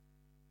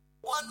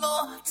One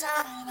more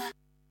time.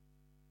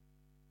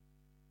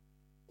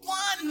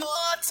 One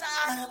more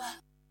time.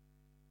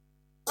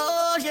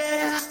 Oh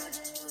yeah.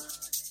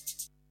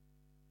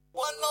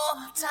 One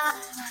more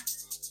time.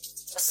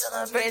 A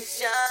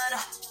celebration.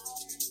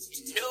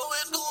 You know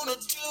we're gonna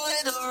do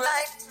it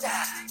right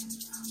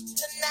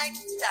tonight.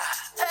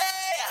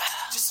 Hey,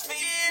 just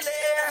feel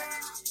it.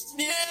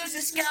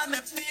 Music's got me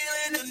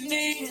feeling the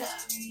need.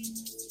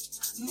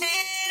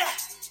 Yeah.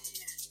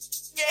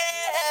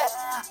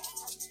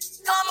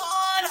 Come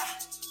on.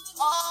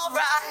 All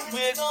right.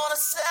 We're gonna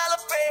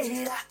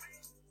celebrate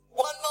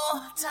one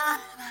more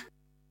time.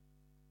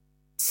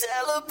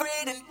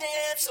 Celebrate and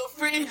dance so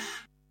free.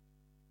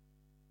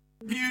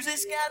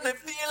 Music's got me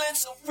feeling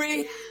so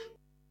free.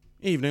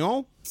 Evening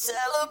all.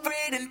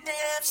 Celebrate and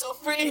dance so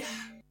free.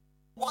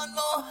 One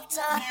more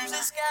time.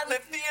 Music's got me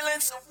feeling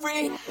so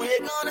free. We're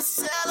gonna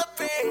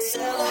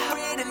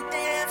celebrate and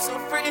dance so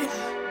free.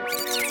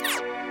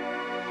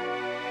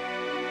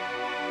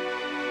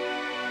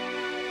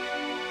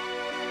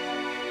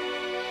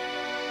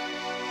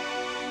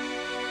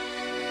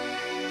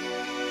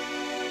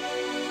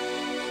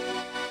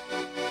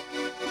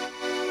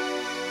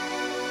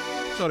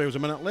 Sorry, I was a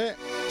minute late.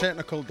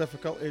 Technical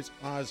difficulties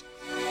as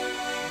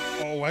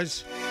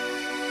always.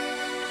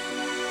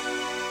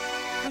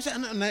 How's the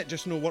internet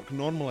just no work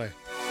normally?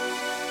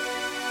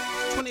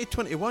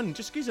 2021,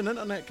 just use an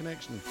internet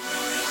connection.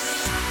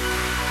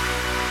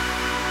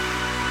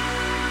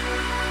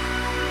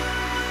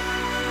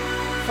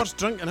 First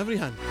drink and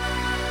everything.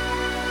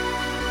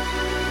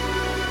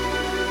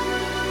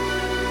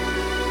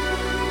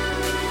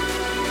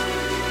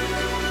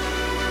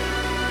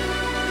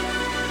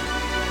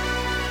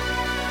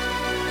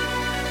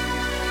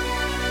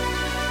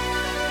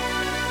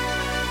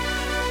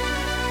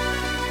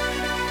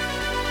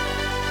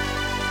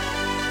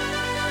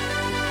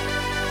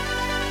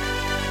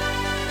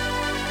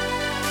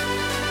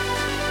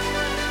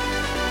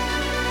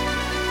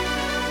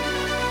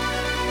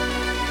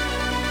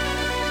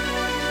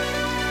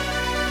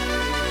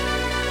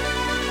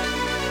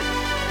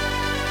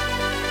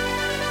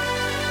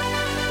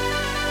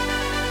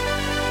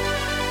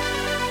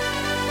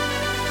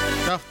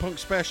 Daft Punk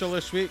special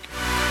this week.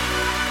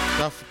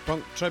 Daft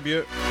Punk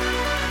tribute.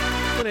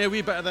 Only a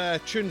wee bit of the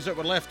tunes that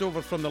were left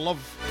over from the Love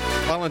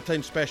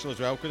Valentine special as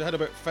well, because I had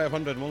about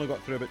 500 and we only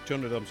got through about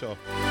 200 of them, so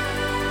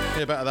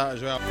a bit of that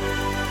as well.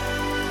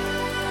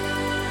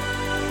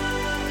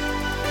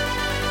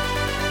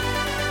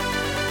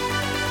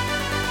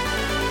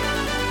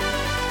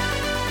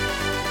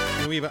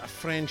 A wee bit of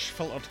French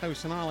filtered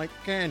house and I like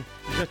Ken.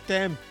 Je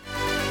t'aime.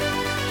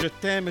 Je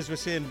t'aime, as we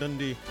say in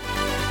Dundee.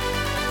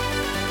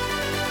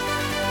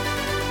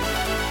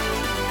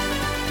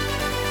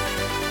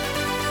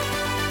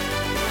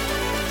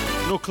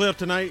 No Claire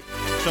tonight.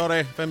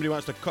 Sorry if anybody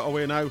wants to cut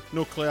away now.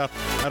 No Claire.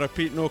 I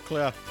repeat, no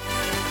Claire.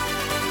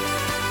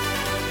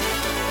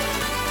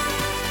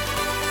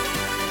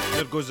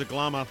 There goes the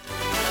glamour.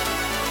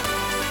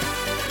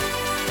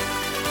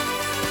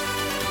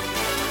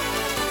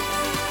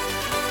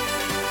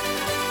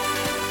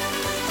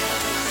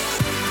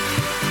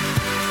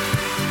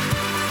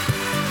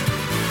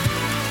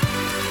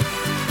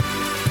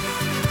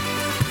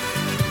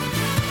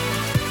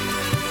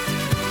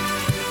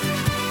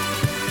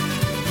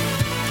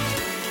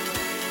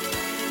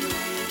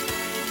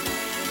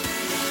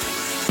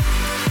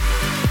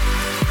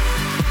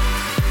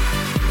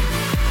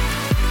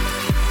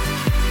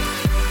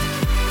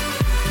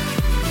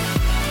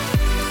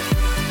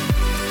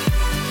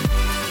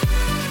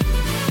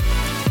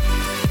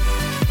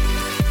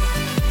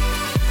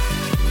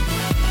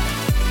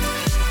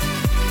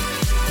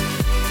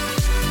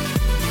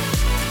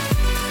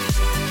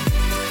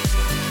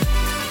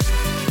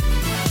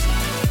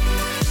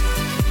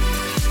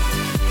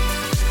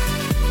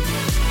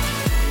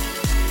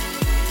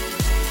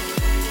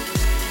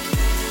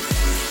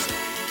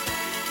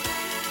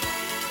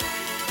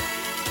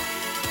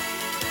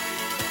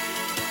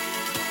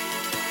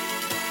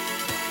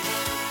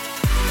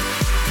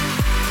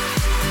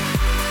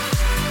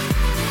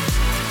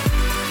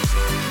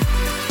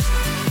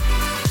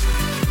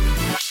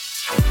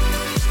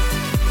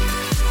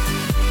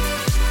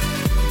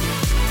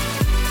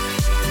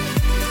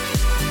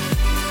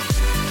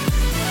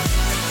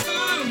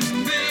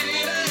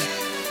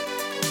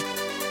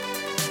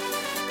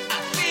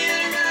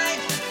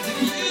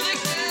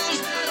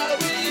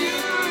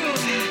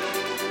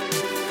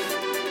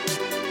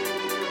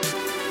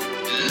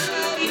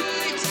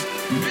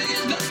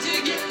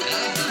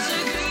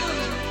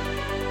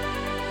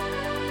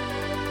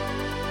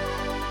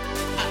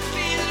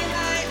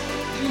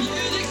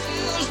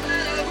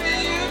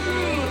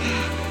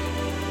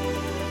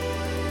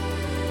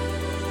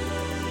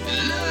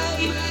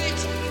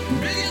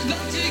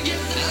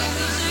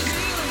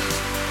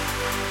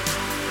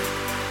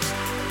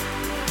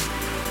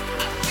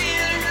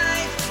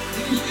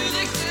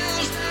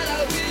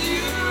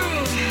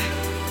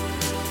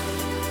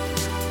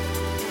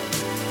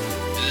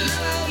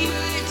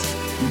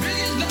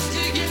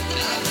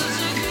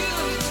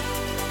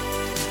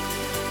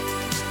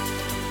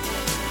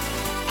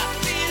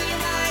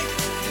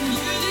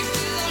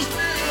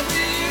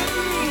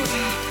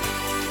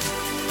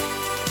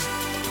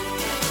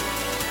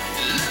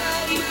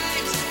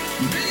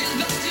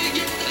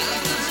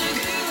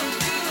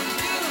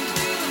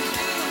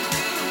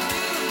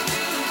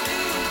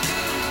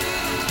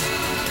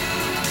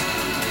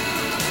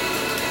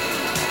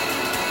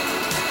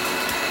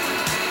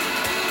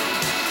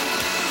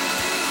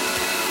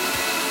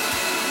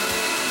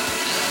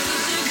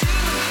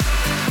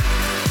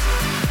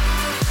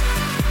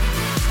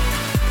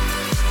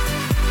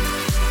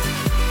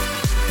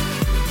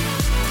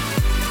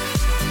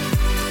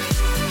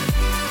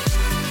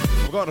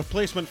 got a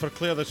replacement for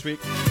Claire this week.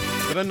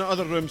 They're in the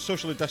other room,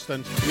 socially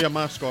distanced, with a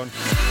mask on.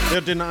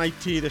 They're doing the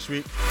IT this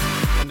week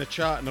in the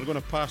chat, and they're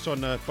going to pass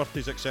on the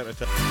birthdays, etc.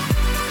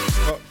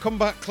 But come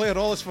back, Claire,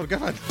 all is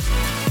forgiven.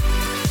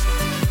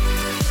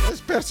 This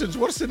person's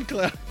worse than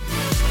Claire.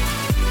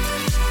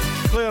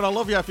 Claire, I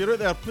love you. If you're out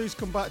there, please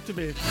come back to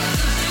me.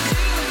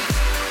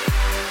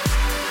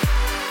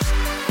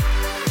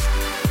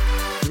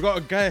 We've got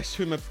to guess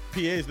who my PA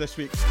is this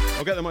week.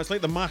 I'll get them. It's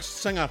like the Masked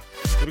Singer.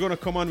 They're going to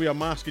come on with a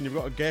mask and you've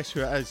got to guess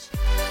who it is.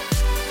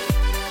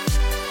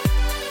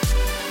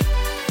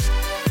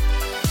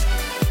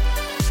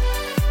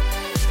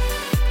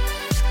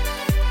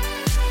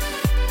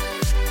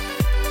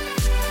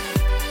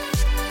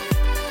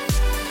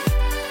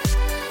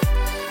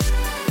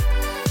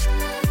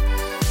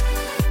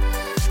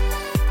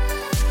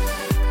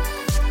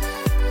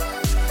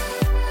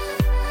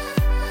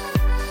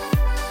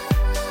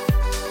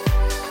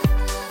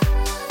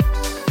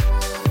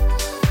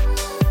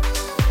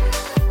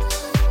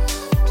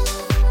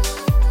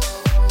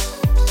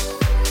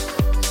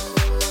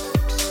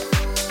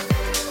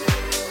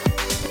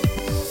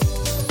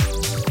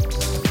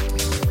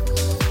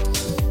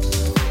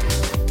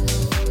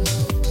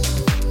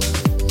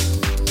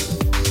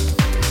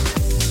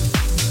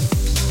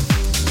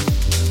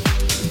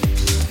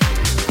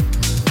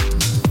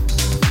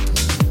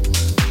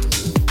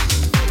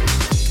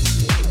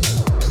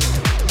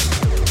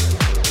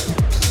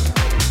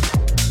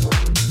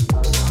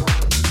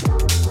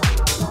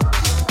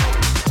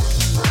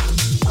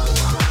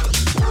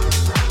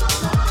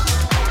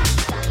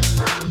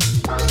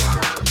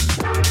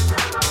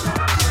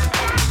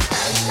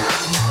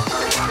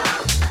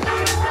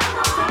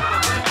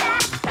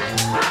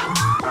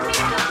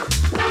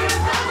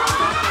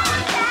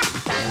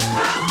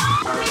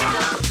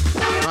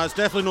 It's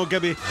definitely no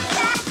Gibby.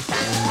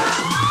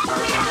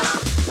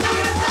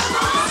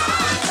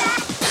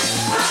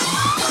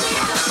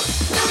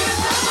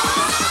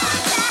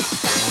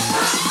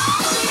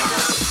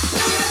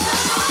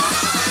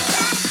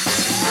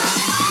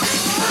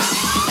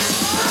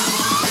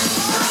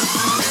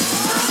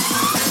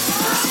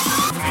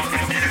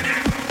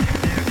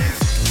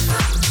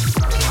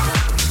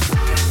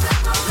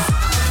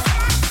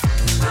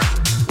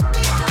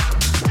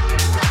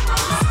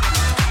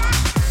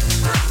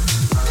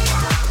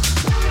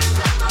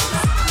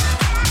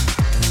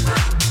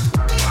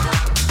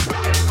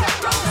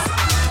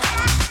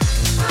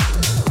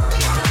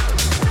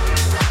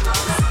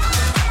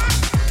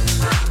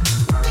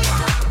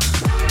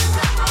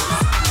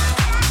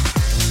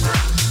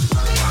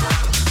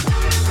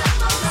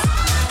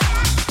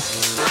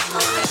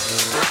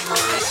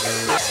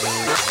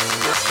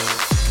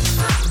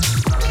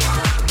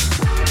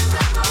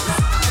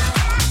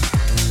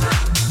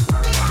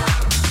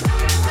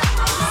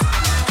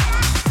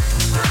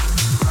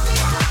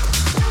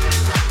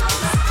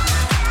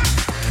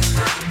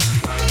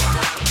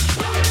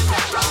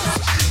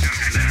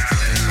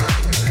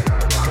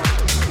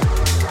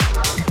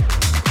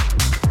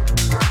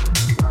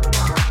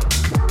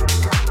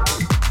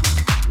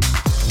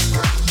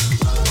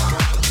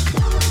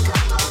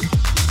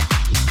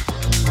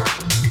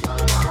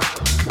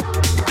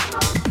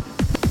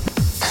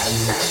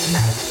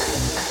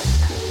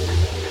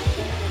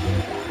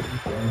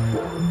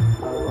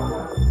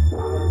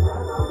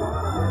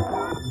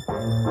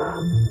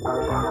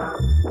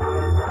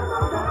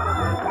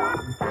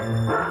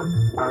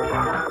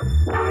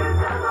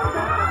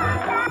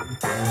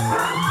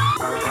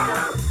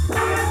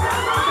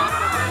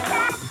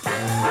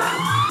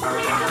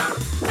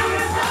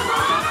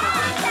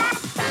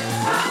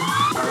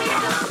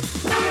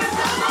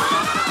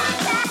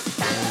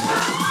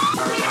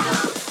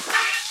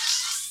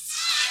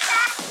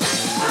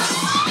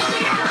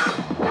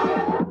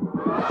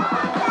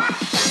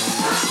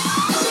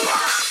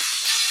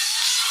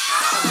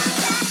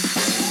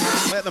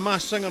 Let the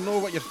Masked Singer know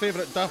what your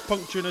favourite Daft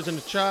Punk tune is in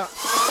the chat.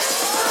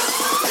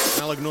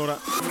 And I'll ignore it.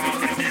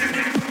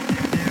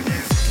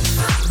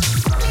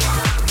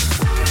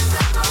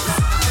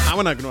 I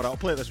want to ignore it. I'll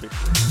play it this week.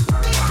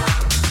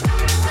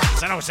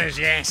 Cyril says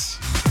yes.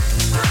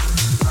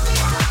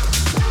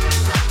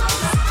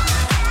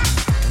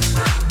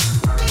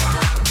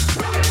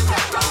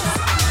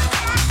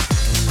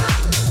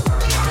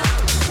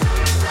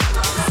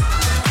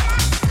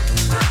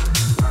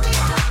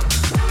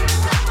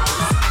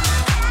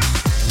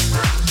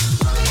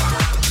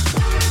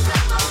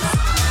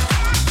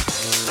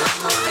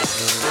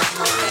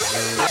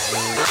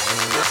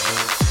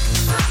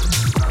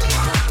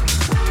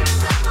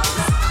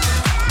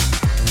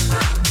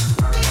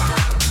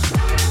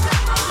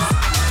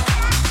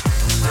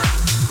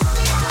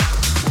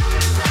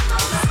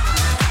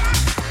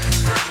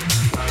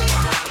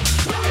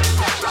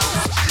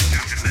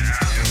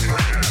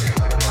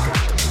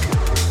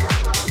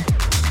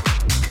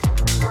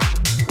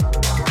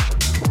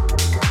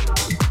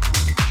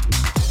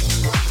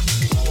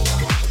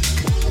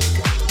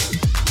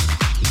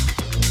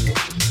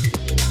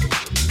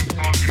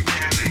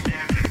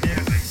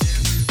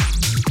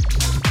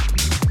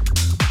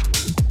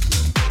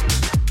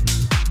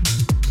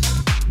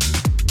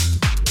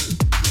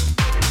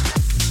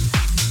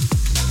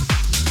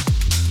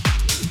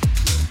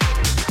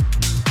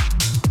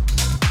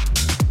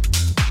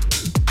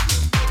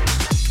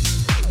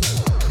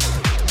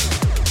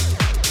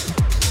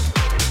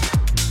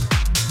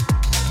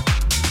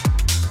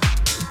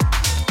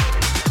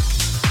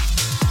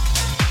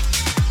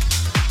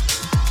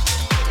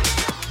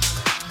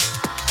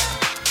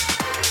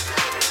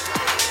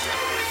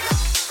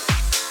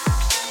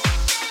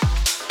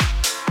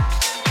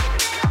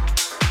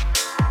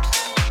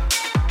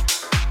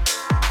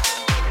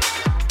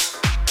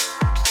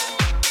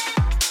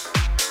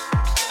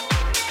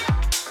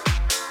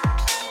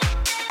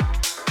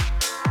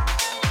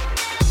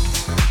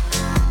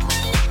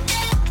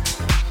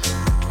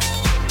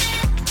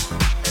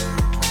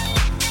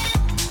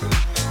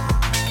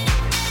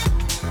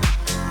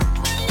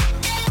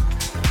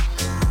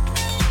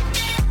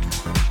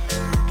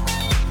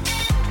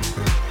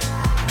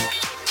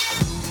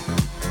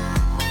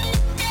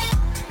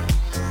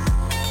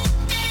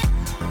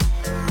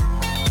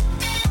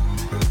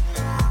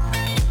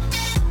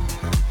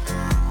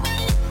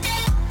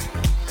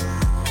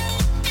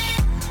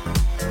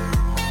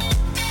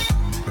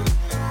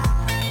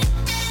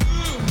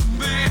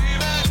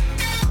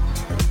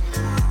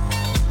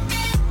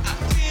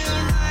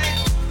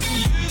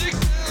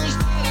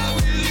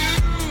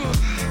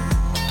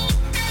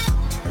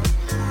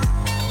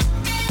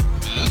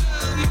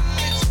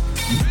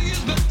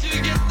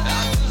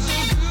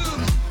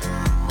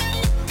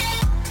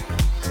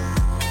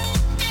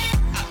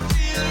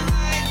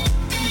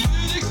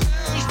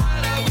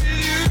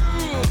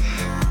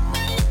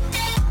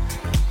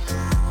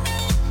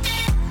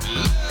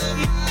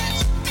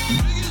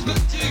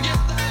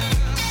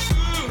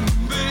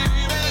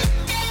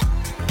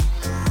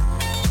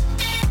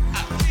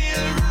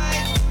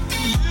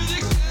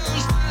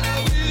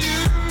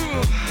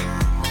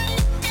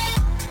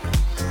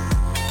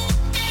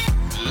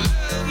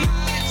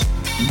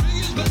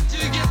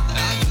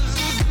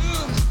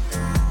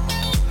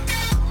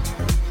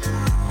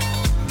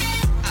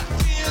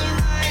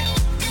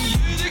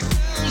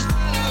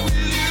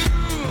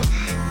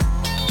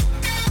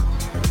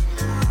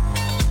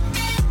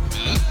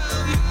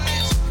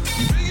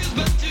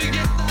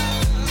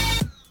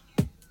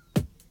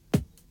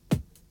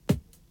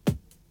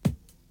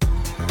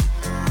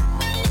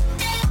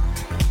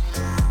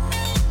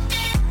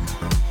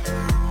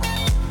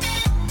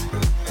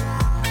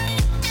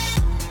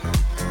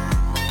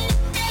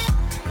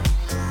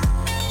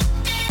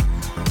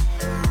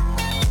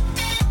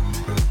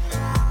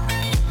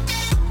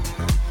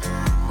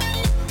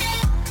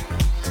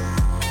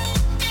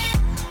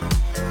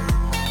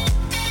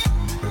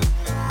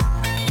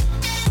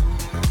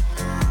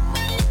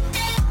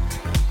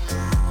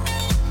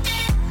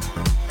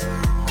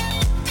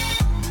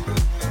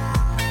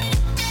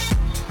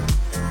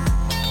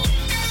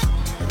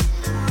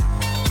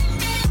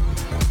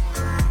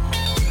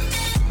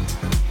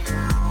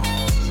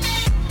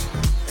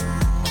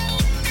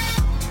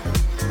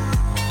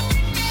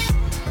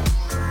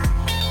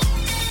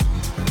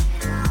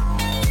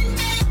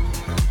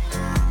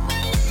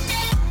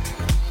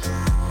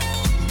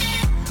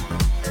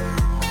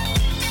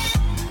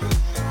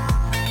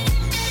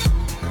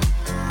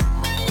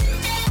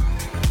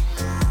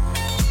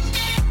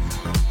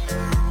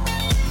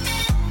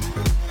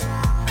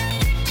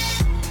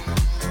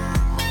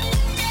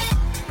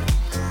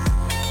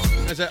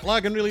 Is it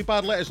lagging really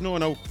bad? Let us know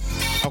and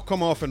I'll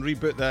come off and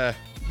reboot the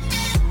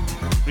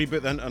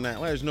internet.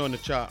 Let us know in the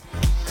chat.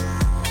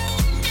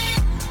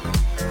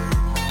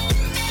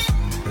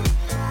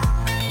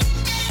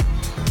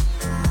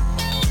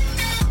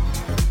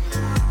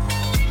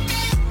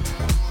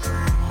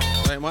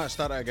 Right, might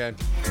start it again.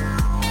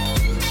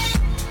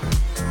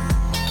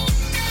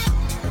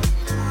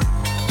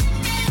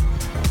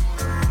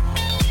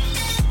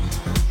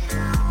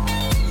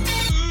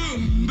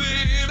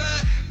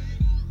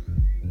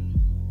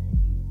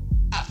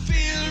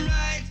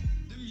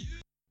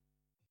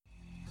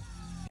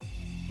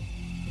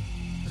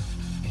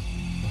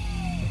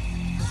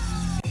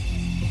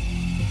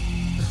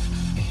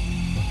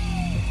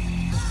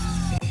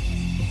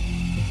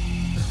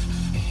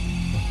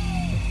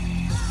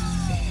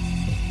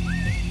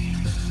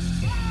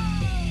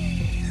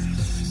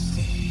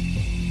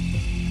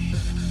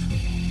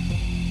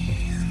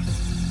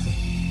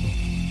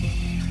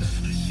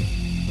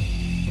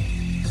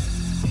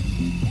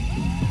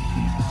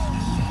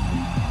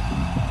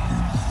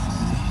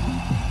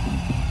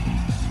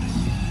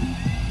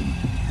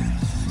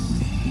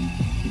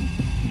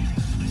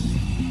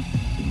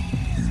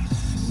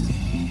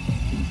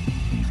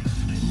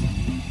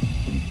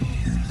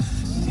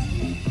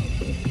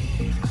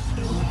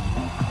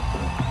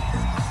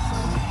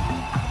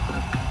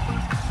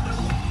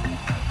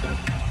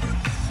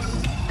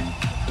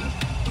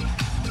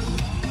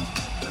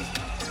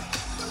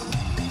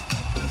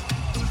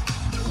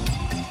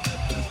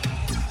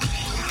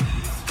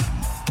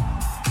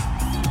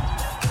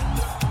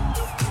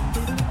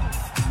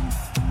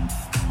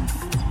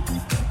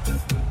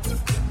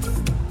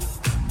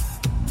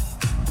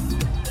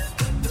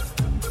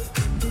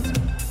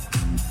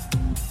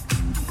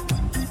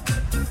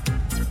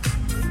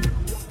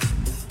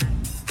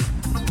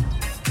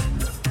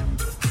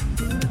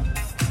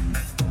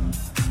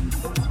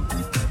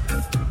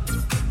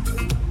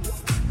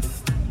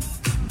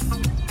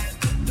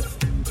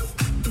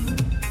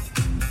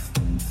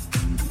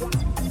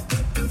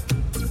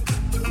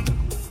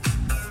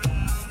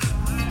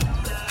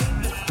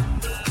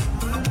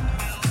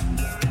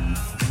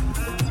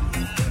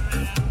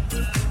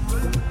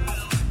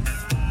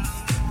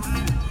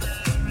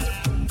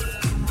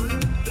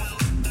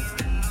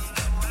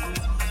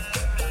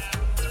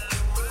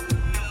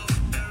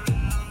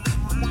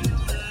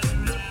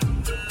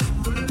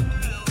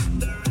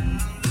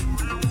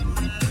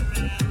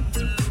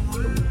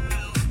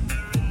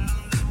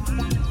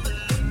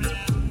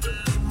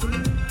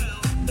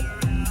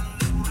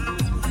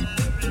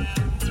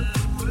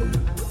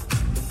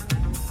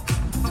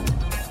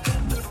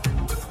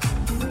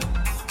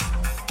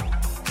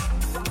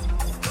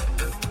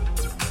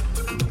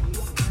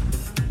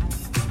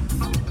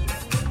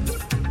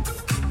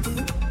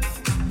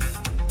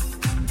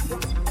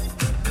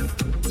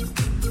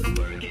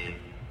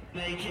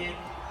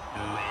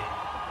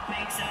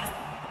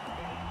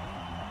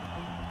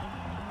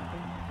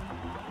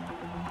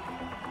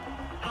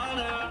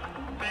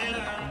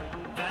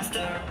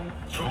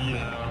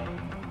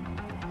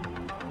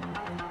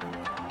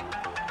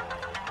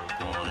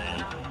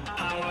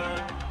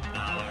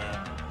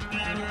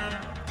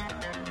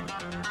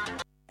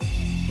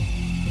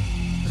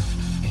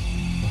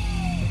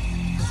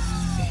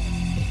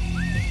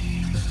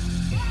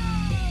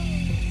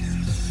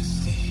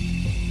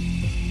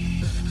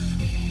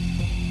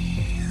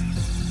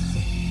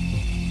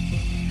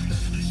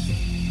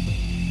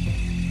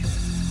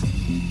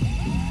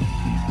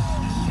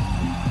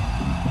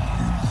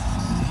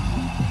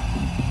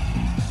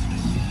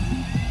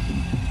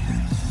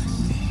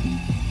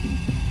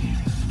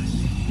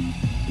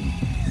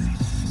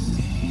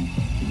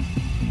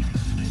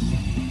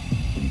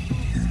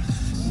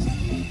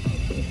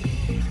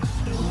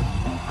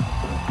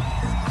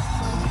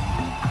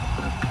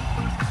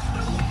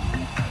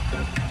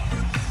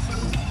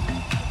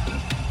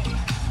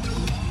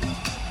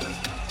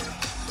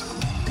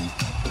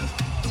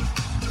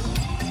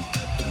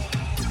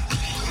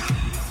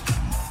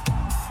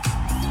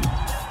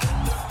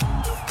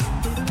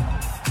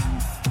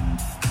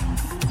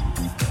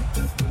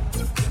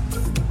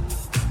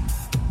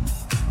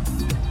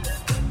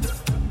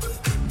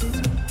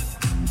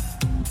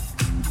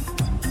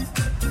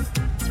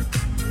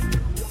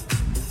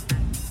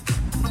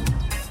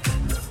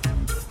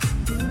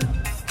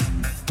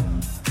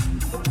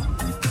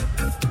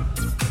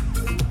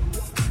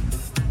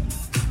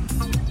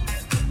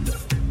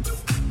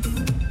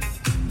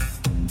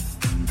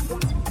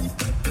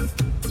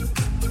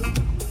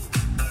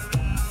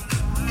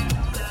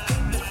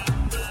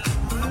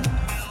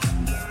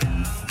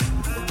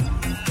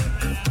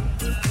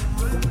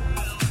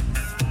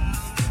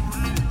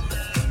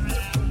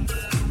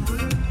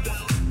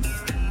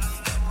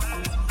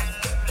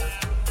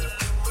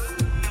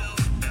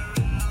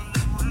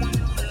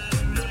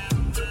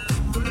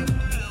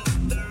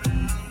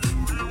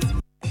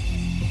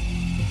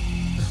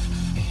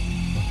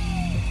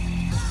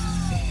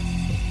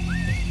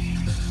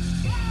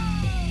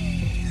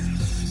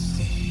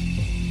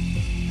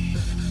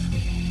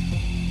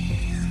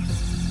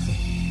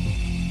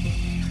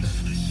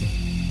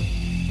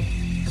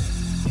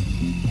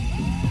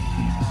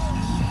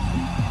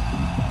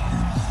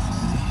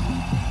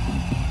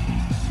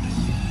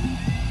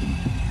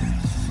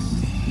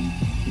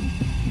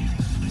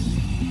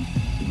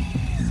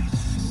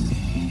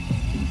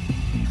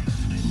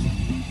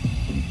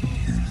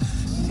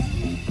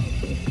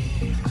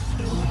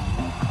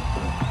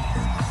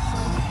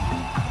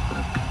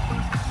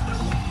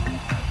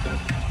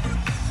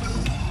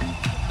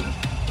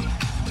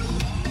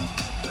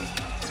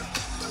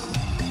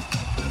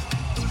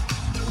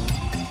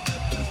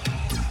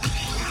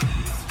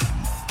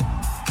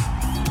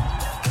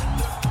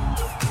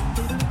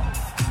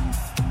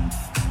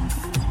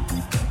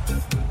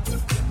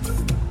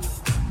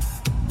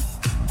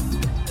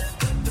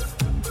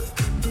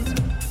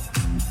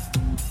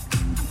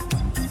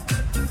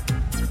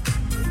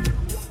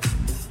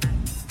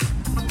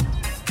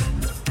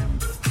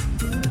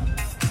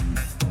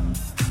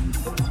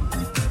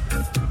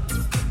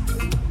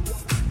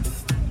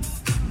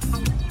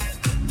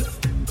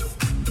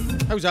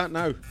 How's that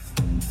now? Is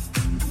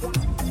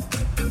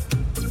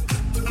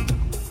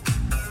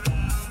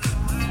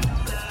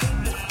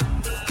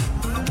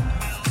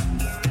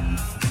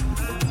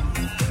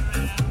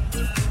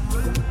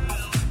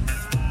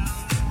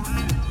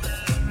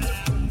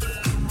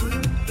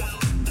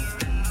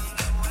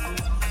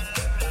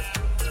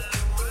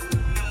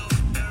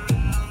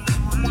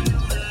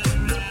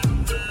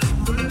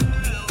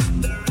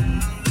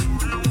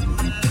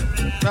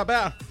that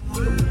better?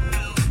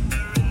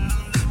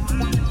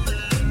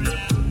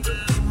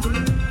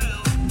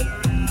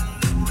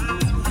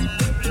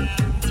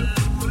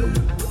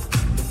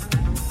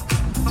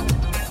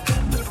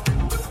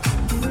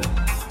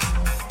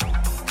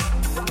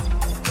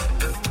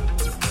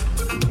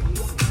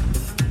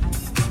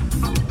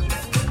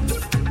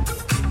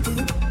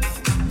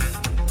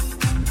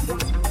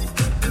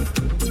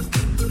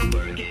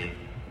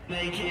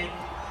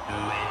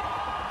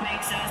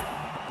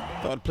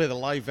 Thought I'd play the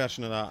live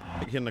version of that,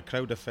 like hearing the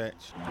crowd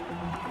effects.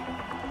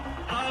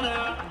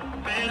 Harder,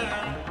 better,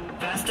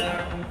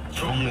 faster,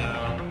 stronger.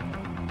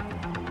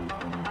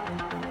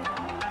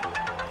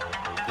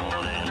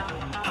 More than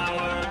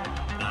power,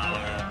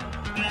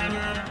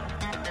 never.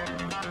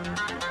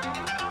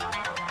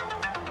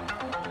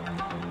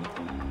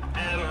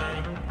 Ever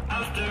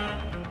after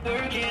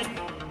work is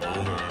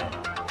over.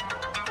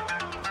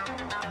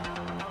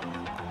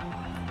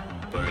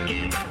 Work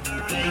it,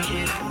 make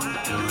it,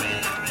 do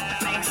it,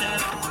 make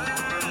sense.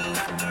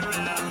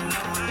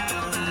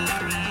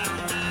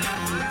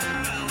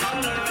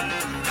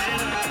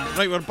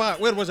 Right, we're back.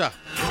 Where was I?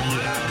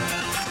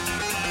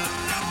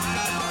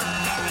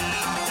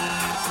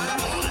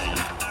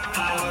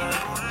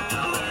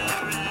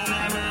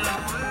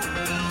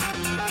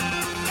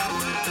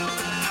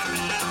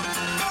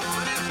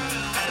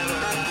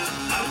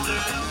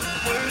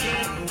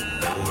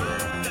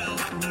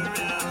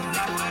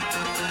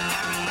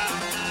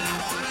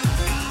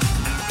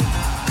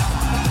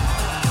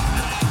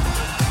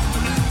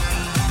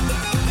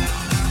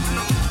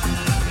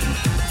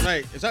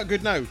 Right, is that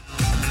good now?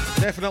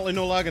 Definitely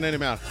no lagging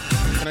anymore.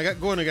 Can I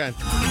get going again?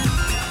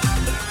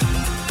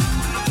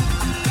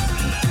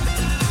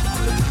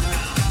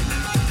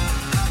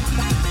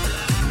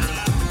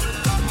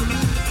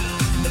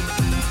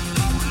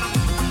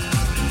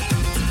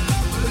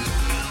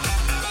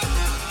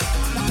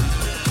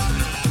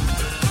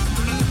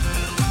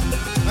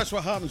 That's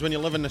what happens when you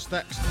live in the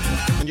sticks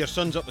and your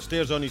son's up the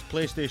stairs on his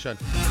PlayStation.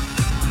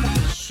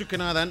 Sucking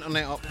all the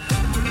internet up.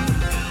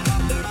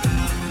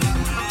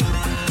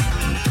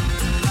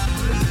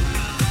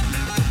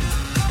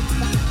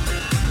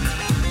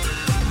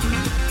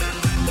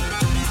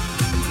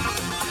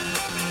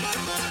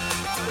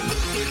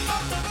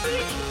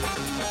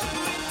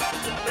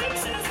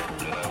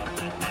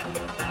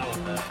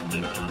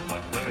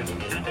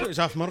 It's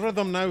off my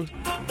rhythm now.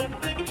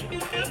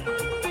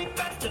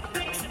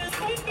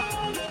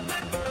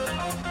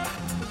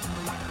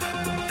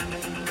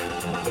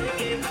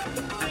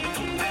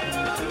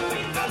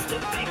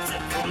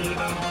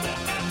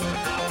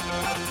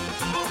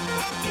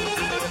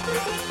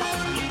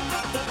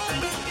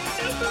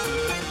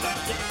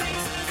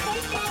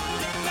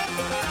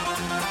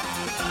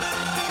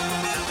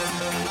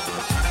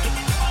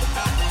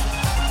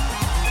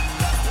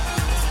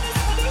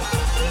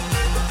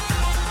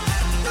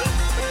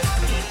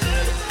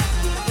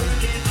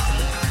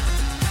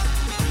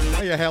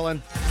 Hiya,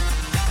 Helen.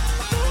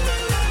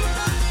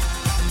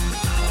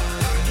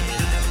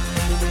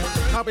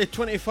 Happy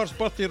 21st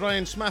birthday,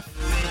 Ryan Smith.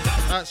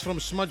 That's from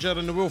Smudger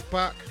and the Wolf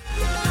Pack,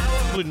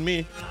 including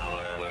me.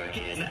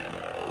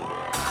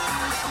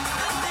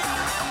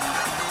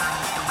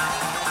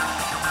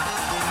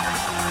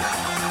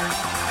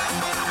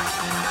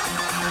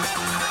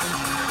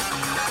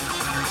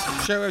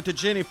 Shout out to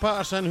Janie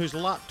Patterson, whose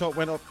laptop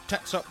went up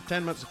tits up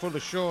 10 minutes before the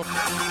show.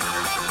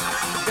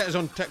 Get us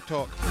on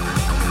TikTok.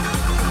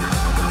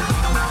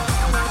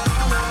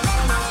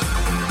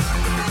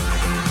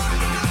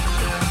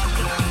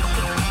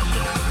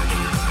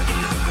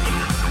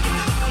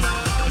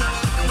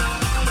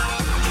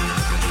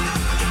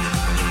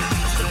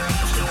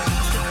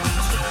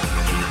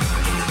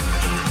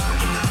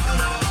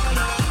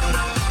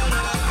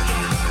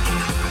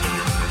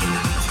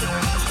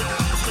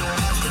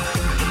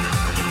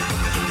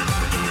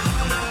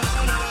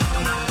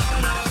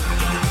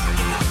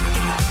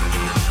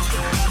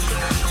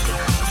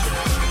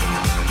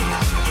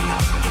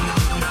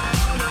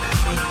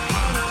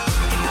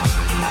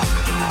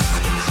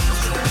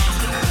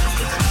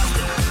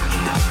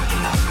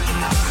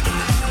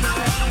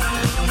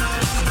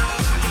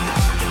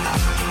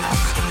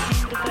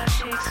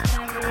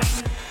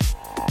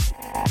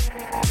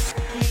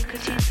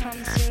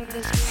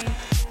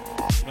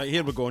 Right,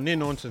 here we go, no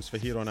nonsense for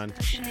here on in.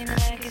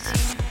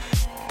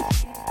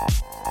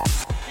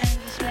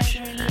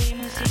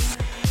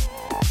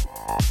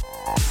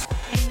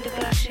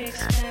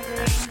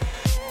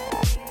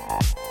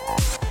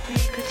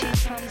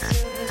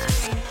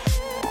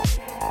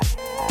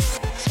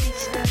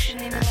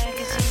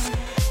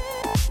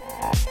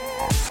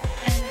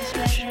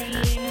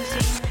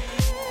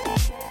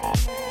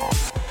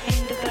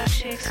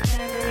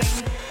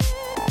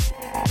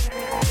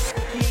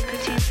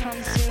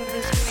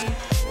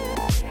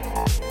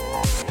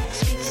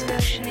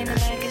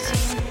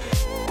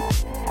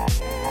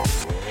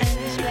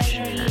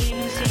 pleasure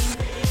limousine.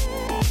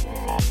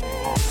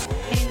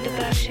 In the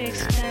back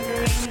shakes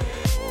tambourine.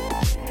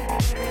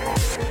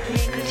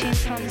 Nicotine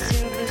from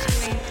silver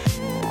screen.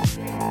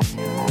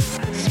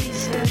 Sweet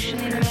solution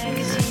in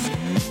magazine.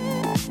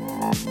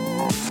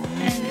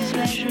 And this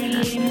pleasure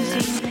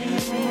limousine.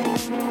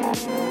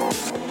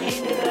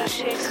 In the back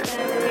shakes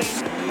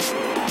tambourine.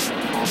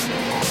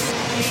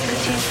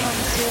 Nicotine from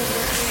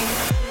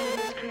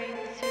silver screen.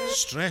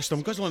 Stressed,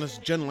 I'm guzzling this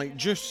gin like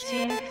juice.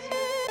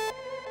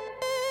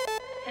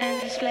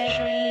 And this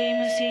pleasure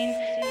limousine.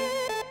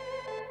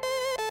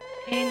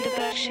 In the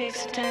back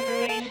shakes a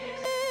tambourine.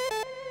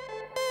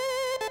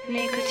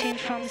 Nicotine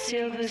from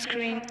silver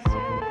screen.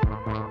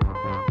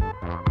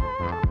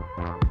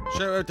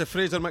 Shout out to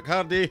Fraser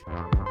McHardy.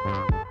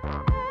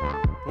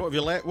 What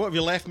have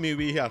you left me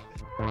with here?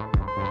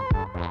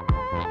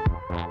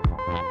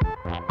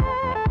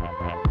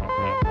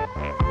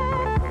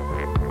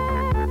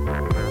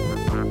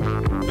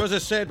 As I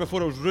said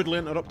before, I was rudely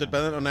interrupted by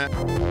the internet.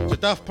 It's a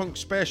Daft Punk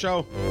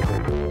special.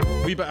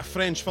 Wee bit of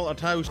French Filtered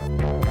House.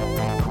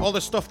 All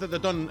the stuff that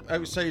they've done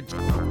outside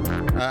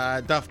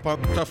Daft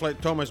Punk. Stuff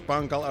like Thomas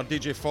Bangalter,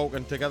 DJ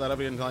Falcon together,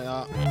 everything like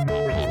that.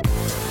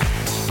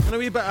 And a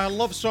wee bit of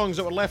love songs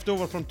that were left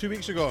over from 2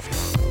 weeks ago.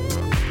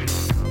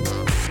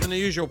 And the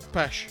usual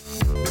pish.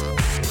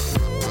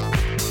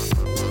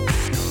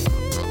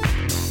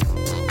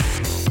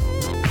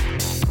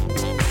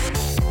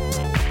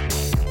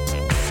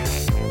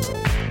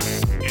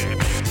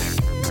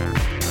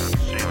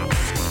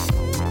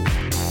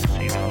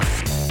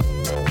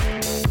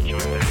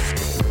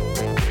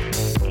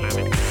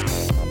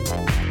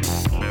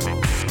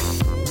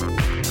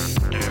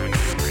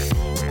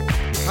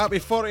 Happy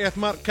 40th,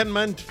 Mark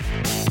Kinmond.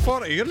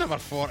 40? You're never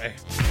 40.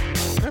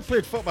 I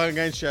played football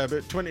against you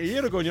about 20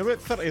 years ago and you're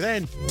about 30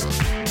 then.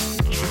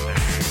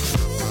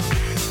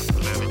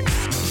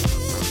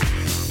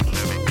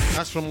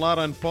 That's from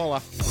Lara and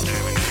Paula.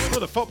 Oh,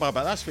 the football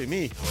bit, that's for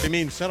me. For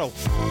me and Cyril.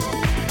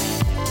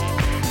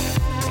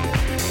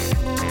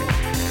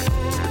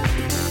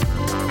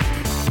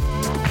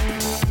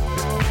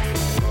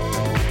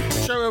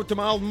 Shout out to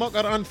my old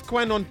mucker and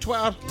Quinn on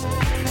Twitter.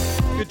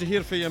 Good to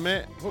hear from you,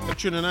 mate. Hope you're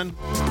tuning in.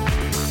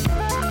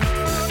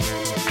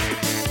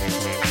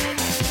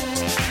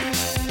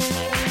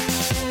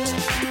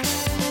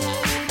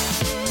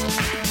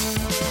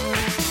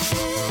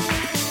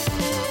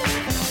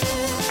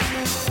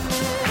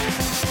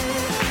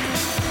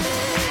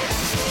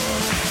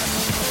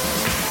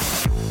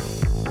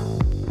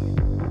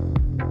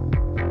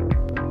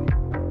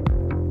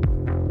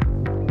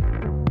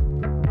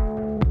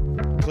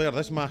 Claire,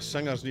 this mass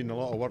singer's needing a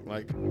lot of work,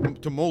 like,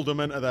 to mould him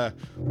into the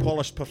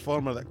polished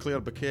performer that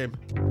Claire became.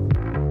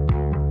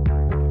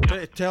 Try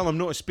to tell him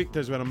not to speak to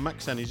us when I'm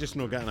mixing, he's just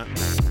not getting it.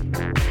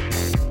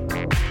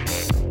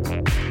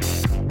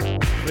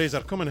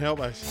 Fraser, come and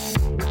help us.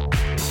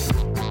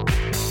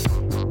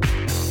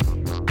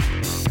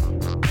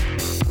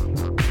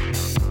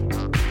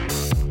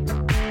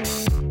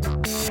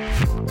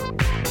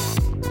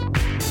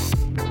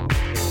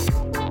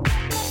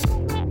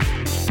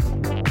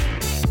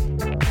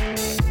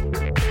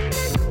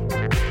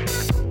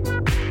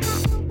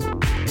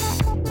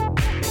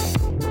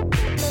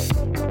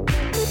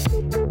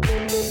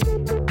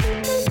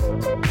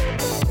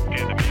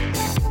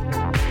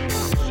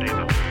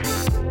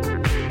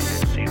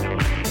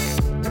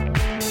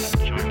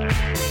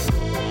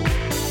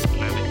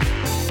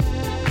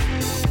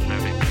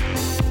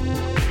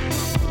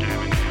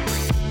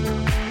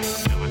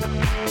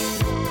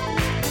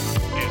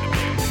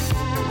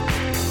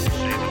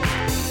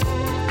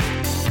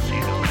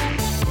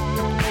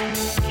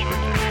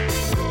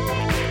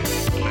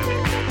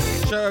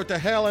 To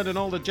Helen and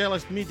all the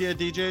jealous media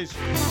DJs.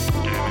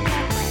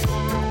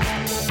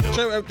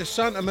 Shout out to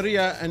Santa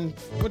Maria and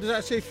what does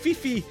that say?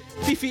 Fifi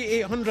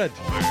 800. Is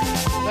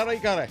that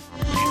right, Gary?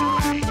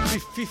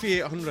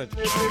 Fifi 800.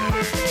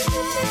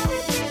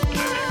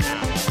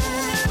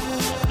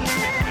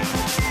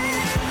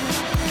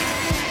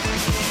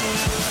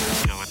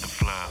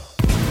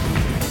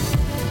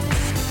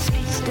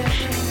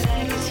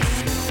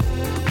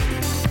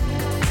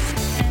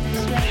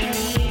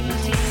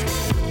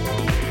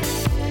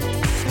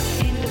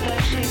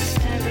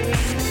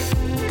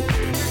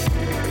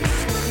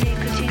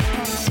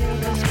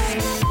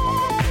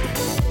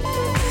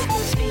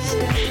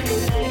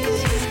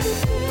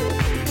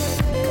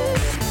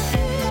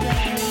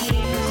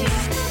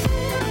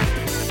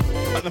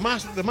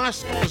 The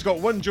mask has got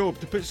one job,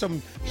 to put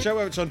some shout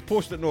outs on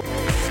post-it note,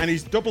 and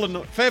he's doubling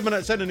it 5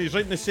 minutes in and he's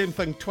writing the same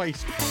thing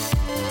twice.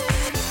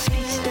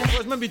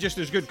 Well, it's maybe just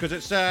as good because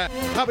it's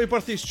happy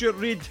birthday Stuart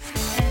Reid,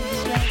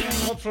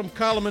 love from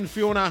Callum and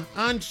Fiona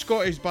and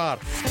Scotty's Bar.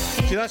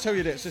 See, that's how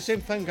you do it, it's the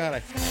same thing,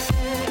 Gary.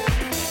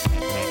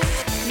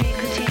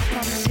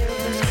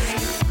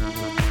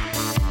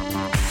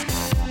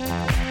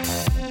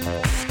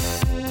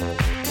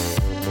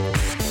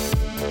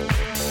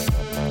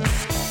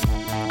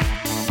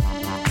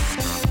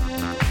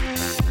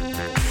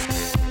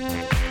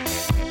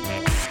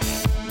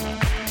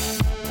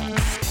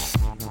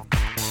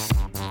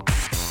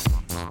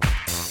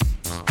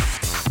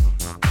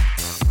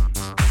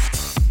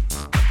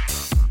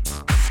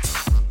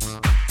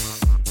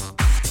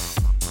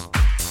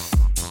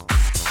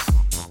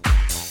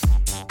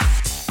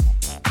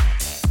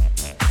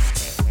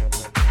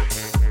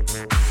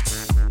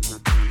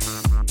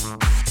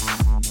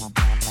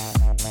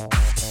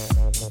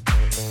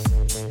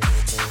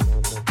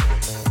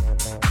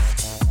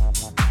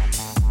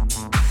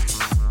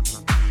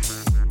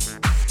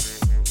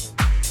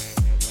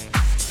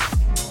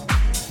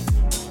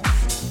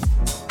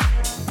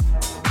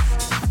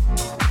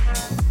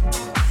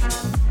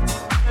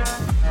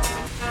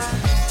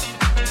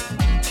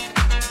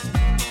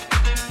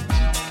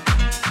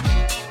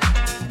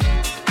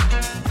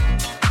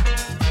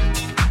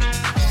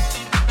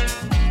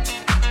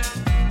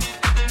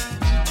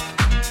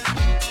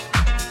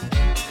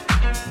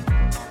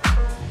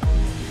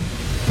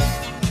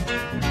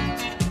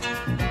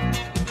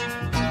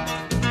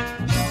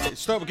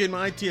 giving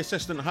my IT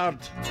assistant a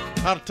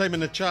hard time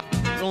in the chat.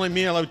 Only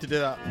me allowed to do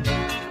that.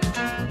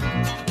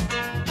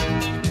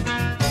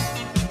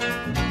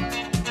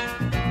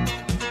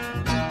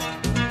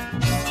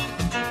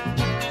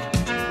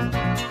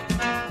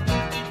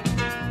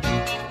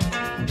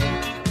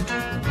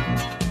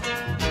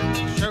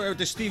 Shout out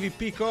to Stevie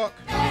Peacock.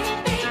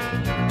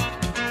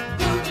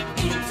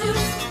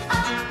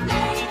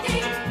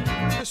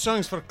 This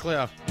song's for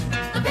Claire.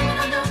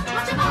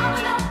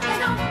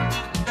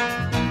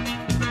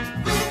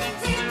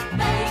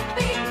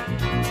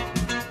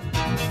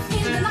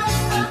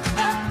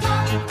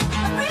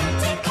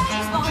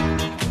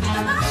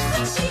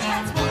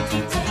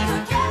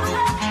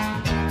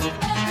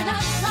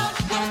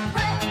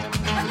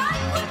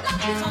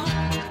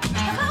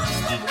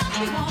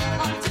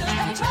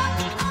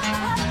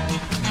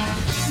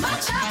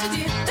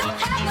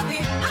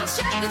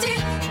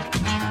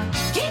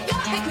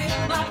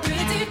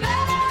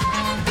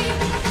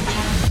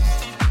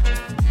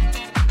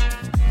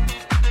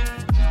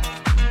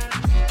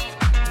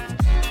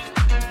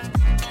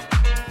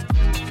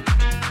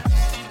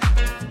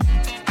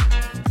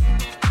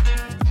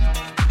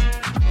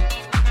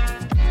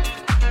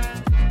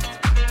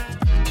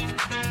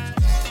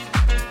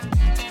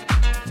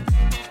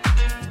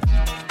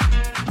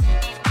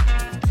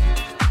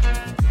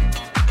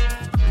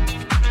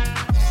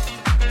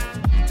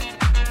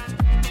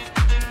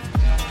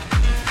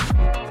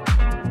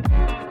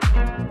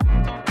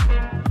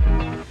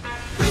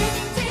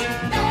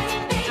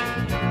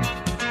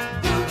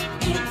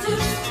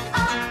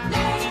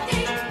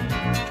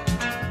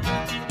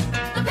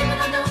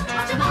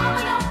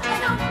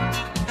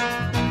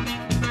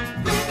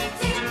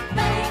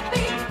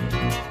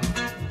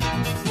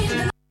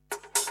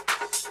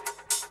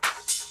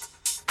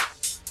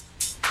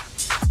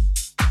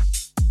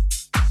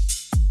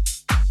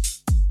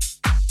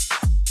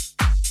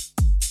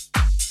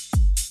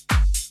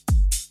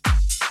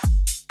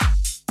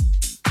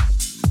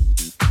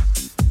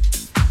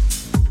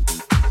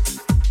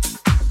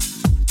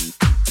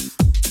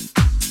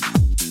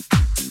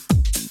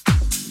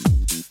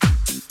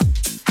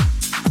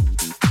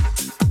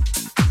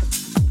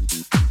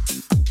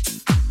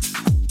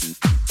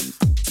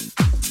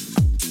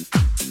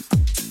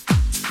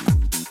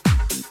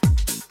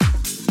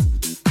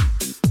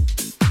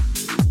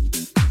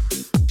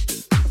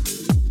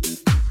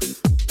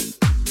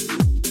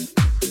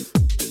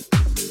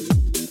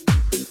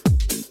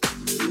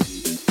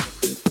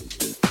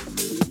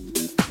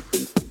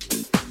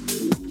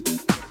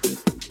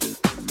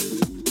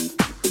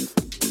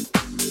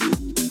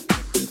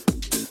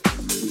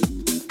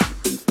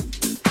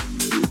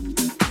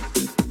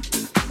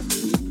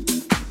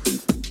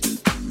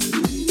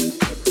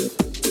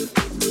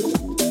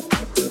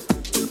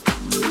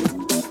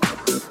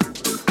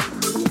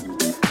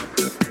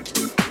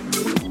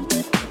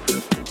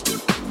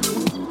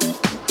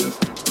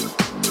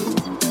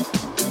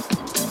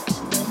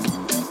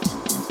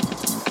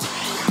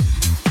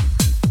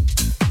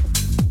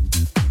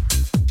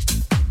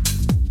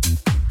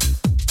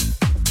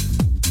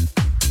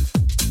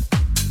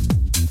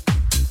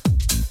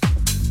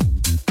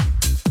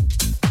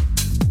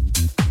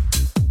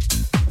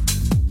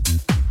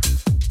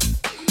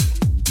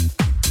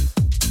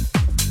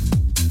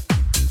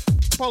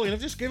 Pauline,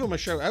 I've just gave him a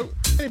shout out.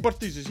 How many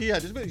birthdays has he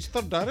had? It's about his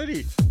third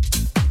already.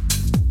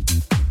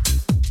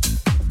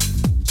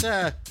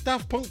 It's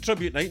Daft Punk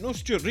tribute night, no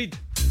Stuart Reid.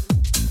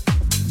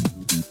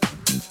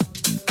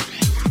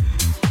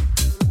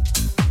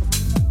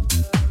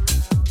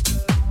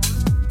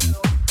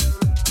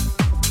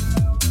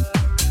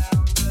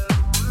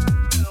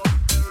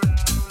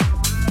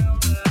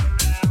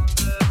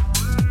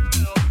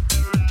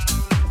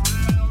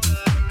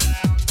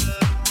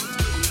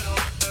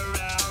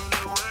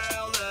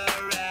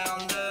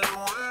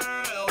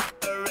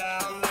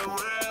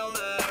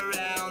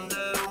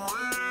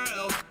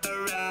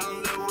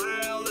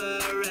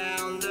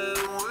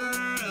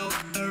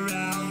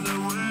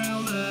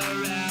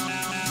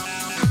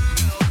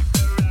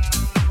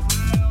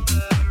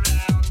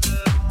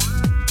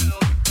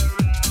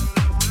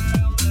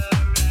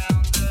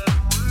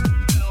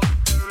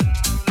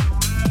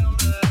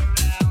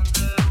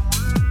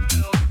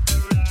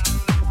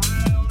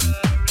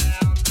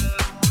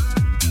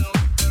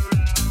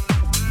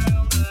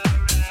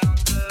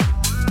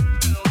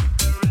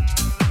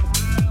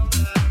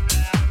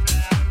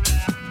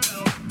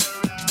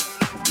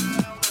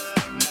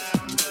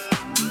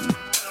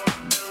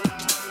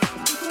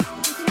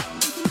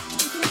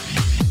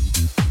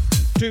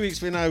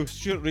 For now,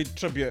 Stuart Reid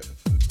tribute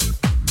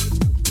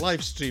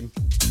live stream.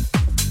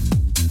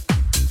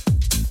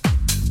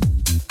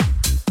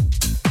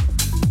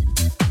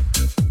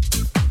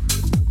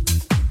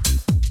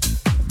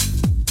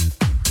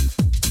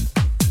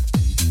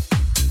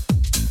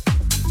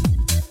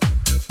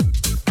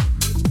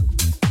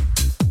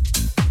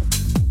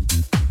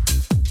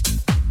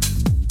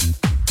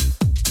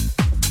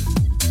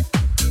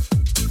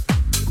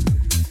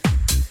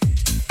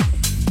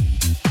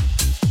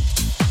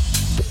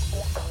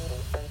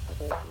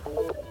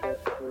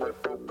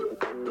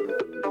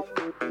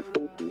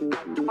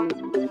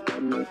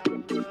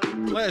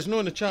 Let us know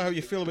in the chat how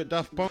you feel about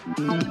Daft Punk.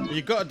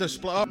 You got to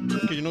split up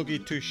because you don't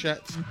give two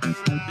shits.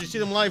 Did you see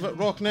them live at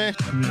Rocknest?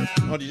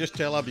 Or did you just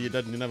tell Abby you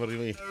did and you never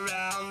really?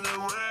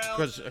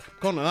 Because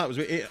according to that, it was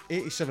about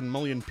 87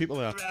 million people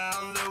there.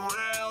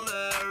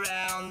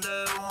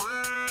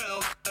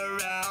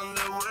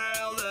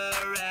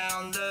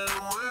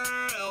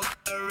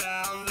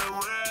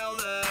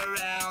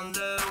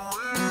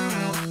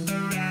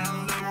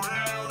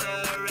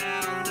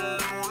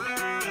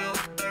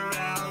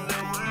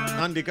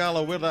 Andy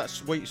Gallo, wear that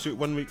white suit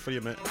 1 week for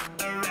you, mate.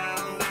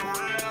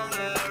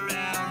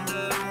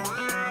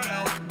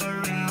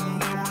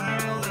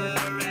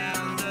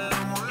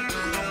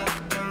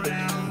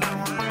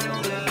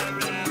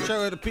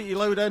 Shout out to Petey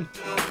Loudon.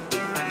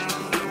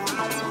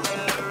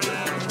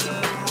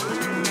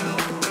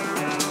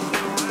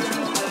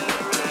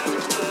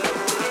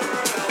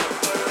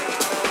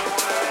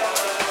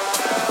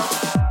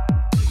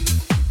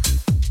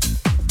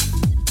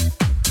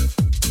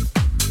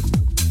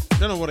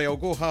 Don't worry, I'll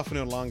go half an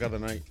hour longer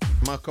tonight.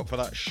 Mark up for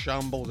that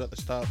shambles at the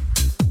start.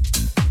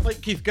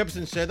 Like Keith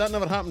Gibson said, that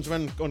never happens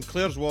when on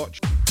Claire's watch,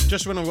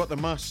 just when I've got the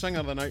mass singer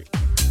of the night.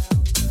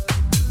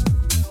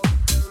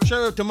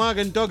 Shout out to Mag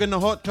and Doug in the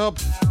hot tub.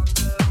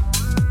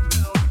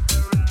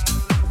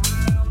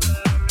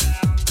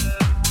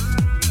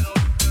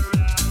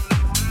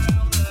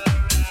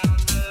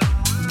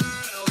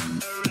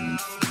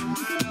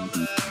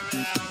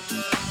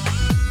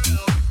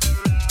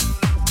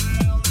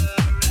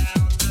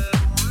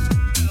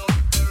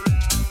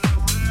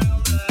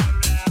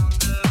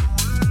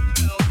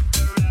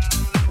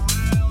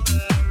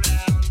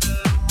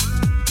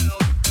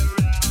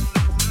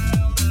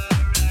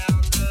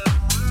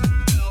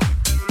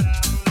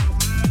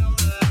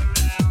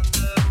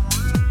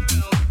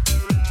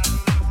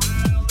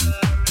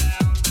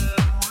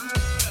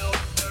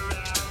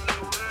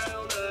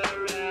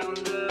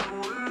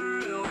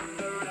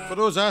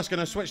 I was asking,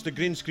 I switched the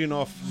green screen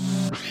off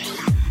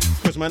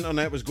because my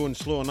internet was going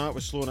slow and that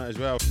was slowing it as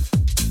well.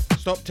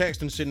 Stop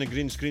texting saying the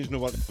green screen's no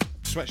work.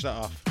 Switch that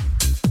off.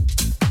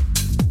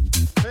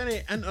 If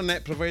any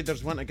internet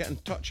providers want to get in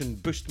touch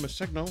and boost my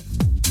signal,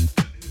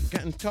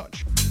 get in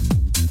touch.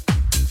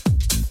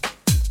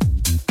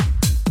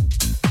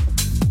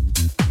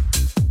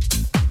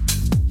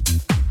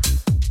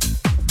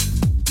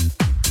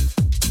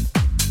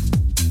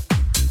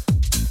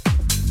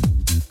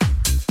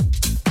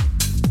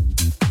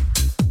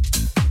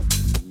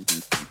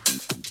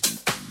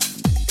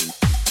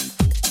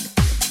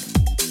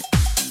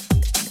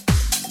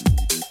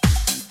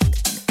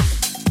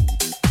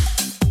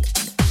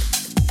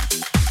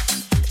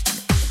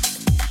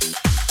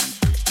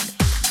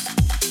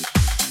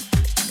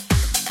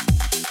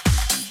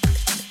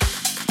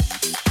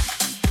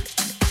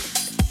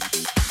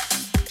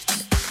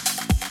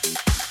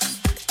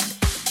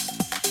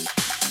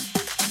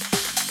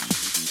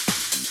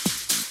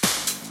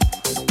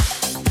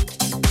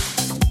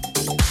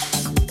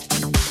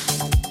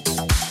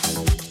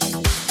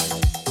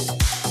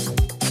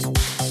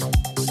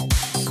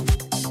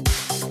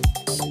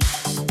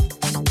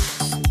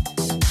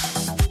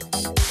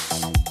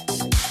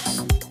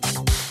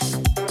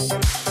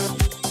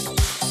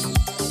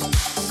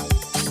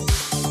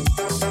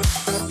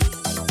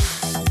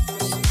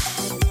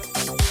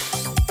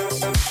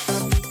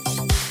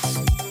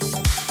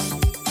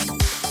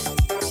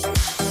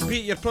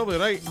 You're probably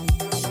right.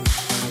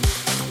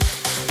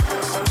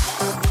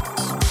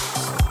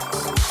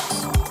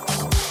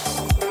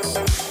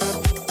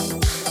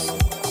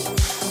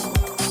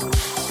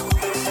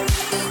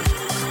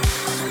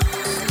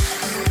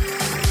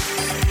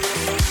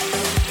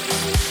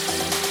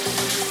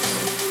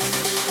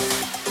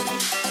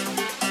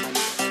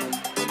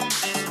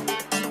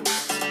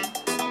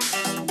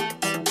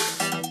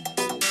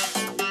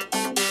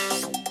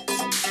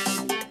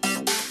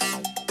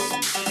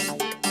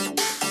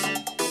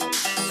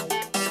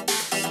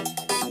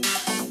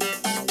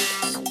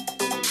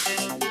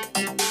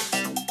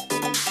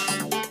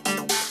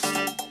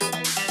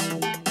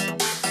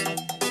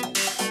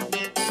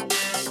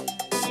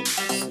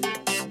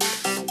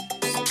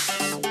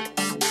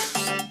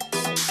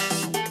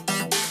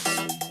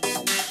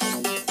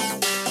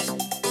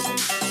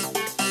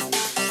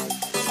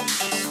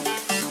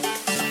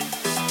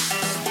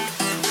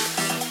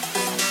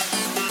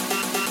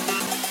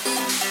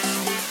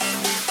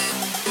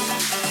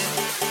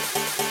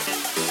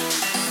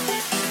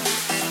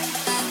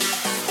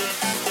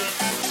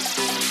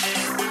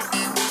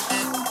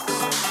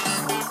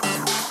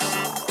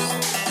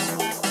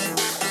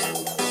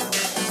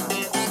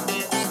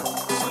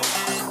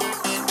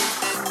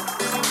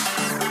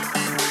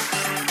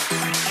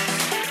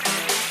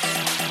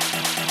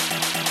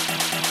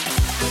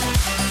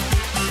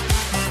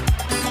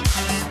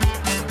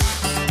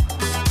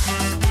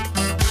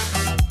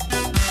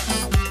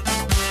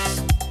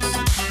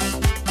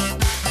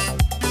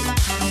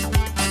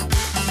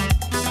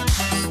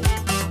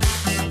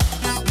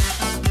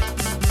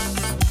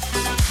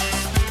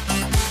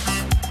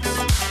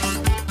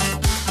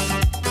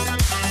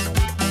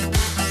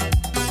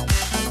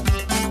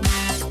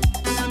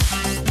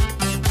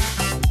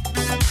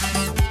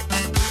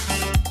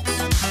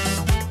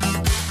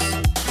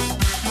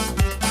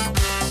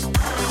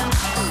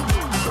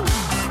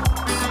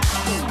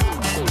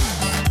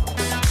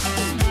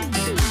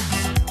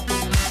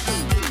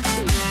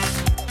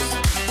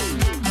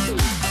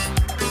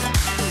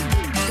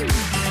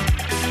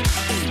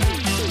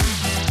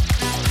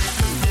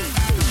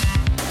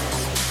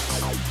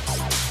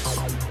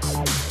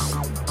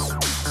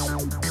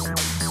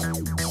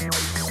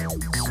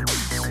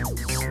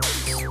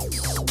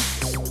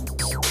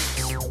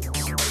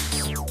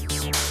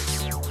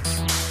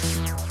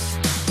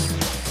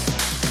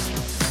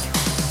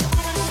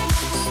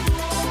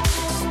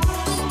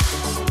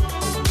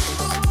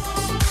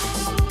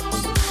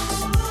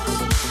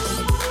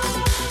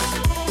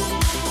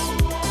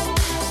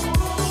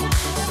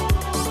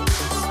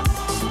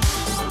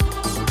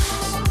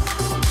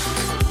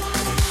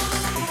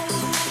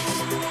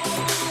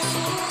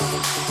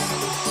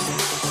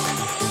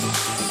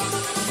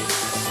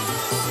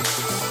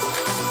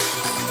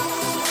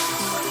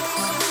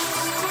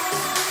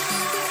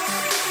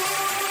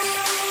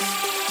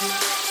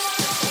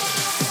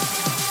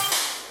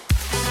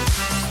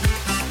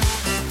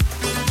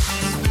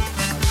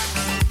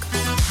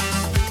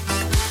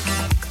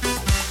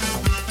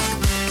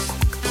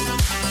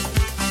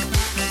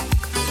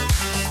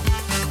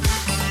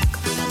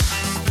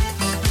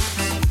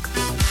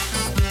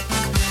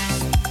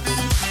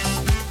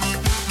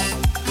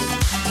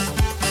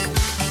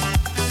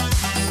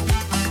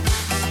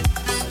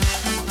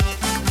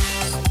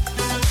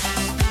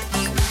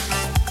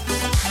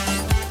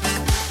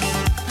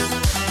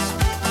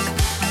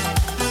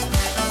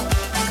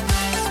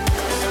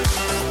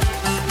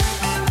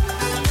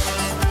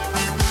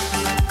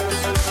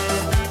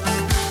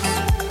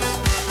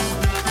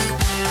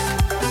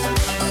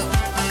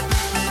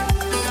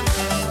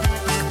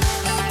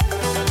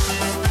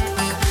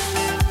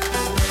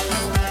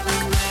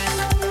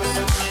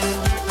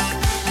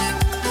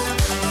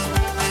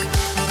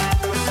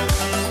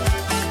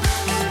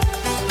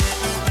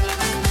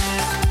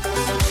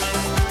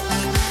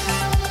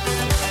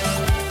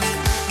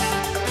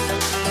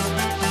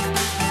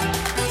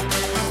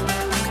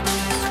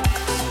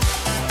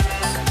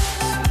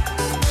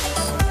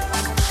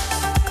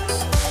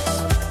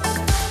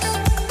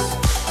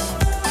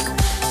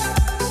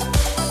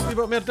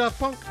 more Daft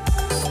Punk?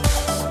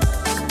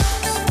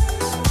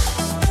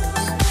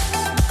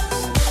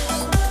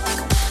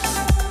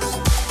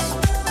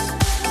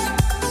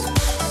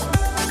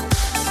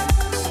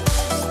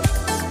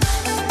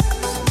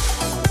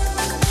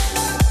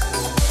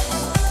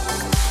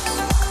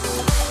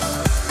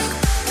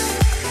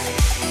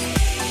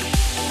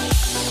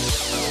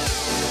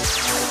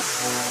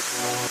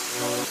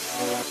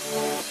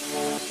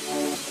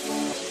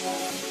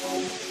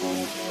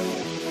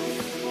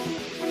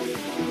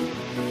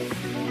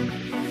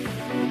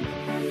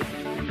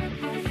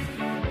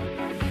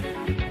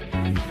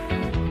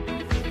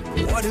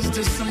 What is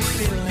this I'm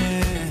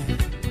feeling?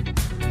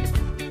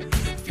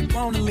 If you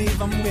wanna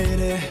leave, I'm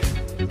with it.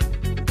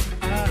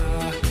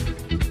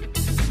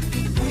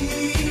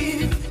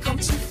 We've come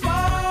too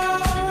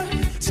far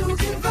to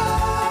give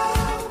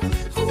up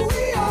who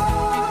we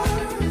are.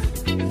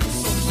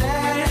 So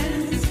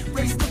let's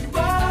raise the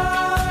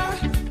bar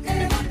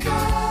and our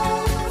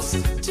cups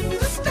to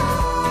the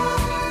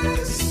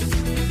stars.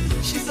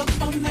 She's up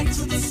all night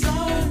to the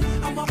sun.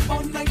 I'm up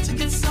all night to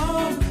get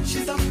some.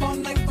 She's up all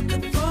night for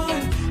good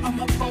fun. I'm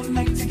up all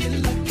night to get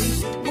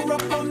lucky. We're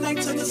up all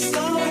night to the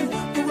sun.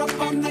 We're up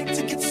all night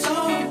to get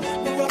some.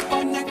 We're up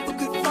all night for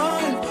good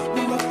fun.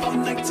 We're up all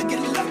night to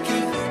get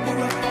lucky.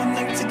 We're up all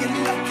night to get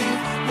lucky.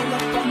 We're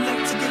up all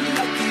night to get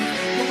lucky.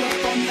 We're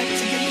up all night to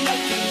get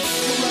lucky. We're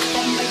up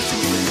all night to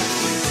get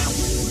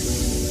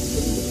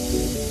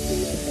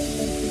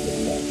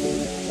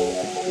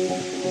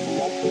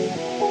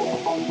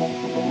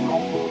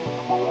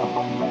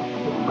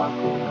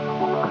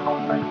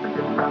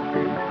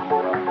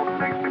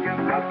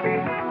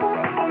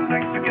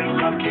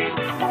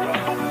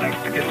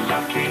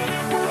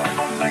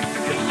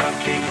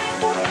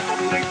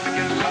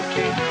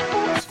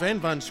Sven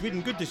Van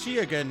Sweden, good to see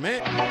you again,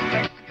 mate.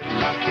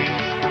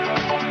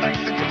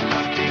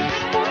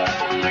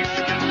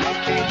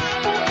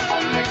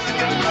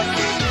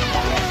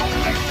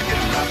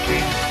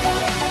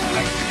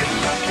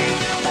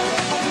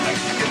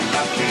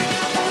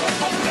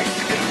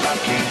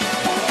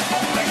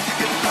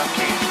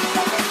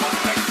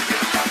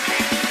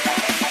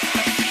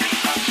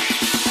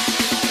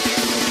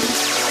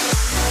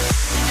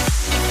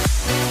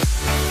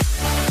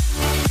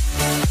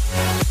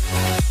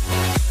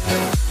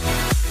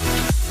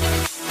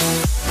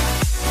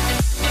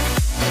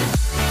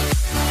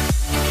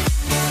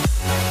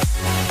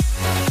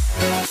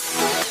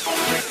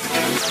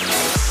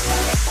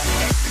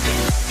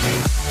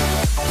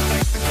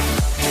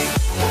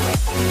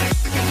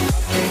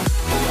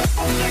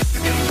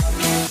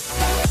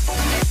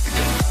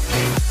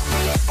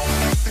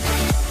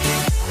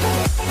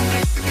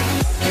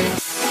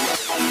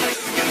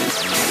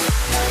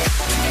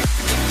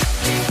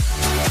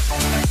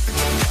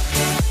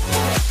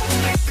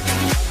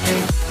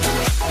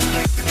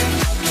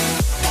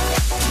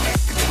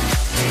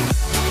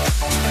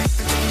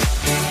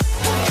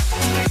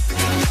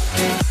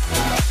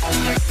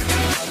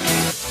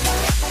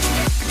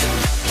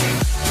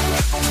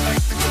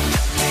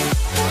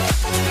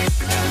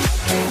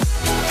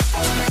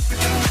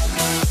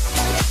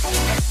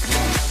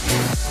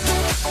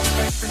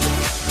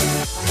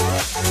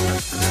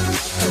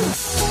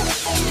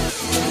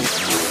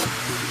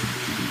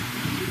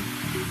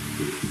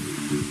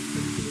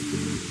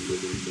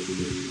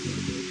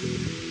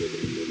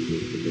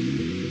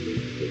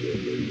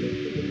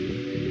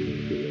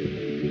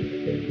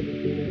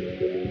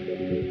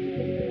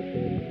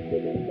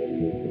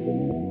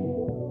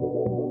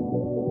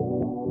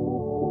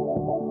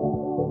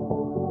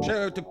 Shout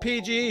out to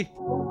PG.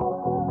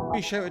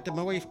 Big shout out to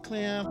my wife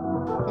Claire.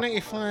 Nighty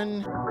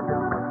Fun.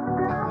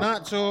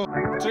 Natso.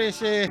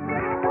 Tracy.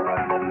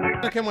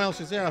 Look who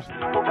else is there.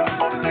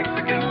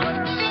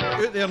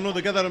 Out there, no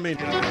together, I mean.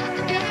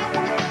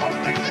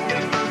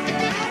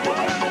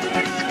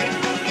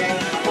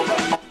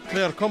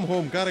 Claire, come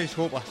home. Gary's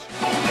hopeless.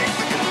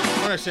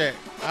 Honestly,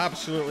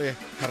 absolutely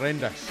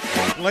horrendous.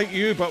 Like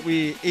you, but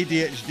with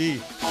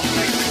ADHD.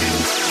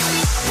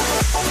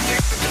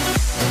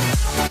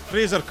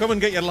 Fraser, come and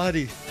get your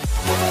laddie.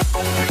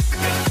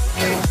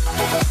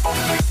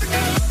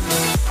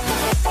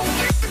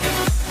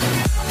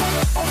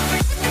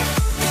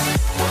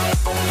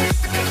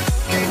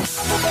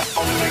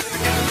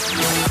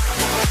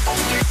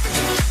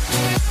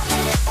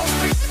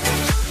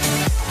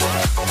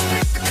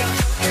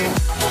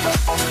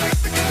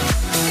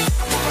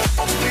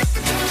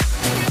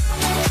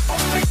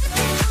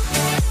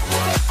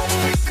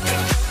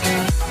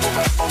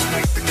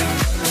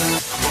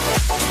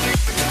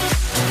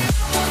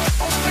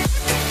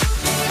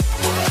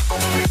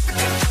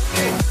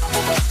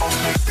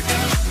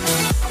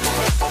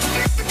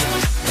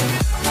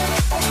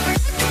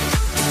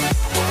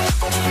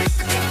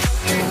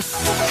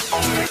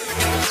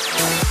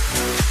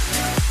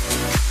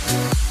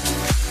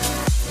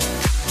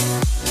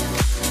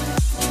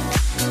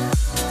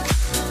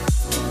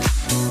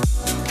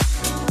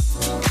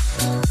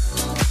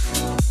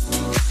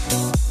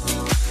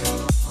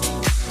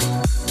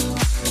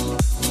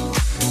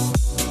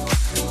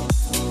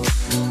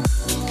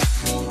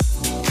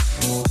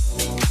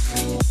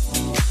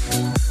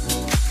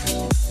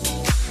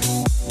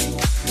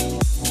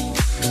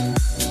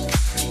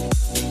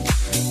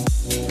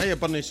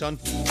 me, son.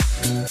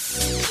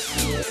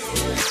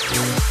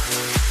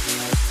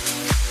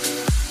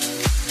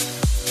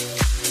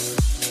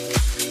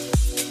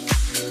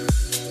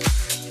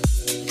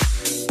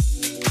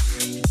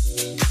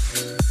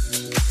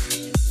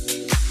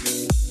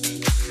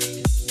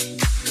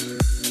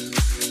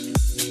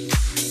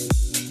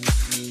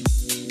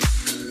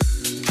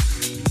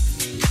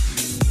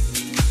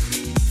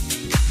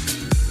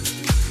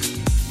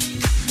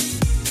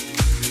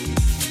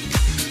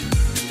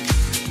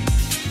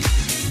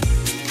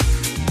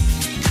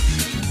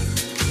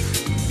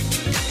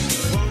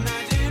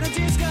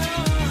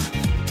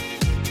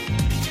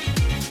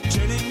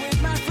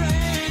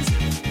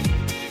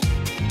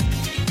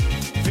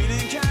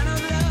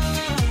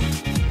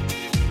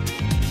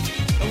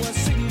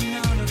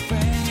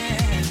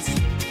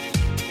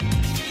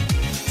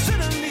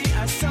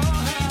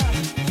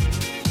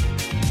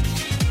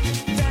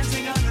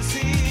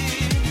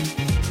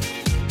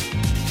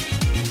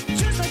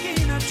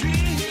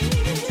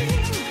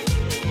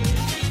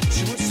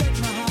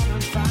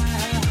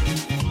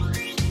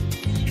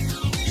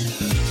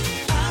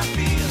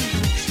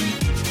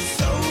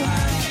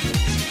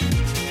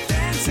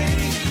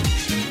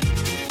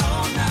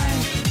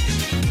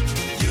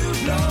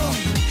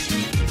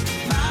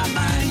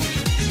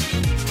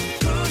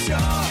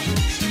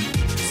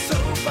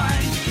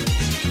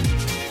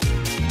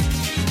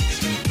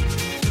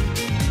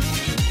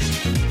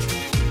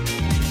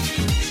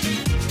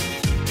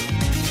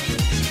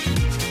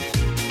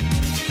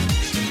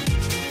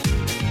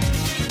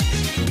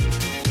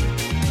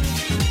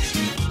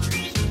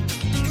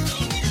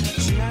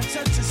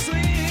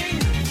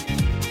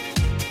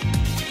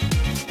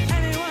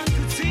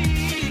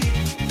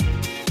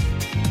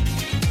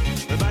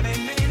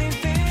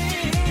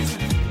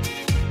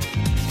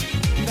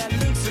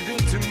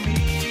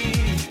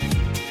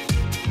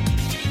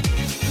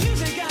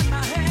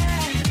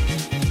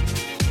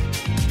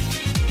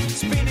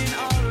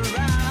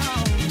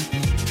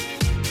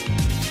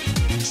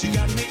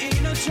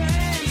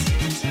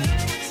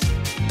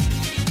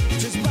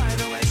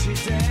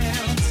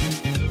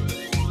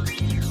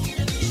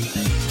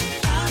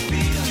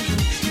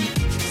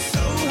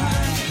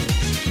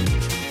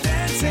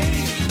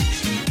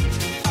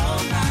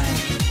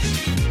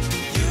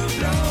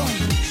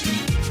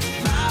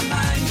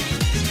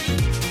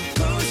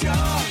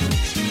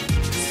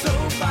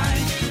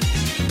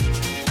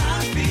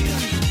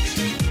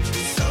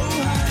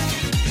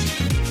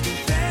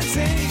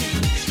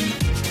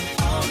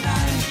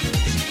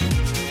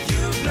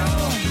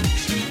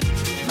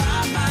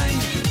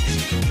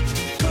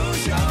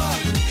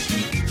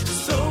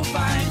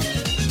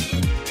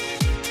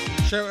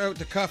 Shout out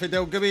to Cafe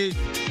Del Gibby,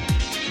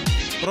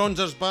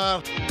 Bronzer's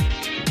Bar,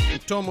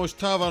 and Tomo's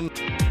Tavern,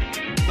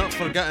 not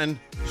forgetting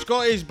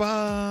Scotty's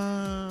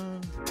Bar.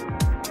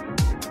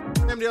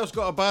 Anybody else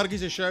got a bar,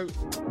 gives a shout,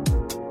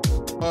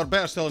 or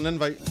better still an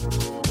invite.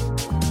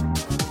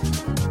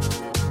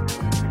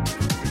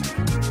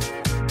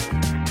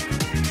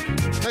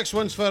 Next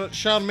one's for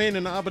Charmaine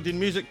and the Aberdeen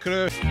Music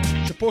Crew.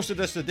 She posted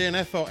this today and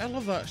I thought, I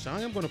love that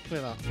song, I'm going to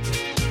play that.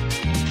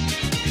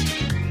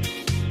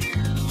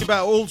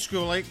 About old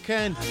school like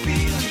Ken.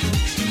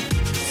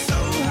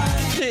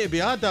 Need to be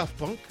a Daft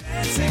Punk.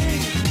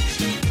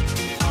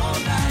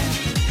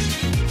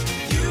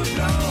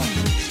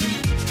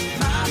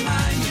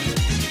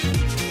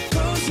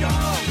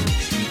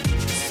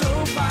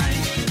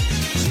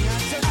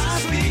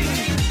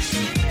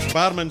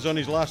 Barman's on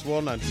his last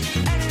warning.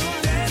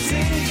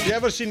 You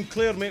ever seen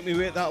Claire make me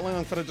wait that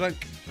long for a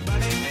drink?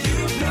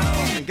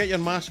 And get your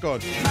mask on.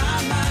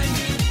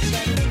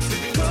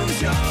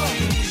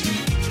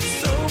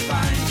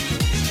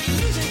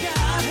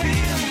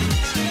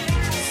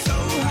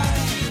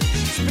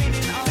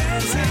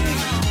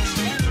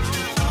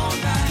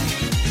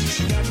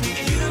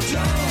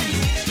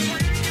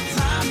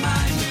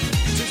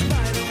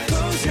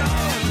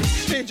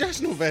 Hey,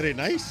 just not very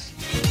nice.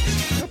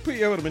 I'll put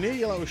you over my knee,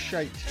 you little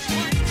shite.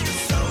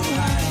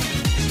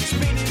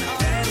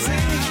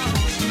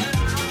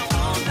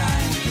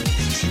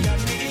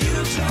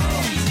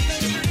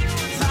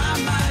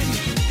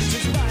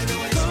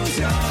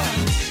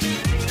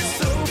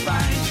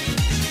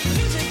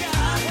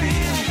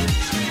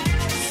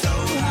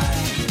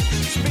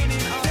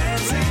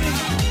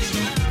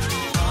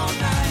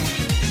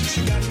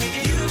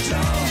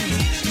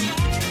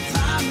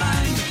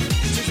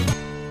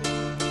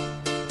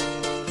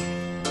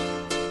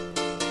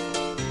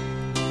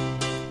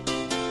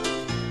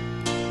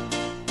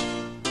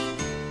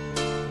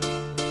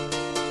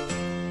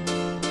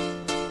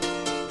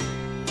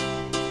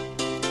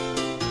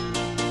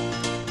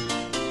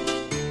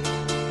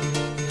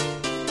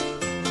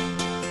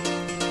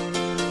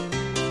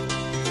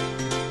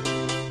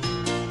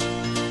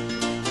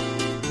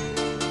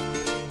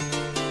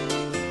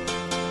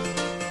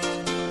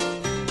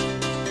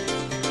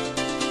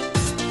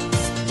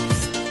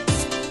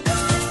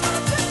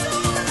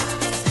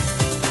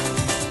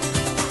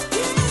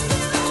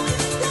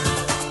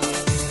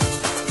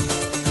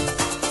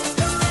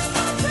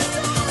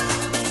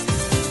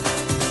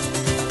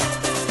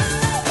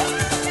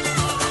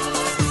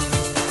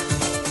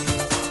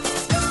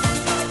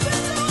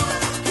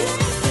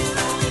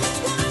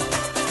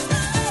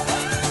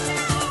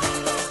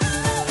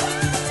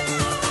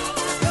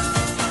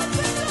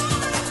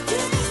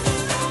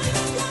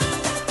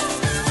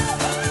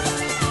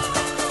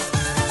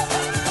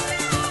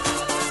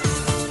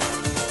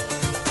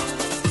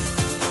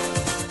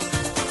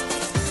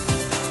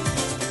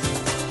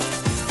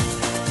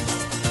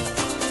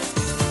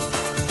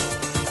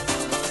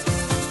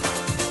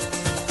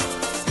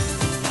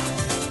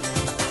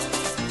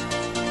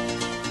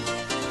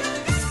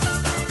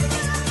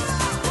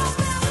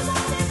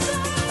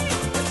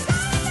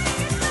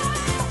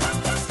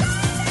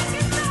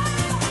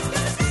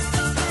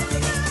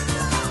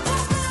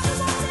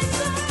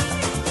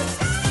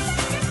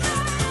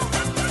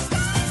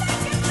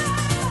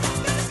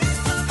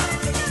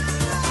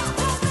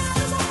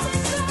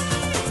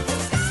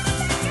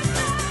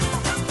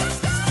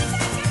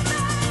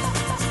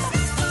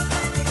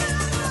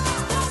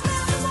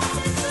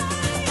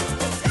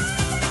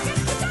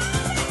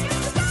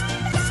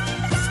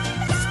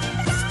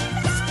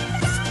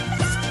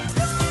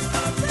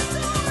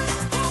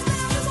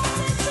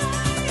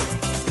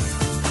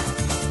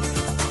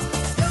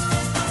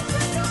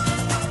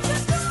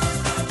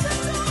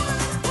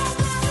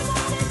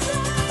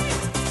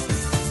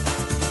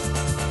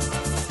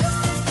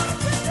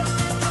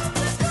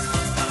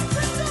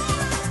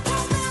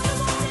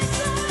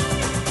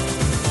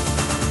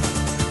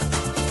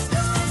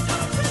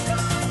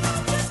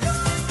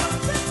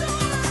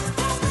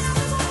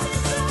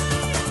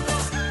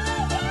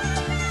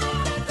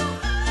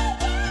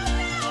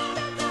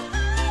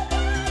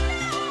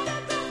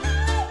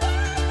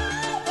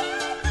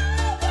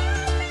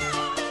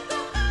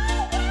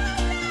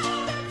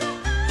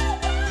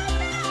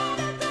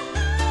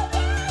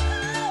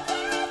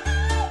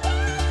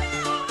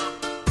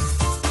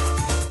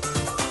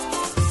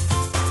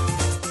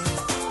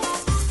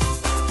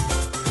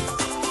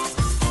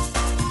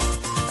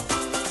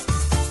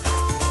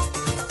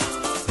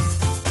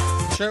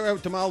 Shout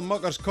out to my old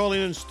muckers,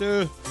 Colleen and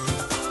Stu.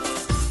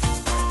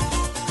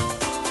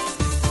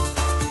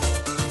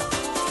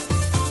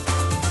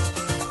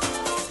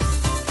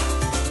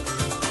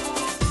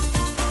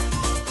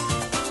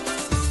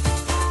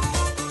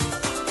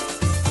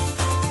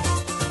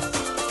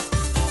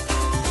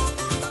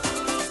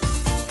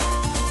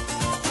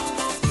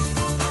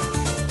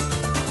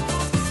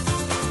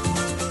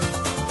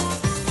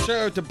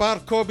 Shout out to Bar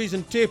Cobbies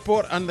and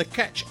Tayport and the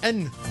Catch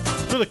Inn.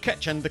 No, the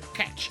kitchen, the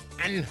Catch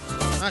Inn.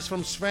 That's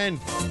from Sven.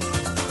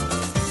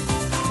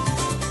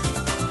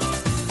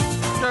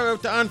 Shout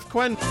out to Anth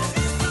Quinn.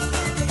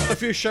 A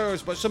few shout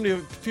outs, but a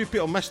few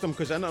people missed them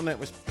because the internet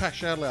was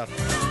pish earlier.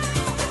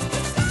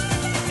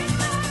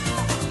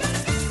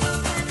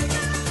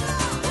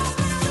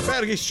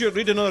 Better give Stuart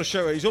Reid another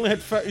shout out. He's only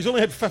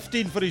had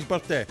 15 for his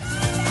birthday.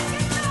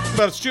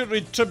 But Stuart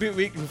Reid Tribute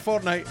Week in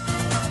fortnight.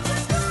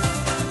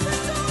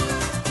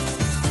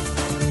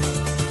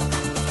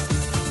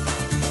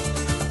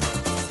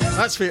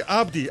 That's for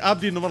Abdi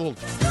in the world.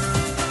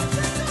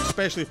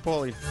 Especially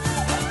Pauline.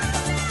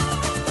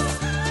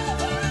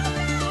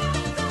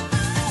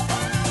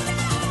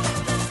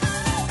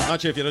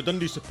 Actually, if you're a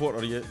Dundee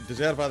supporter, you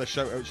deserve all the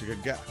shout outs you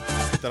could get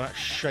after that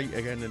shite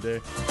again today.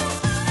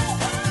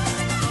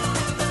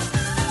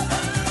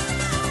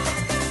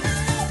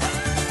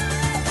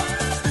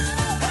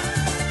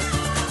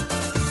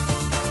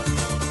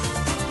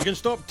 You can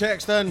stop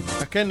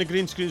texting. I ken the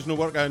green screen's no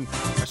working.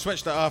 I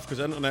switched it off because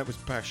the internet was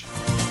pish.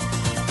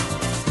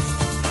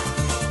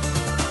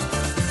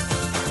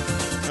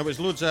 There was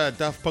loads of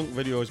Daft Punk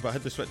videos, but I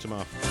had to switch them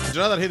off. Would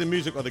you rather hear the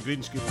music or the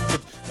green screen?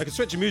 I could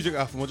switch the music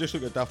off and we'll just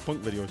look at Daft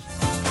Punk videos.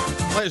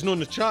 Let us know in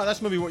the chat, that's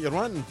maybe what you're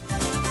wanting.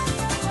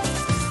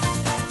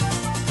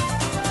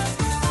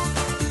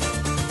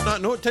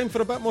 No, time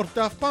for a bit more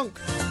Daft Punk.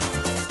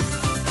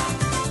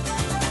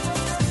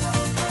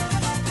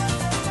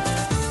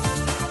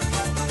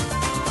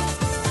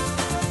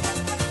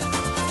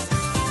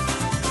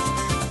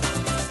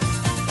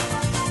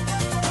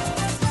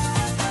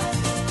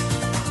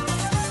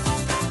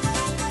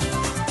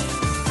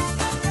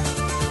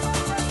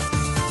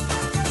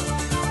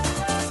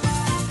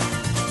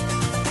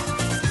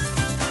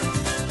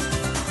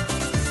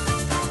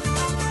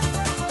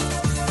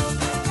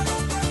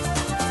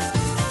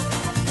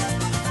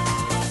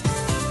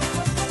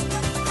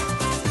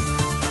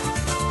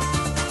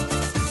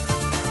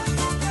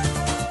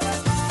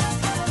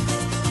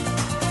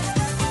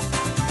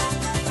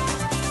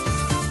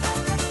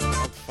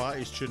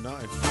 Tune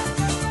that in.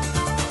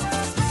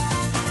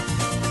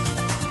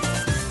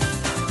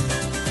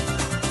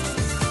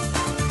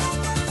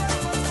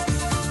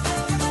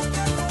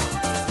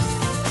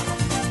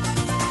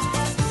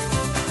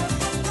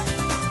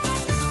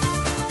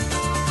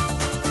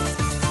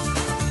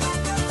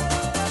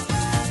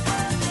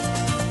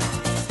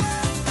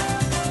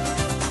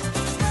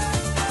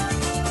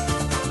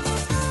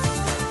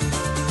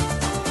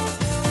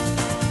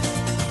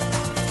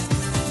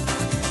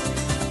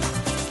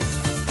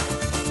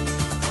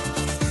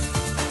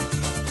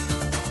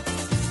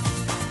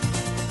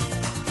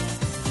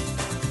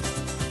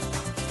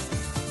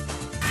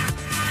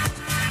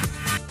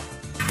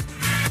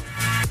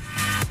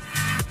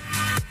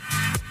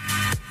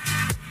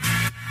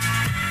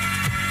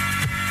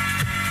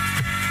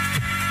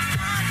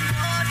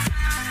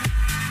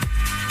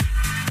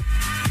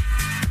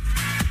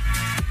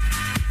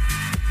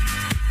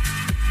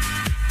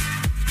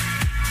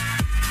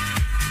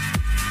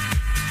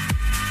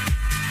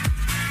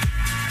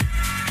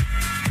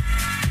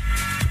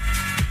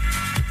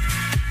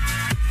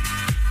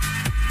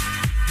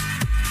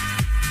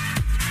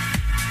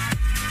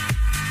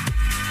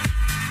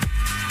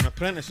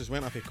 Apprentice has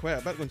went off he quite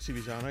a bit. Going to see if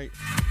he's alright.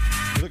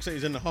 He looks like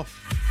he's in the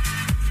huff.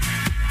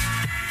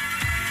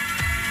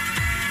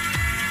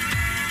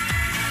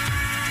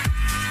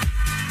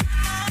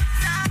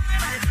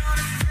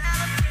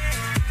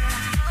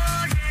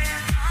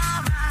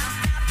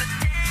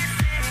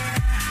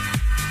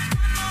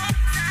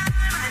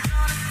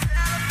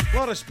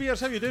 Laura Spears,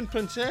 how you doing,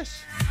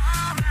 Princess?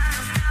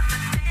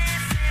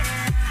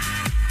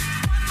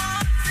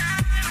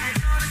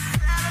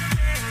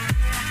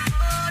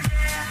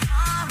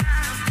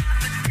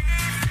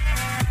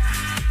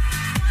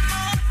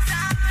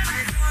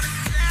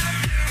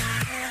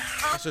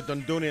 That's a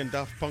Dundonian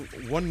Daft Punk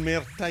one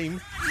more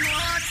time.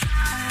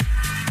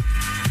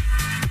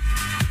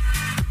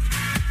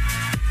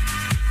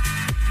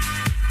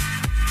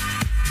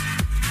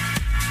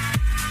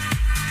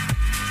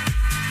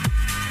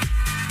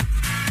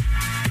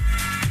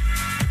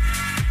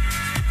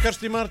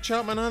 Kirsty Mar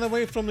Chapman all the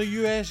way from the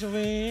US of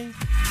A.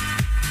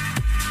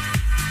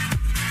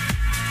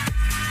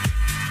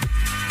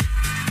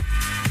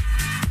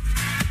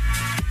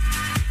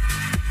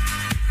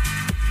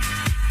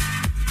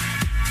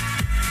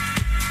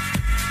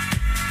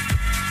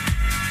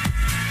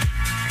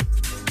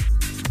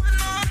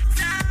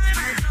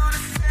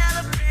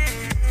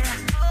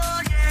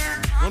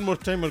 One more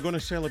time we're going to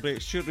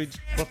celebrate Stuart Reid's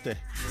birthday.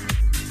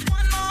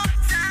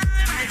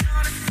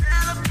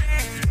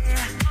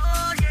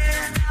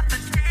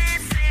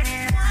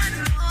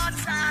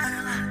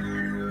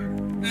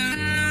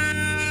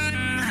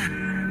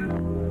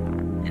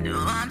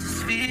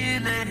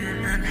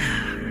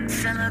 feeling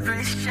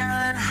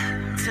celebration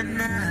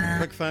tonight.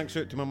 Big thanks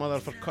out to my mother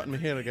for cutting my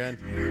hair again.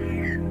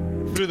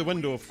 Through the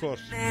window, of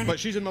course. But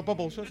she's in my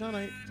bubble, so it's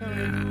alright. It's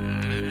alright.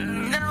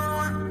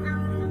 No,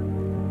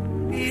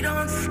 you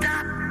don't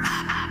stop.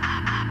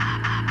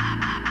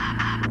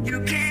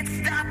 You can't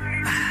stop.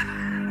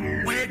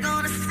 We're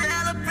gonna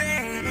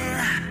celebrate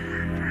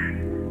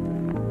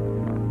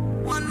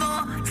one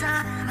more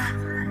time.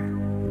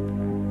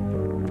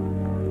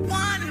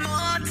 One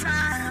more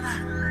time.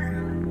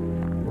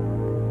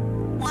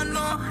 One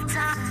more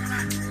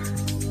time.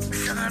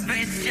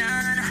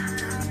 Celebration.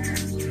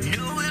 You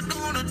know we're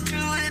gonna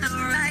do it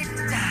right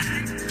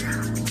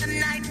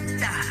tonight.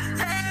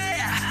 Hey,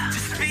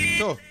 just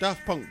feel. So,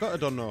 Daft Punk, got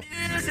it or no?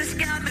 This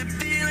got me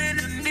feeling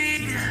the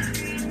need.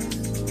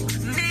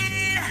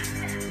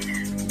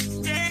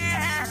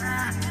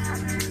 Yeah.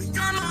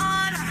 Come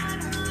on.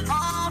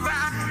 All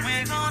right.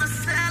 We're gonna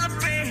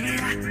celebrate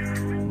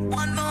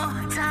one more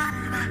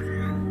time.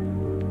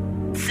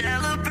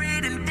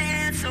 Celebrate and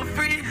dance so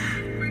free.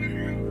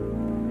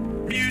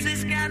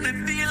 Music's got me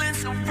feeling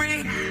so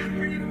free.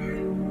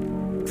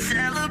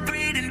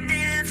 Celebrate and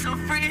dance so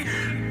free.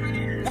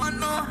 One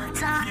more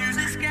time.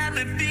 Music's got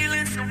me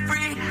feeling so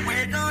free.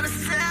 We're gonna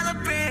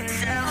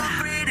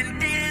celebrate and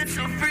dance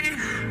so free.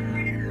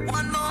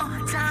 One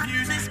more time.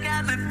 Music's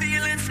got me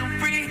feeling so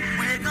free.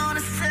 We're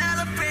gonna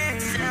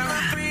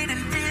celebrate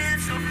and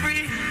dance so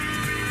free.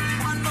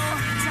 One more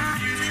time.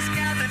 Music's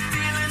got me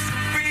feeling so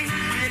free.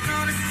 We're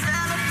gonna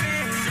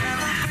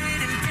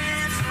celebrate and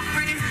dance so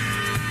free.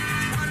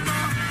 One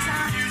more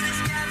time.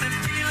 Music's got me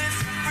feeling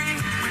so free.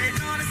 We're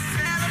gonna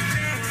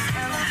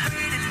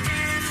celebrate and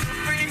dance so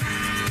free.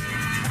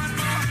 One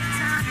more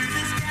time.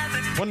 Music's got me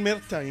One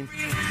more time.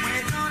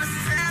 we're gonna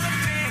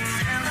celebrate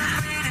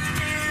and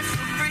dance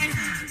so free.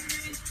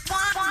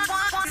 One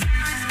time.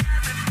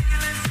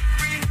 Feeling so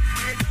free.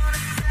 We're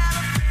gonna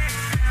celebrate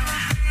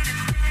and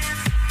dance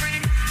so free.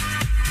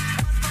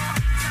 One more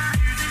time.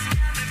 Music's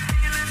got me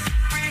feeling so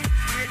free.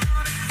 We're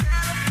gonna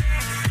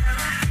celebrate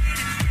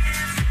and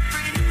dance so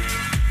free.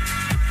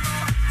 One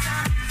more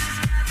time. Music's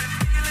got me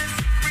feeling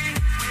so free.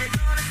 We're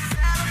gonna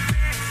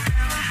celebrate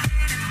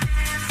and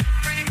dance so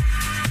free.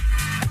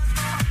 One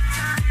more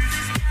time.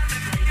 Music's got me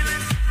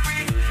feeling so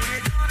free.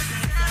 We're gonna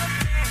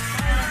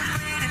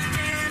celebrate and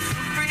dance so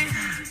free.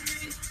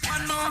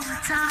 One more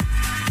time.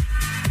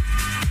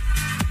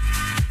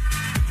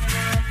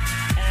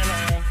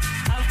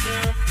 After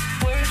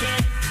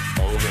working,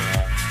 over,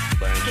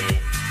 work it,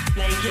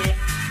 make it,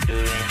 do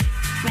it,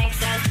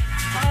 makes us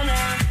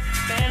harder,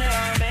 better,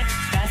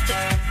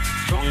 faster,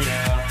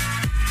 stronger.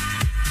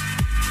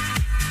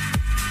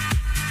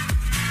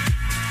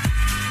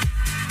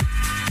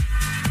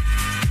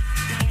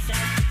 Makes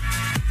us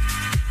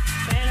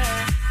better,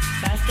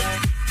 faster,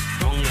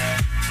 stronger,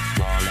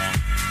 smaller,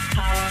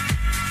 power,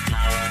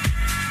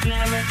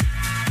 never,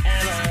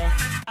 ever.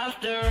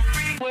 After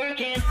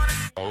working,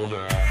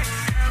 over.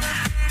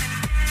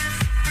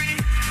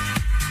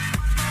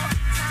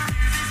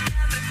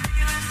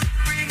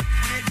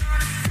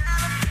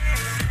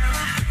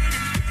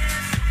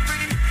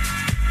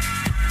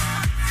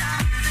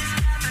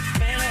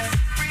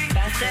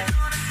 Faster,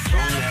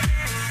 stronger,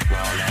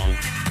 rolling,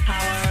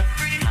 power,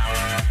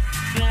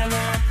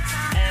 never,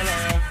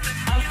 ever.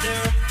 After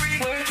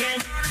working,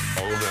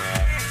 over,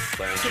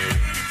 work it,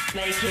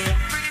 make it,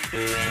 do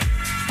it,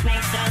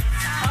 makes us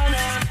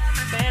harder,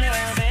 better,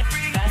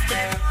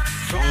 faster,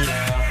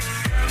 stronger,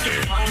 work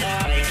it harder,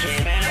 make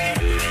it better,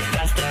 do it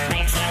faster,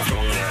 makes us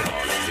stronger,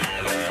 rolling,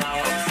 ever.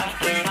 Power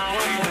after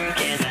power,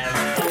 work it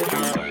ever,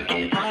 over, work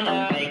it harder,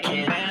 make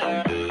it better,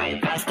 do it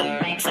faster,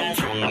 makes us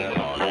stronger,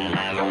 rolling,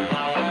 ever.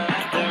 Power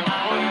after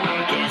power,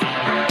 work it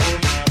ever,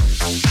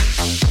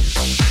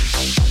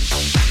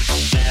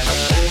 never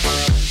over,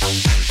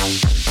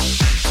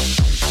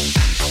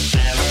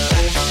 never over,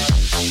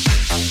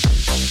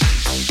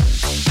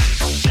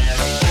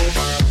 never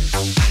over.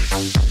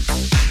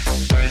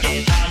 Work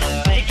it harder,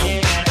 make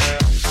it better.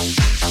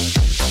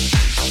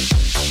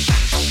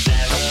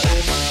 Never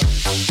over,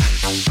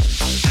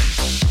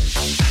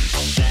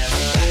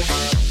 never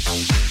over.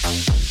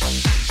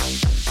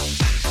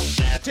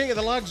 I take it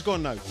the lag's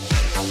gone now.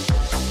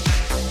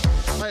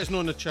 Let us know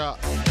in the chat.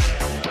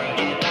 Work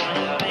it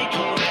harder, make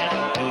it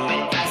better. Do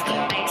it faster,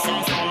 makes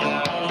us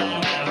stronger.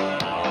 Never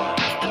power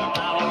after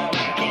power,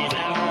 work it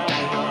ever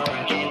over.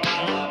 Work it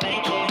harder,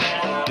 make it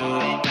better. Do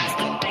it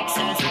faster, makes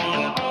us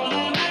stronger.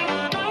 Never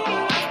power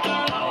after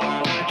power,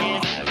 work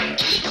it ever.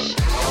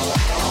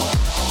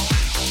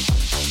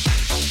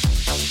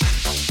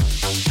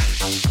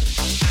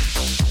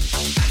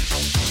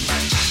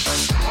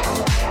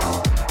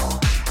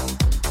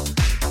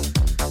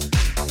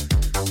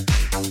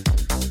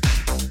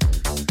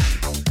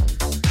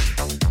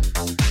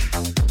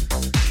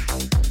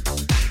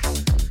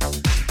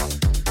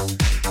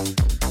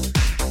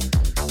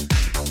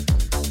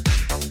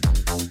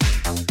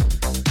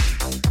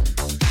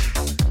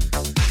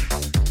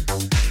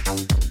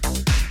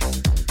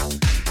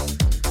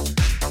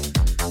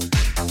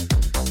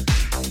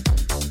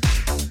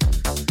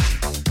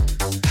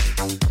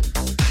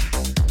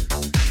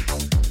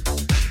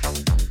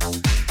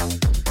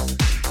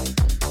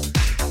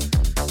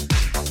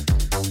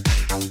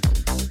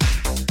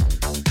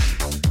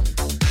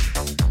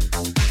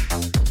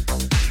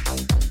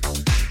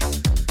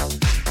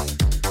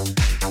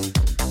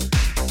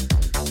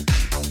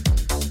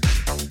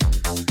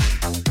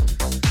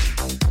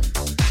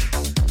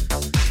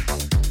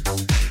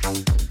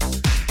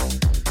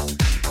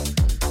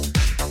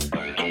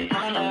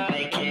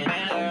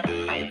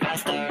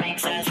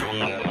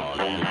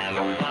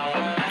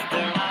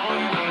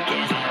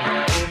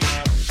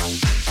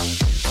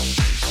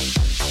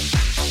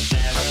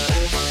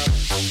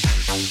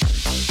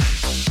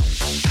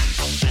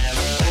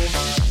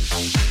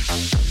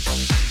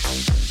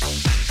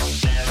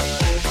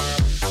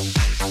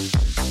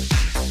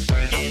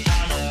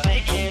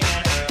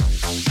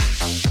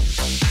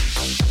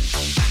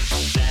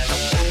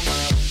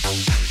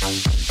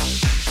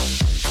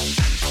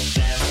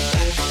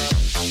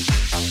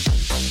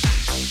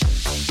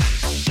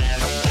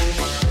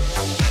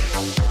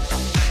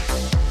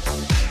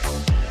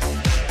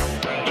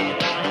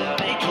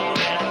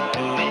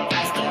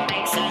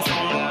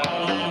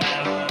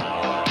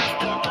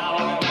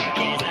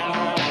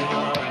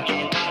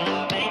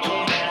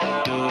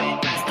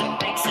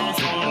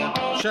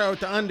 Shout out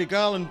to Andy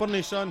Garland,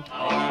 Bunny's son.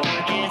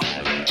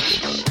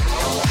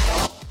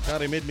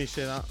 Gary made me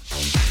say that.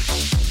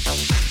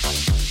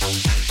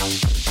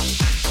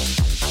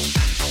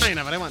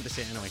 I want to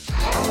say it anyway.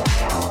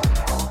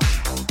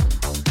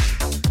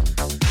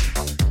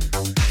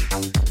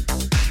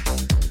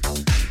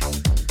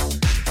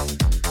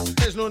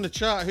 Let us know in the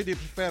chat, who do you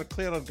prefer,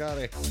 Claire or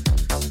Gary?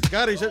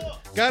 Gary's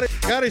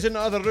in the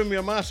other room with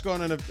a mask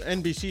on and an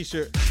NBC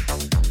suit,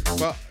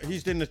 but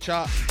he's in the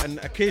chat and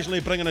occasionally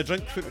bringing a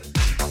drink through.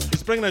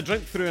 He's bringing a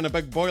drink through in a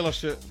big boiler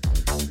suit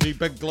with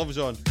big gloves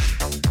on.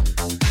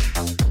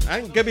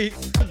 I think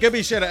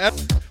Gibby said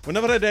it. We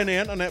never had any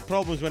internet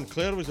problems when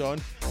Claire was on.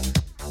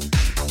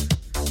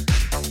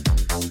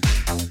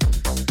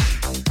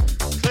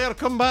 Claire,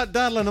 come back,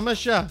 darling, I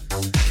miss ya.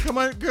 Come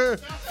on, go.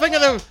 Think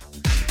of the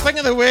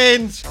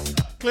Waynes.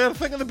 Claire,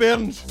 think of the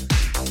Bairns.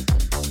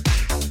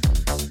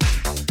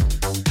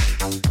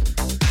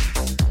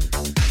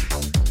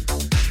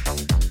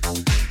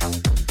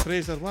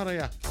 Fraser, where are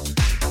ya?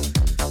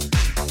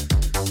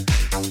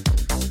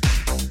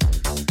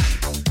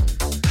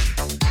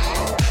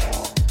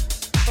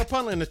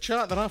 Apparently in the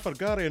chat they're after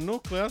Gary and no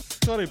Claire.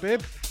 Sorry,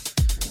 babe.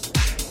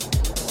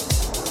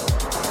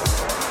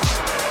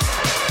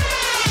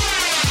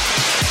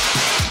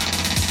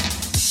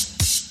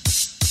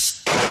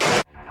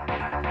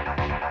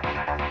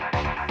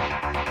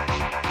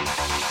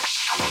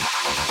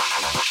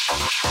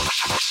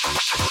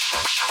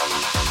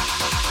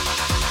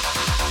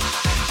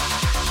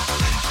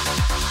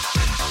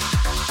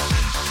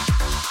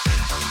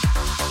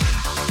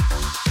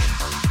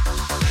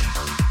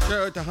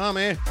 Shout out to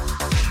Hammy,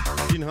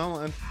 Dean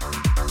Hamilton.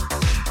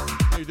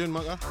 How you doing,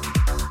 Mucker?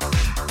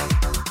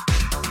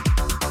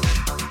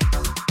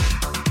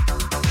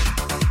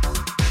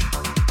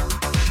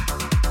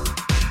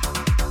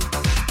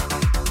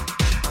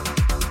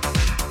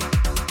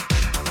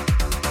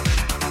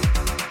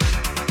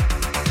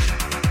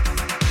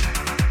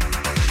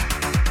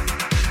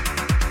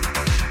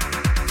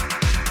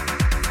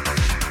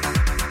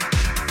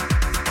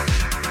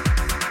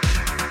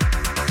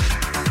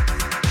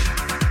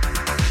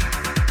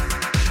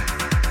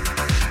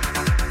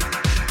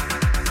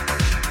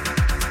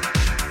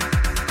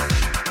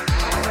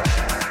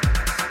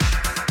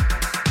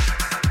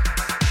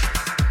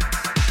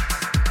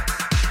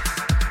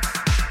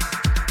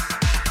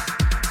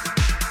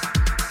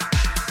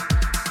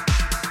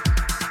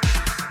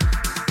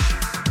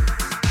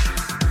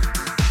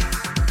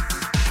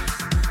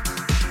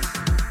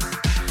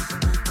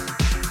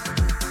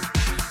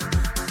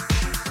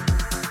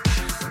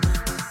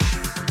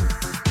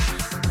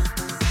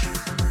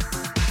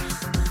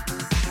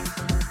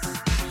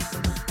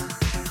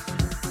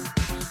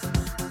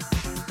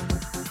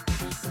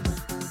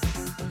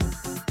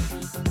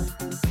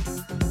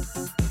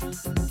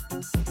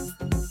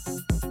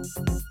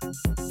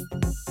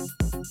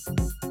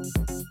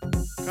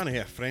 Can't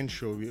hear a French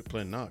show without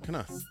playing that, can I?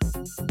 I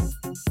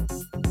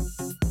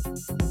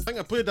think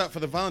I played that for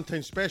the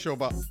Valentine's special,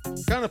 but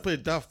can't I play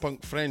Daft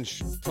Punk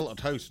French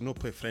Tilted House and no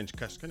play French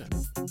Kiss, can you?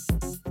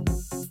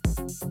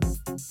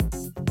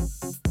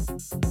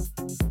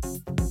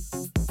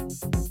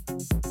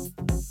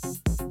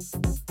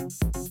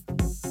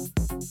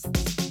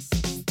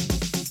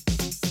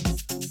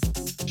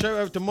 Shout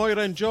out to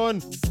Moira and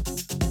John.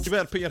 You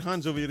better put your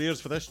hands over your ears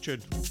for this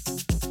tune.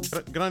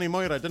 Granny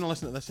Moira, didn't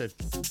listen to this head.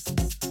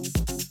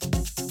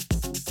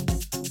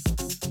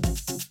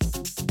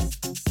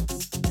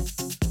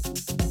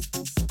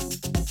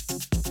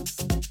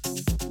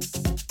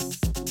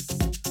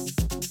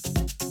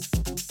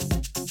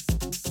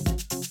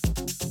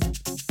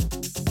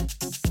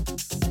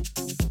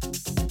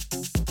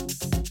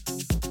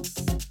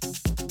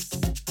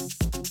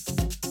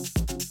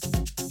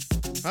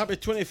 Happy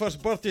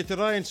 21st birthday to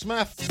Ryan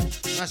Smith.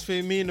 That's for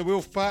me and the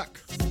Wolf Pack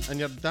and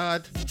your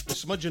dad, the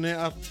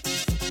Smudgeonator.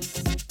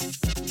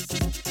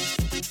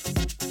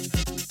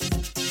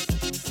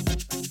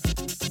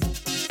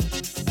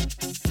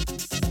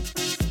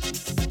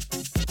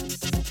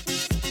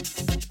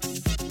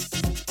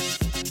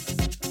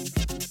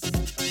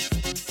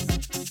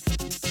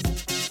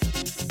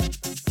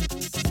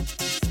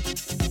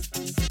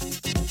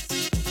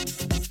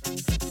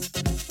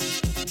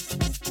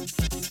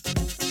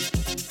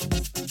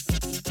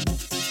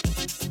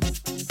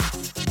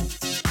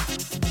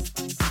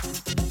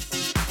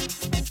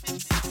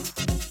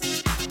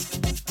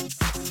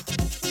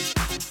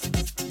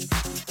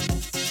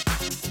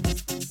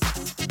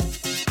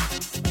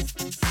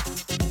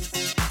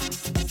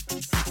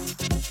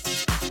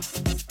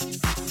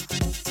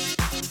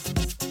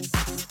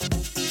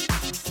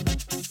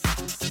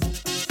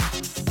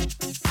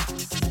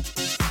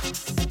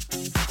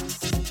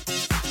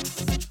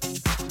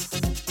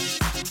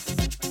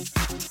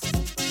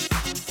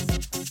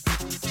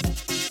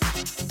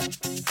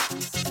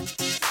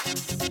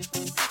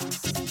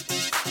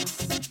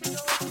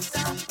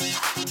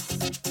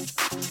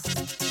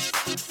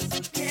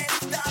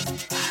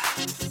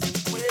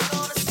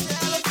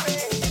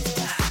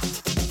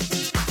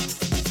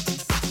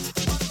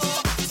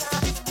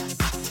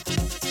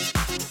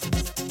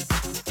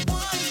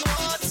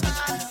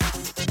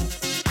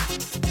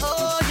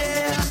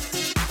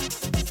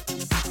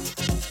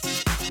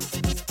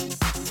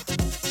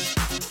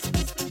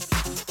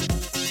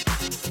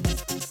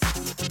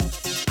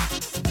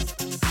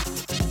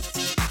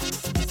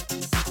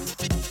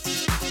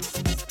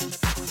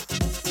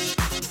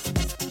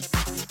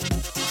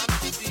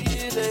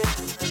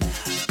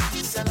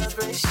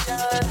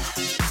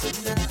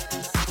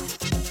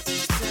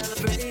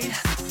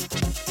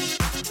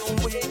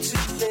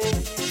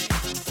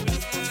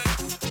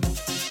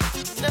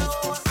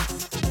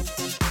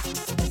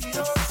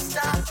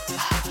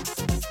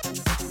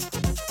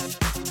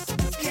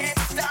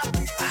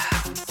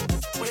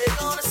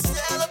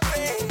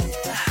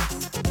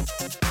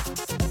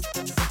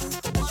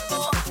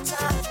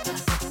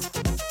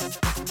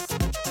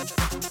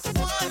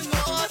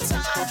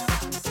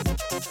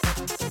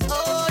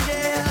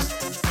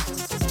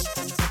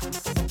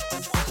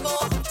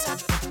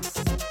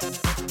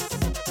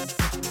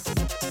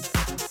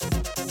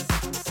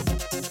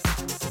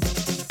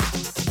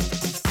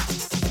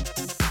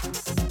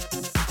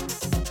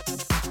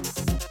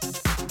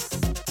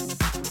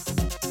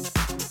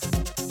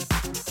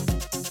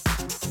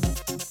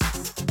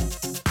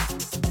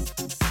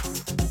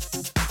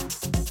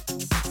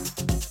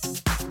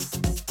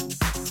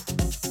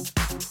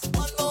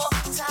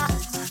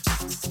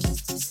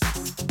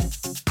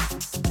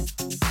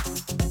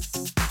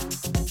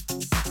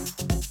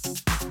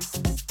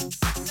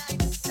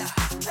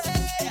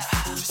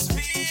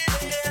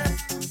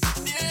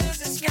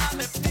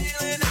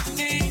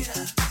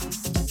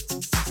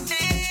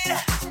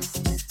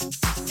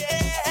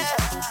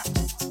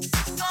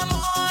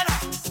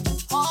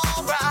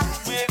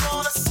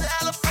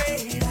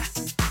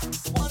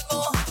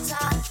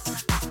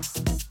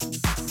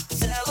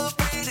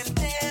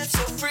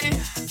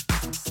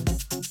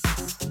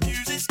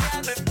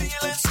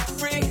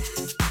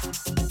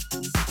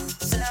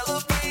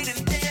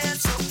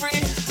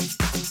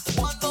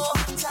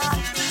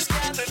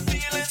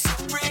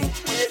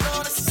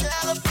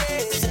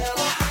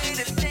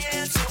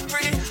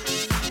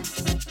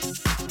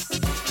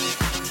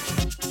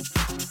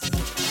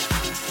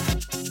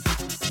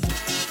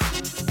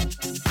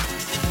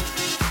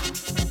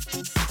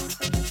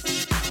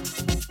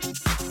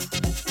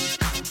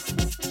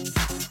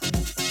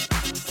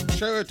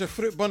 Shout out to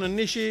Fruit Bun and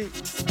Nishi.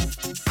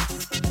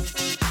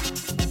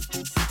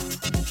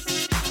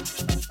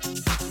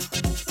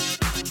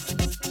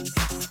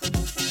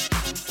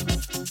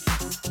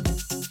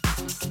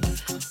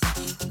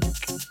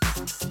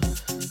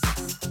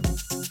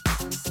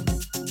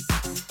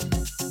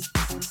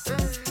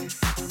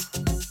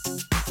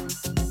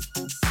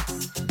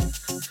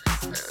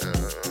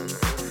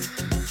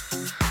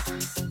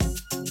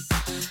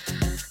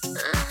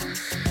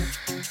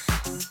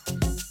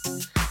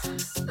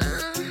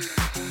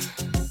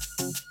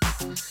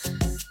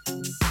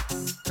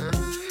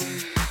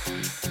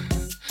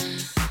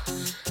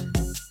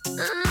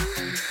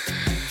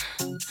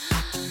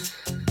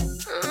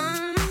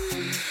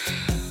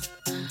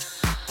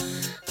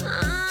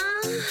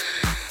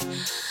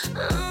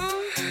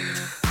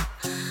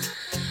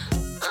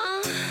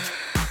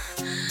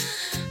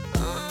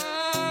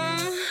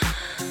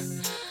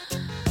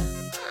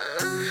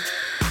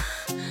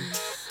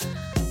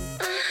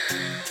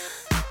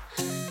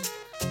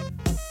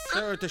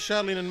 To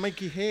Charlene and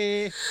Mikey,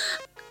 hey.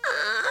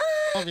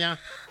 Love ya.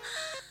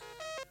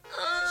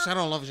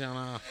 Sarah loves ya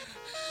now.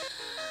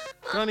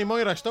 Granny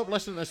Moira, stop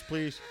listening to this,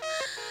 please.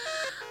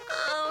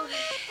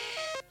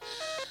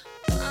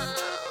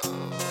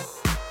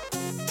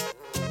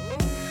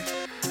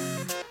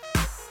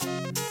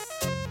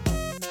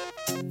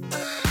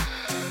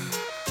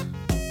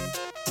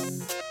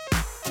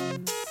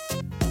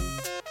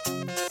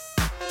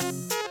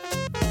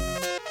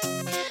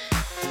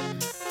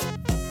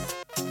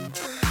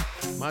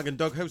 Mag and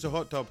Doug, how's the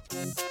hot tub?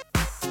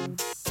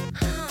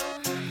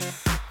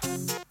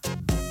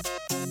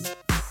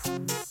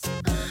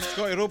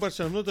 Scotty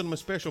Robertson, I'm not doing my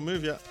special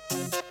move yet.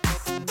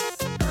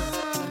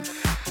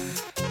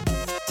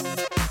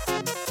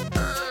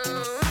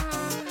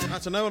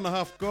 That's an hour and a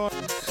half gone.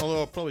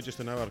 Although probably just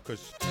an hour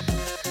because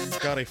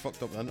Gary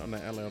fucked up the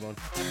internet earlier on.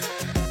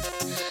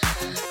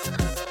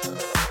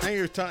 I think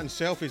you're taking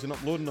selfies and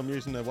uploading them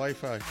using the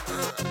Wi-Fi.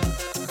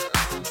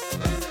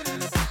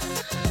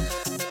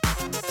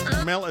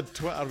 Melted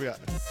Twitter yet.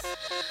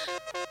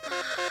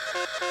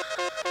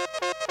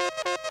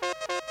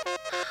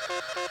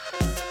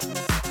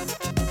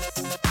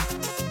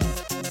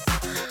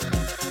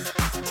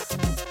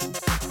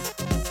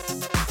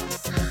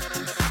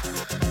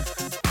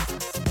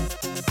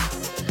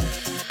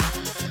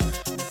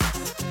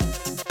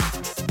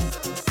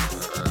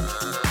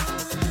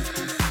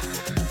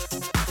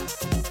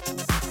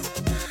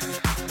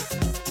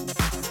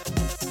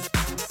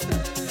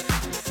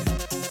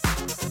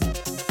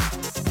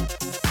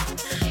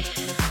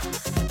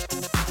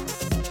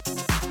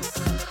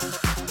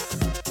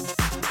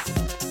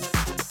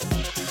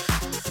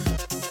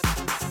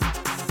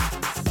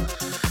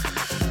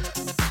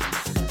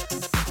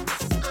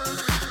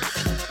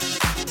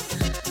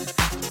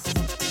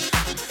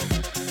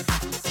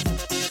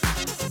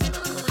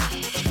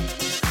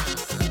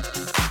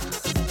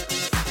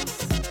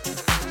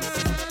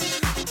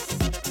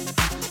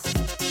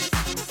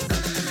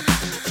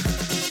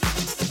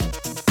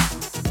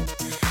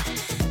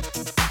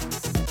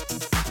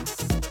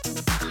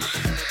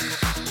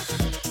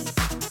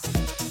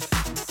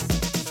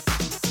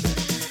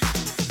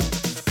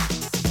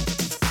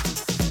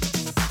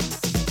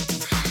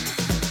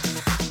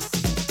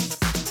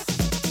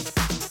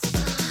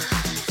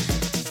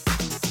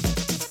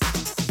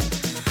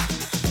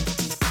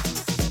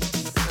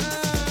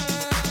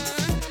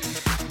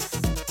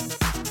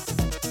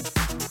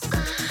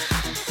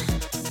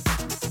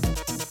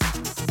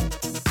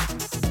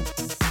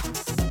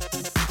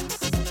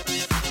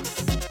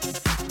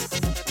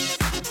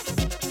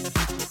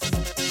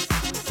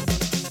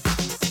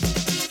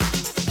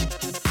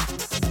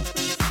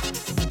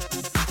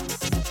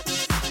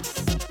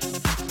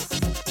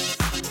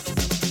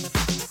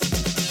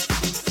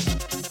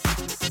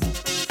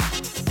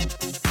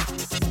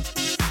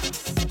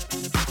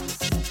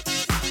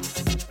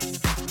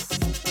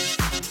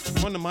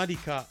 Maddie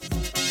Cat.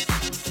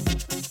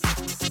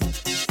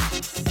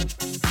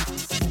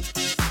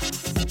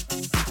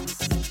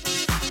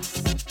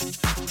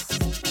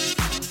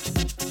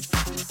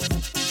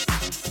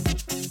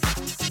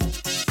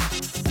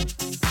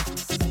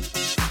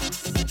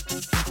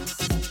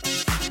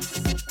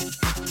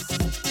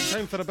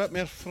 Time for a bit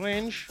more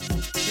French.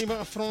 A bit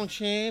of French,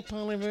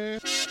 parlez-vous?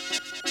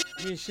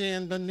 You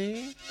saying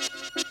Dundee?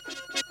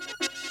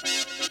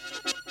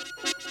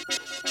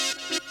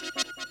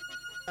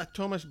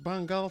 Thomas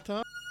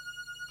Bangalter,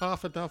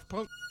 half a Daft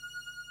Punk.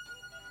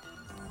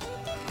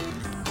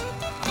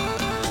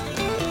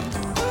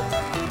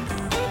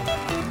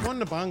 One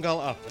the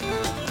Bangalter.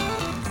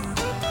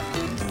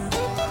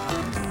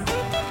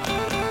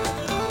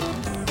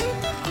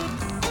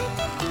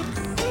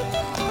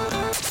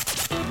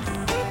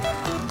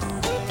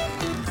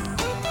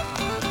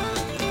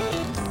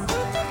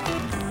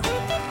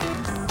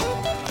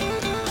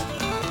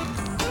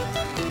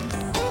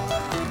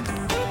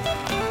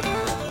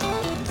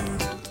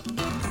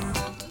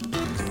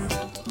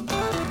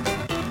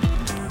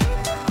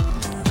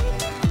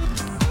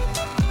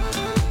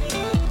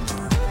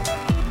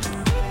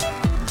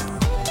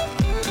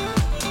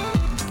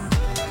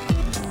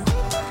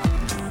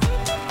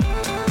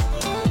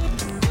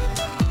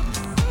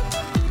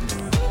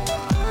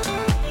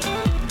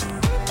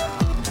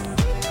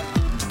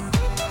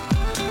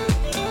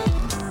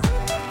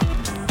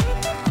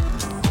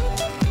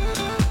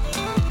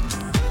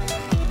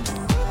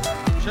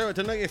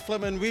 To Nicky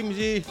Fleming,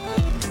 Weemsy,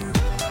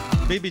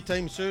 baby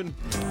time soon.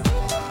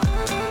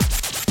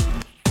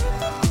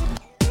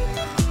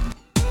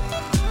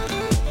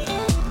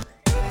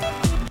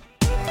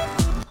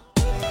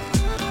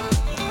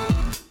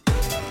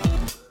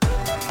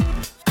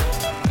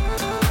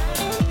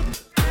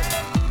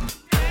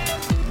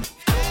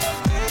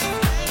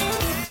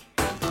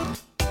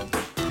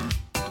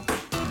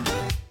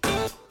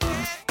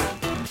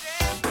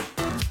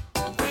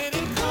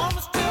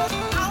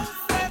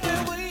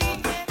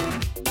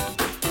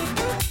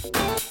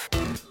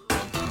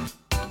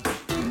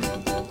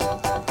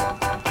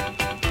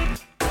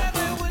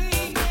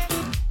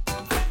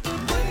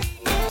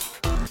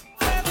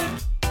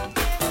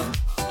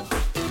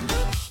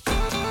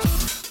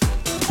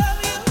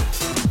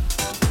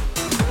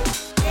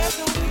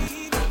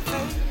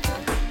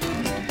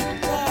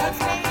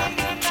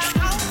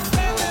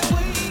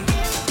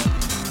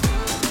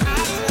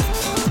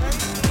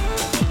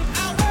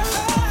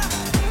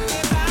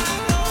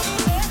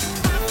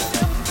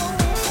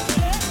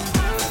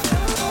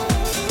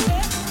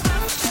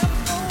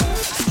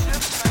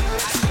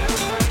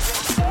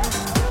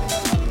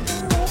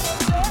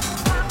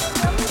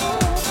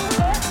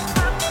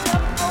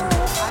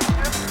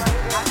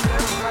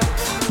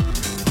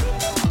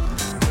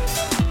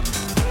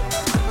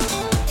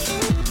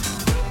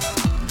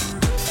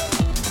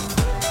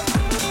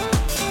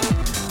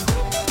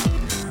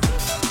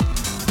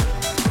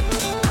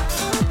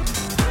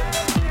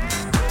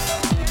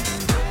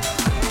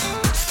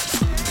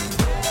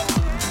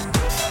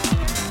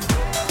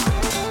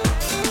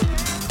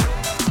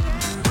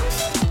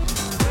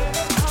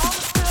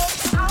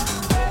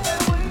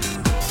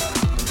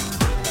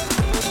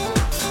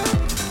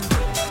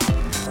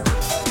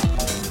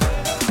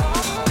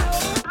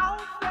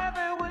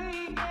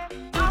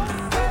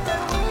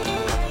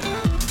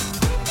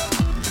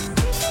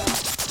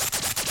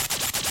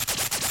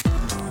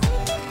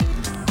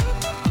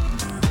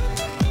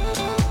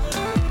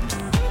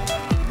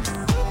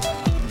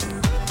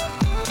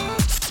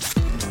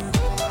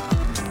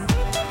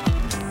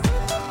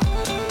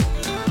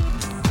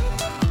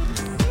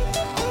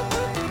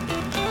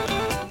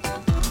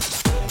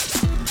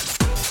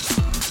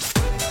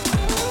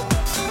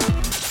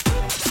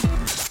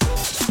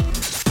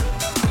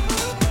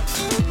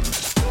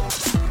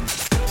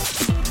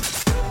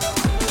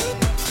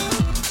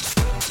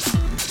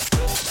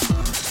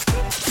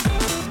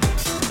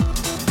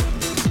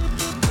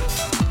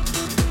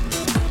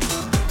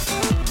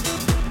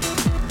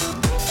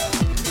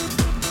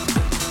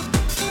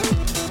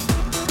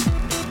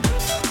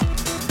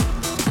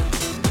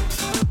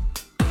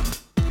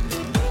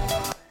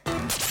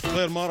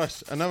 Claire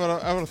Morris. I never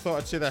ever thought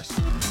I'd say this,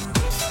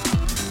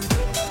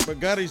 but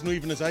Gary's not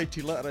even as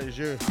IT literate as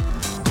you.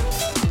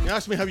 He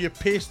asked me how you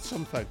paste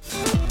something.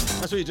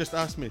 That's what he just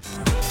asked me.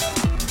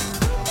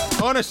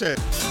 Honestly,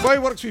 boy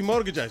works with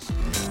mortgages.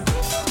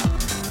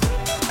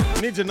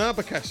 He needs an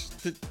abacus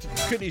to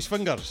put in his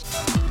fingers.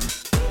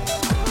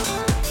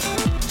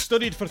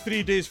 Studied for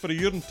 3 days for a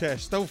urine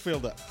test, still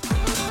failed it.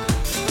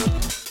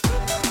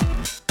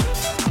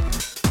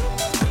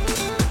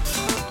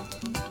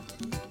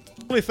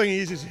 The only thing he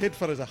uses his head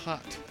for is a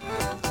hat.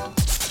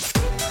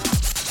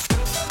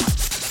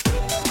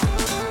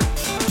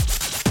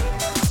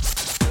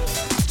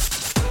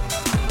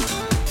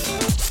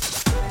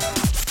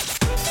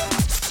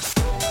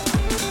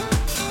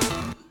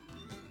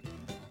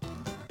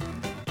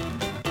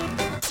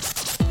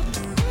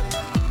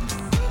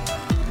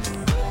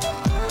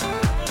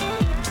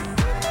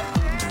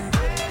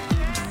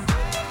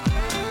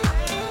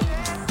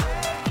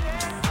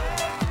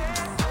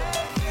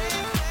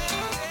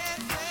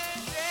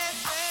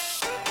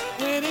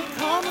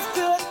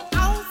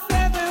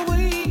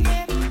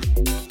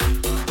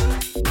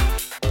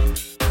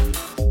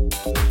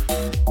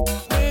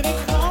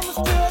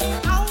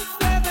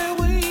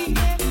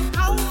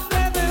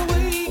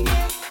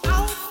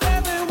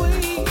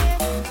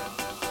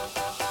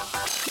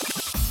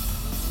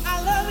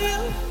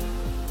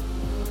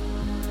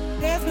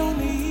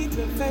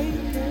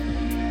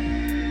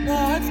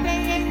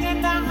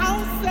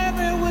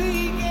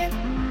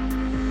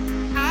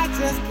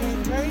 just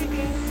can't take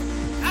it.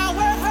 I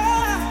will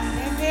hurt,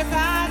 and if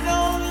I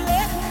don't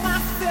let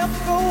myself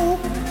go,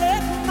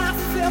 let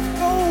myself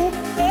go,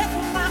 let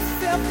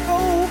myself go,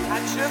 I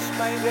just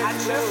might let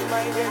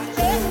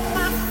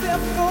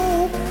myself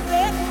go,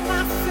 let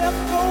myself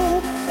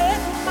go,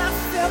 let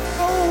myself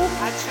go,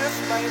 I just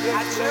might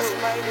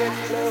let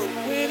go.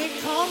 When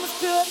it comes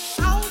to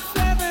house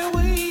every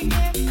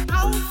weekend,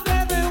 house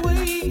every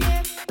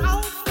weekend,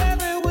 house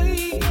every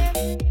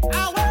weekend, I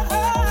will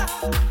hurt,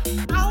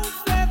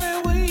 house every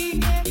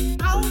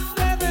weekend, house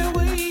every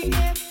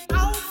weekend,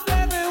 house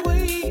every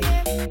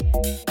weekend,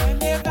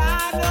 and if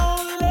I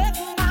don't let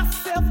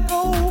myself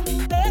go,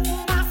 let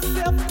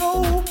myself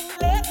go,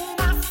 let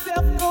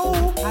myself go,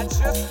 I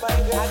just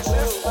might let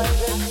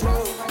go.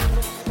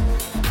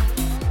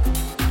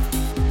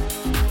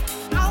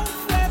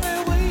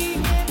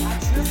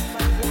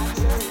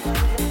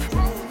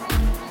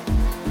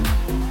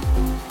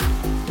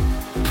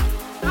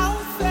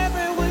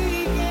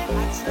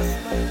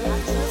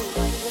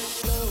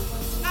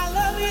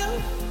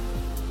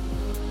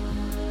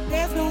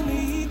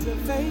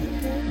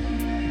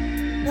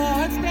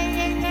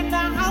 Staying in the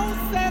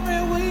house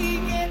every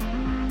weekend,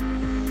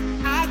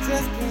 I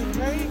just can't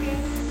take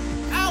it.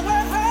 I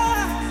will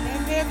hurt,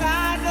 and if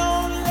I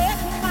don't let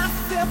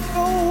myself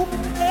go,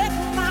 let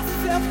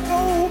myself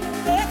go,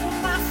 let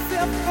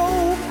myself go,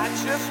 I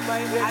just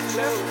might let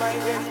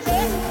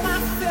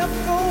myself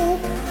go,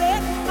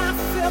 let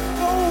myself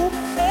go,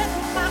 let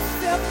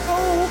myself go,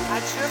 I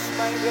just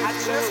might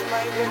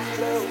let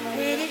go.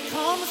 When it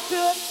comes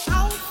to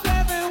house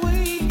every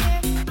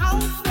weekend,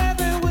 house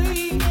every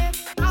weekend,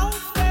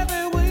 house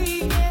every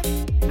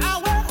weekend, I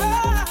will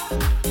hurt,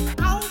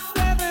 house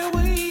every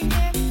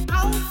weekend,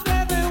 house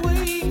every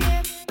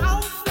weekend,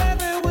 house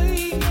every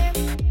weekend,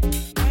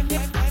 and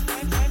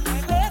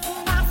let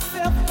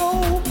myself go,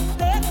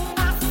 let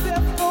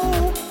myself go,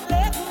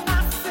 let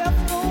myself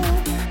go,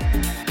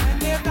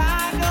 and if I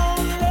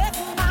don't let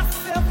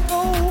myself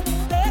go,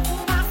 let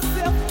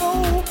myself go,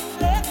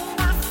 let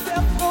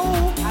myself go,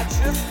 I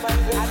just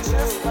might let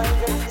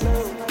go.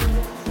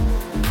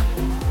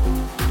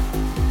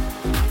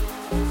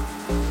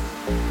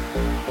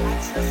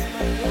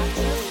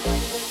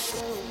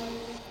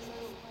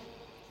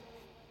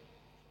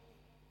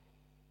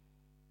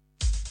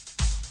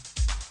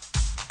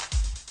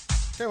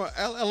 Tell you what,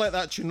 I'll let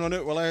that tune run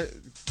out while I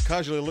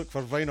casually look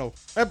for vinyl.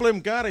 I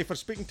blame Gary for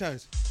speaking to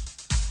us.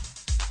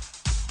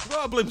 I've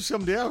got to blame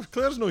somebody else.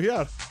 Claire's not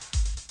here.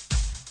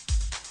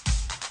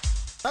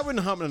 That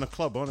wouldn't happen in a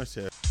club,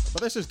 honestly.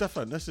 But this is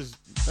different. This is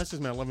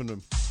my living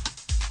room.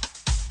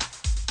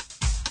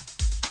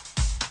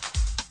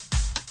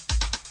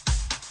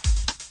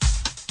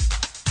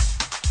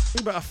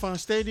 A bit of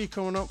Fast Eddie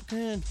coming up,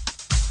 Ken.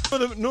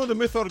 No, the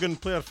Myth organ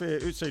player for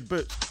Outside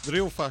Boots. The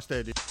real Fast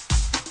Eddie.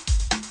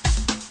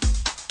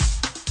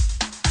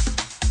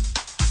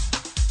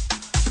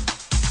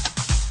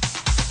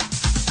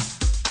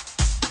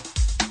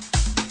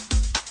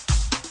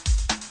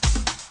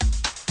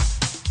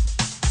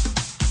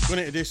 I'm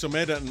going to do some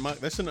editing and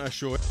mark this into a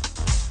show.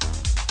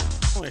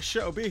 Holy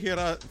shit, I'll be here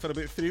for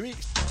about 3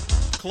 weeks.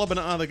 Clubbing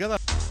it all together.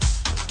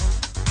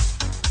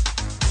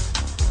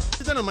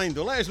 You didn't mind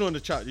though, let us know in the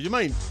chat. Did you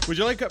mind? Would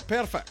you like it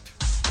perfect?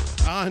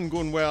 And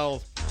going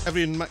well,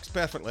 everything mixed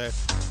perfectly.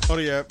 Or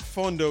are you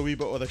fond of a wee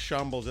bit of the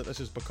shambles that this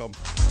has become?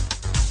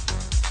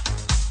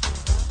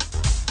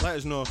 Let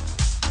us know.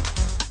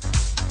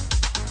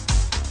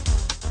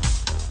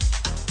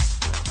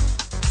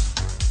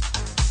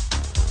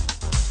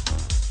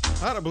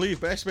 Hard to believe,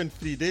 but I spent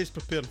 3 days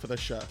preparing for this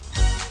shit.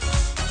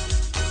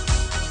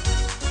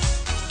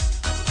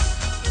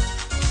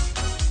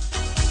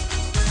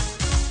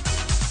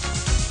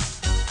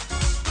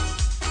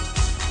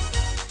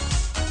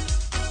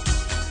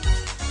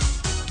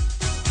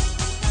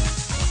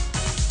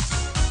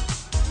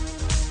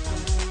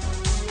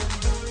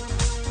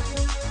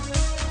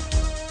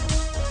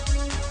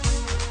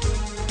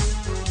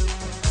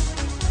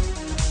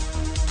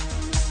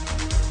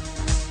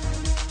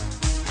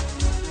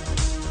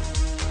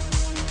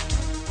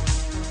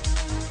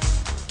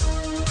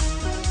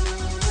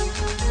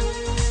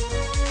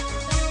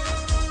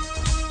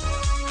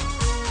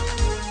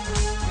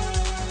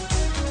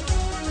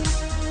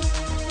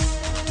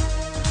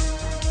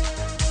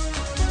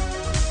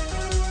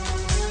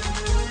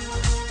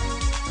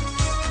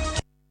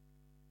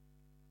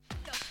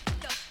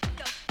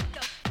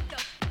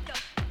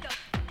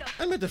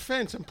 In my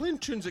defence, I'm playing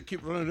tunes that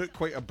keep running out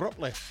quite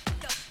abruptly.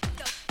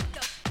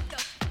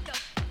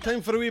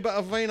 Time for a wee bit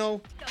of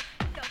vinyl.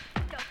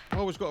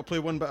 Always got to play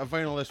one bit of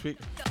vinyl this week.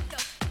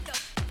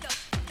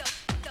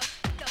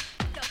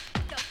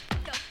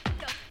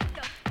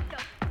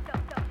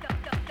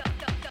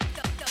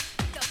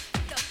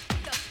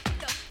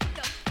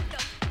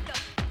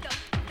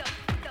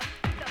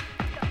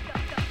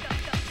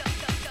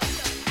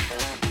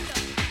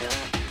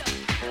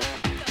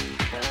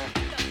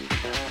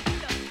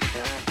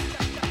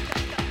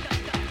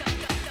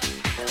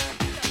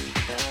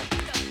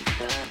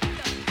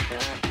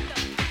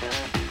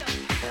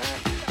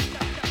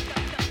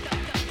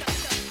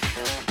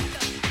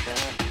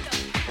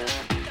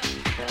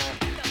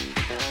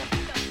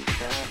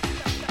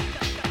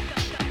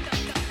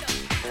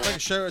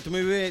 shout out to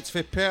my mates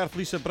for Perth,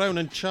 Lisa Brown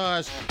and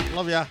Chaz.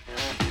 Love ya.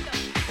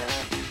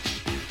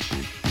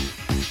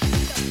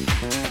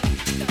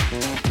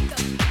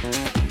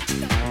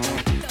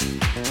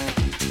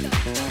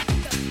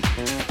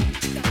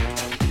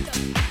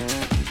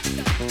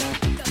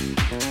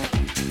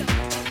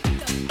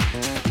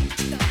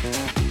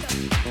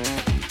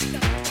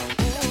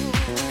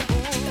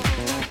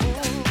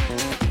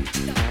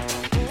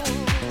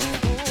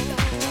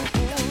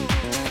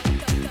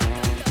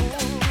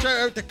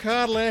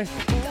 Carly.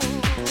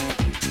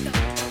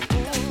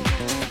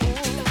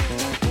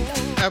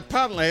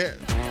 Apparently,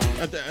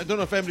 I don't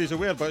know if anybody's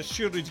aware, but it's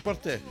Sherwood's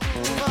birthday.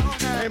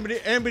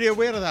 Anybody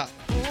aware of that?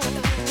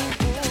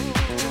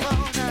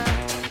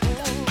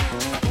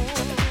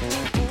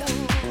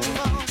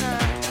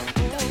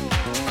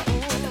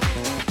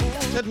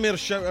 Had more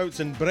shout outs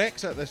in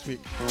Brexit this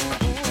week.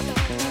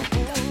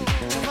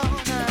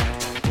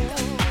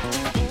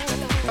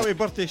 Happy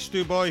birthday,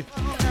 Stu boy.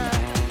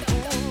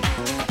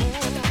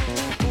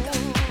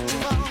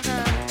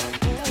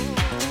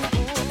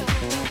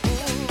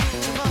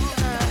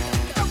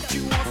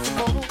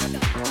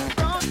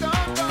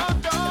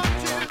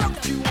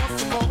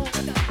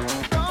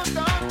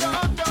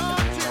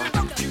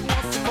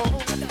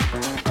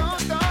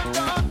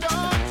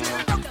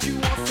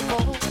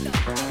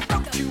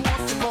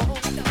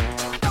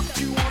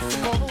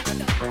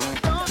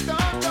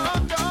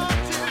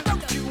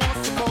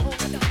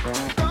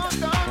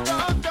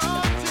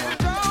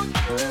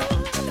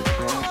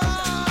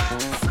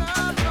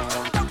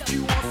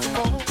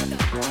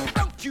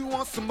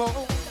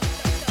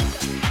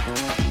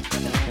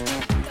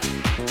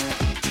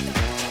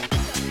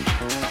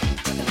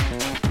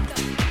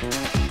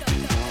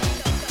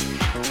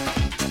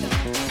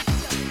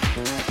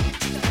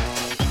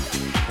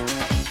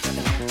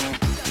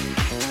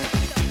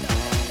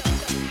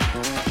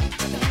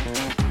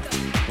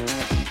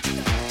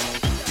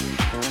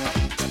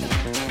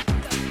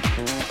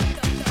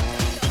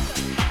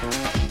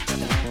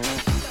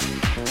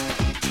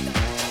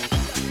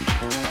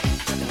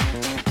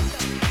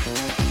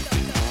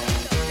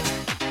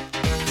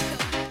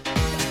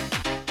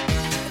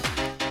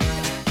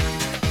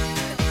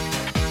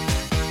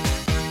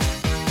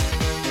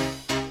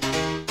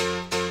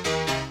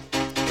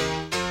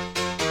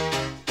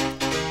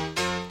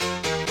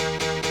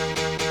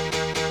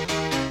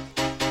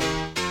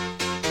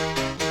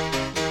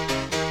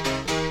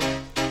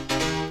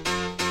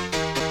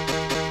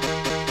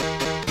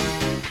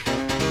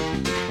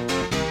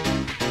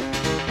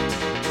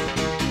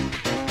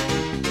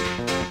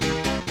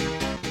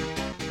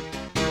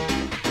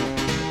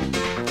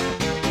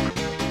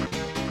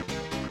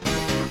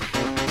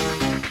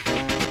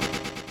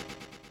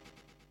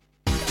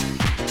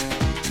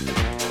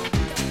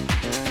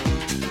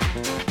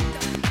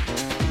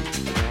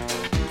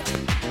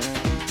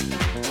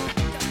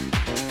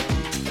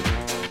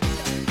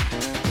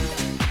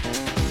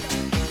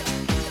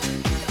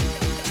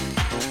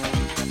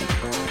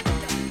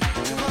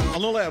 I'll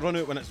not let it run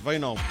out when it's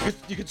vinyl.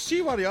 You could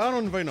see where you are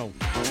on vinyl.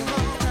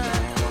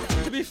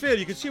 To be fair,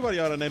 you could see where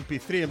you are on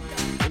MP3.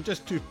 I'm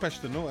just too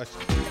pissed to notice.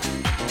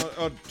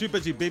 Or too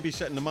busy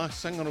babysitting the Masked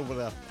Singer over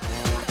there.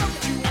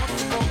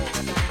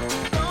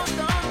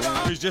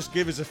 Who's just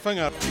gave us a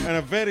finger in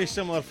a very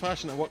similar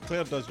fashion to what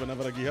Claire does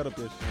whenever I give her a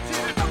boost.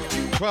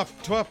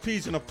 Twa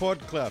peas in a pod,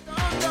 Claire.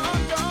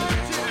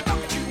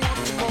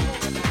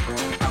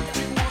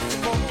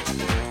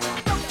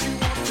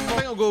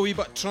 I'll go a wee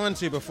bit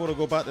trancy before I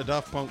go back to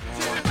Daft Punk.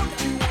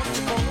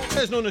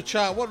 Let us know in the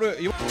chat what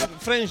route you want.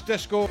 French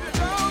disco,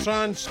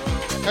 trance,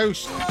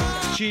 house,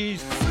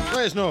 cheese.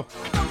 Let us know.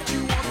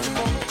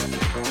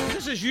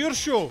 This is your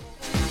show.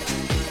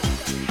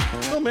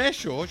 No my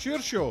show, it's your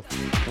show.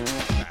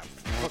 Nah,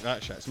 fuck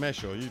that shit, it's my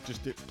show. You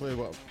just play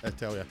what I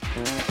tell you.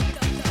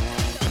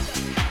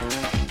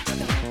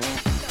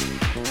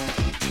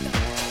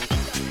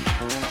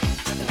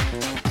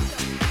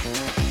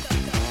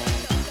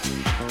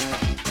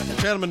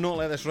 Determined not to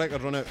let this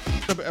record run out.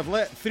 I've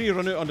let 3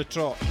 run out on the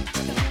trot.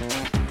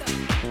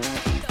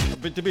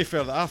 But to be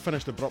fair, I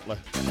finished abruptly.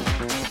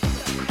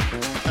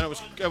 And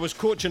I was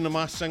coaching the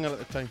Masked Singer at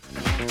the time.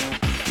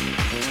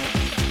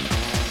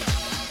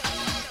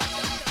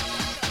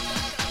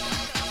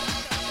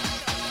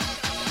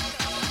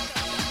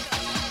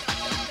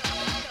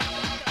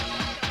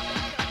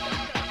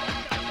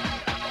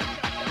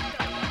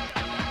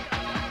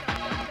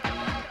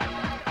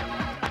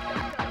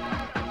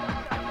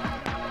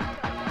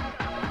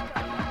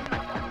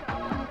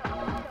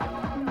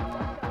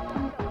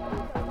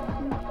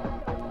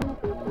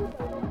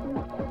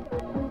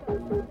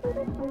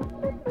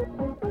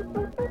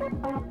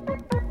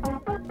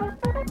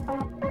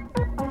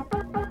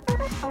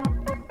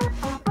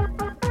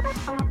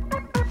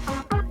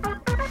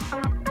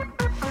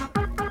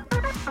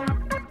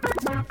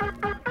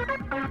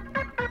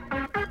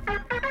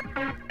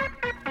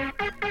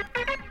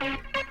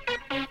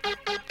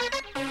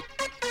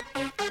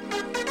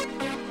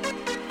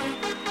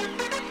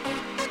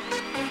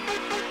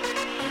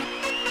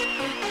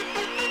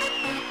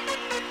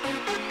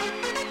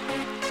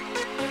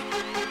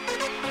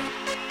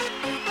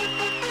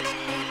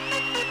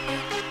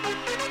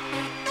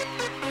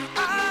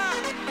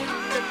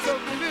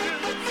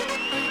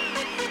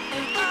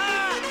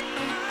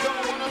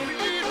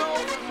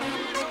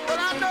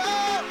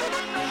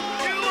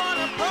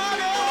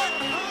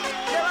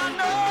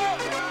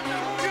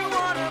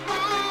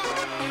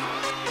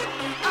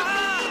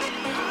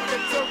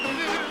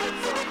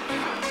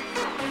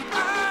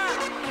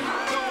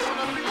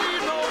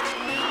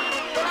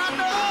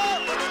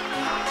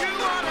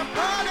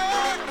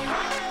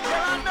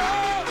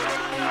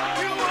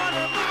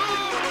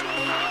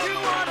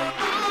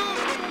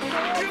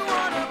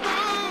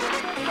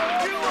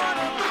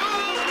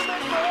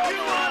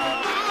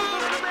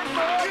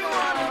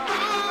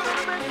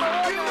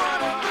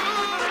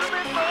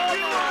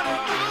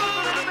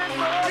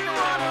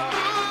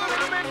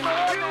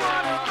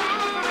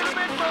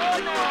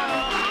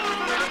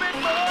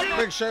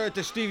 Big shout out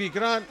to Stevie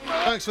Grant.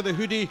 Thanks for the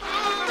hoodie.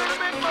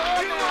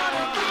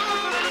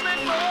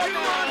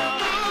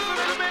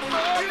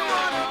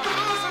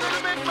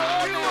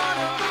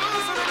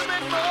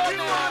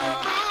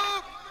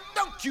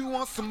 Don't you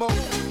want some more?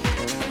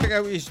 Check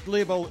out his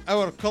label,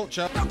 Our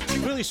Culture.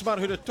 Really smart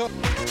hoodie top.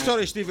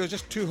 Sorry, Stevie, it was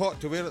just too hot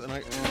to wear it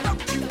tonight.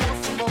 Don't you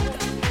want some more?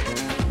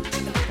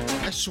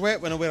 I sweat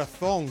when I wear a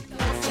thong.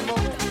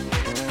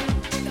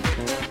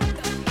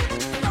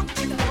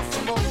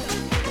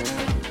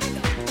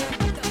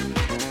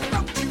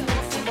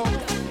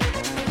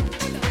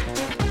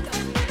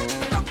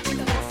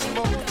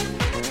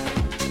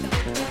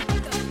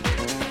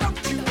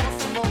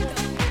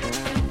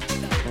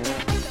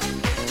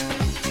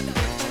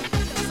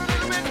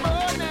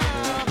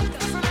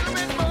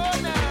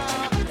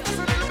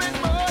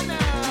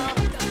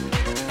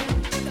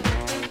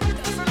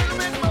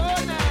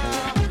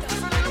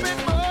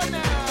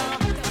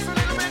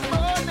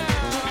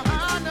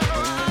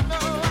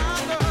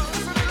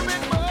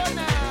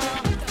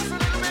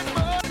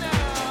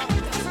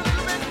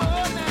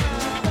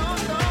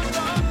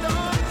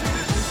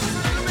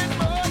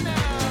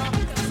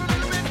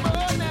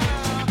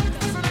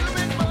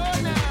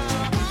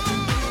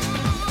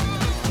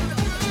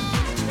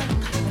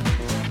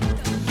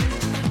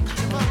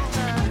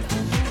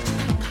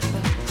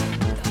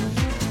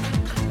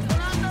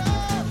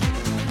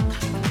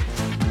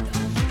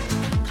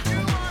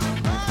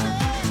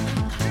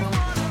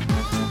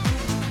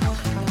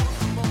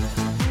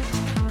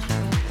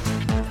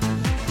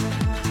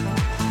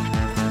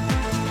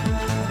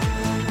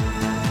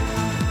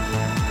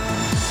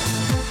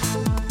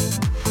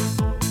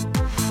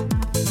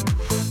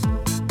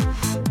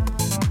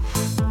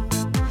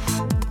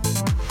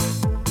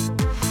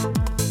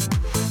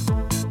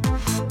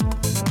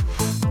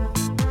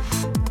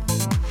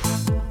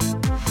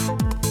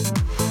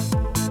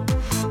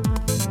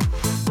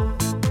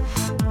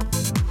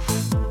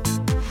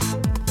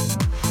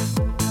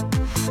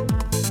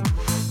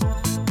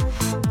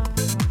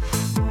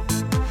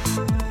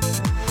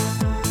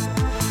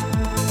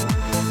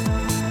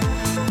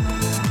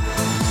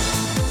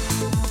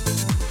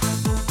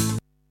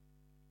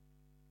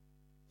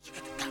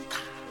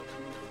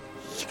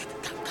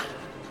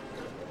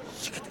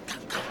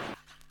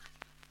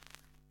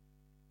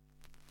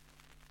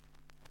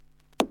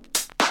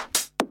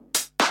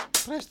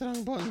 Press the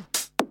wrong button.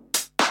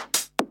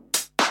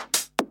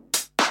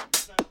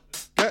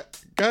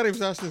 Gary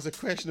was asking us a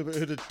question about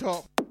who did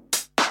top.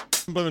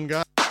 Blooming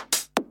guy.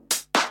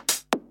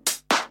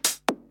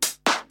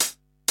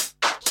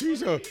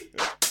 Jeez,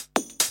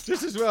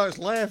 just as well it's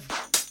left.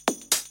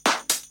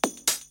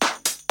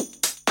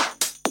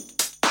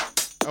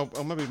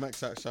 I'll maybe mix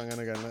that song in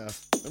again later.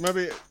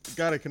 Maybe,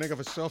 Gary, can I have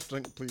a soft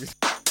drink, please?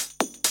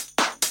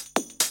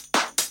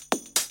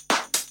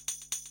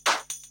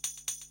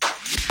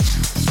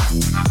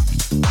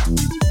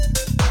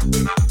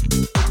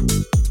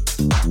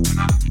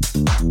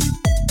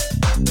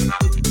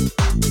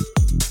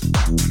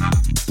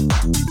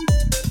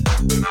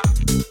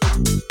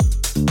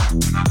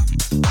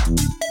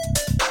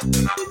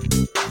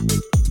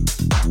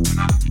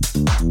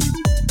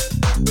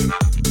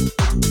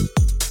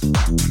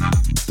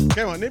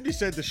 Come on, nobody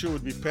said the show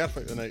would be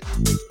perfect tonight.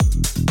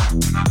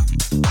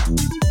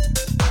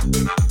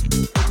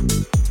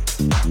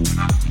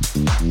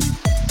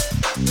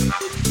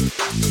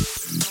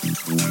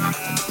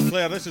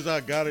 Claire, this is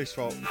Gary's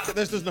fault.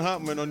 This doesn't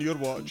happen when on your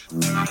watch.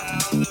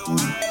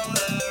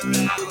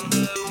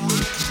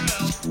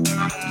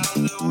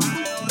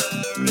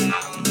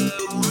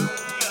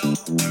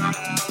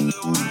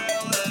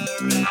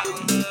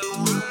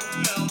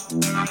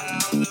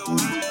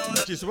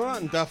 Jeez, we're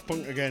not in Daft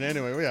Punk again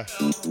anyway, were ya?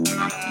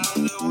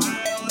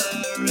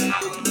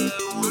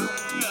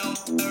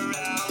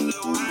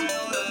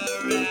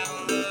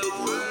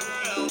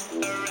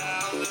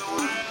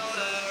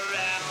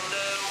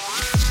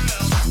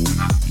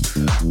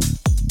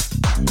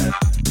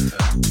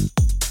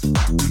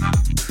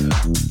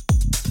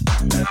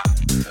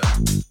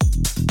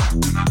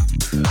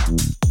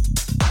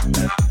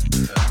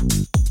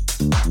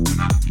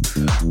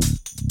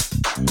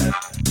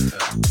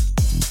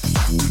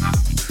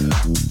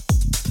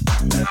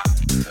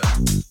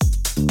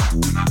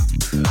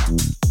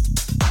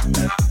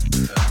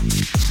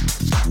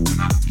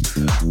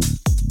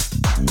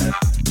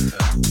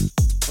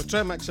 We'll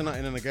try mixing that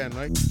in again,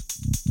 right?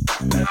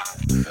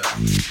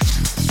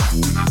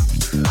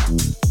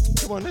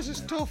 Come on, this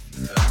is tough.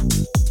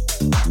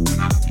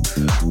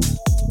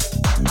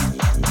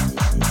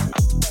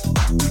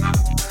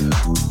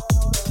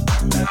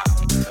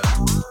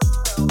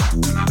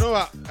 You know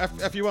what?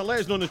 If you want, let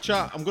us know in the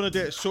chat. I'm going to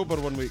do it sober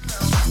one week.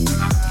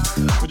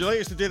 Would you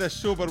like us to do this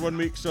sober one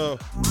week so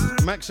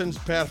mixing's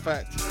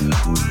perfect?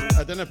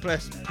 I didn't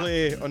press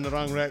play on the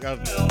wrong record.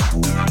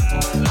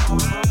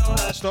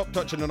 I stopped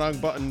touching the wrong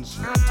buttons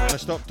and I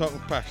stopped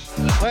talking pish.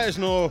 Let us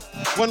know,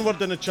 one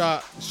word in the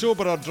chat,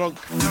 sober or drunk.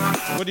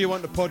 What do you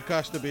want the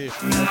podcast to be?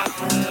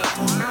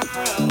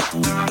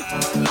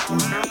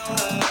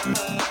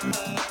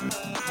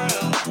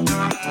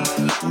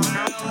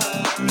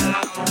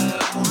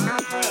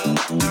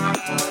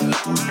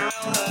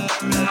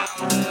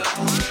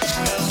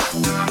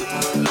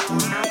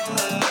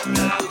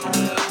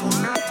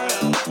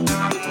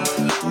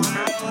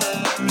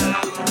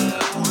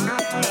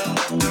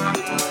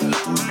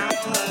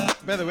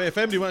 By the way, if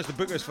anybody wants to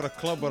book us for a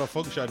club or a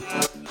function,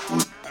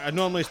 I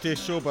normally stay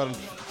sober and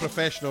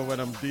professional when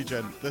I'm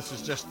DJing. This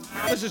is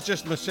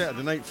just my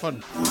Saturday night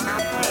fun.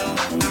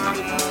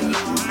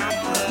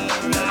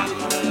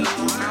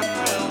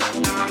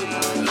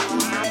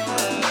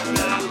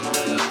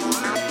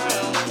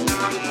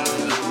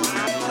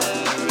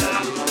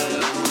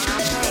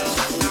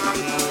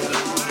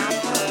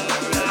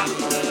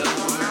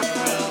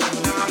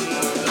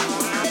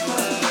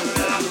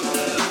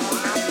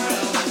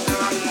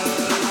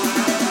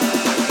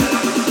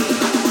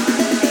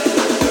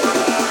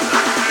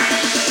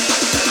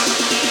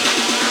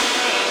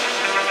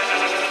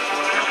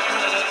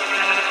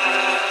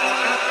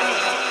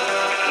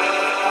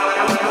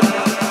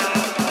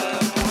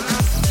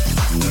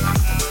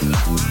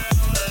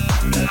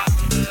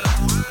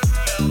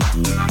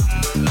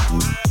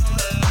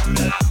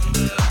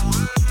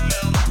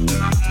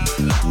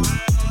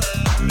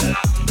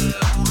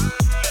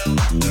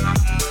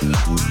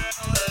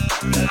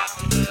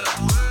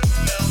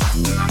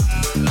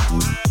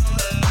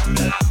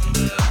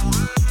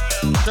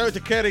 Shout out to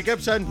Kerry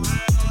Gibson.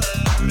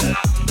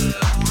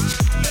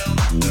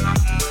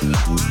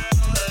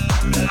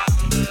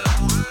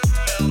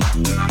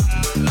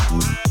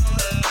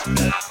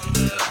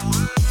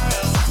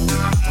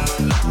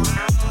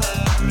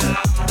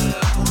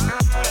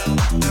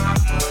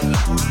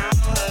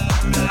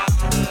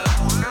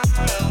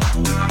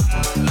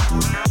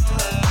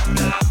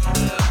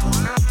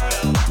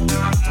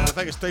 I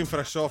think it's time for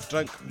a soft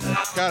drink.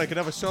 Gary, can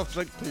I have a soft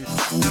drink, please?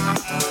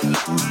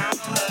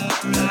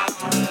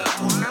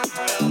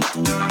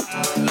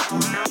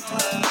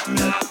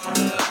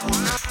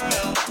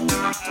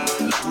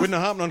 Wouldn't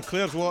have happened on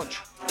Claire's watch.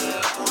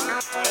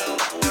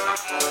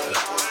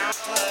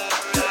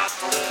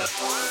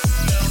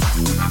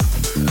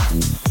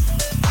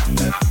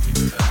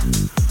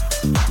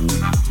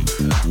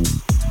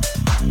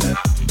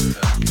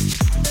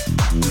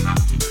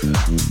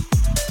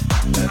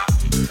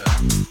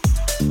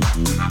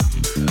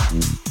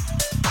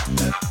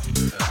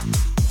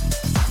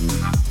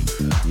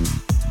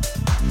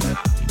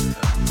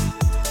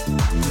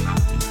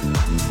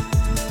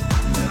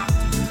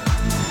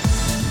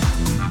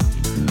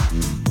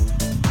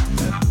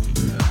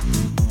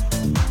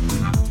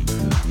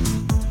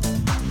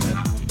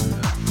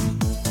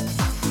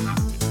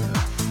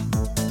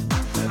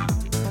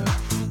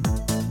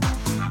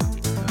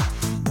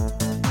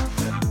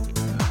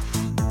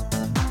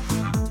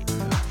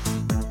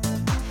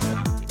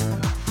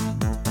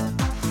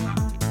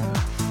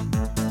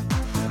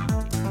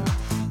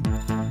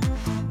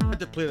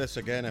 Play this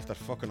again after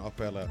fucking up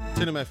earlier. It's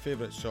one of my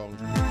favourite songs.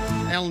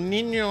 El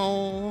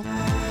Nino.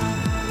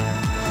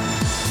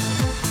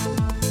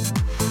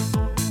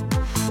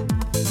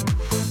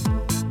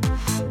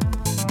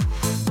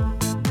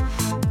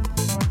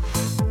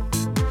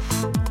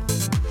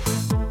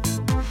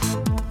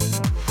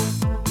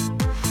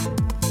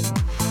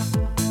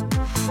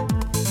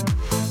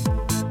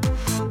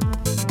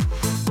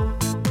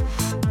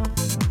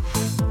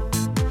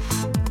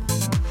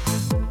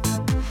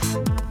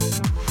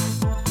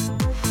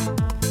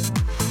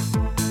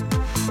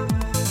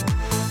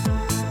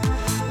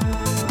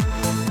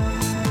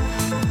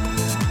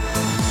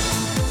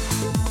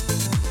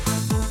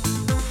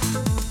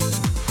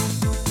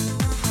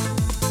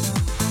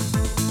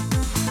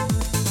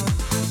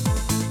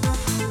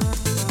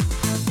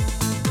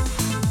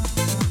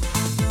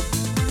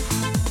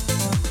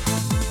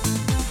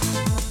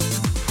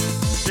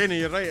 Danny,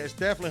 you're right, it's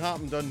definitely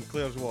happened on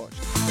Claire's watch.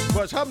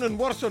 But it's happening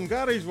worse on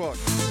Gary's watch.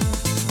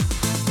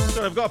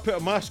 So I've got to put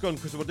a mask on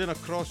because we're doing a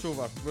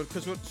crossover.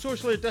 Because we're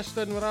socially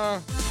distant,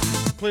 we're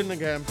playing the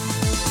game.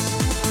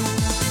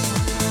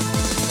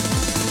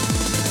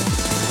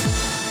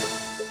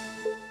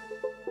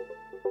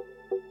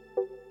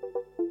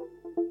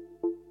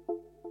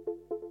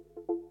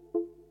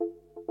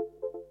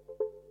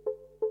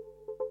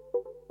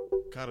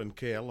 Karen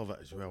K, I love it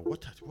as well.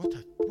 What a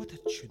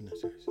tune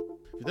this is.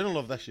 If you don't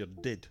love this, you're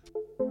dead.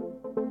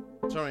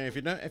 Sorry, if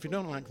you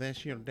don't like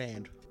this, you're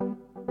dead.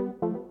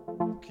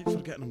 Keep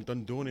forgetting I'm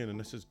Dundonian and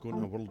this is going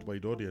to a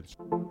worldwide audience.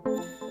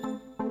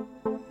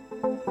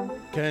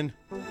 Ken.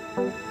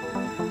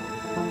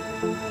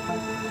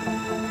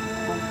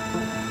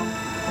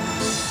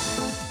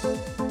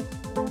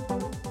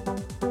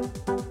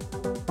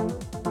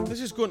 This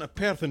is going to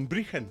Perth and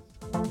Brechin.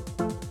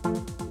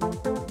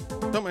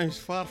 Sometimes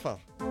far.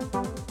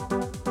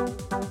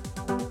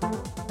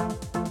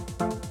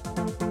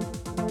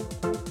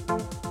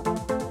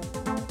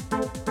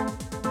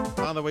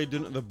 All the way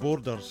down to the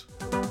borders.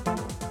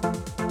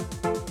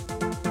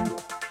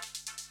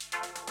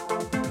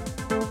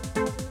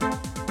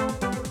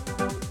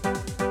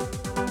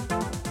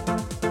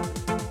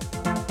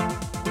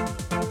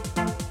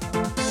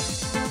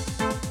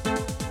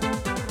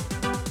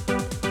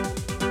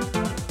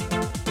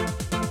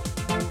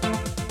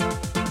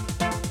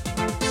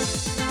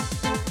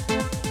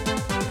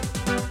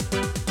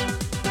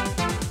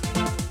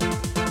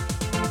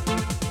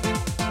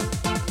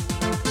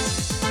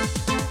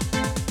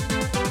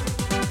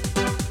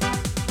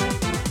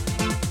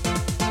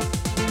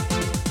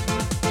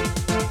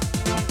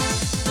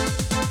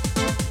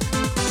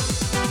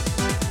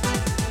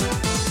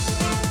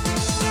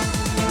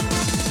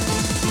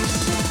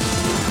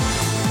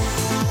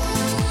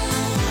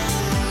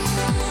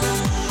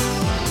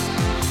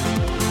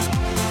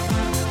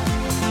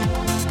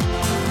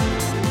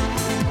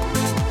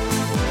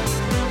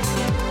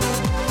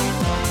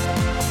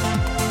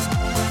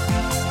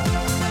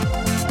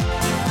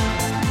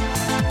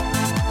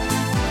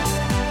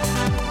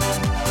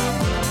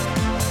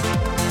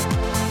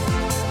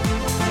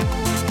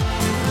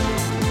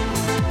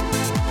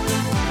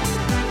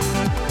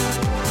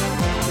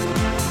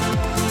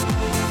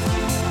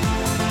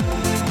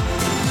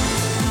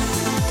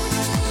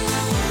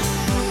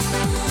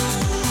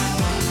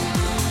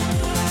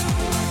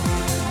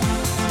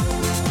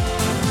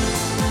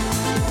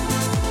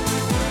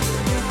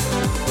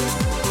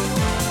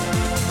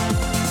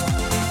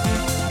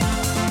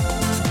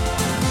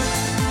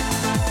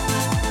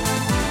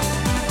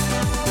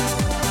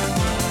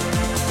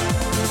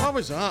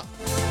 was that?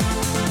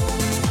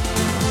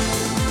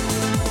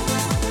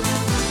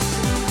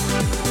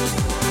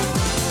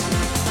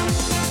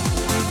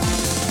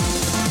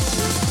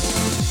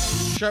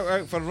 Shout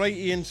out for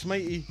Righty and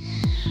Smitey.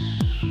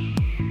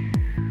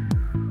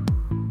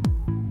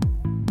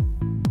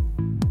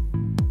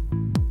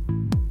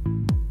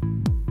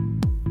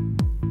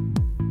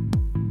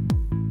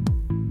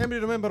 Anybody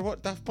remember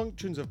what Daft Punk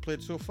tunes I've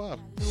played so far?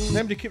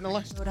 Anybody keeping a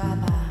list?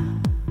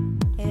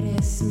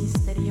 Eres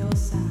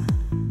misteriosa,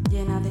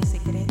 llena de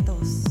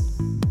secretos.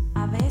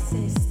 A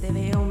veces te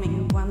veo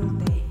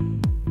menguante,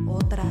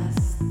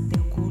 otras te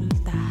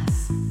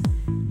ocultas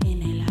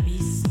en el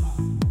abismo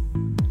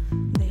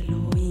de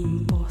lo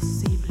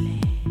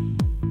imposible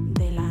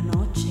de la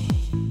noche.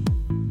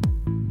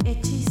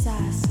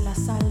 Hechizas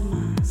las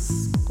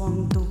almas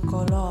con tu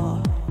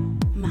color.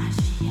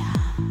 Magia,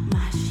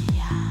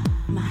 magia,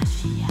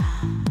 magia.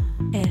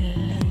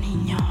 El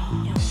niño.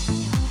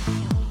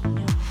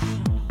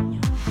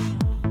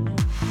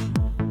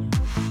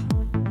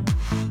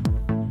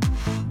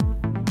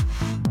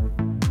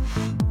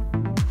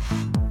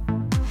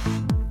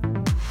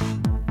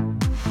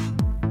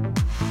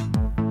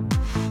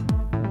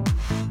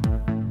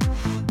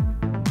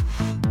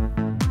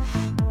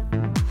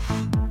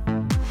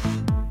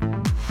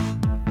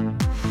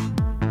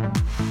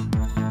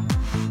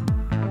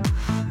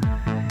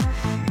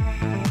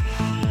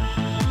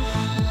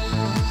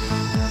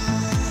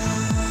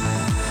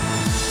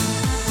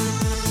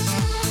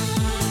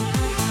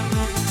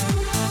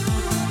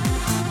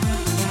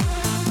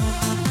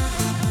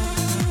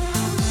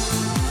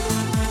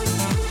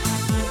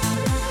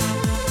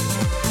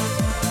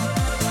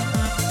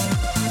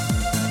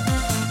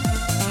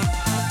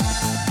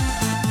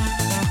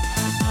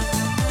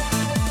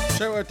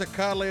 Shout out to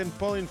Carly and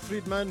Pauline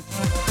Friedman.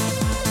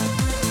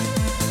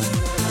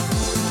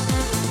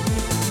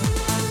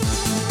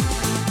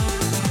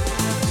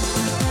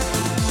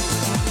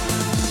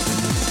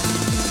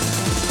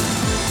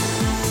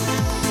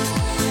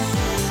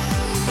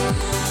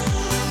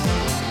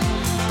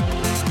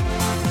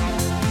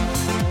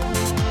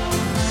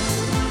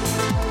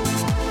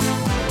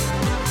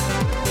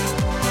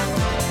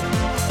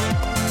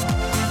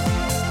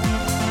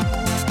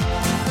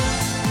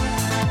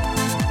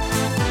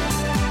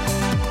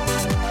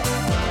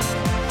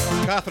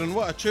 Catherine,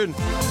 what a tune.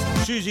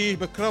 Susie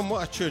McCrum,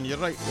 what a tune, you're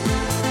right.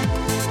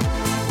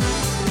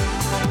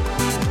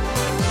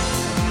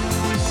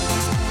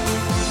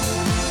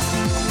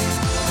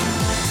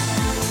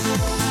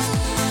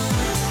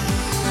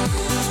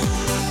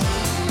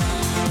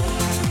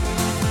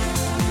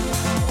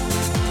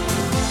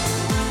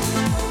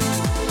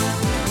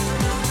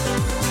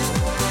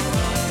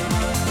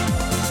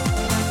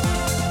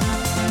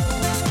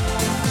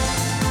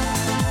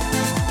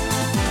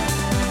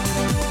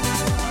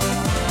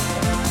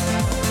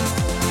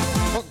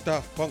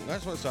 Daft Punk,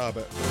 that's what it's all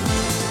about.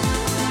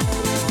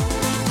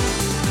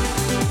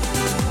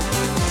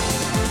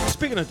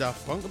 Speaking of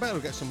Daft Punk, I better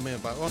get some mail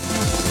back on.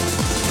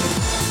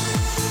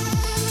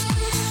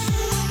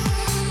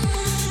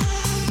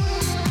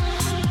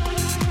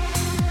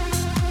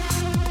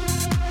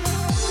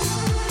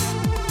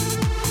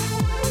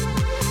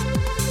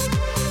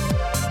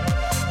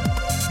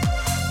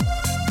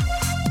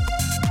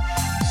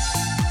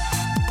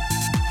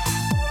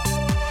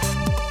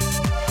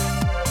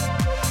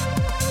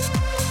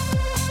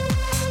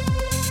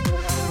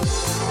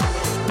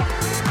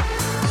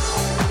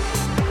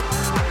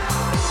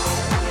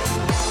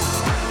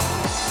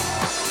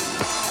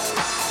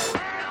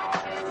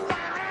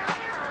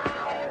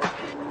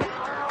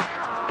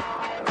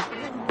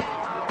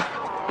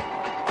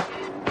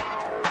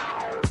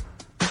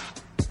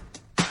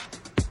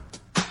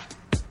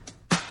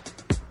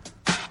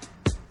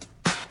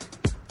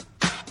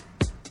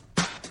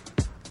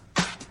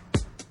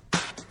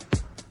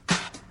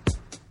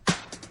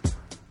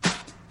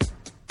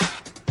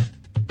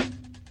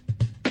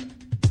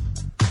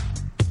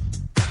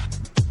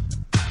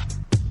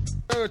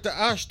 To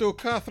Ashto,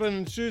 Catherine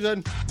and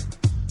Susan.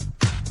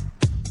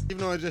 Even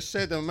though I just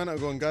said them a minute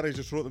ago and Gary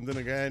just wrote them down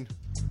again.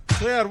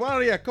 Claire, where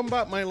are you? Come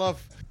back, my love.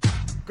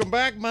 Come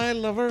back, my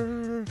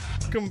lover.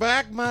 Come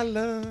back, my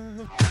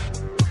love.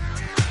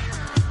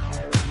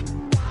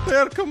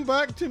 Claire, come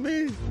back to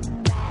me.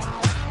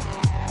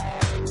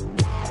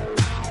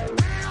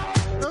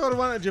 Never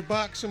wanted you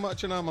back so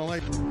much in all my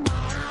life.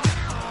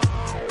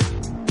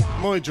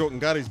 I'm only joking,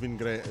 Gary's been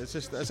great.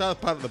 It's all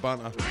part of the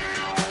banter.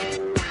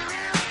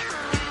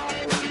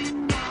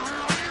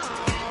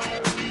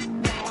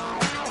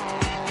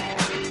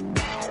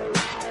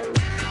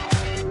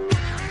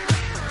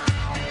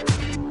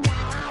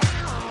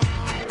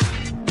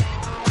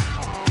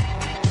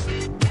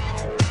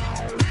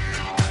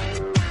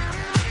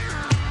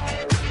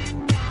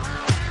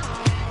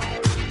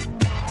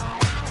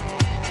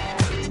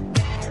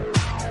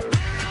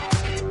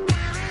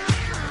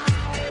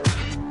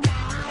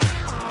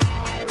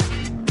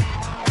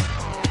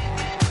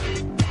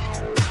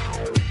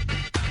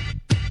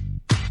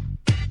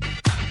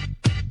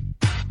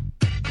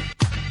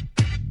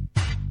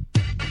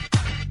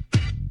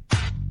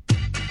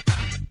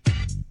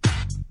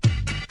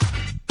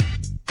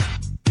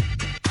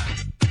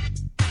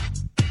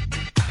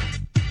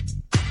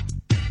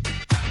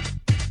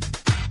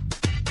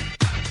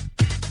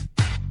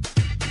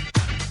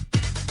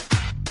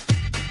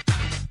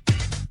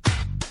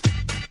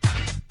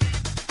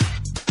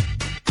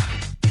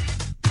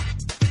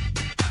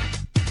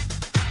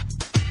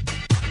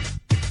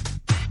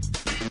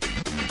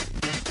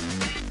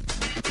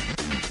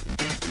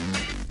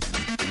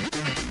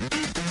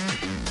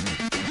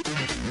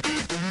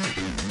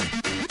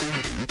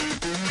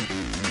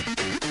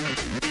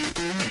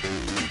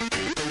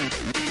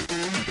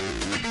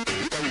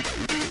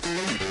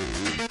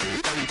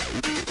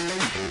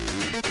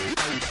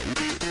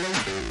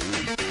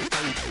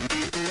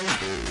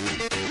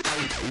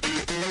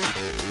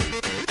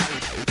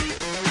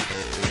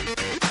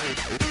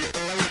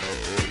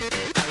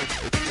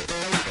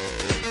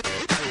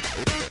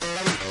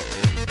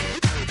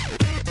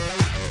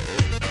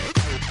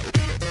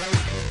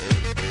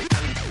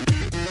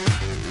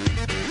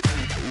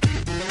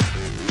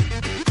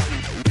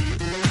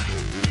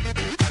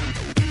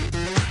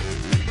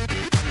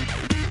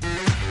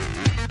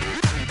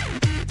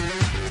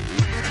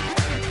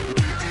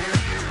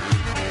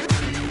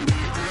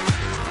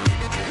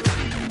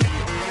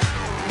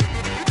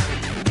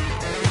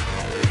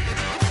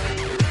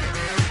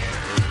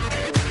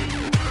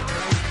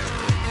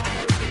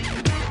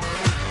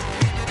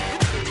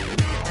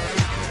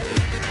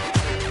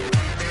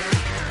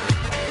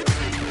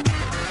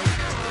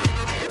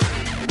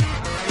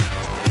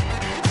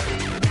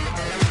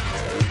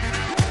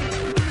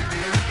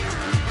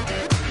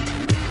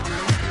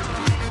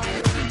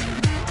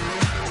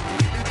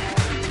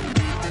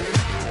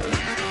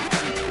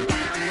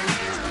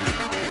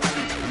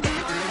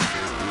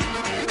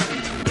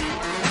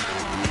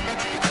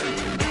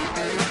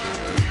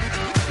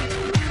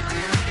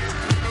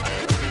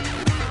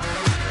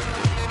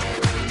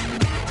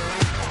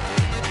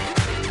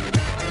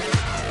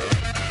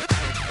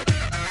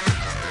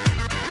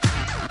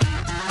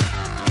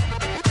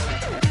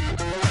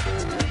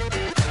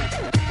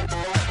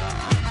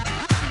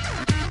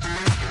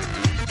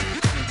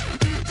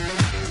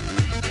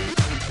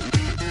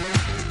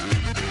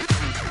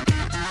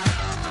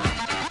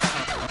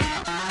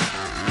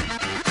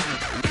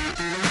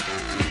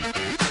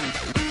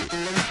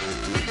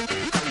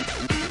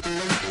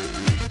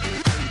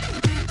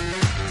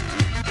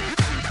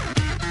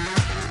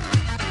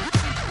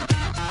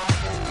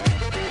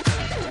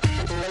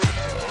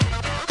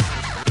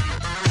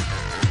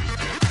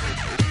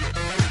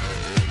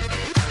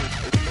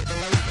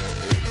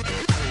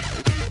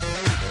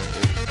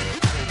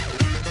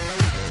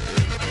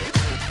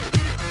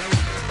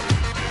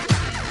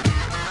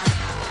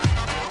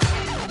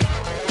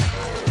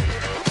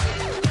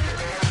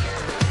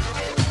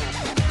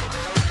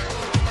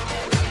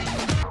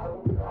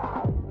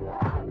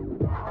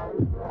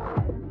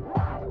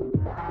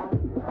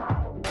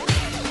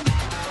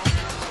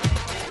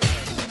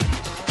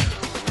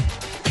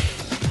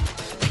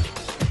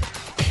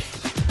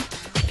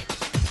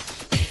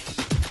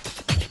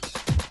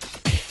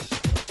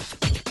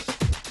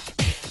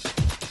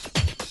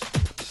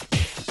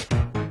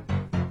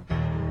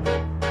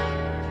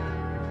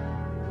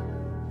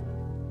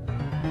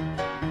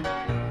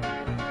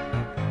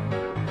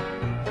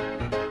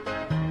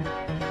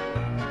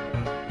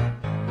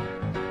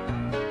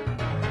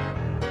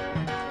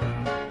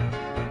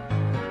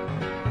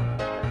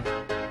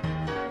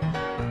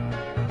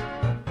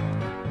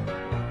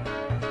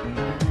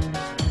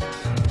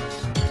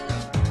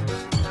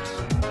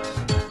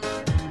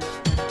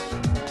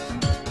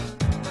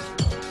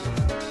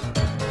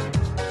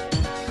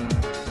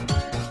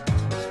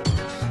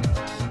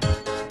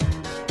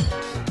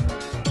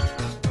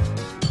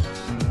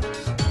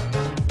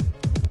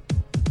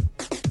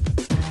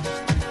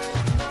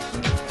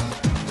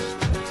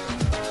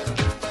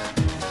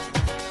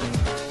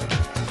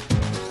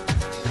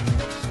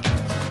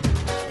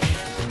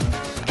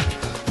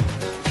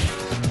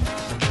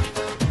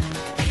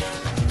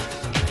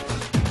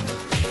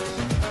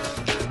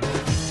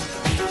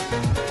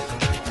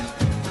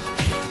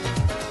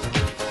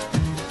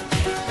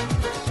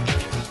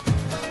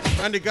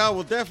 Andy Gal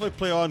will definitely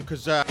play on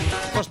because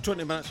first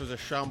 20 minutes was a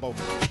shamble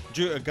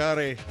due to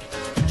Gary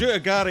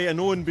and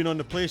Owen being on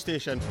the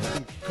PlayStation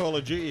and Call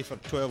of Duty for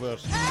 12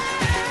 hours.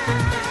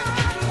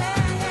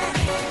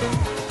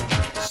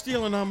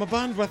 Stealing on my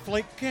bandwidth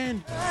like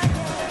Ken.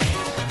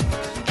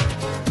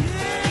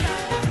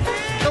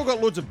 Still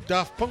got loads of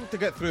Daft Punk to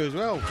get through as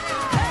well.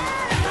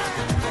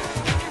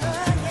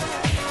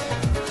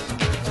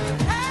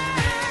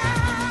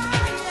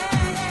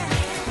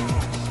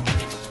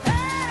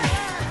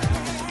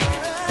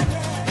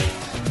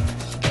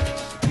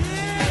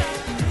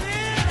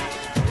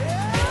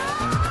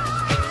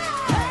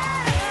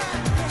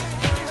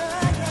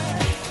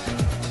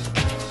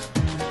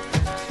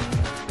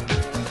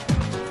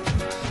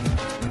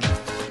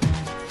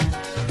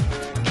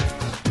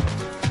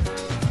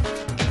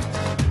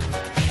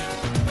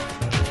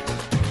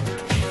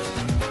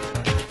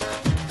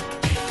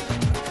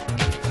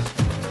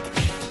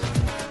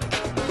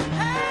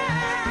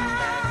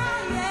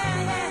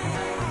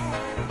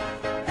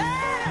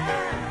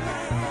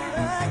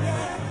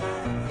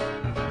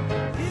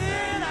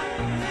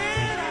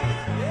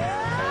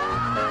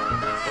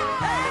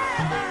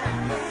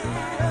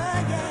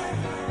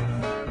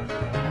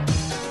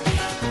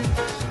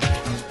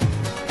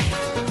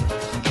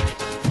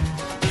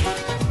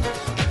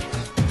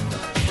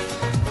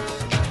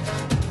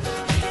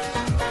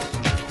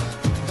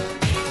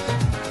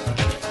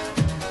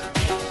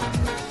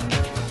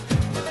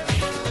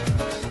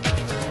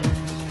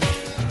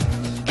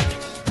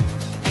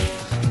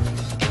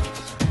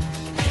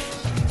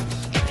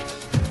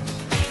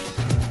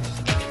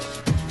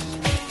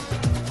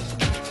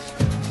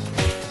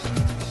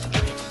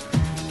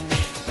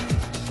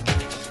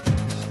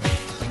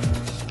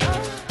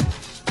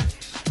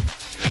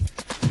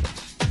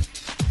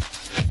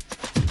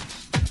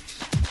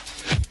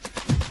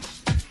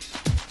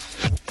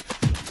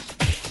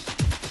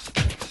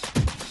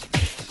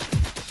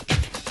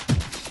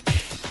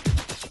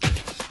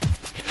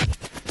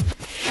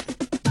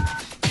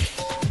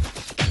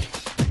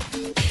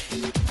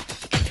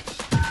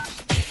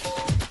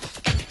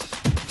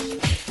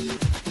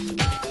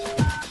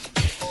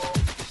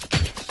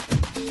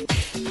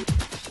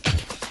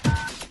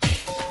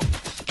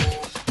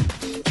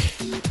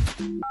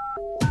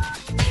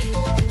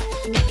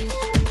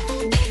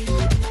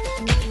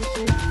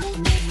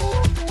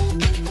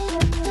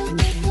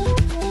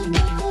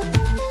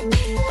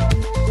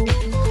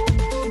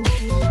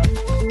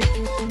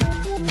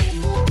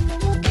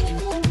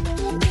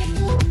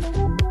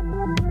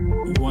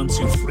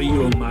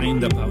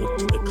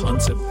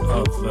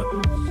 of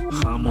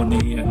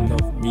harmony and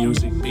of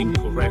music being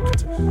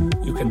correct,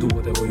 you can do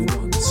whatever you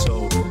want.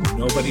 So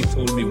nobody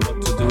told me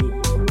what to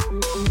do,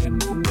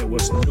 and there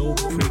was no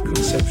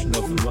preconception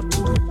of what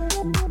to do.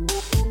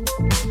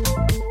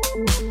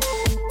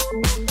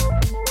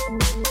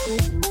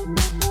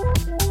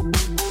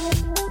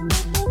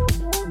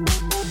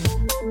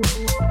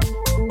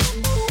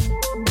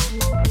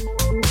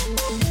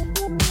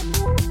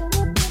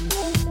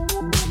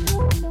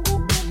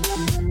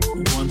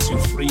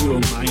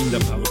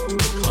 About the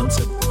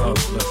concept of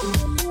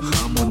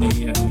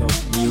harmony and of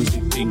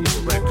music being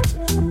correct,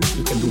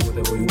 you can do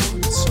whatever you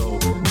want. So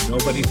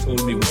nobody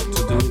told me what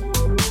to do,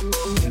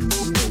 and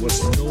there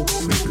was no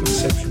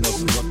preconception of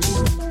what to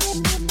do.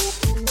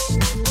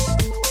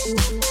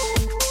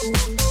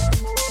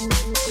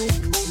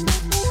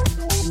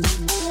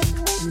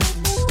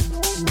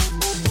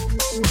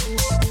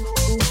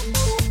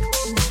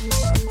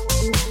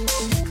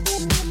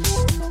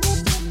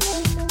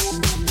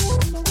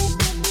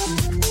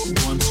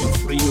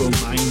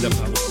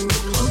 About the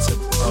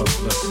concept of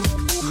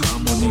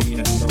harmony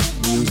and of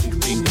music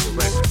being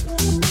correct,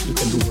 you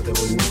can do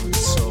whatever you want.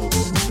 So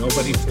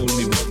nobody told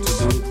me what to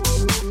do,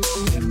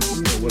 and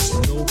there was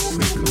no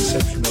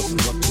preconception of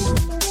what to do.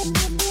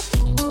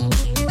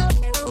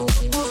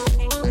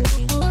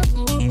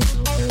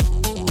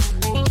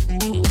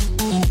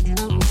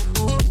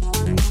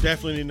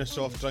 Definitely need a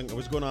soft drink. I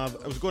was going to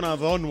have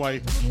the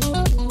on-way.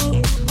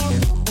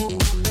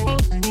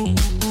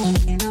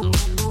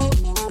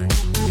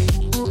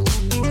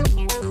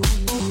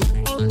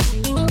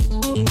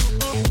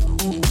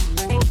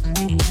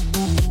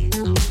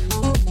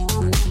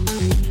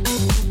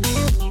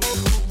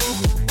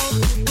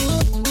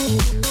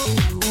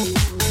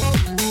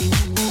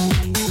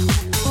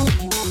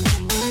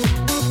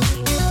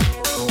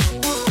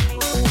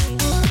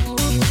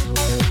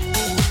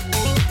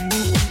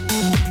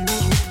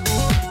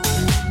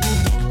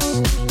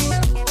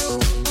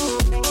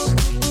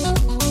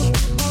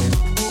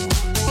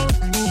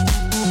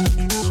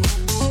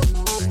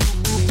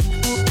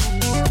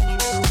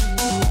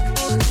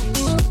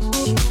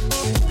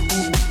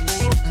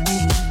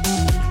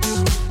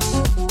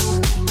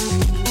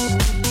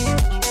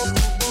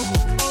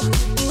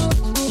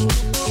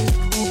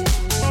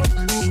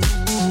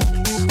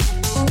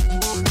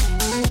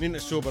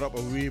 Sober up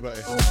a wee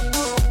bit.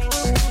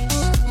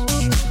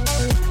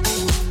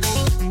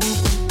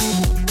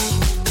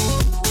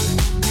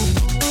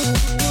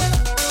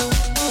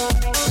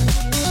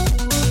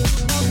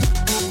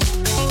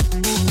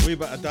 Wee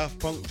bit of Daft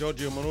Punk,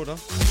 Giorgio Moroder.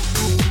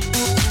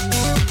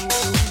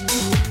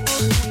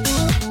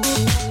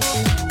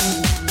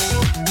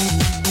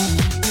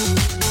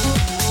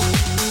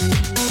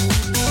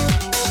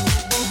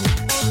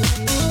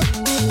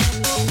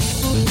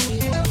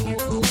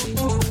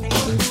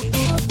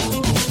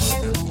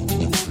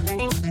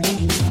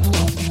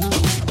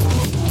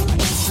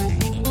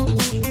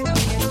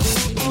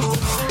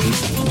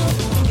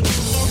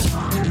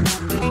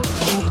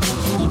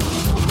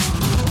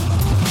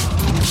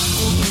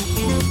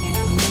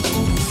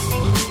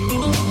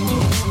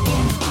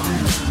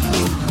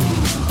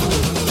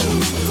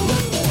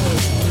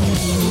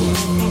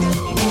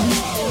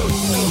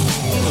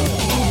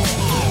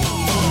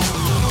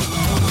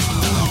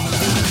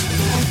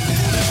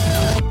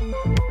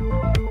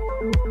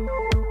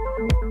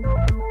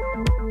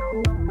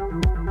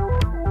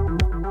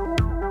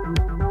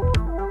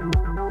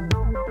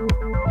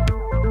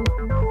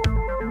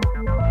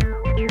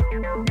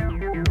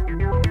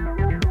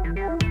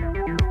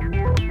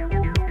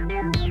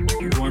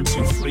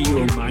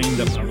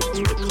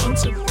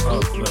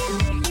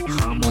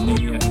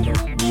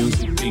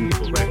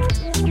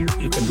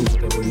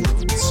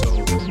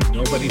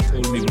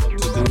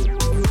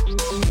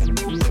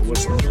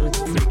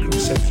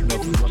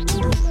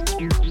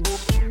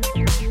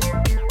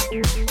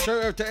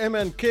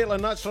 And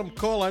Caitlin, that's from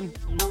Colin.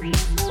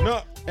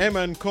 Not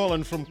Emma and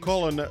Colin from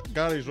Colin that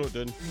Gary's wrote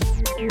down.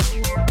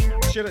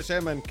 Sure, it's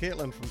Emma and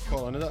Caitlin from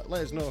Colin. Is that?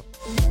 Let us know.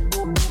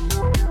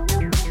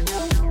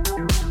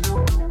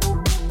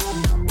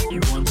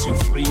 Once you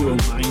free your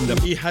mind up.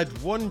 He had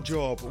one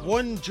job.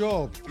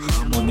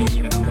 Harmony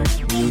and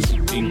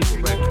music being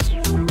correct.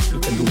 You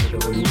can do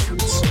whatever you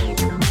want. So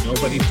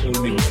nobody told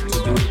me what to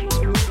do,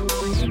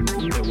 and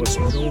there was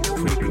no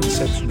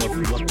preconception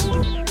of what to do.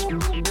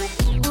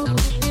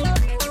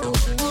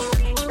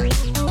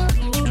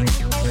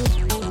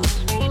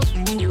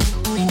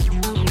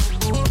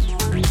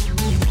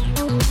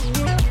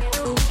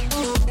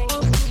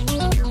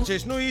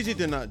 It's no easy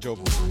doing that job.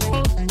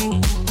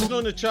 He's not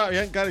in the chat. I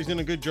think Gary's doing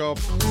a good job.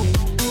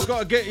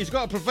 He's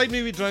got to provide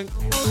me with drink.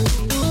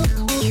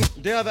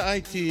 They are the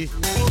IT.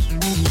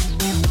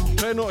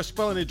 Try not to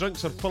spill any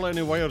drinks or pull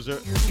any wires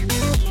out.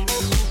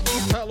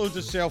 Take loads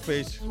of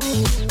selfies.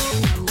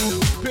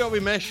 Put up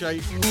with mesh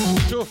shite.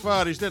 So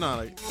far, he's doing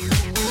alright.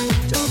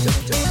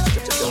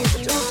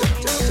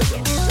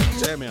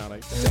 Semi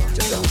alright.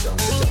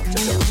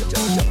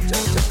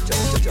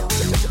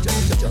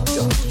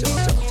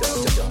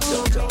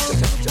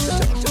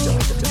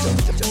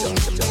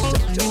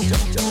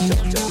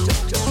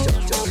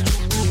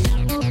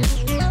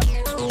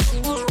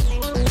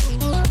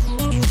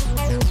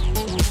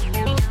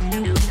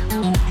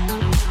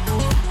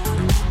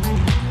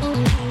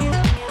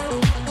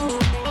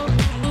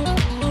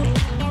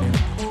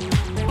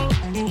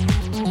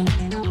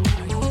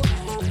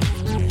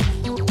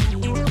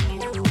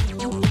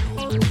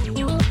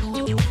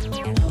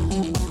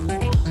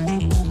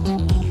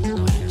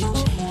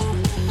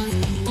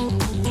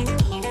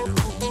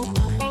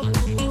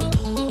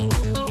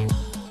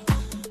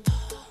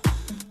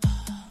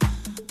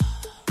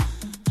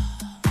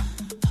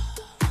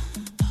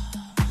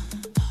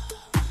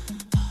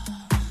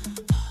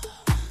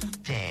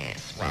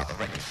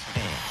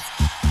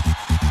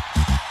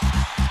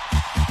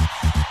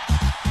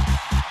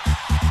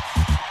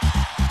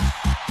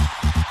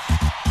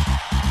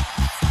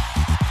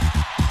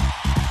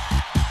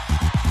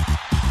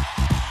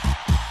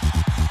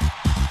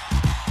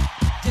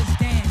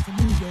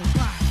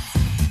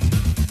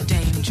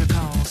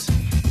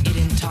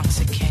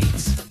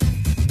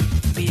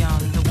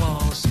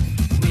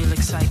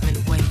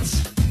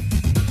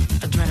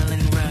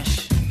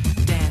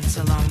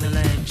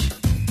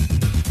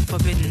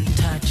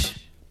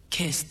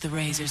 kiss the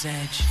razor's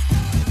edge.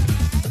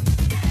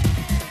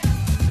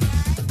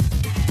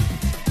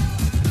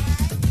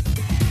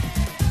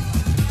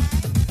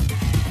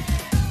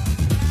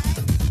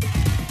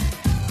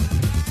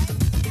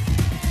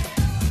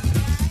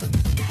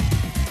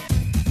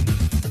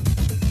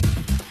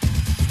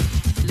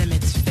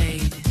 Limits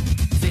fade,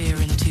 fear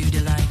into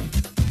delight.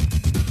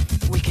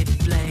 Wicked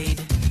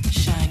blade,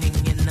 shining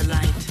in the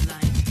light.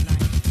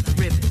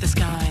 Rip the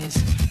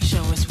skies,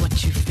 show us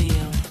what you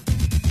feel.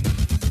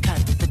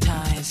 Cut the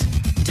ties,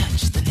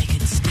 touch the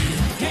naked steel.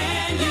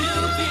 Can you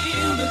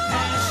feel the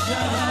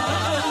passion?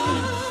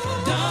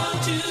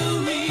 Don't you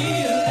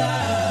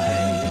realize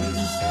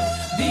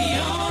the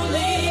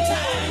only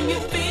time you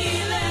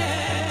feel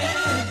it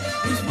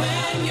is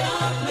when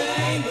you're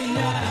playing with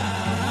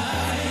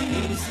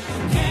knives?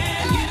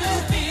 Can you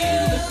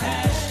feel the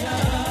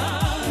passion?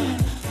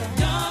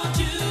 Don't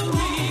you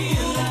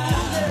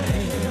realize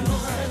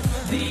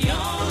the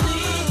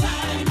only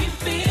time you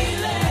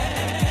feel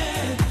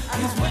it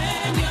is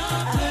when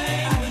you're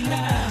playing with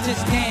knives?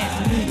 Just dance,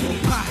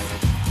 pop.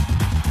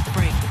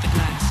 Break the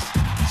glass,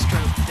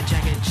 stroke the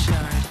jagged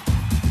shard.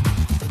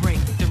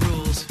 Break the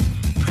rules,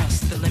 press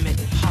the limit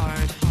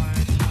hard.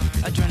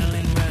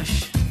 Adrenaline rush,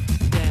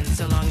 dance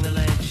along the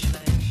ledge.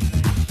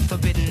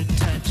 Forbidden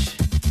touch,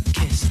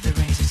 kiss the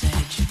razor's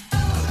edge.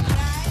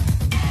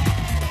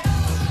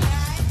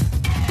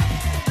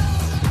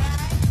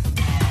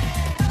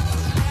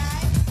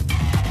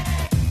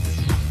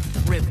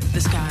 Rip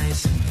the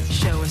skies,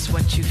 show us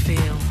what you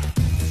feel.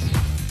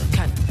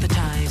 Cut the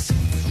ties,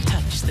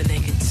 touch the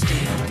naked steel.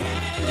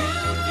 Can you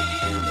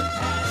feel the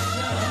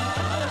passion?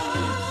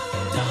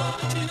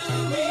 Don't you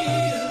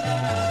realize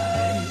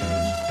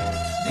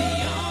the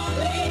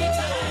only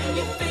time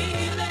you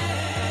feel it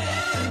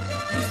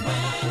is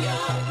when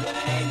you're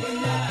playing with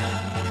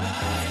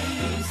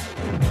knives?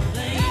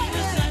 Playing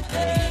with knives,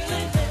 playing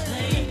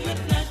with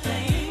knives,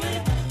 playing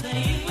with knives,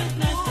 playing with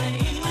knives,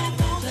 playing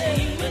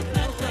with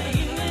knives, playing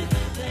with knives,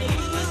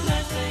 playing with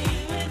knives,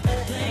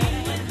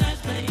 playing with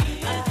knives,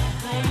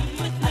 playing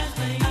with knives,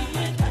 playing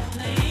with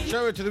knives.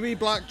 Shout out to the wee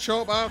black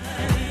chopper,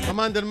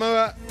 Amanda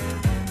Mowat.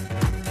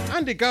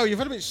 Andy Gow, you've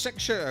had about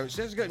 6 shout outs.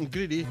 That's getting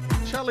greedy.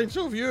 Charlie,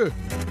 so have you.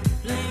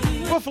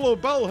 Buffalo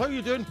Bill, how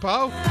you doing,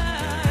 pal?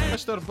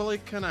 Mr. Billy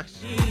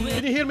Canas.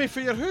 Can you hear me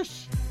for your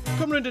house?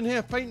 Come round and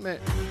have a pint,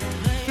 mate.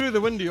 Through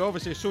the window,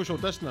 obviously, social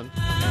distancing.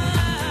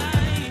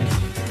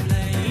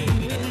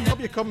 Hope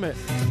you come, mate.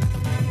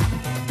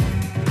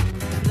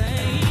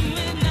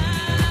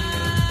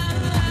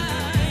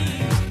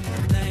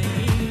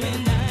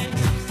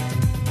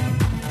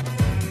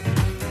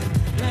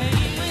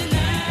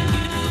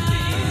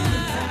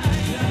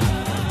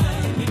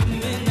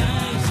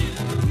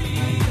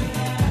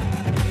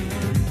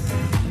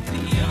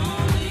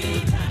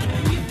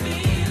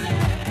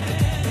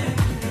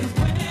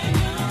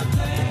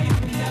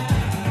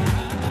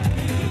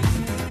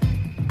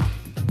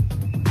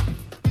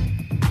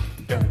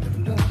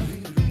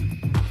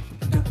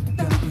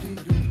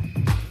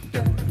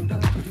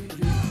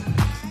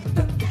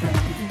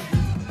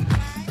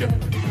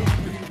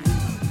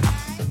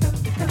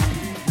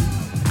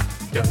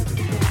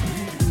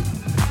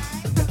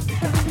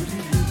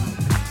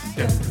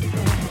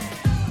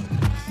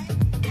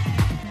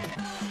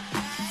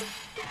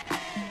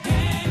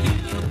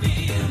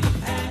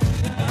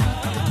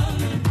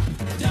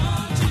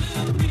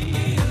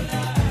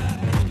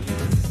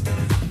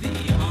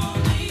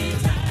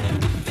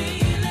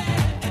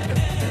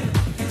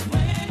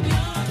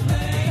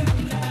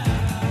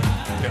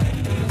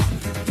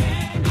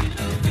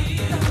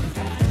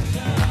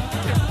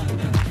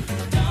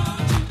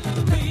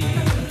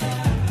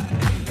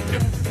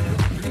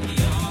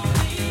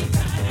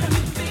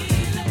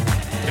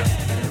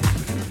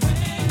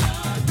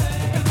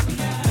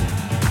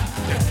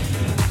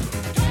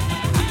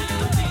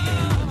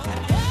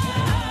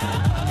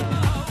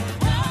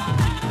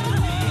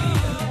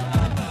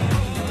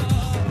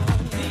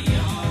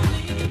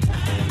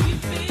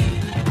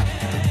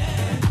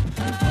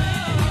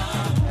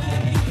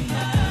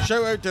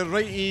 Shout out to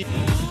Righty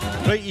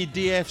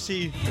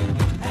DFC.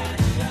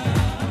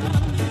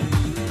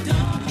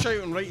 Shout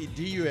out on Righty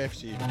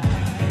DUFC.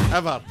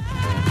 Ever.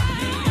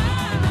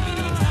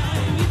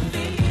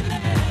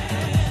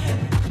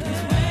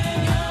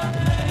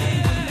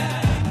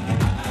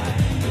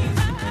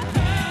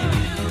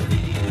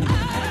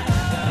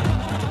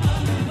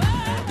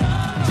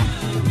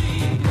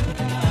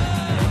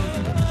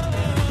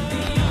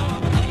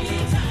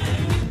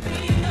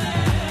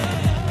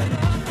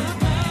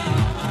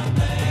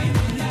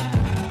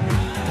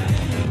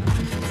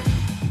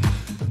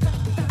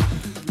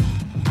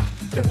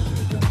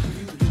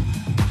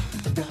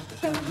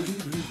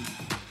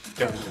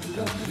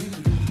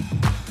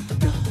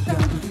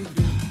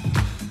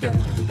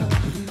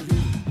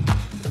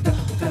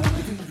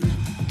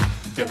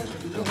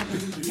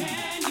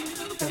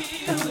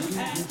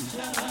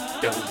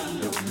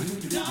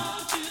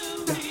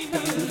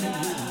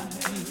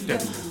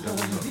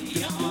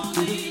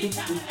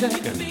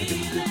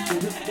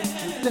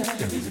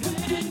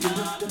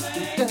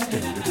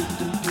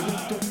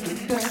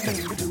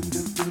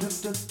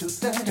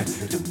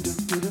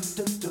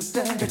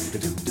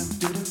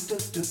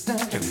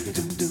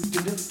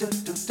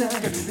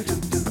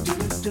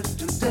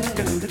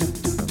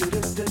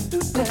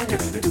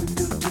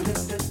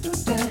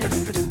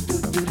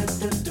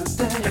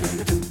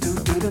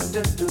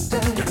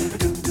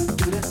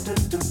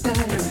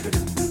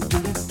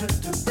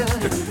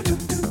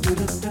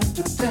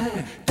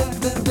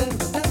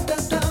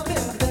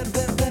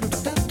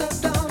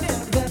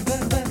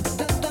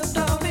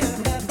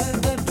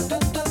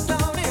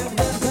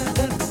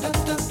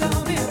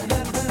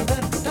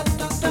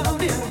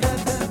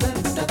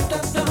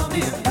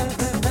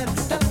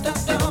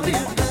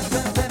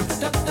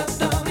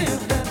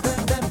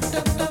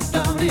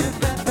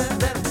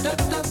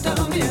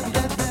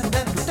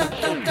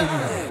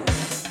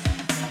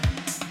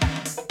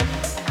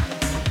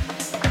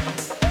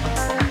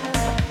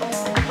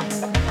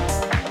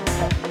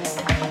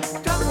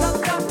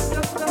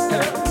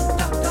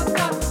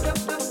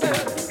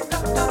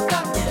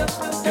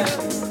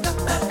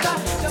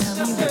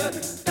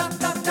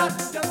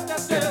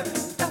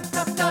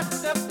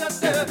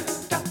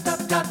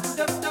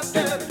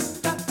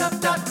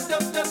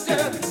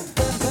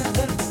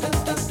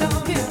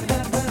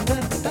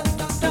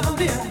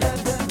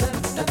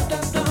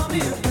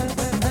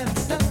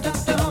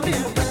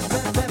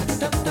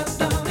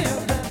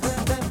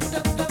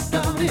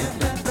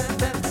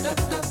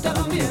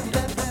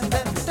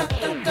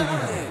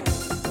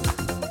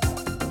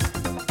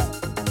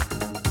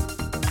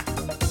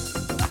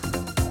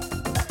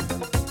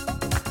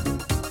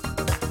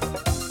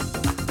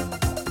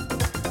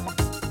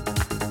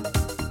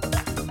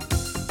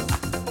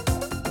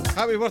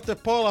 Happy birthday,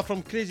 Paula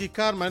from Crazy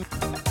Carmen.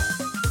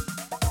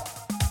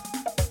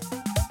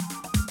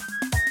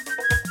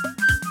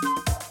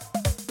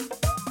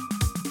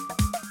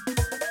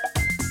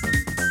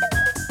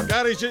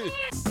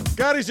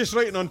 Gary's just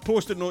writing on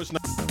post-it notes now.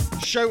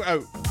 Shout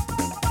out.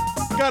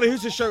 Gary,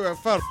 who's the shout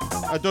out for?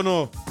 I don't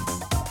know.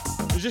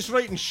 He's just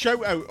writing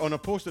shout out on a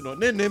post-it note.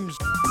 No names.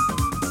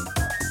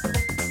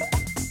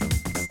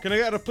 Can I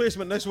get a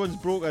replacement? This one's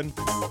broken.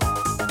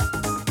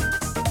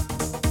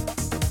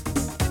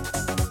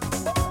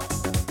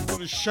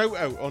 What is shout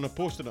out on a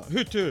post-it note?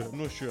 Who to? I'm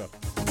not sure.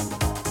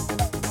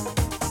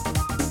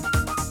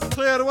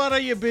 Claire, where are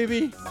you,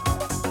 baby?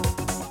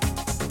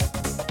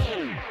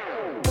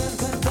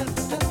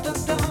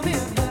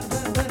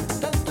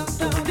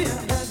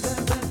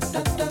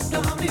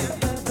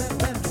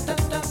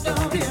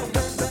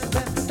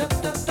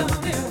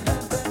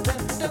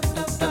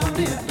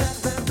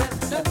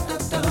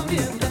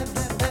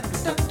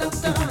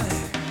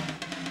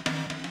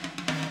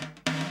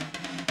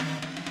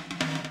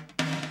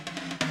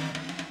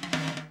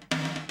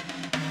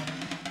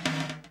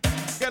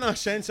 A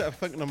sense that I'm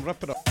thinking I'm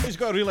ripping him. He's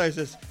got to realise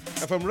this.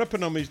 If I'm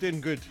ripping him, he's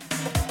doing good.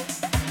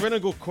 When I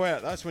go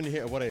quiet, that's when you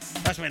hit a worry.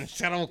 That's when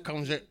Cyril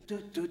comes out.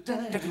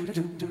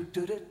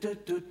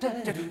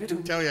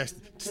 Tell you,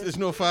 it's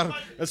no far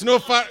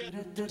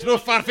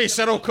for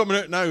Cyril coming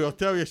out now. I'll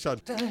tell you, son.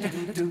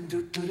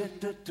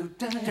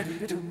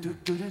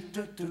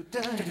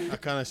 I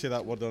can't say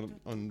that word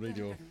on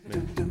radio.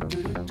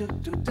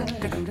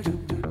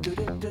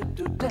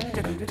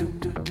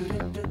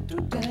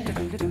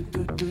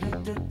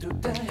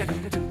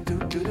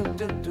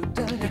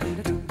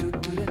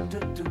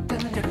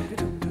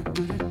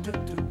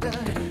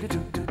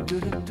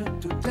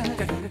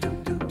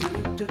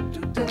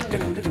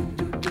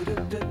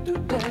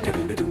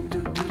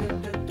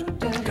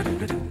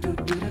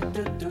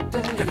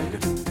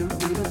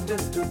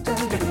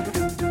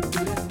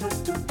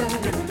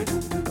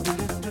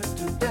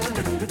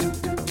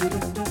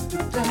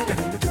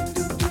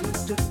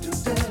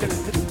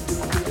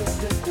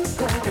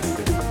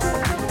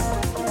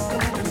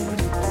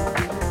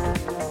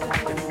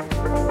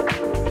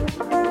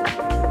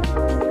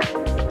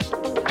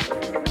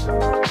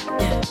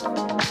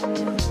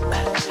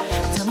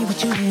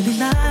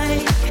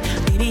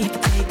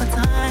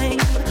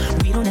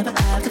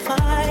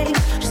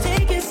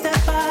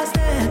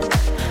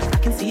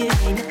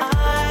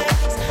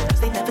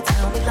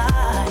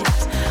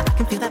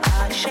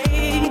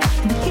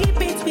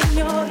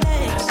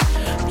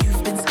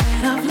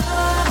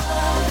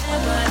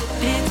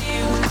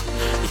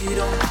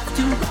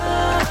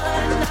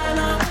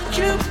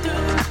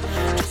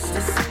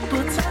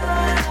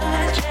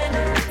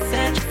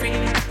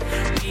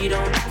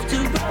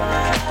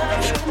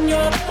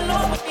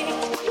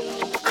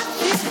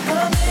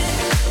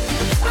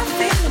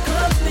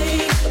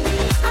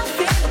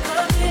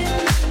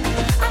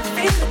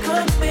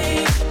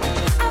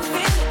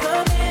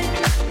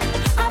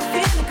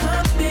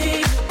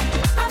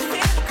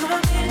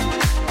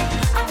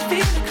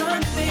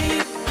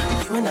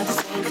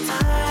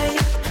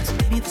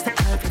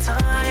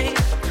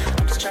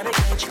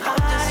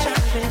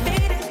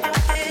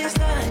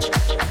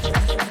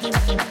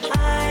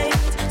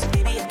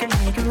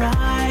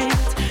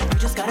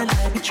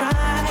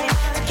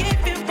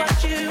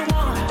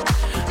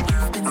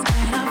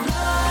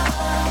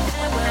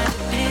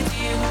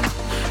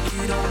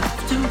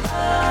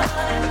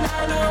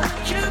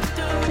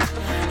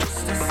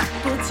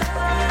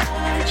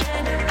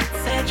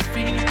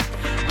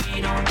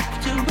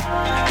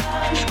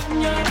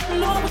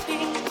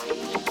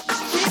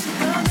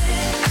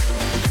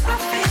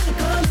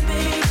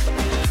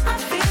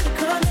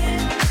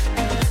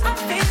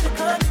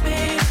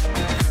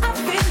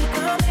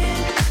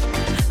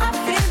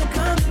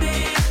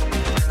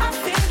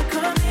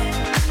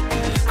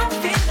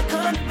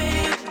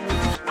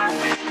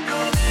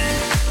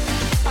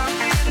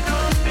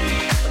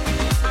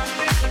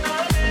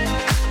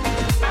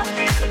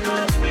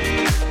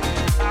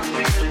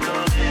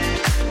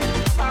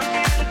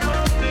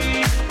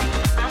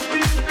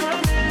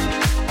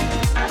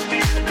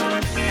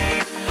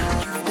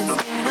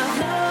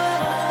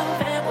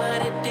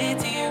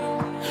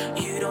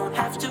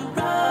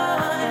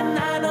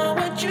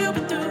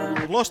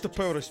 Lost the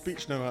power of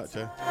speech now,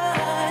 actually.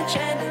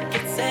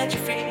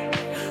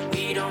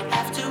 We don't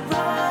have to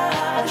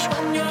rush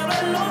when you're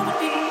alone with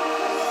me.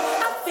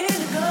 I feel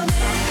it coming.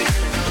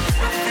 I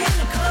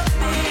feel it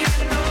coming.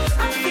 I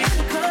feel it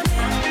coming.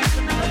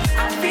 I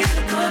feel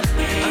it coming. I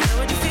know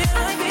what you feel. I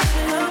feel it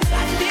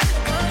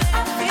coming.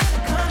 I feel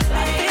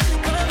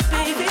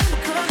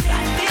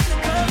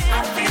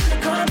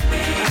it coming. I feel it coming.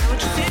 I feel it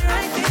coming. I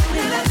feel it coming. I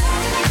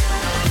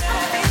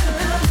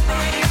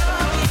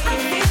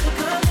feel it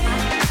coming.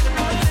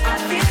 I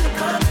feel it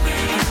coming. I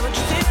know what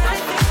you feel. I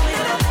feel it coming.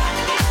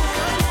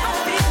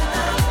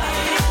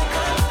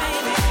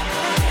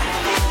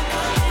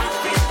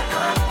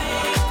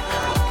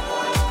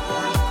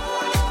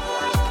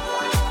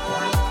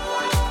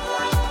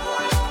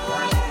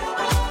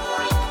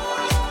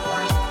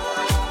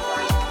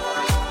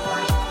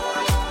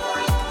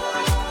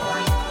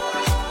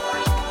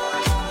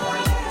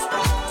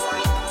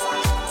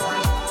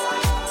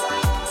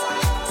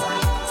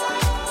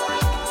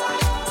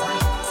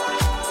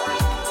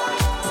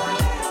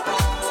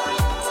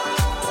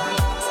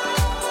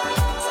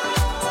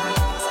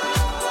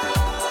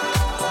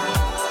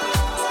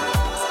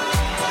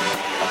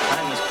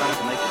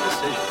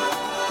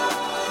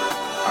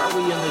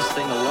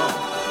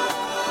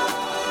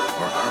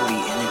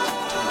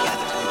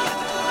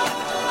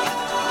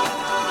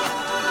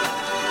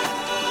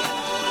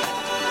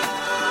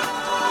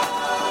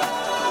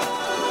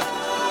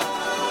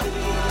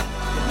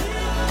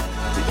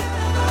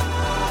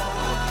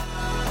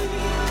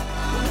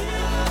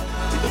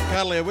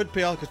 Earlier I would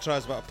play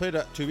Alcatraz, but I played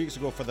it 2 weeks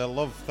ago for the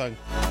love thing,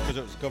 because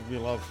it was Give Me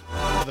Love,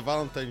 for the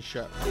Valentine's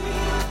shit.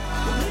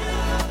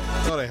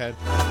 Sorry, Hen.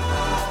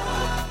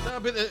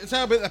 It's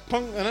all about the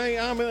punk tonight.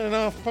 I'm in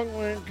enough punk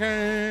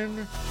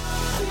weekend.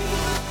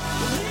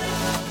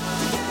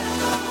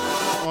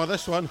 Oh,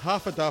 this one,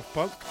 half a Daft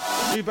Punk.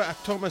 A wee bit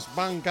of Thomas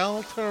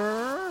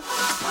Bangalter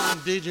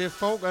and DJ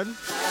Falcon.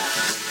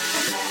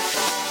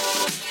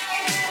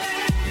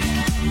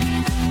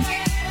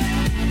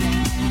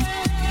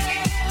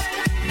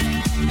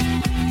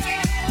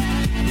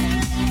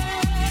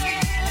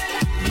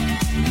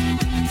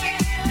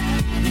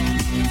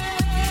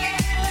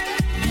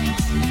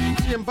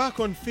 See, I'm back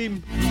on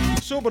theme.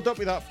 Sobered up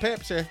with that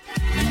Pepsi.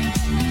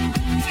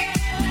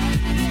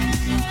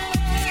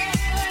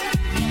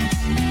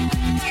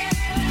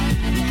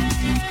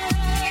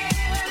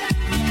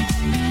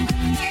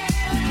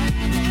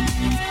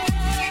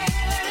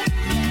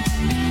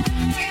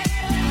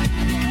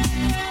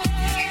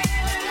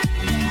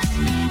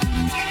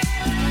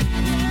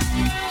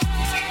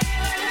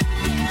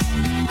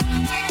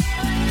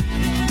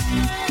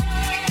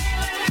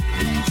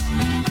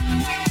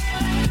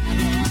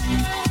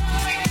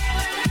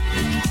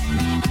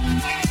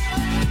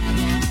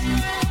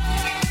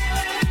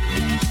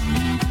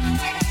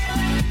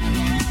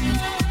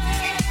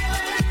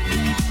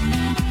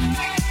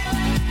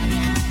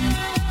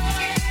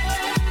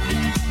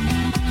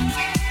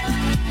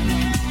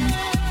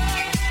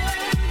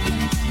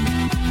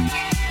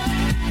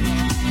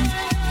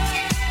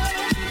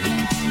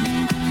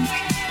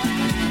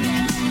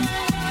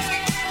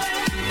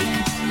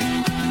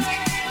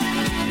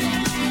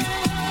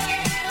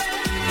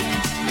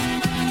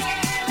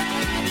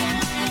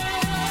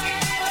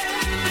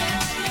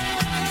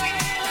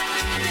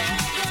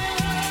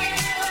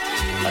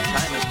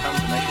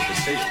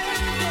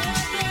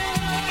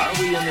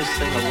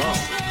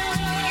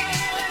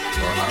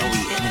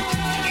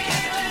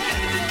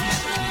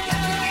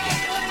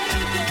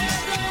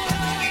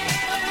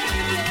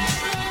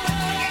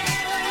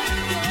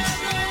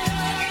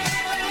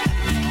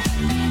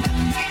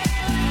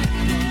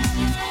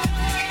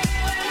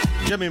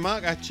 Jimmy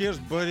Maca, cheers,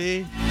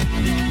 buddy.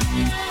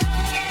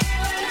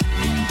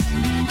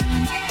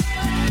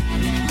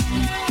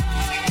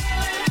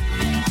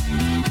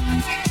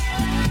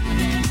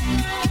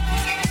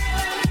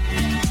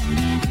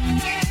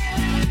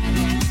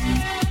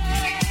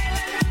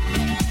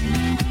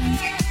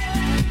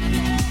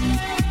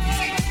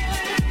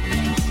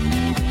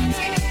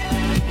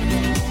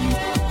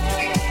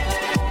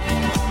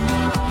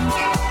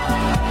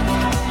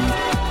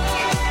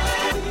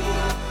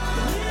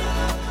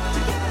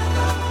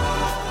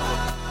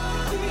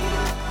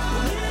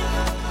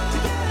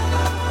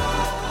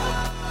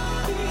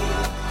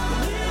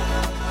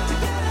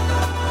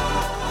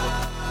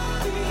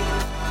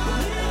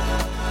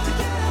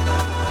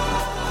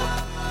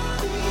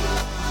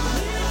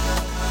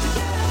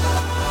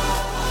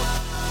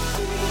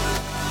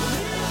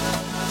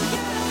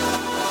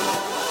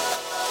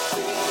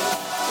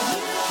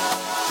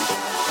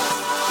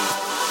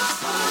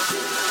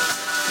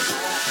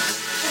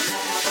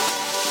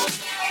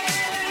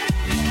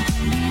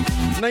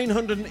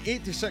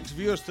 $986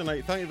 viewers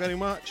tonight. Thank you very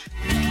much.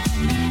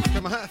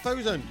 Can I hit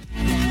 1,000?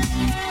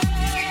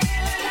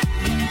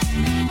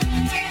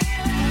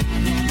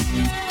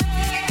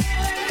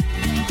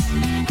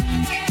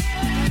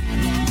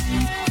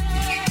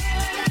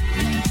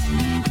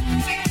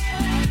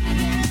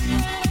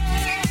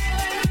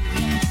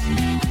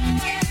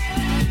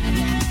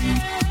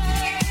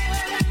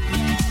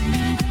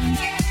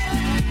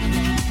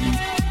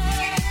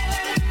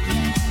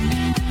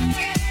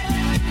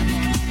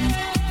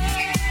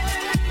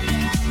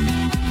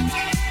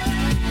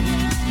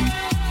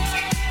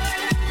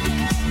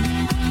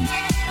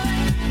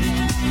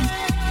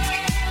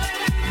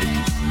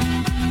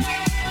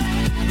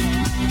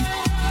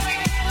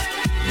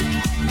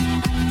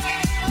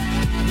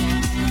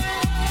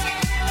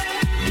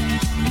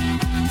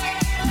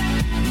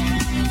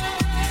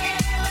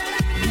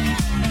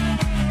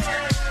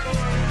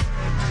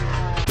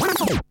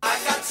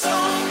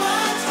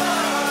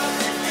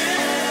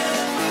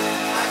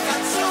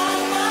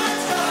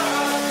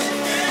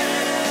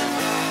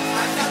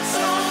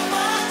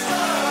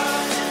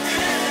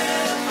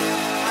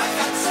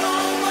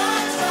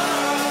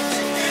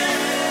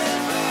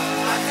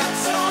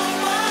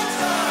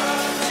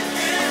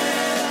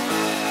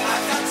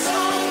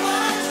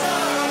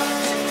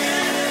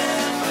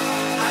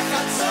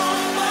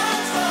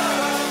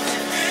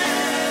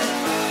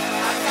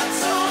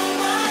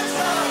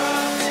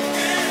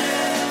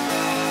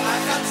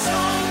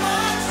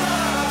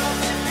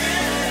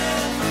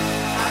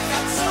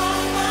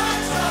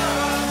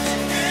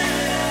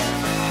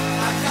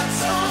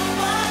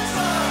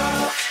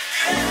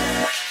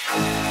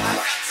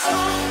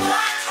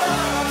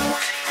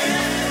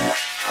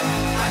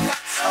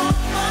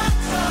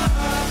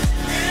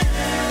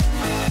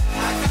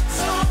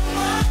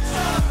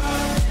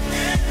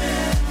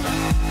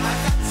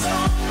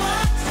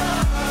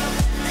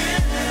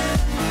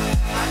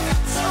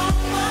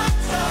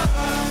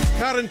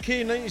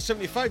 UK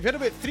 1975. You had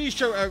about 3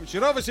 shout outs.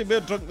 You're obviously more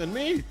drunk than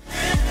me.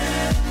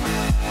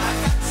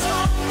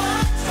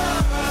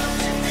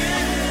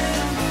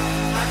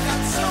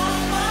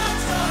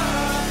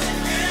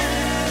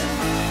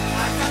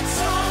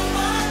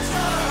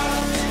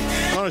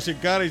 Honestly,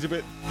 Gary's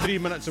about 3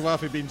 minutes away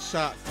from being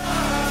sacked.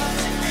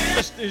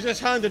 He's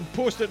just handing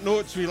post-it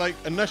notes with like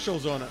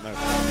initials on it now.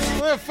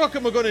 What the fuck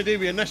am I going to do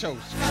with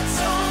initials?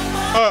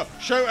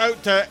 Shout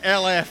out to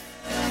LF.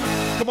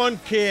 Come on,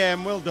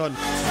 KM, well done.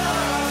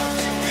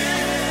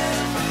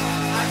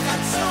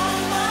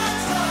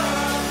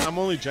 I'm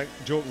only joking,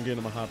 giving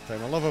him a hard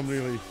time. I love him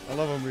really.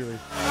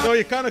 No,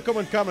 you can't come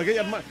on camera.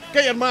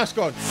 Get your mask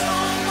on.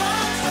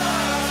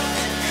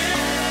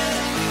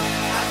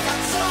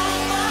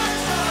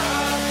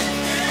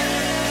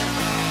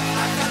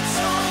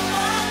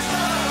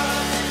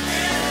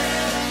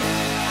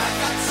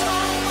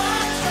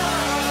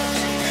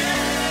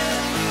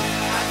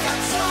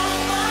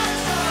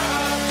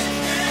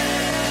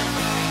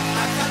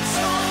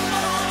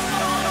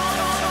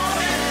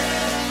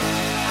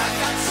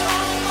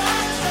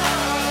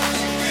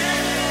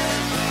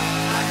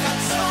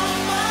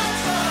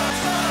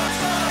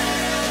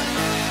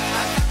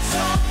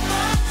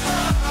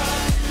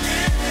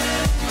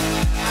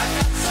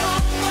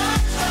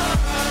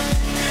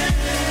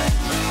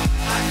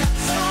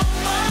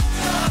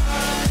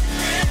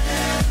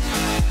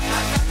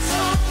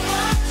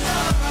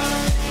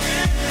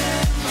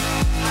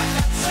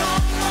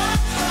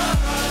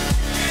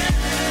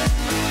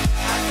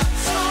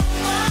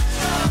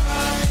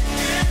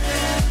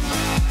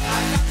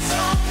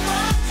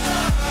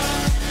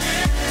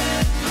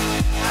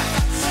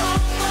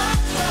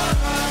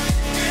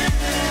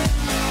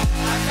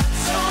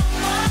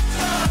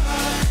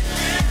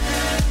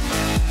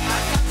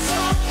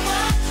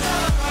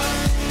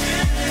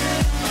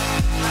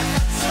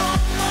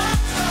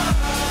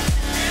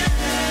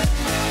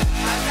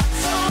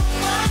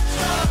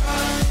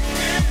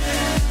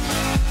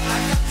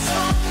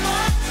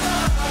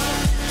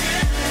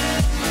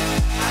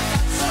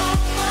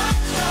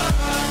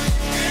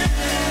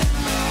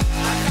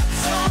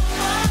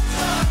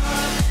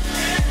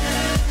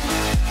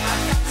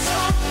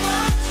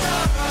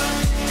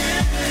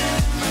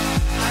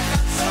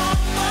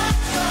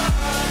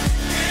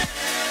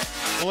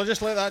 I'll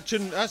just let that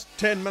tune, that's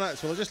 10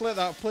 minutes, will I just let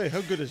that play?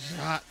 How good is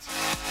that?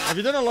 If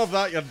you didn't love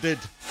that, you're dead.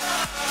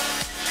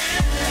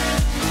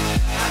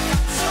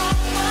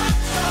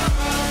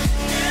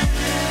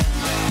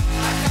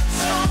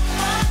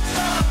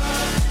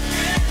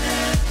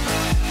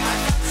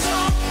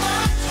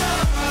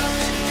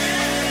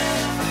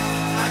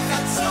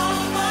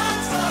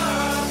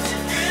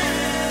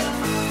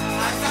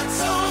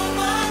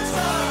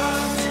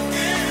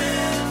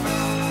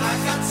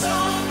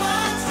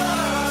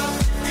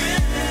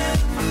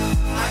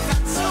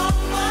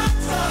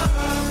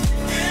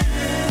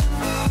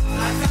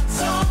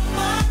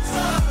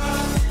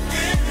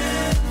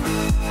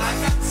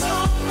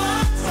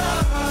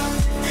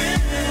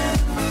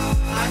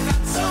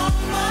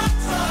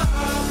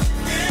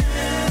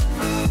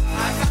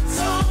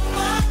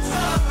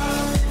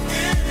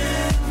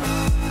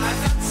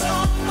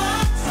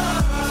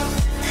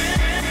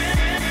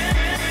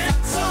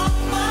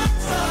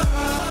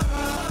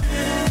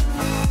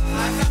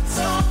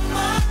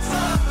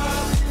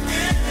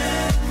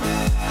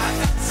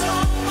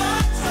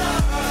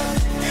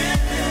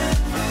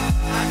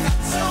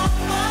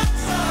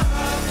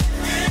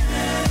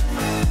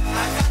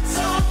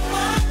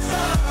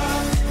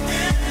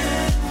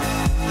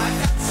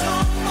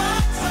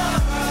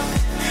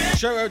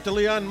 Shout out to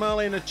Leanne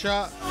Malley in the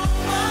chat.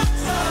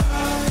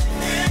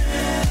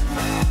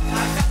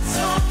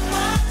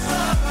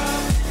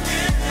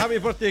 Happy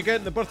birthday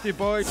again, the birthday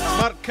boy.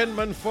 Mark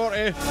Kinman,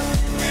 40.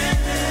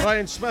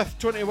 Ryan Smith,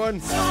 21.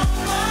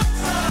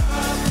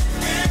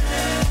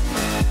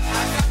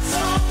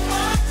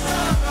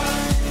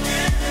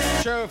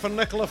 Shout out for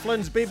Nicola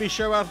Flynn's baby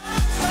shower.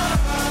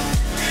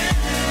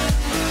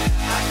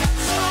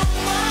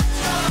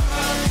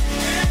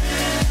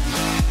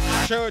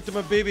 Shout out to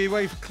my baby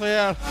wife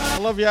Claire, I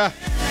love ya.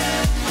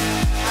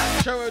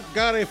 Shout out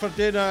Gary for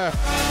doing,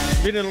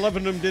 being in the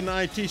living room doing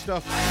the IT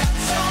stuff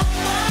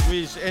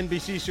with his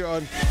NBC suit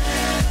on.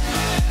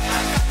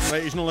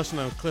 Right, he's not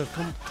listening now.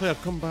 Claire,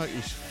 come back.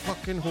 He's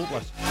fucking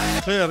hopeless.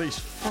 Claire, he's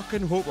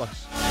fucking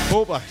hopeless.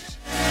 Hopeless.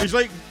 He's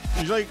like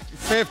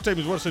 5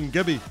 times worse than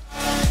Gibby.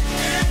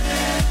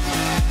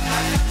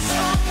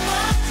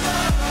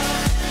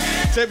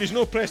 Except he's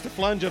no pressed the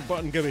flanger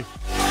button, Gibby.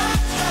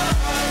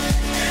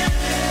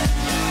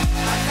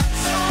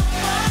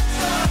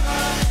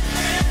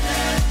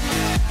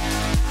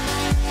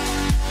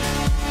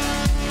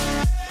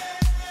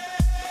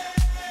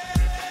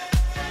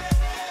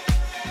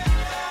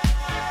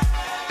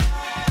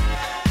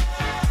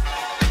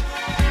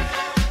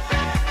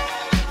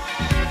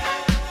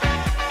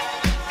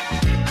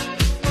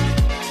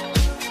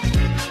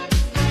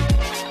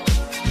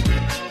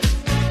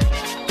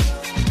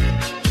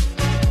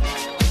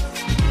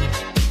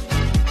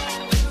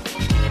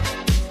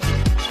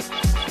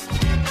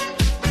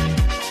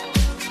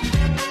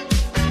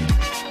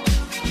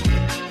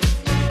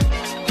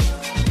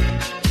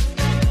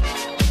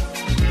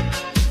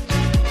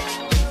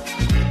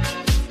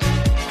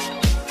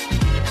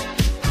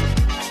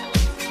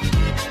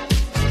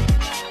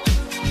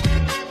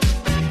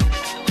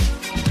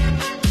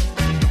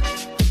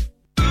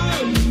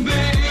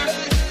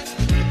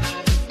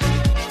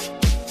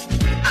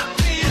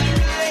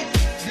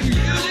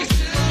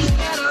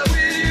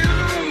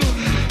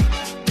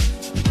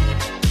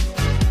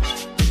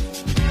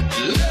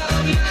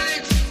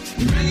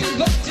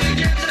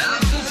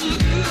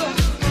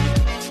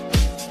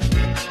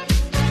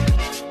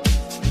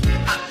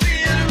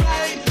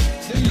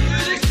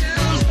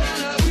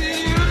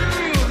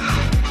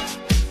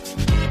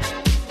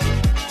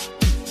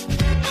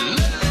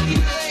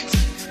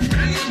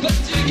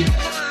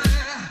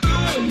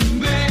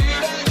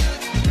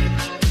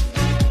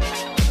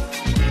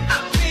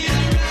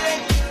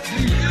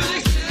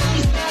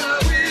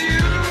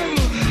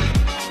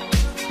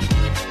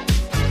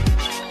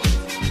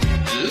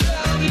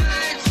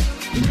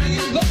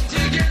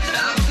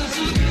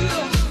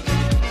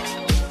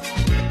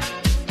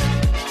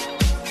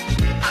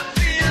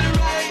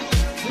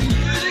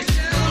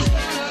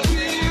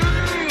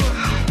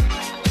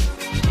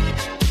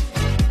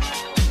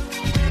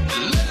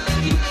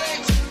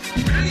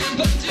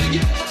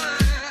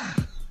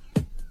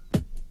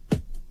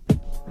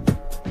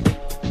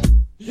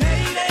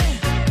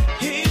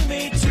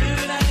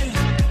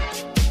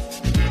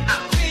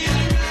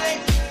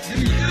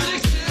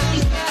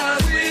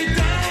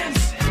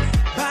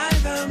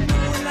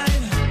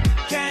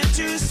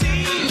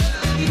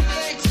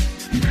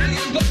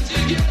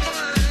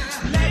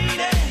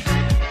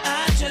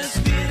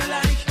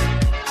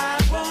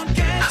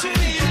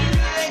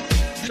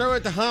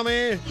 out to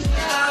Hammy.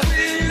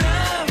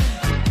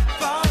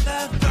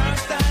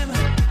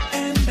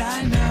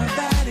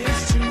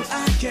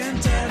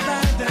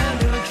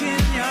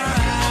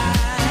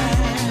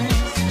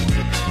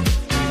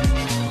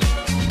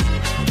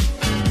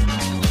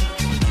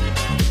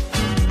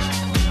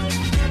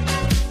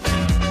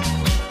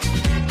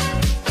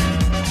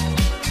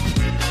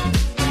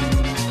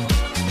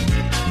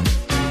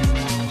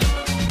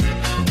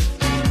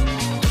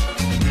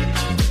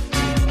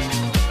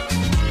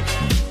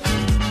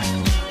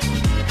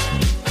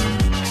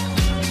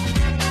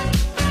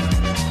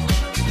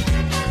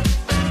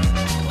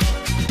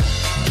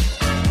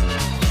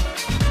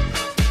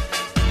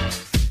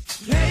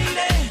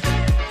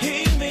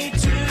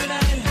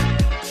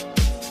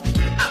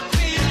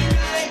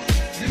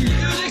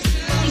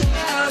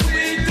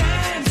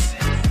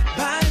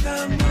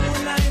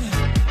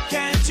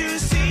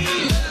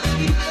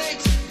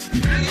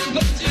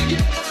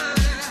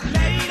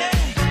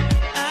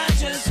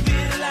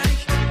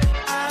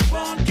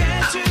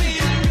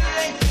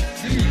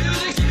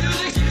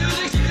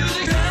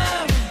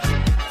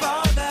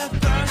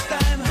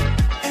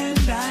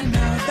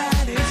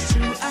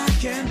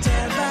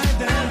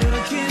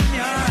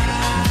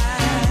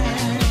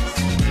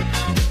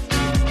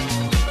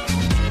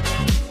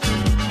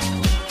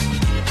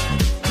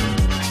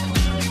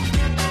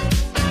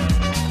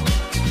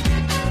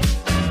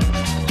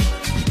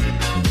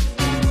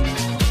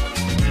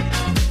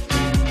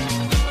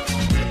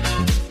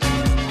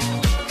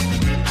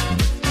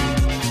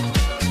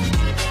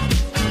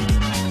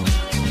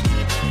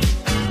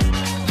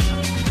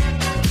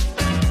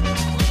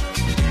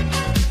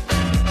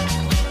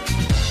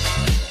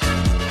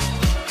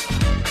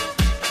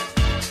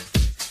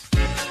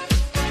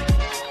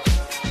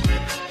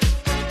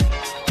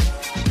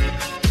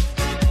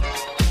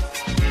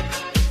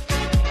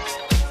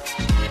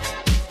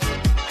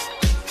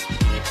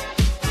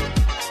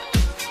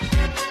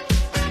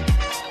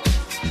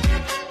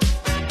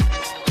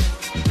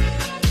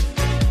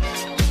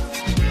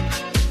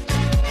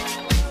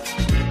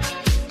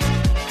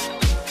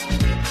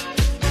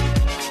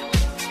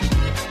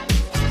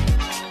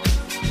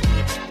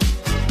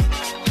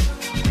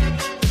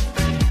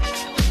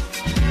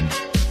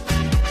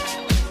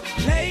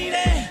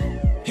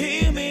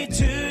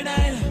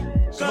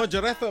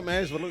 I thought,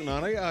 Mez, we're looking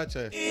alright,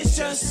 actually. It's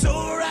just so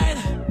right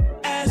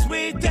as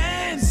we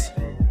dance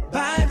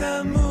by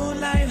the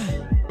moonlight.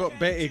 Got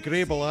Betty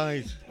Grable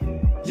eyes.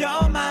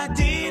 You're my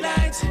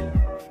delight,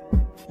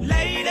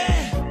 lady.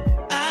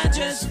 I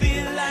just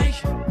feel like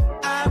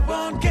I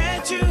won't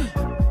get you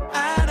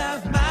out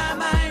of my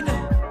mind.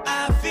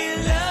 I feel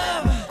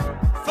love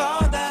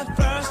for the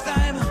first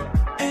time,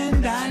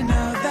 and I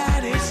know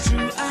that it's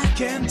true. I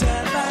can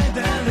tell by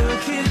the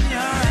look in your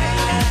eyes.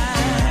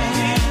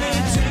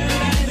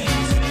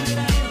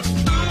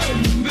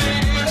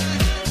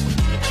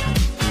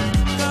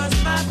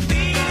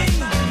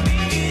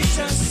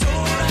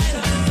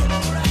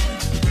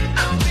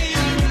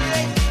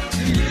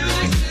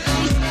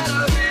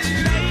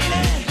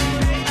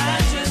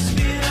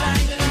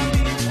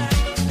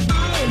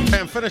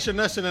 Finishing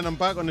this and then I'm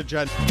back on the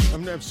gin.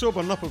 I'm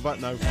sobering up a bit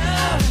now.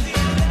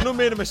 I've not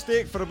made a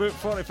mistake for about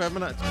 45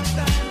 minutes.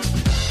 But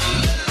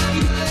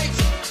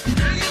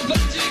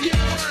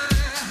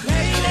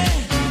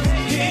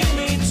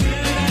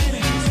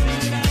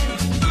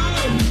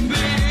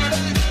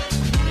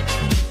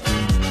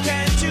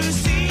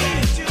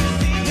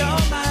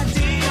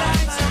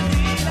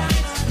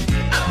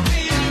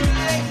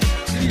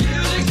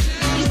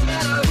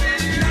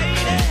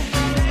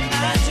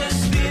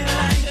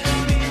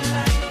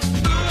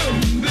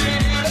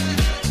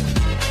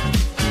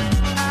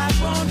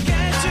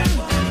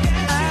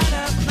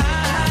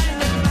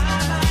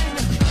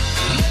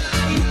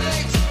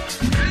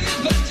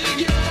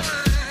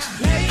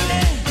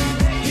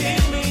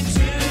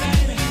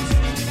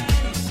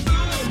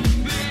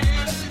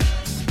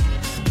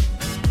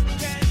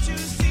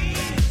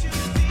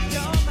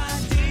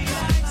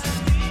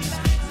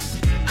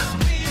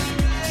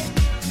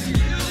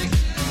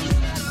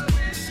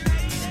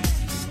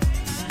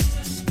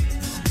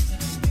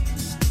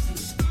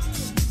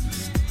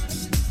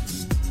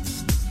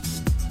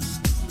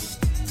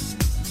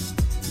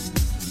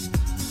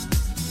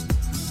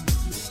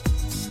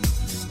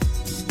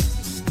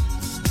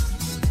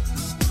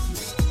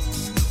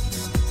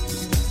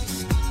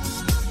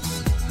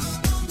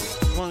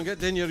on, get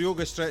doing your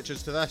yoga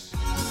stretches to this.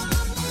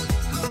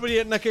 Everybody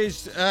at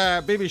Nikki's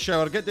baby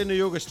shower, get doing the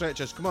yoga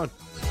stretches, come on.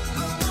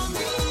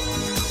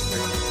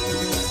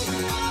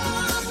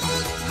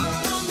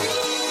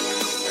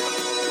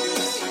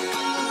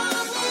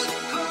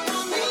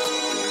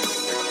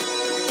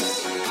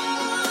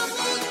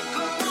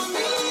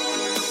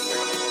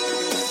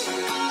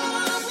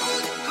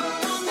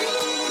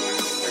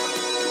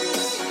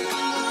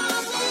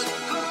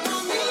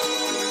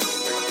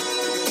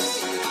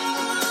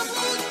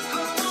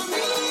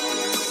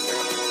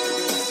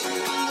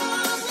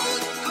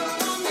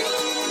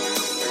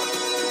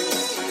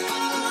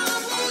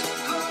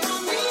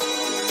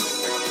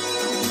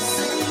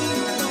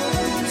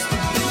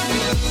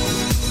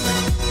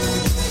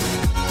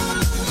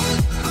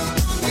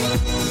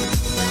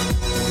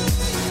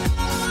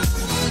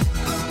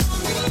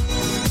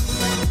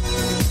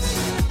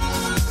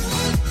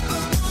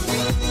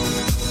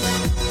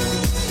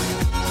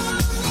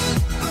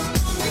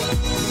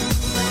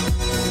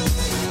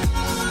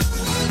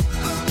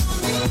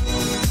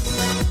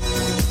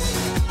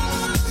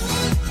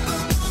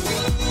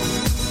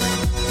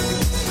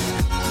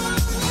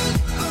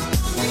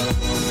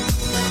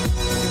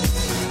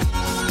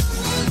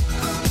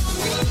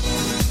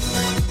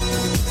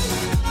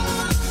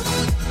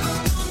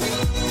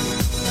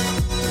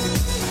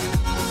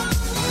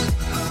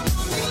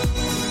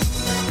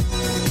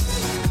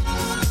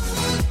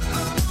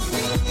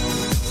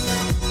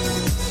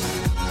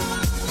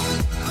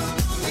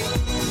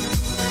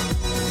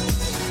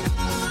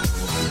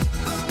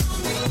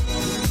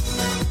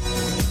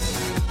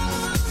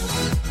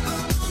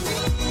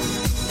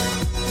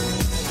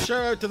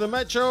 Shout out to the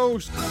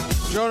Mitchells,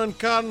 John and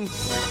Karen.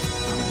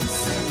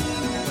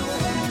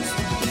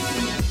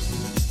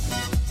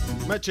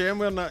 Mitchie, I'm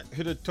wearing that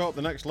hooded top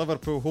the next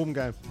Liverpool home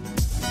game.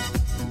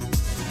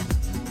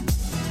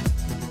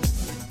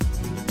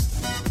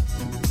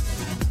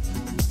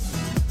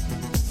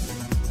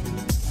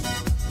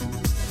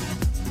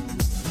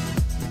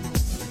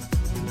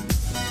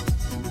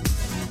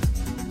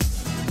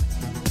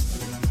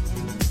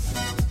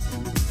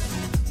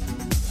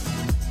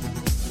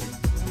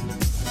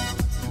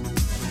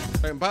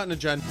 Right, I'm back in the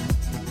gin.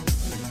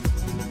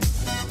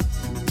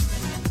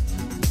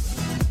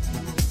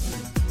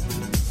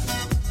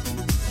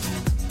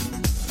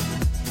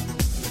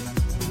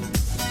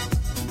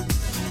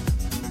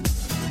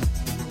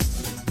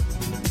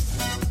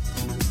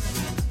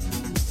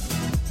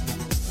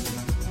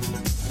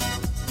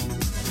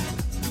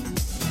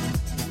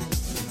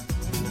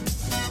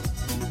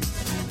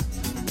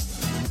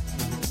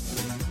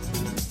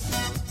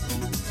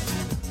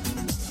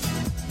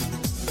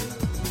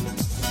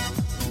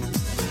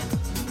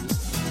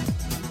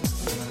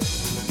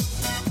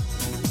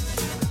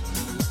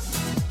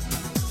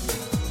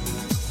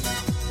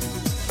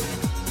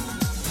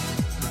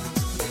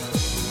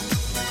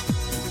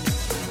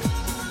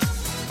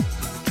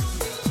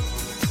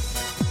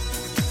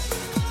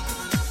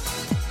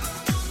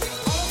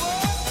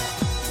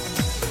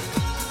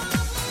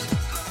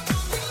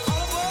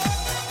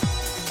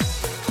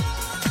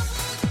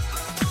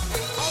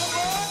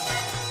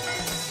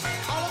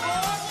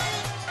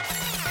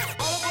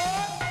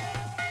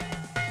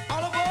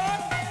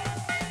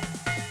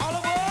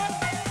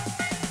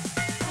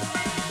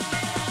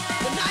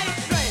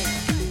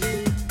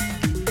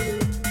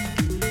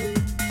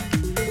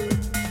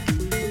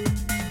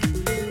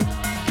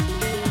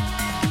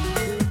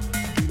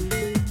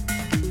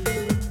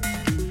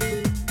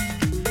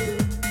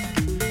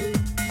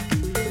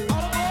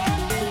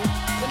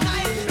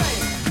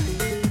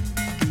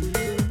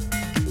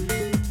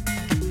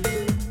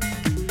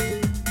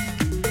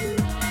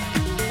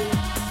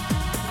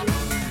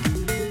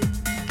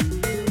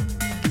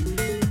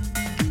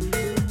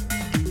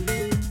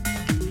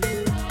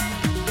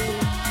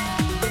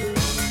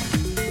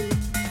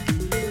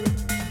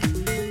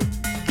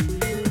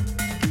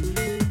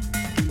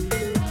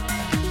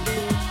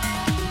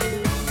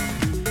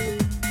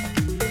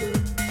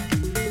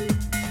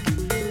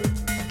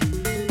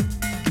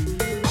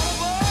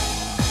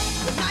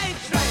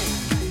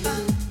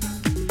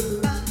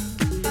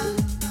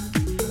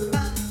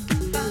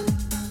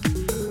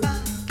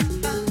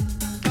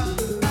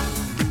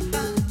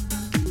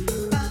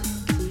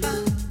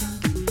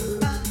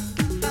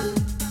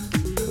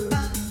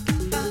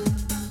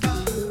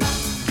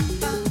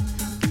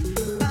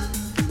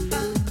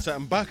 So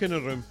I'm back in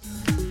the room.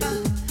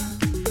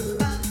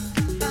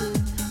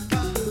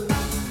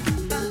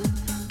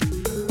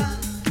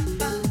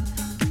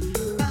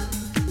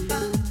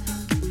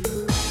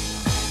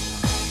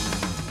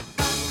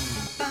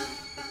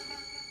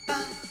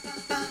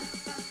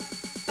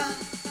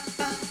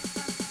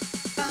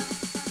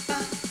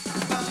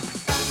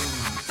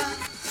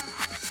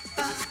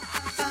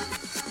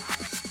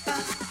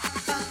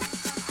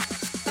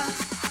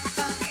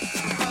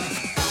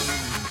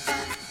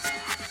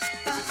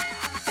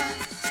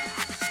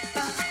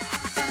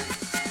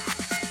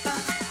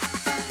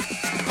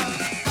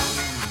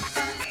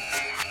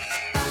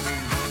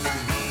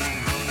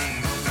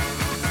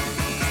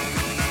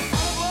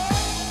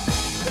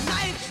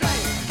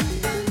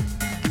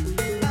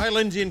 Hi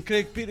Lindsay and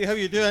Craig Peary, how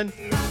you doing?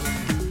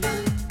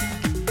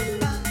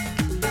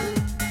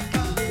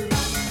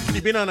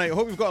 You been on night? I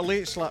hope you've got a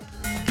late slap.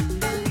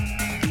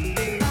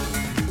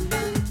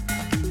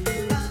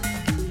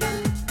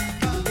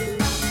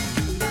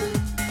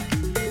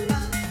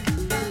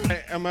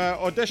 I'm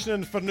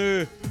auditioning for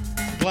new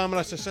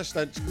glamorous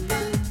assistants.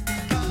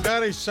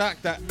 Gary's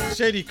sacked it.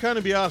 Said he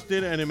can't be arsed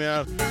doing it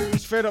anymore.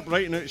 He's fed up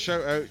writing out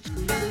shout outs.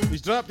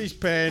 He's dropped his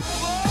pen.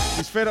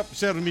 He's fed up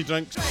serving me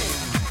drinks.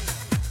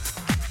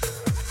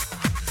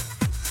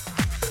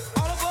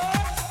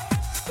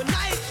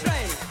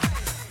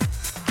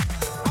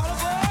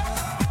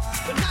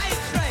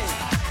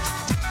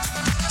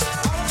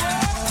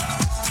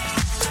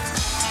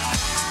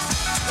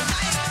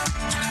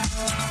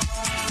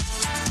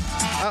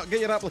 Get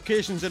your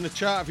applications in the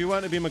chat if you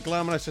want to be my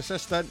glamorous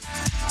assistant.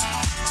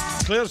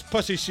 Claire's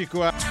pussy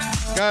sequel.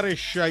 Gary's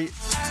shite.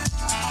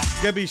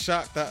 Gibby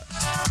sacked it.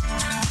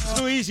 It's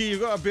no easy, you've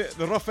got to be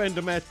the rough end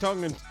of my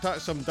tongue and touch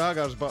some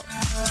daggers, but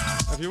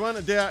if you want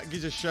to do it,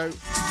 give us a shout.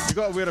 You've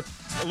got to wear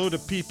a load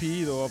of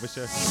PPE though,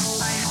 obviously.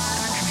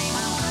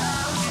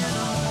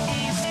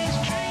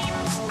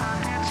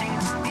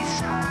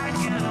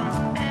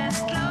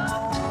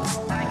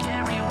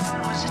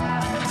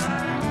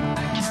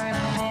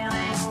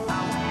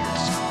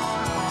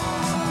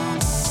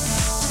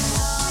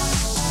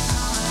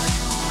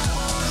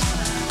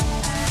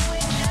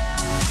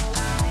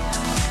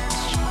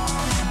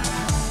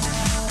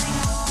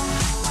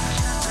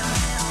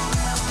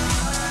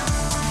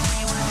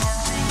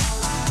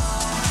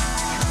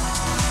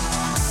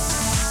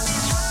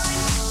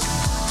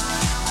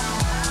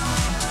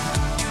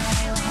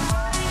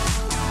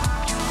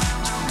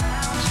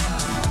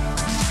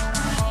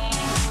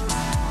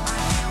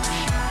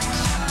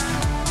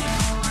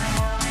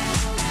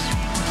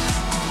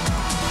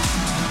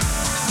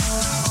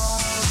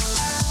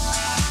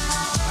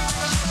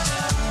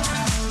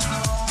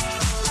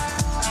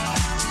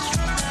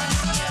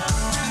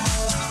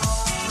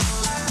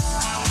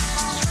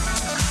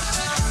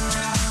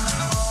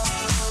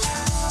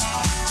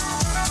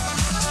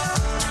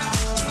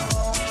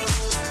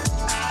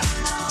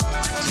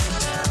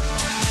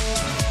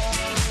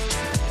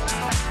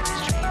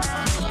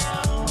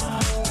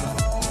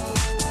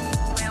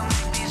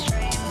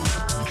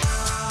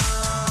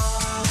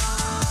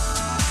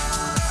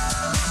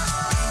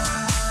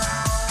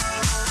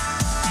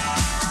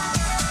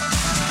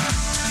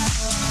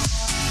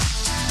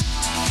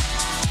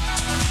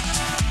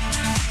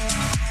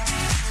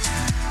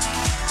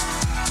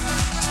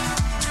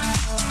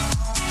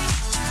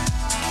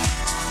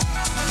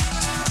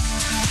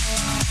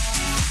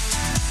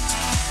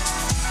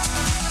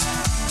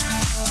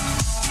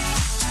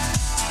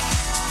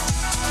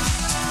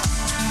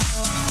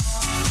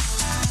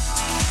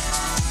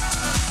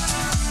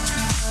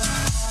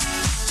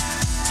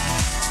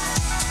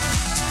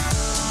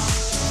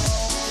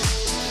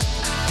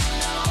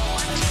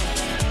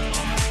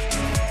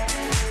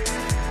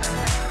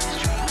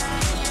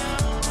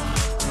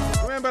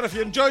 If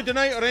you enjoyed the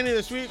night or any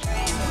this week,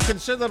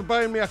 consider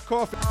buying me a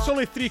coffee. It's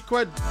only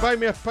 £3. Buy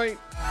me a pint.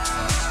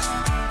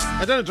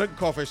 I don't drink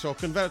coffee, so I'll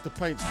convert it to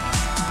pint.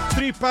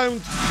 £3.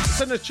 It's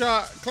in the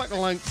chat. Click the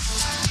link.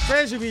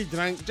 There's a wee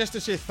drink just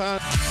to say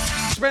thanks.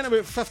 Spent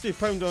about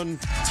 £50 on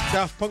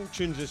Daft Punk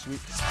tunes this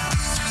week.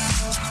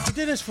 I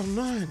did this for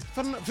nothing.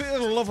 For the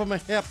love of my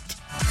heart.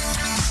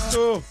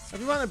 So, if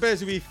you want to buy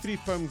us a wee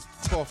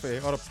 £3 coffee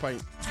or a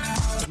pint,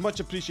 it's much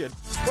appreciated.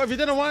 But if you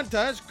didn't want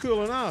that, it's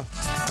cool enough.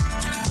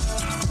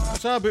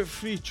 It's all about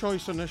free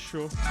choice on this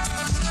show.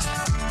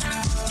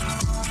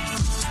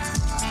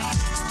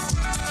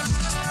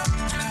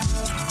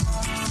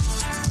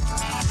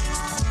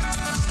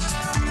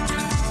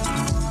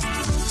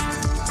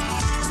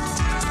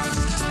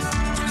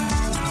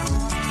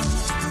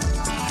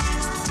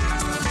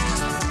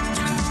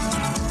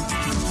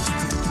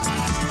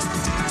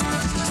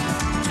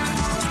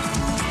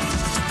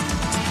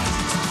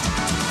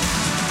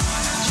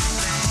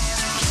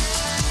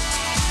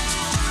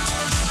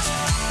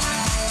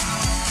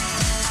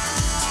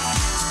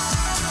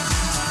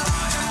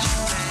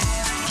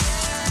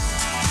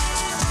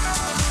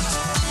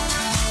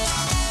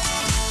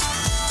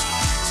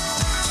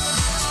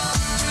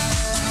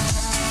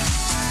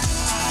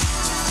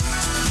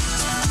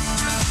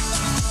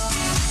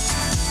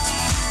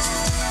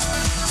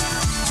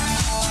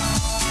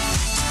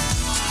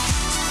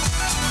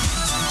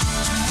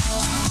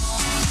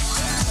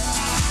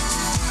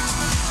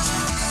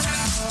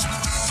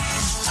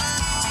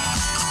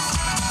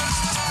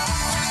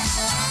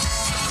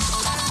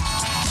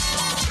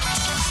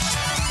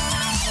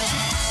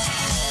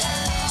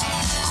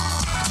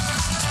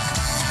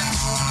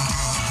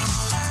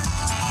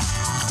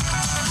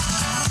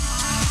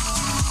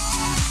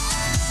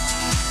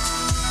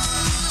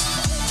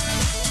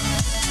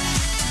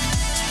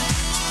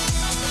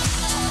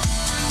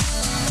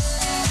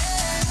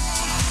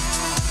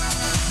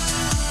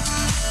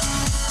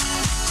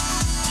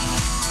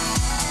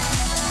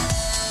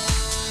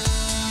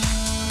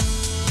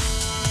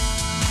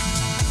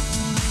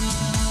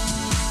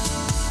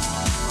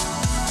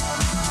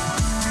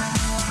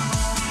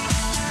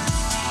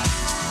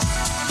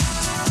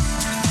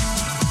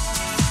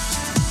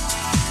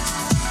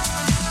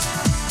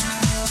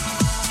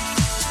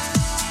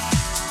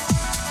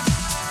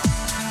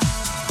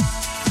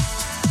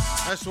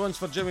 This one's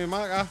for Jimmy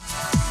Macca.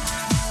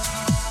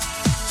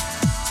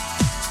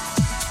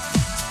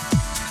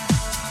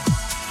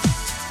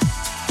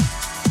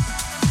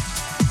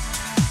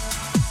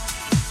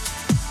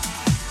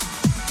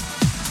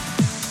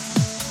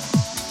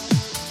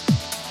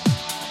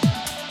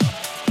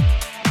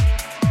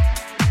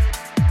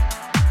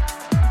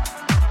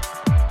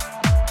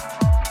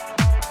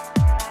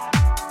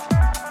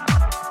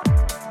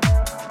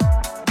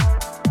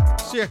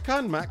 See, a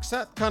can mix,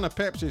 that can of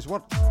Pepsi's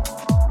worth.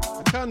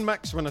 I can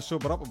mix when I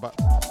sober up a bit.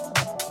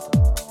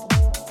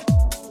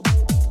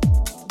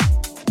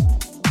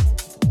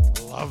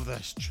 Love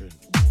this tune.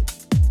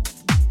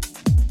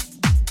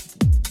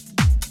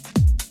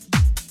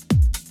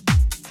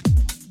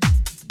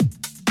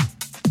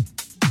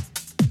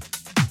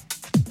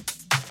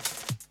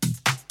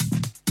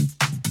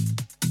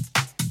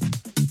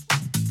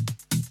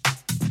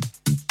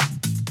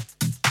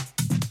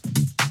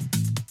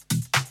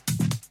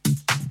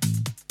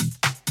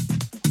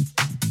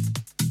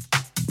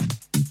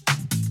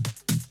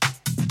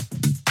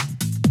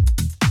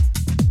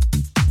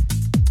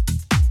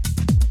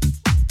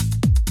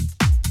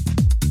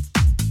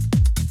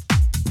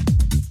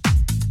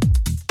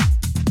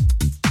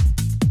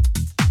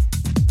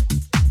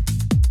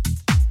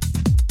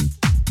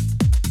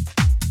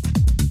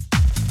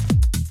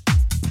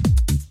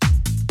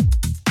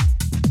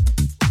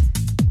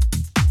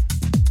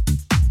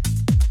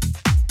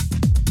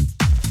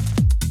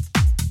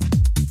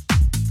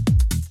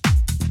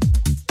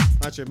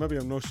 Actually, maybe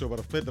I'm no sober.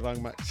 I've played the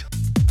wrong mix.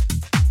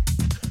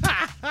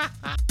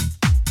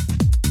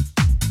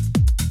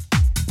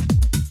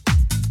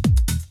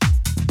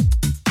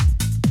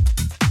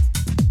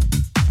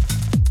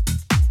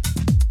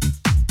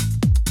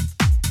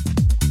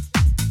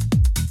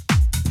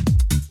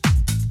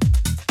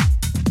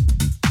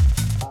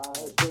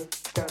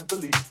 Can't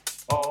believe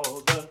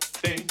all the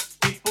things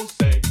people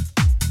say.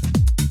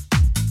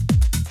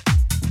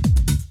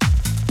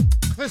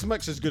 This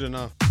mix is good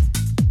enough.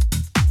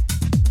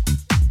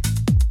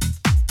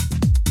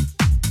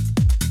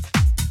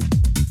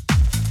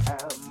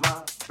 Am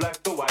I black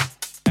or white?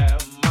 Am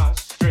I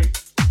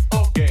straight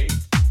or gay?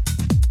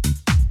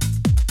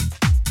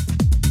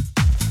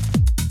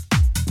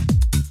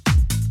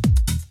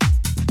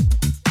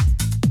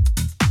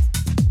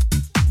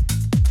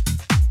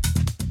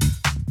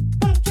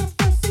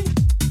 Controversy.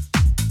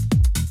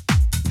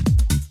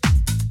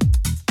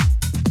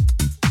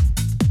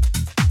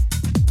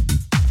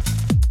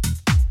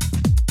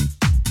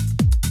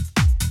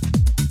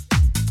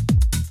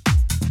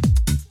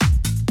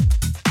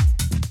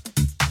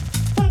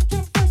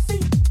 Controversy.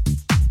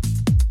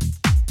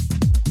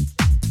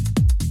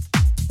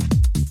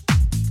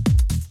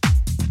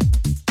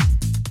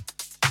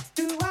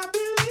 Do I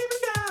believe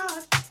in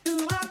God? Do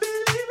I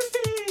believe in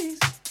peace?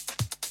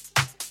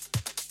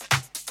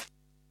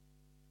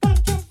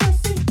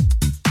 Controversy.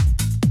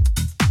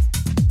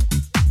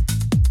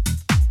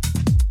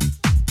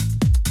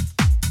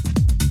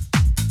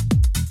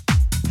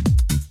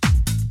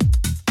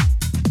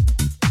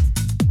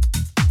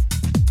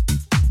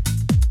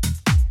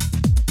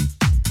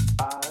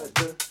 I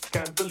just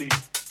can't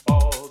believe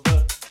all the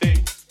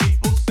things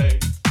people say.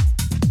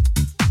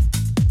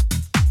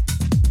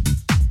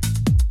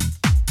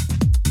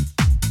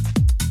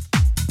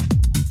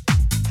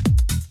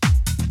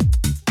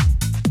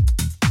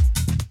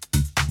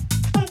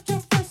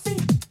 Controversy.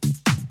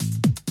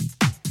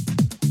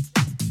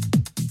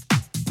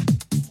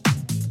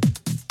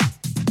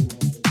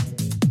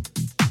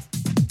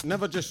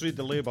 Never just read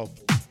the label.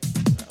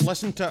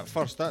 Listen to it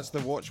first, that's the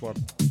watchword.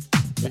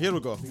 But here we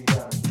go.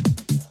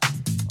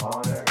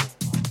 On earth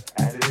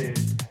as it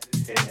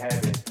is in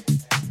heaven.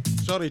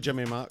 Sorry,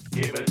 Jimmy Mac.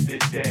 Give us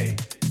this day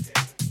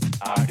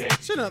our day.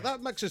 See, now,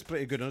 that mix is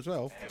pretty good as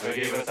well. And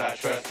forgive us our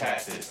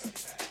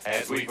trespasses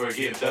as we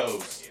forgive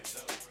those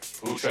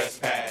who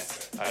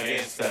trespass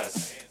against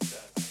us.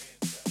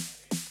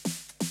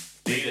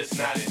 Lead us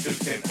not into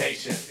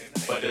temptation,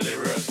 but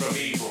deliver us from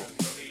evil.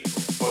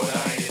 For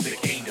thine is the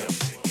kingdom,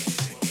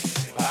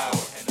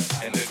 power,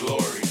 and the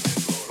glory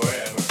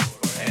forever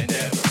and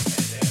ever.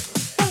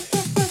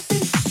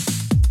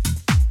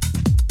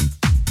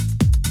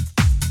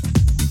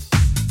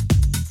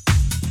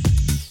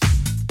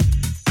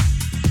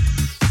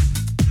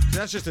 See,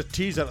 that's just a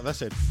teaser at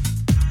this end.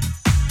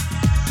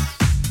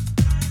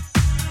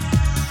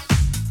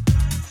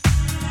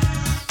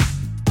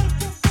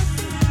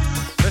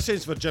 This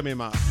is for Jimmy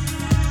Mac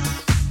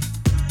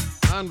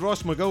and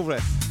Ross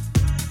McGilvray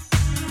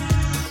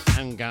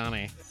and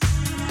Ghani.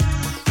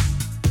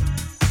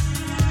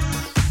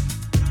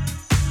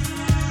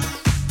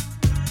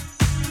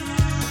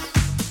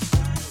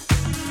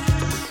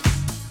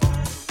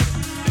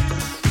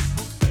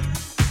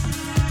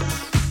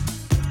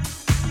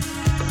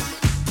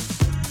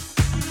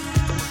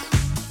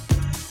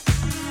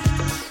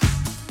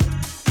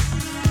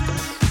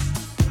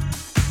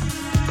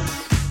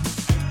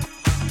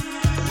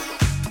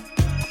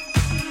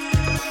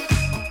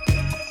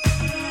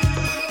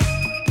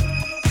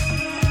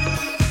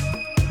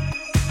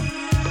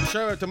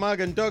 Shout out to Mag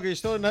and Doug. He's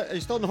still in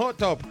the hot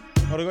tub.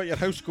 Or I got your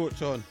house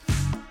coats on.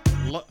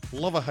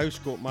 Love a house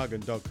coat, Mag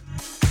and Doug.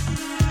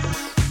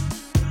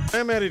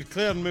 I married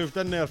Claire and moved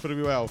in there for a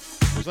wee while.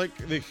 It was like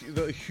the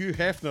Hugh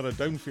Hefner of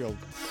Downfield.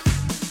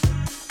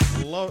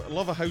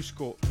 Love a house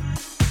coat.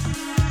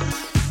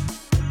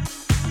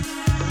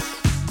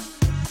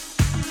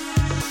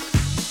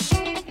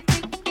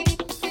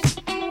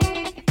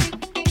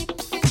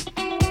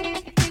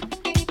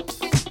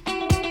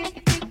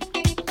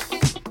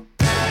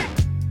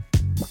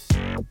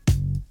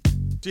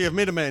 See, I've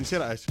made amends.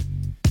 Here it is.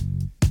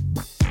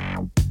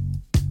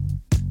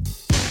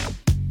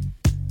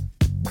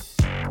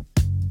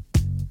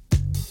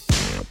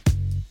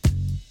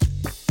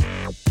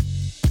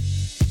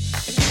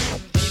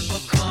 People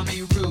call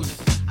me rude.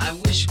 I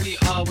wish we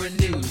all were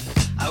nude.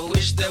 I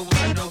wish there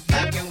were no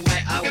black and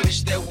white. I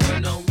wish there were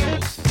no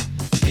rules.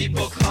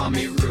 People call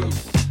me rude.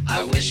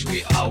 I wish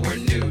we all were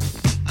nude.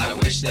 I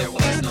wish there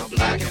was no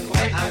black and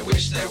white. I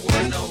wish there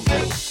were no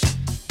rules.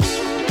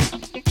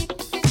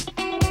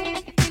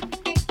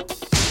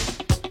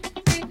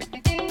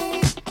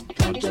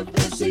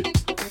 Controversy.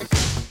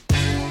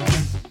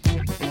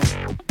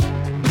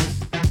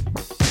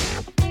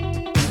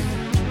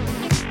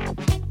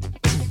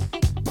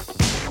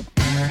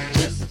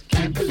 Just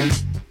can't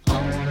believe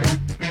all the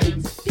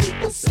things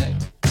people say.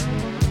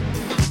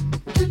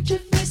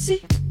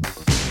 Controversy.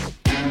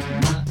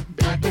 Am I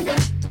black or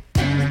white?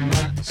 Am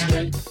I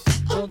straight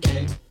or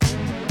gay?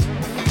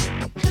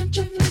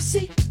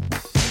 Controversy.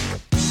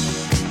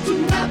 Do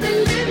I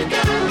believe in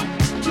God?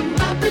 Do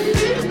I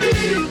believe in me?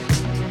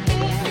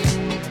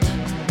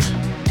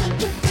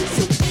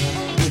 Controversy.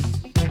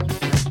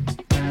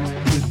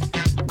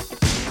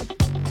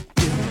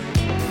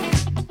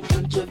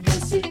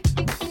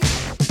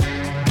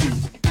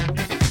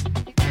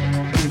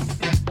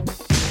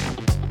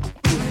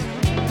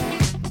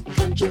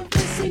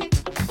 Controversy.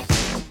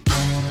 I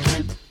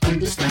can't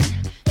understand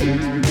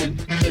human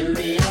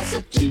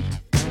curiosity.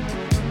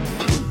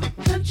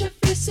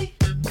 Controversy.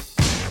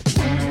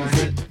 Was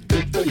it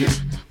good for you?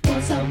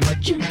 Was I what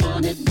you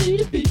wanted me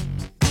to be?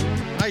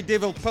 Hi,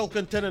 David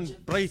Pilkington and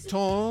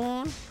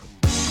Brighton.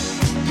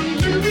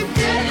 You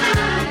get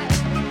high,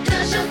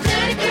 'cause you'll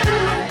take it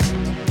high.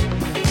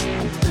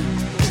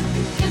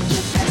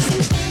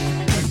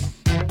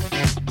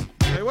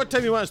 Right, what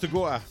time you want us to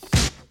go to?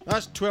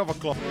 That's 12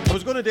 o'clock. I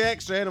was going to do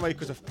extra anyway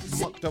because I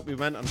mucked up with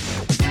winter.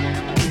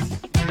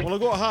 Well, I'll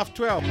go at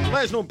 12:30.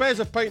 Let us know. Bez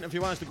a pint if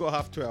you want us to go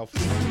at 12:30.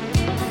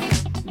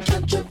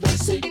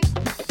 Controversy.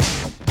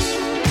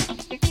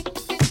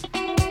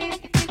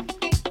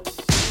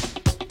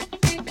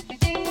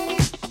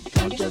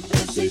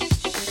 Controversy.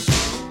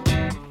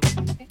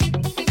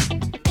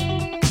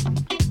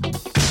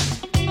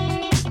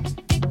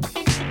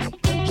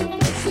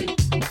 Controversy.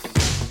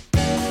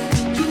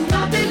 Do I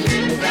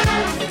believe in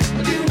God?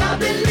 Do I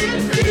believe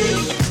in me?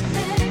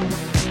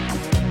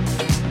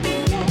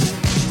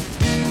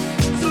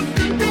 Some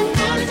people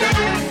wanna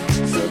die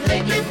so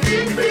they can be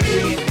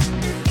free.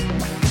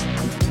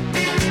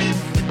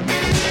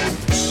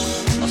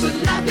 So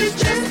life is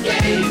just a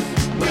game.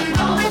 We're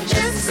all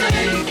just the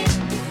same.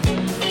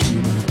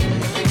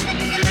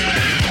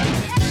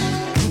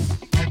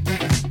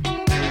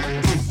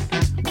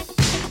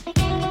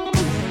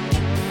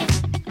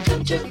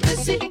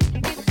 Controversy.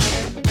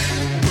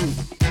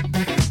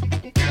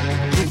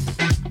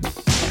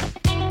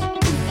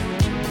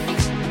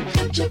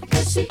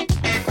 Controversy.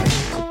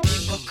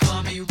 People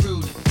call me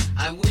rude.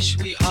 I wish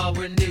we all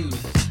were nude.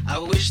 I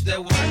wish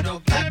there were no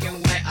black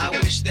and white. I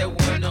wish there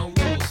were no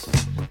rules.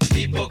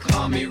 People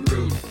call me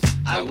rude.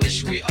 I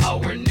wish we all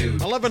were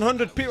nude.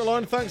 1,100 people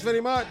on. Thanks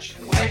very much.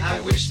 White. I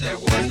wish there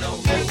were no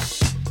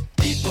rules.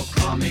 People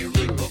call me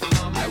rude.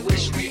 I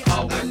wish we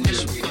all were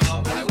nude.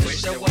 I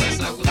wish there was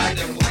no black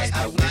and white.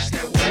 I wish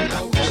there were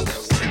no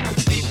rules.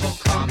 People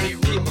call me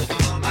rude.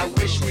 I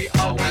wish we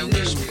all were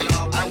nude.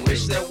 I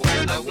wish there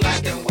were no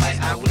black and white.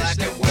 I wish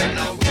there were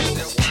no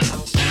rules.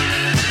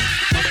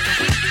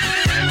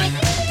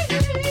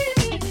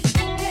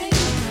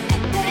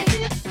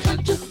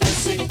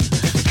 Controversy.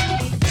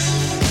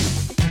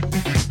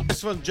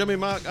 This one's Jimmy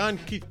Mark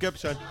and Keith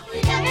Gibson.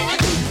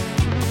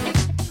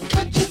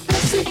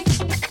 Controversy.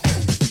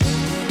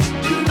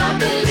 Do I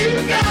believe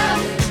in God?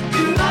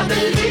 Do I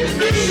believe in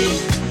me?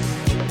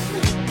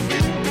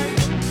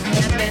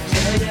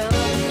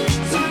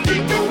 Some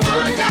people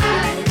wanna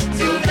die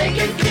so they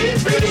can be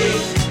free.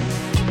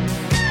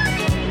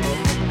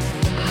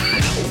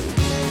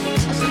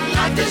 So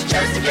life is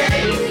just a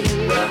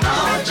game. We're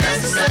all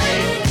just the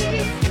same.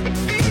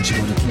 Don't you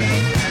wanna play?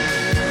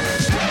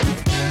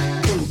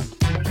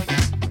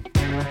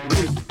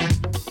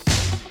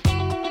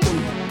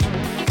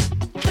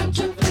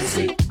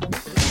 Controversy.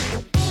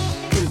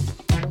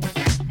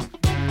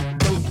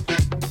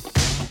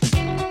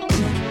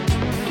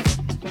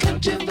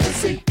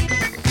 Controversy.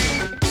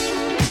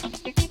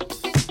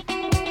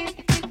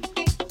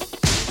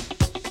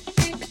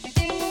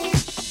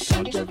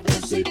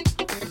 Controversy.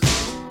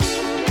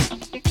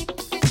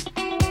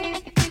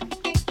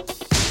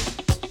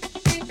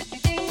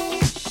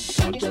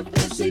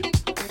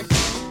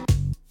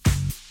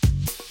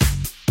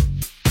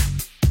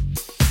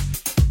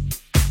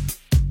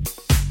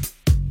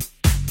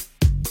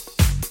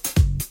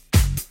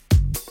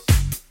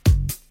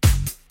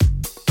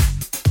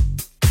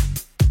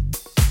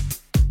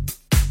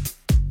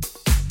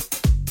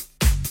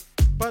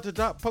 back to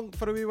Daft Punk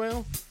for a wee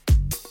while.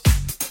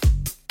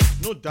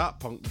 No Daft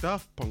Punk,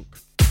 Daft Punk.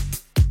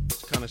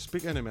 Just can't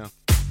speak anymore.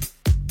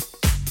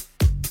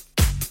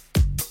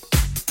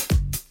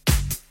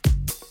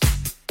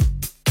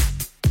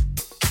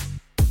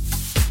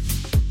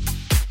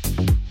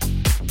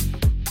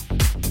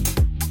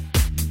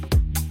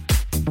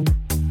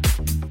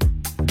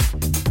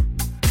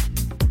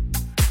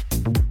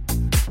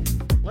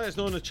 Let us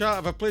know in the chat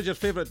if I played your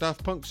favourite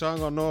Daft Punk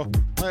song or no.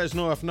 Let us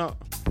know if not.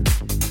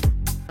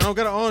 And I'll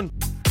get it on.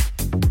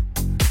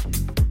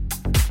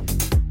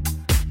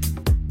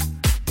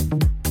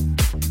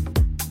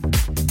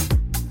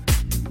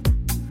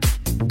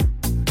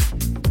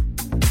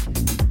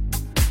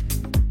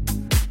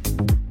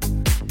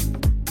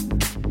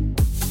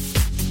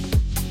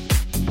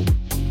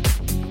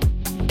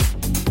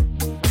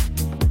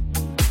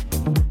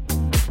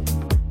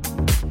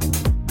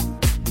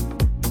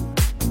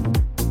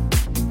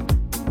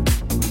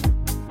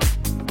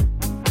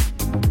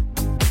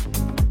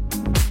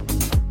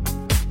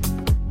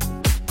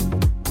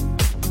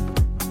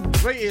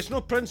 It's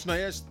no Prince night,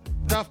 it's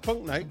Daft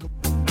Punk night.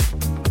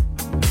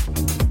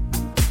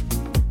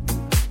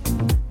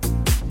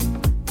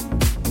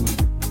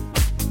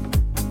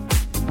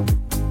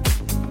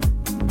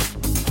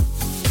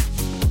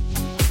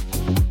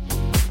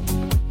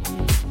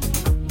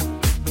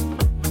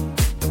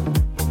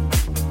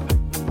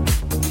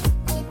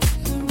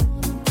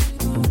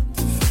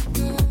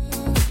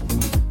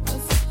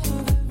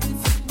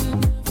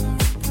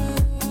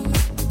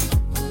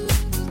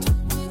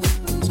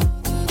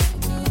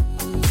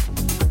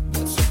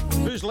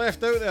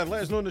 Left out there,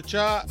 let us know in the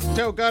chat.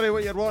 Tell Gary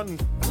what you're wanting.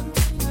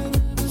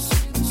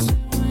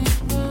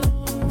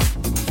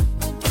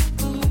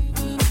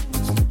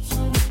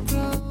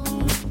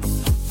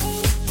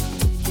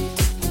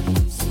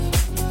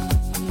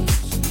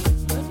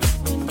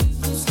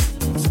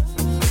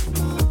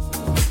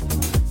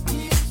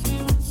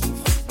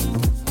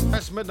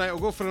 That's midnight, I'll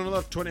go for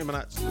another 20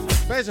 minutes.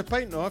 Buy us a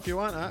pint though if you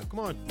want that, come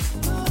on.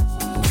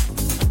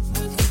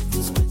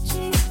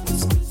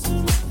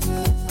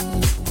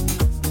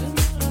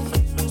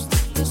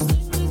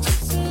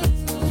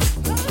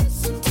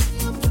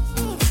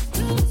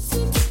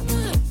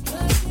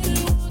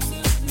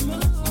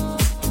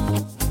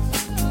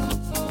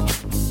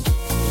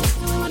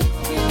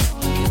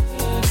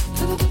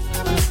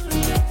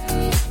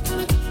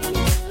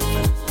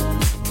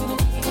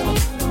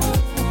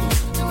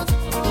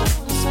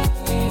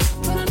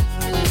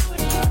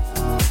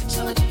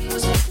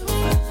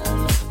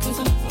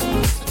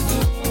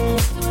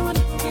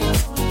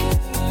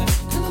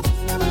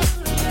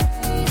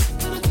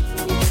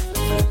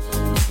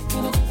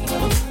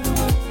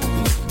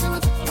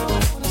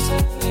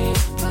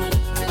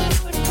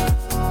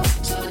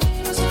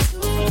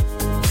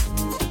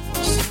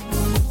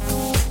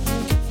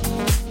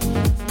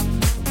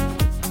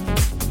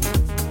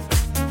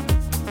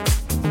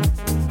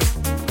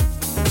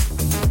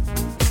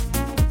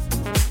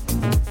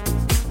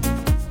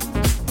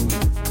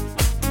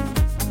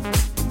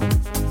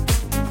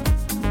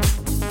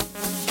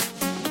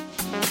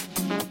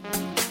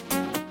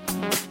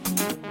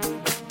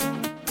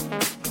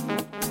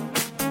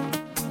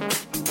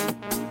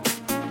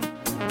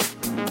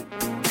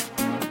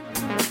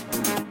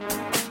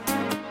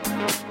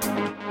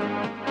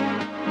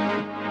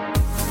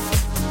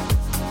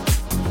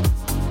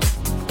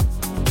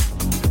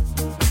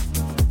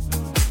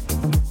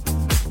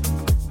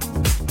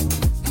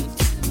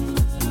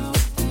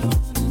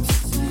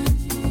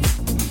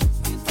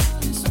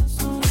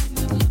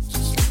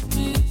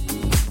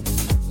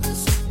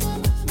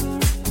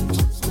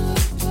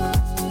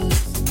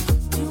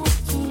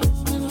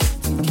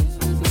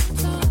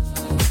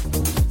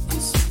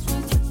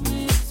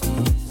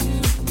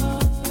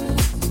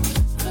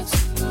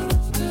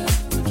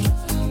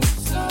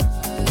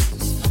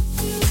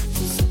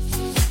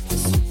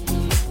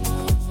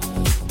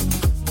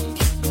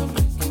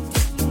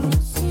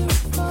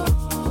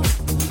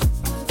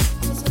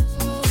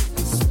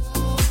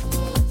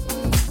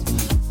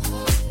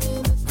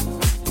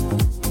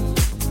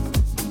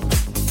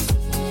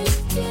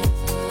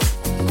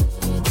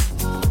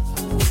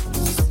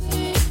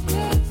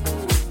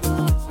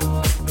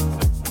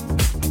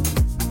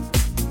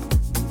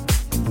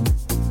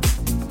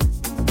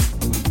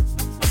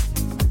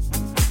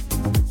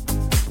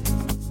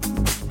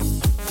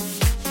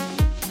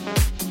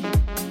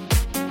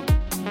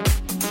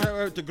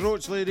 The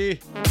Groats lady.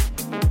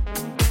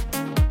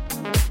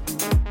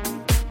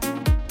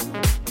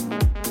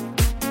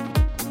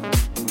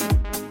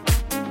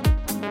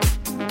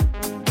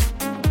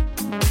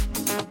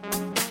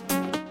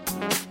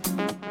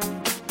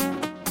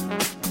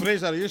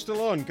 Fraser, are you still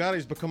on?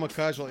 Gary's become a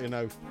casualty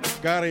now.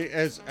 Gary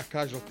is a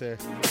casualty.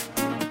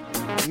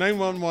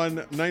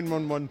 911,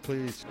 911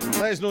 please.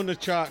 Let us know in the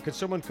chat, could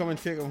someone come and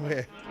take him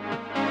away?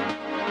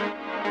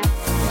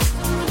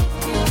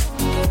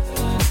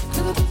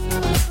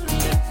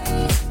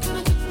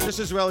 Just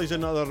as well he's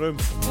in another room.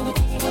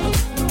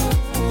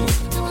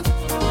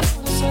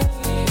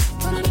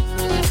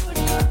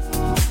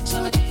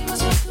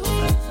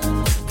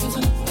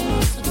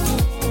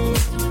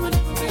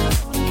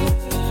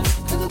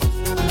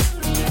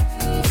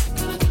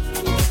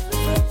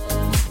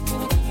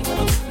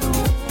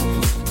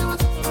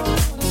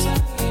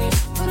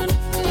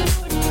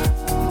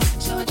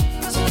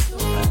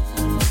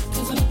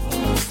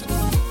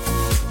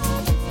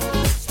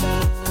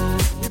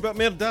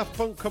 more Daft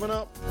Punk coming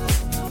up.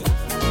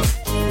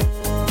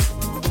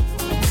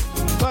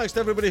 Thanks to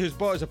everybody who's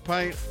bought us a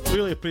pint.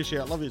 Really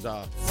appreciate it. Love yous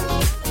all.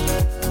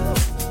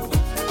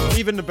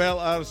 Even the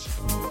belters,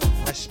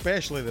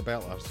 especially the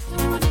belters.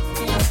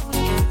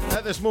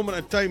 At this moment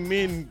in time,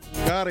 me and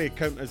Gary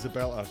count as the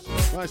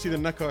belters. Let's see the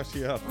Nikos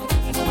here.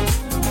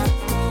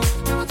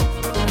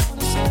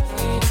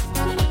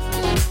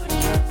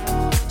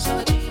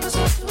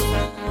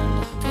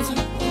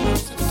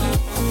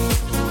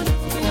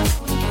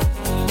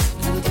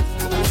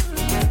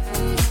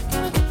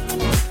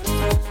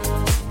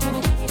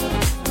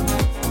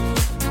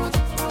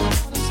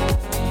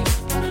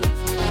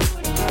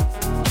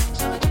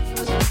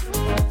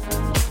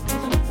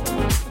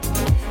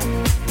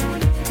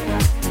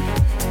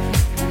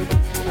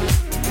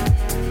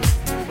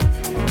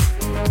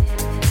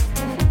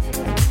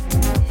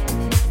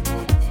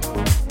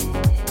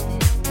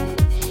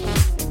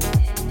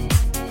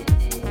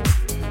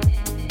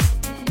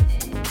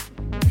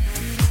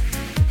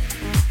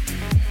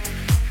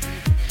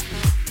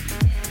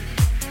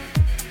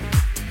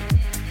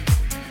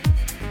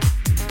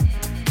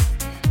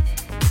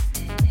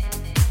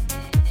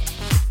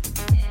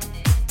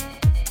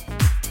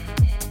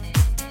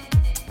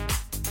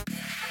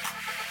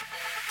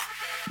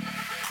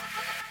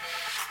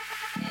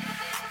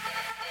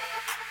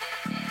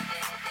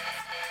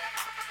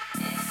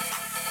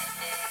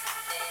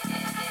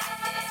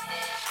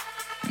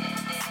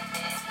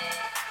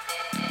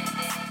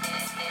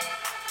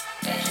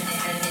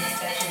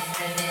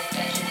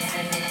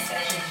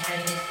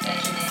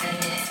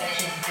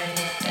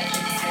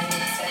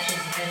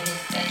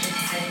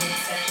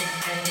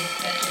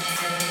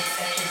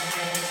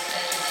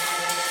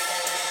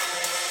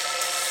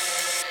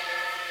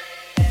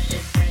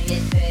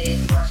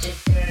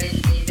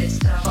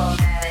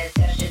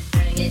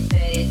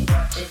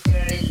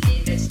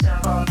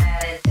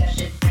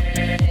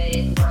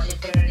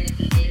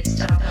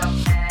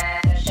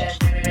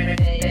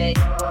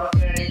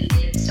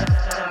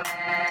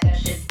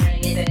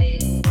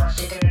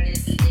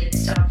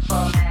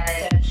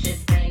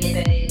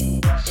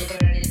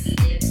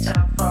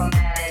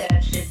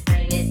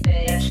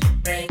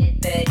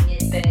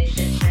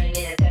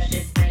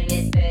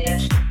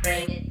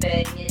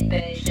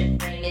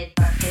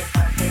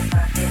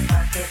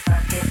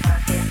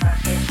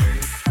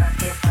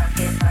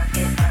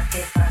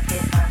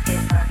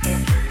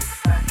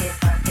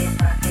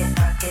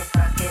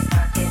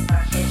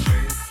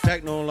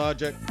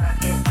 Technologic.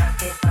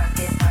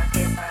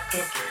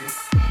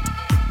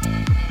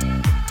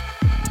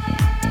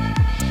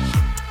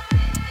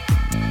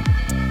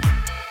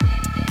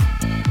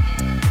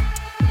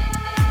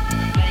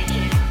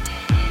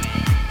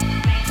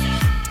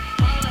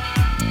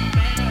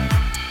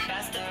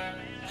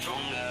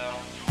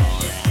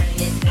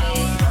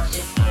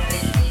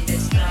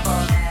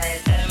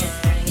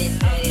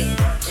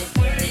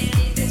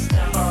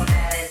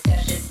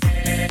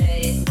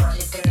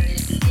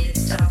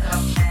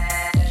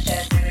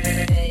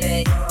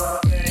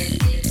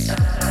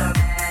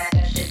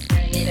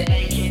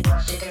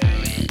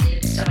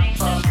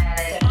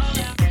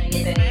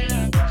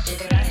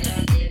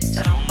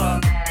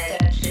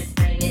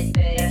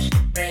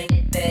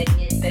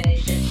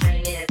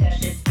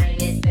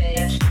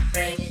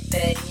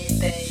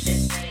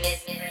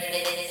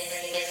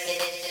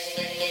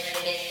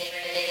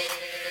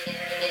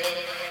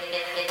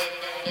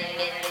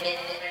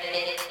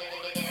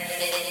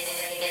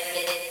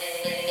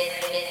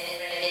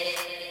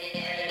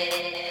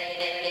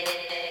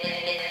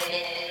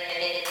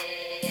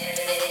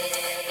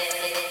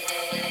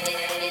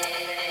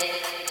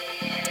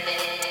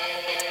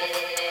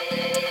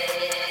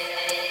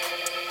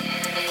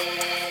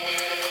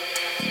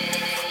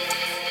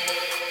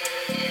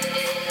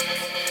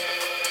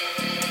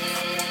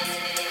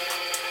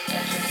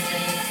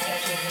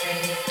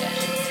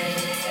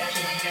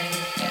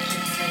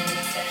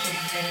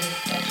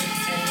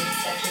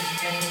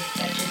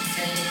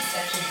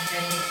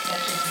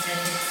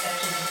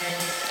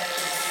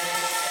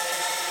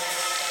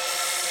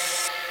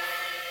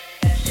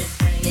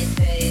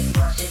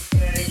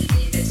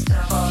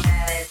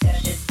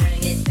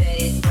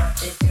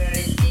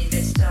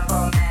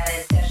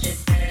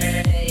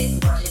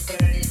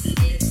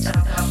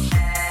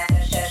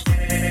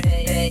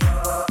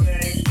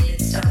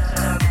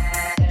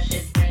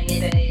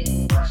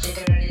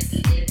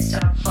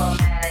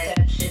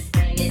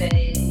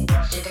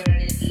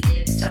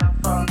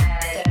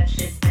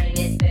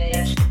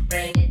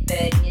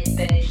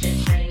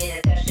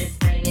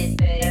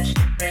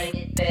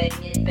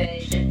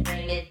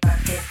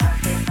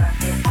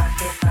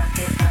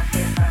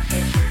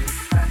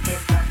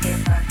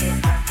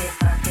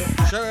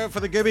 For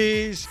the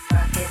Gibbies.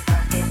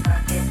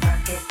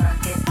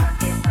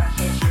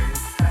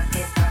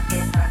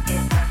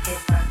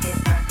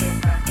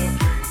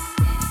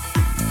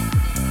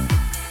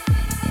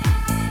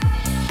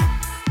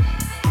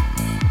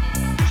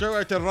 Shout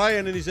out to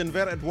Ryan and his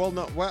inverted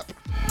walnut whip.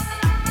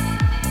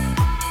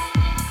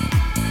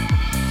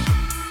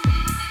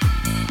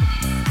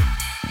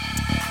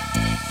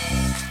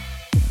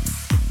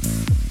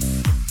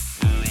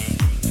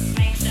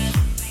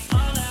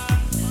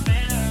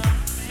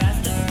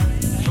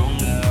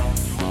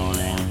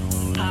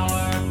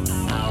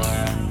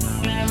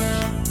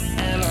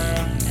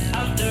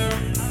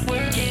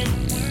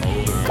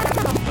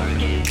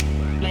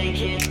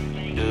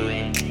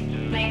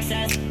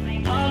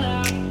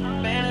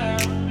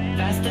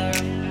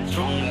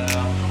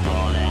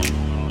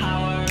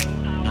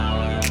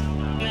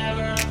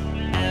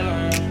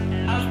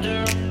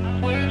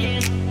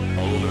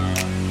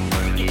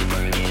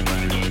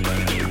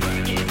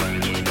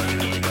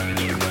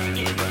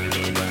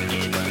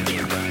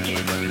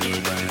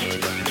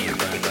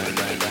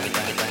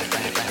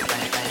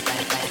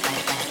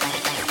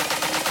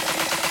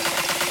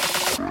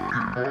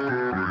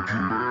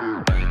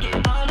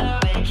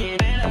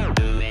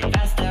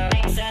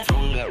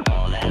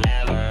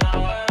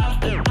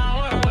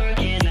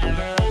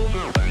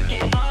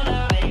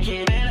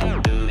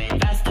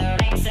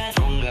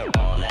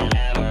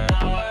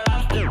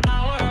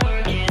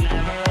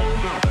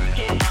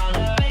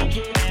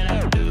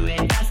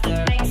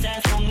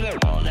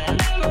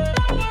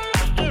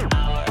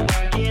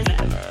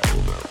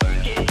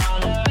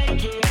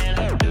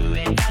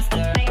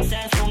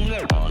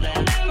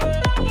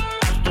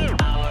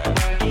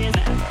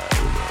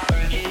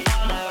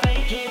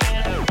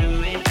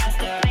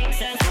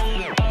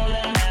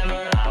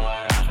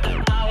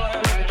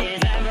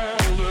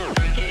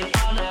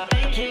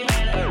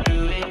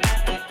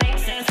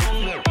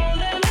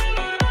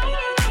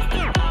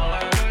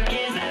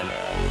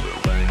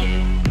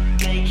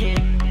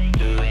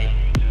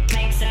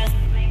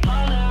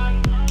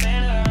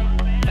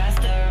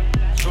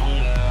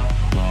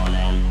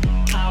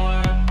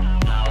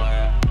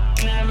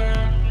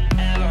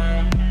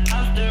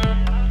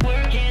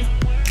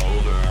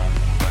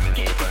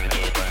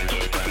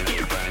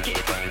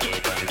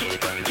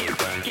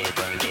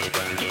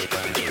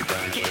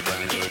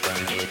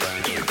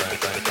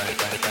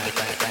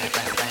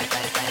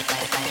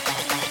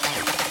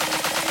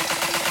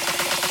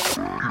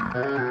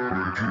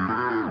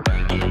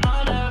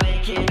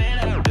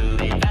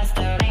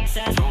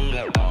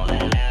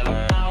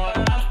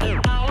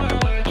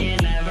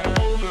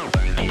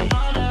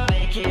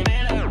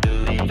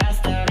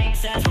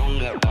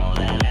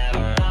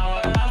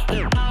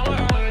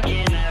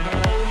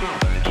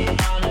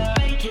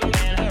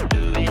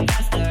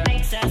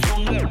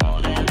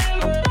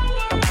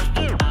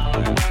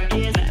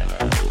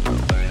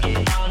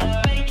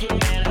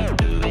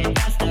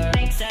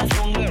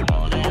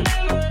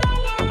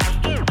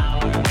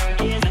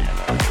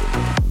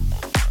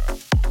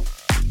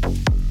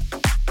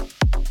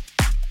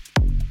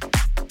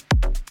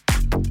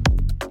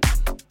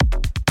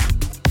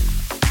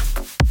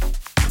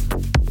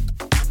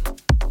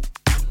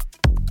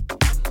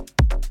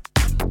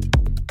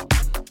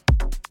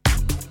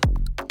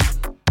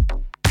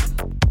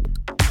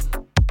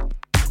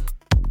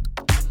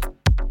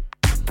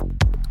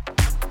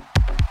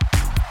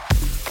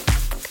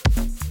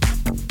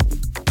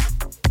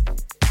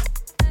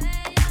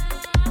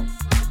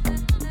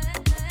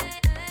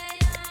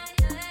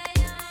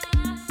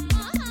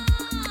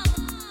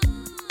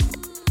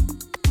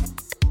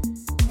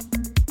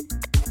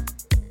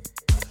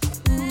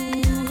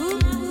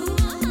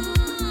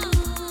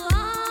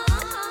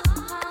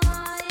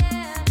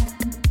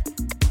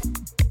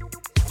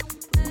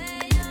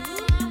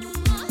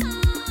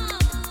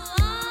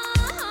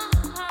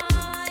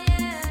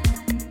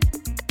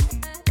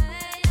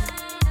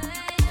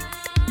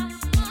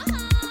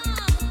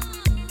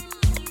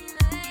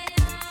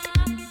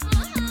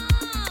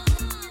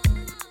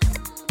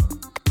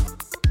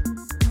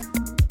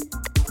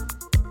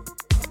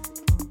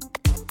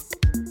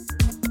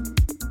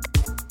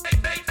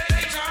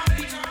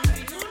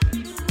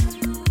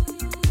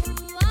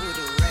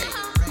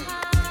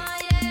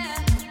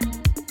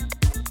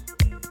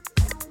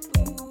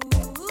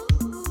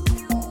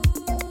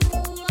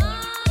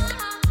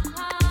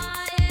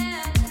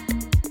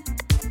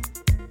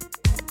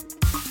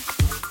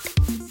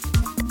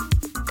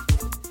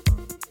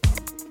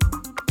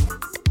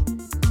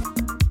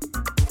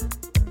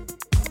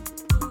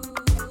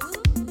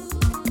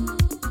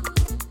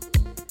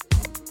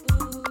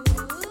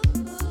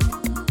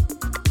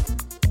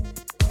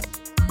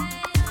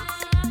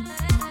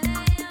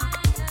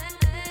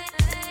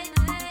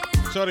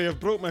 sorry,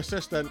 I've broke my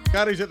assistant.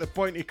 Gary's at the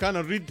point he can't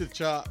read the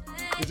chat.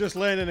 He's just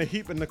laying in a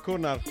heap in the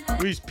corner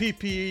with his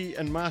PPE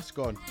and mask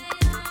on.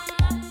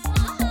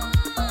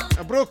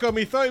 I broke him,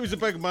 he thought he was a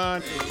big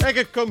man. I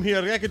could come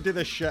here, I could do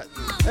this shit.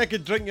 I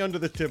could drink you under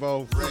the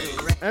table.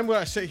 I'm going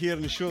to sit here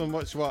and show them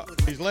what's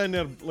what. He's laying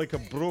there like a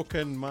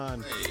broken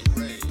man.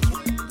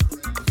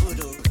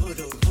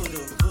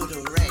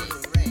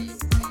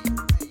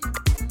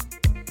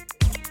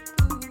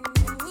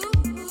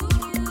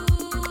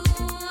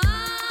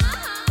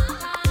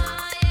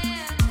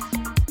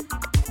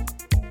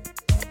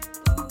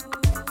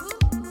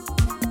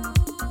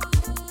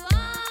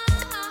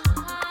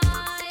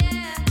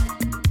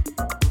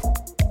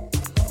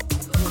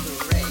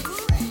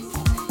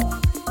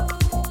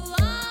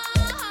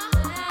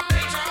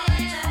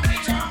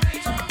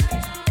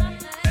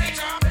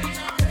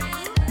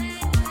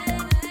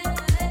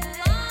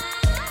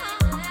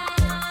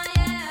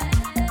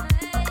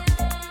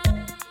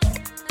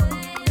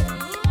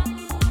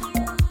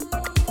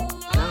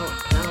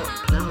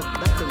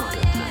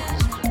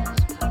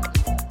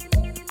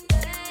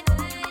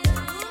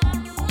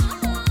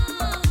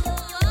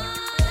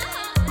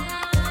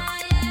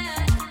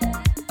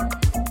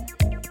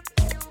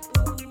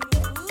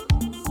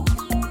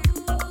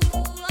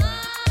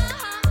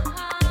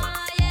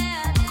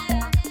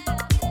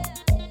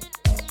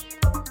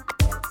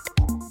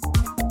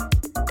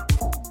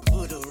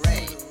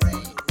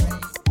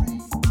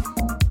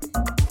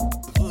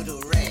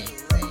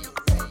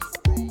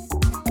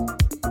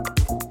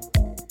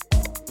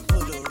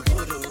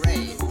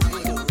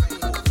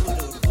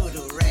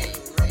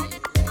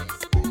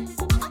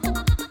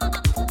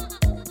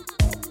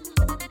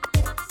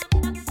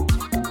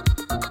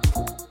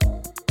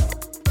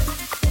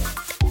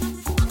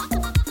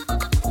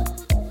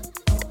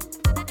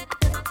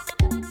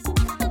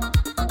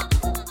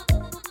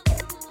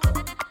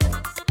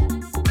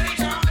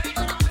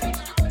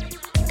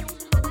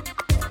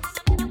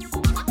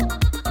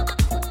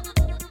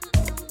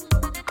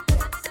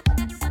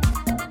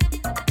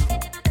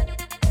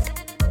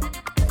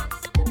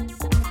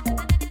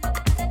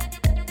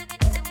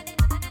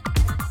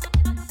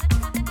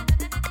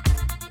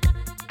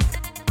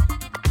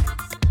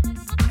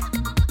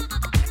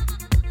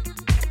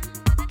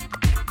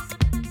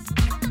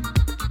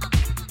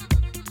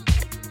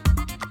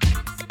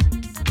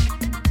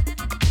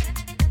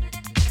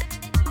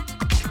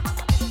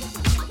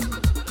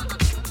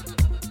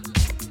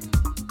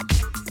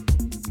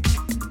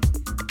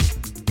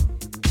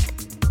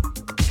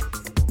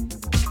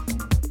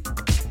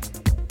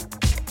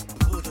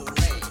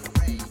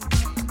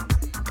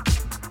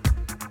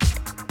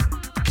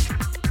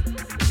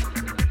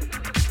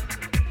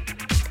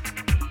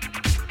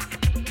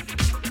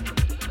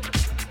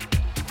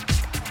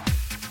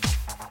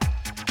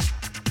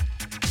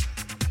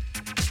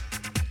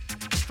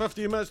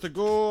 "15 minutes to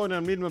go and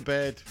I'm needing my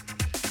bed."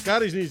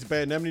 Gary's needs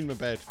bed and I'm needing my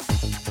bed.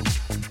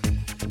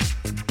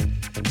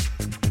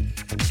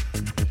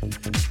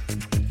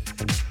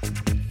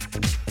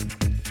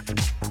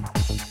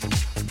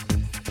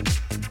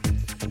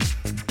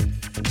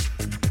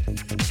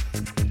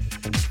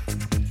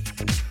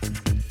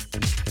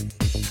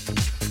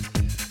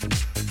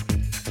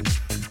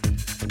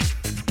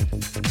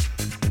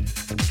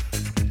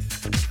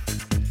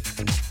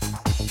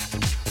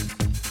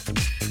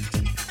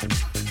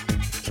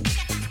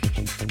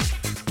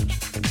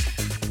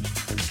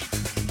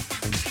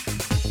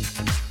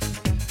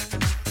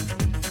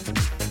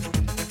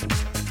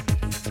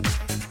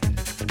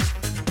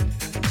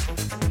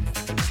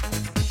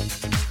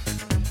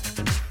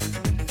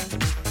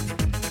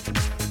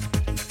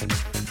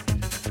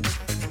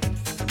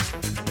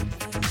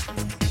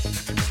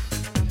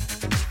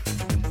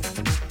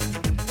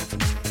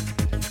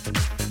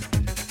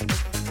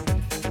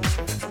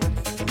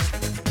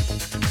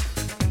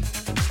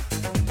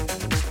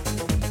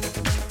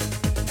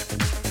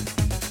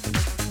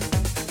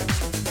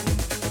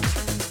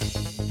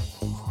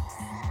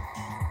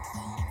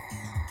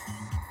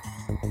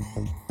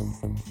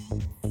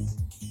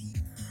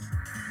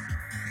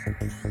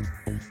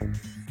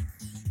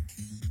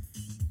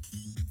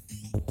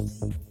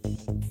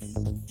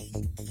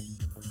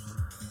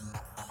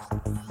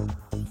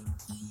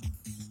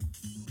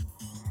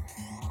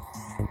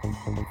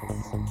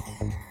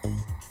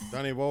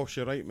 Danny Walsh,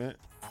 you're right, mate.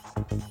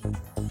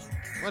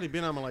 What have you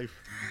been on my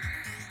life?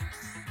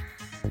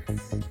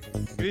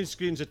 Green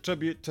Screen's a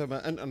tribute to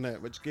my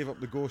internet, which gave up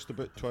the ghost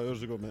about 2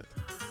 hours ago, mate.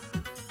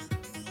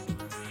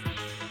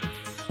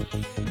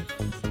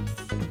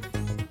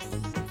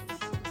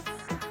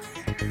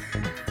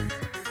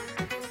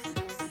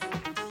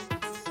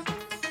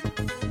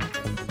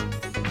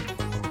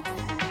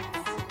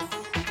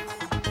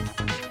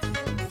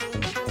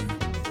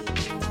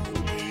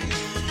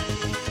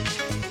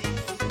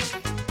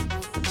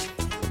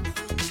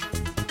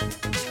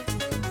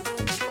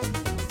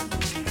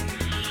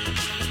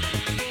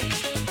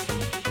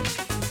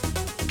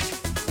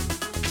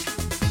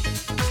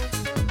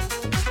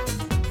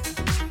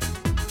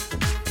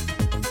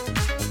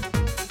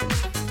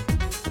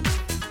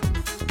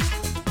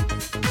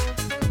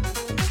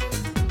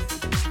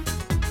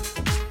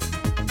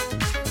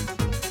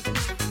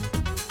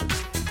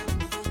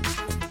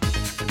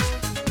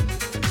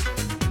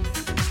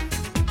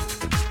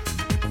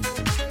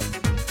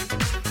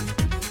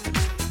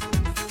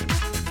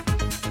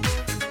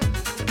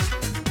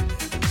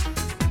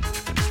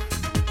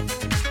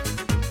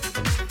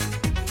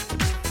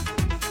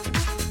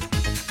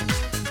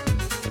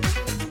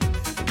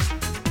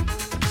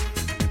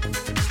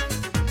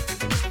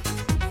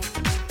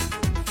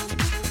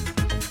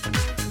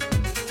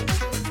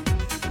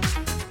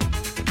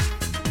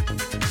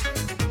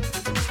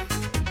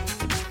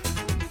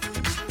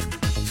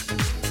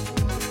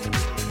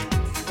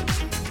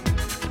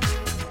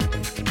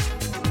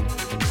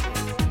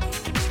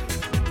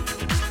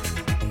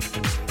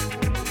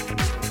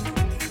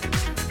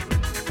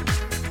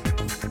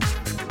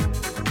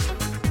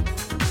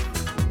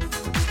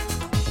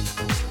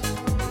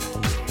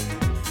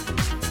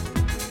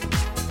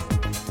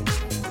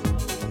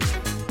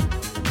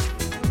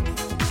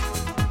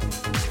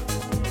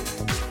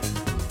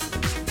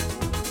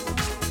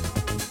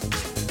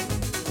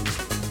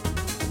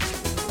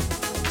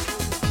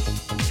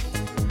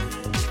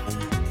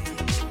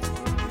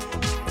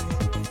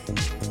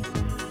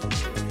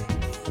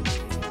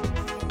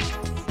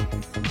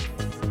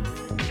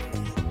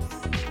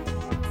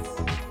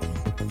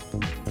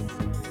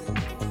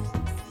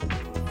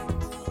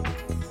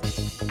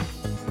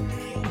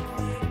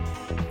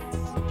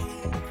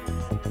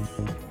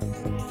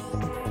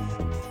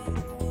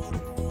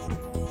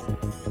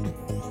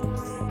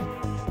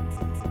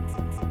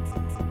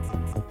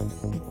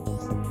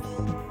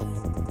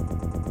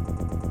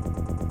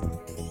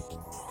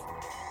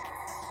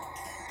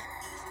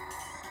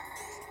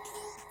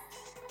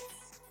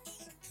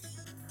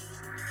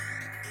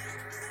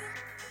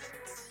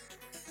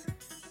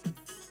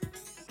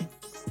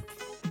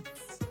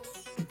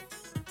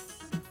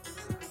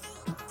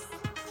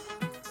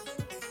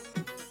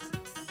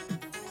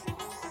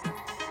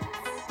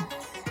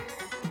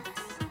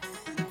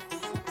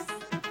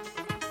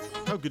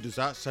 How good does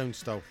that sound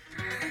still?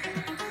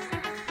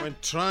 When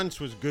trance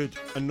was good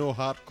and no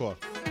hardcore.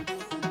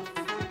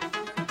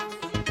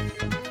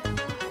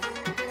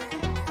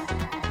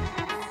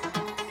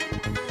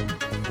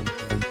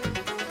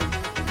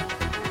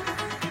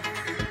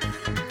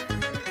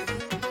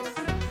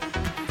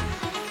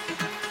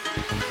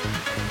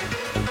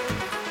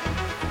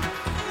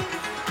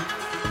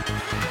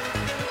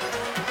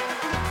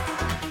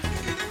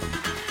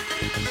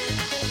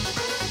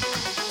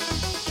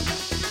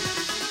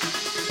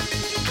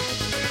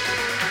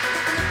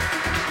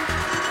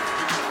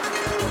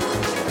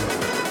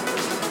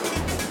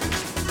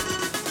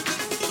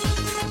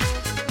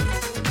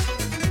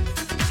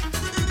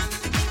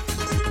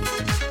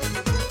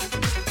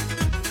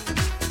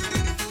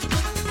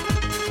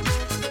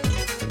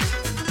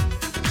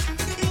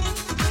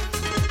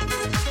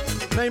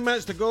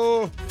 Minutes to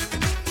go,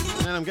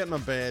 and then I'm getting my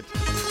bed.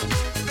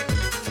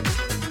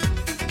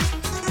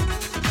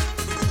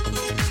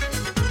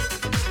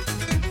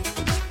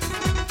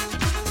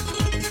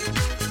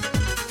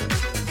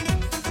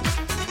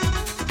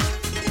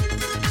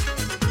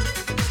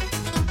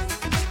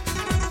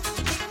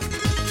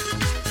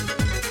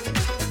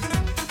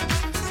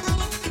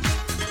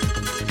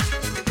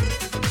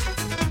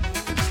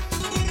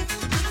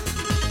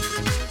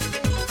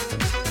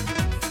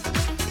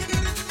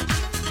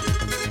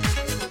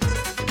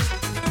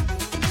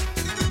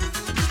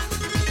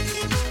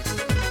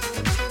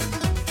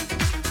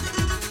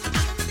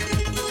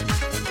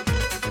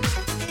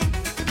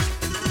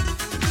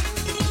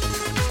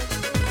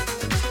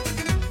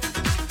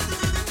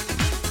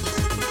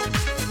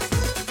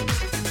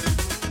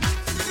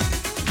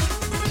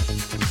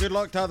 Good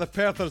luck to the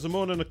Perthers and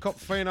Moan in the Cup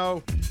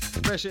final,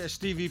 especially to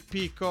Stevie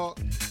Peacock.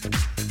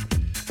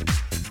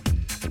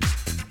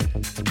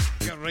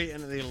 Get right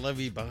into the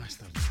livy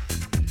bastard.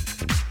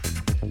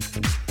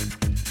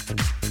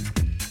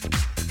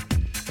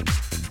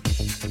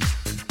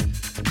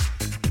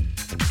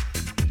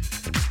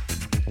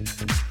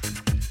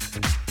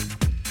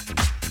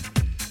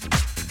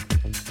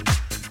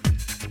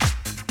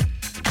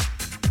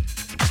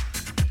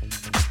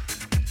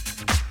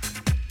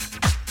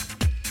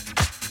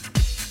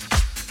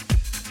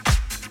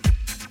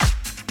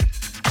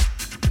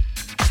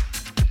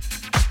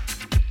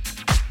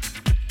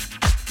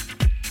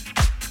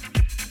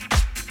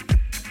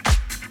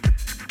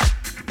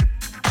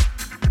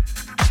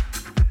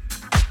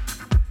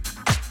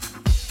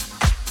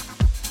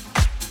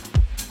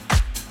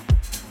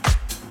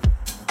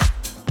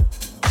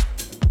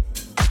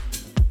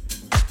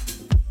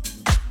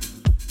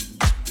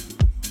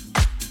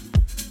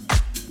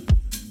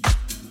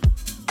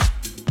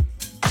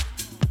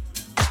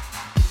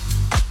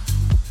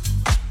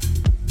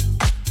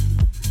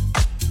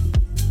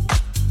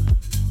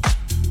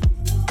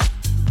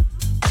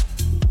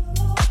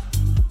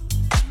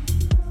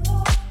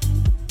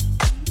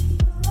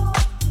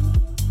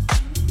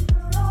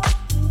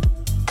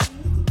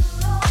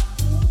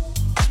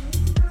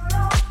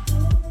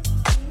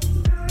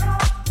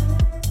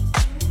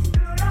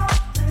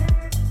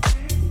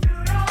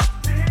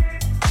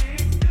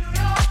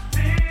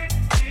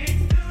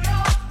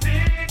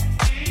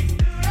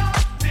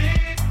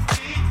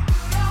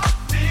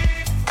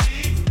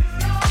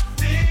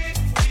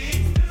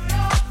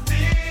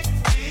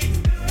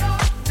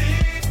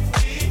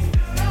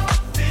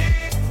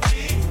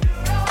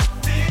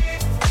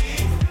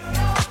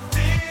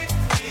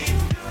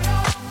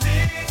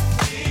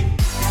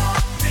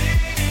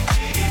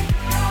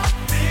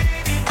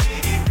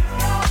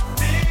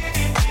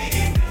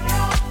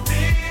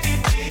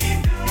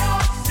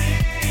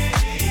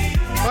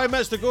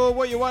 To go.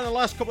 What you want in the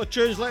last couple of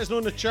tunes, let us know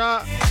in the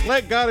chat.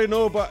 Let Gary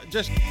know, but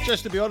just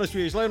to be honest with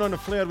you, he's lying on the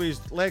flare with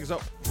his legs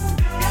up.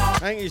 I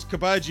think he's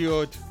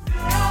cabagioed.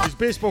 His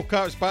baseball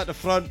cap's back to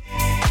front.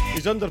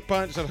 His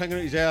underpants are hanging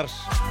out his arse.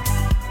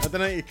 I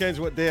don't think he kens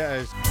what day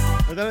it is.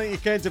 I don't think he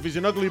kens if he's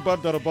an ugly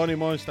bird or a bonny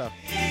monster.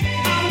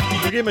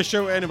 So give him a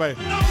shout anyway.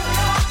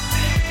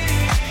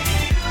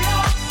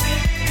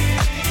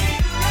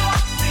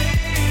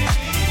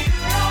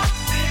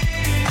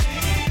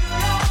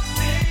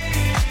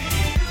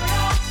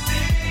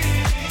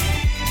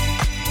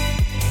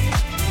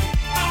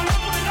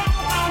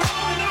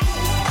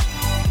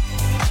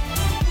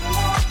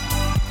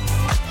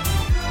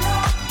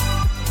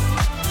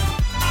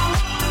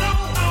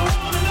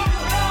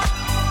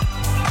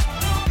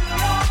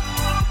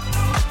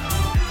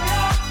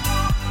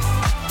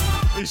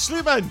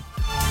 Sleeping.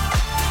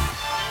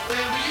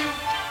 Where were you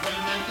when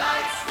the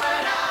lights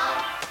went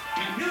out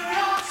in New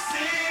York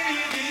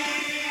City?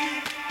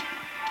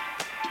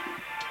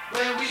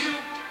 Where were you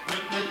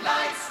when the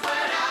lights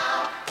went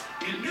out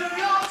in New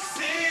York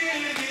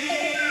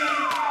City?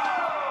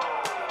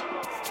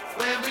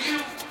 Where were you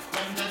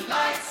when the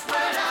lights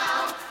went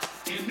out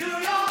in New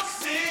York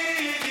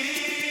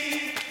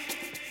City?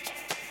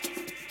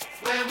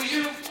 Where were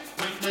you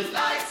when the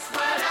lights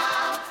went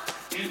out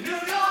in New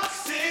York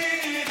City?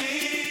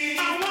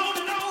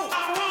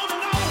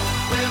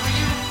 Where were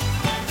you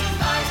when the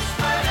lights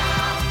went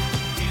out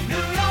in New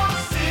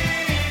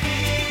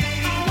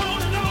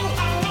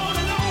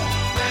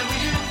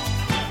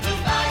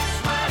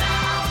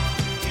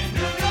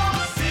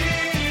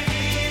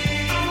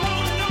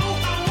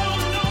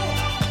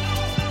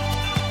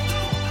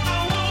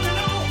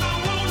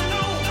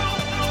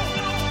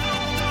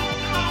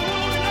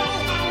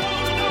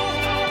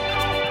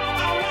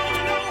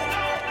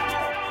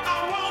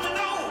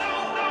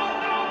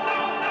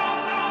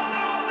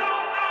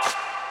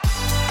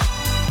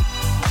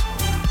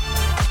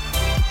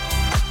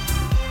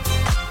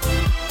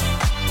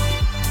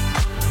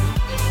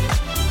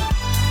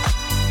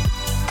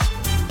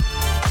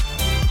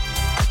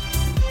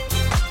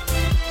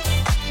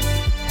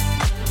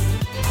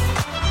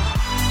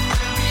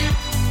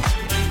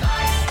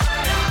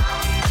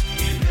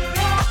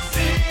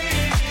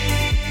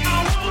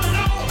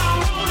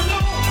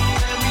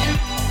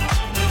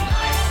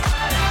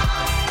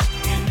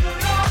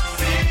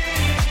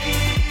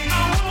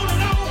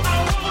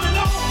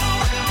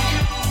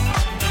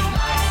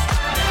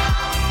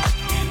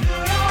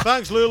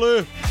Thanks,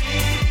 Lulu.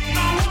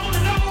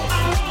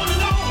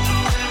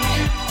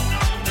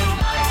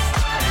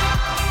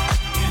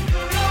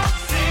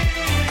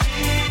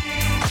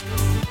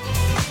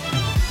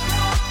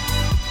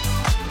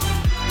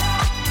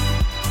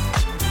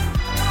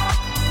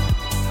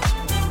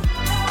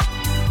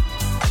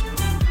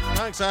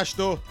 Thanks,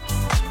 Ashto.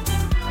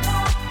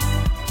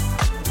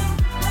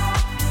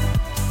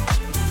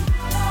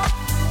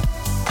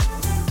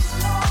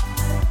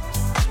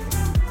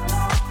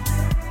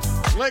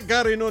 Let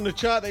Gary know in the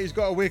chat that he's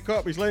got to wake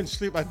up. He's laying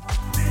sleeping.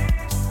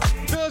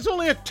 It's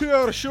only a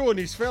 2-hour show and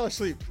he's fell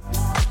asleep.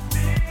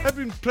 I've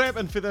been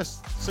prepping for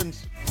this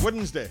since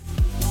Wednesday.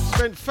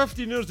 Spent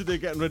 15 hours today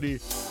getting ready.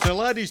 The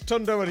laddies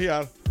turned over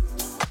here,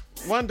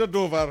 wandered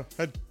over,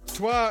 had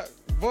twa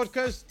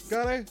vodkas,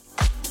 Gary,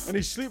 and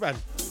he's sleeping.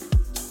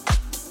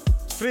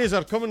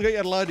 Fraser, come and get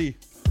your laddie.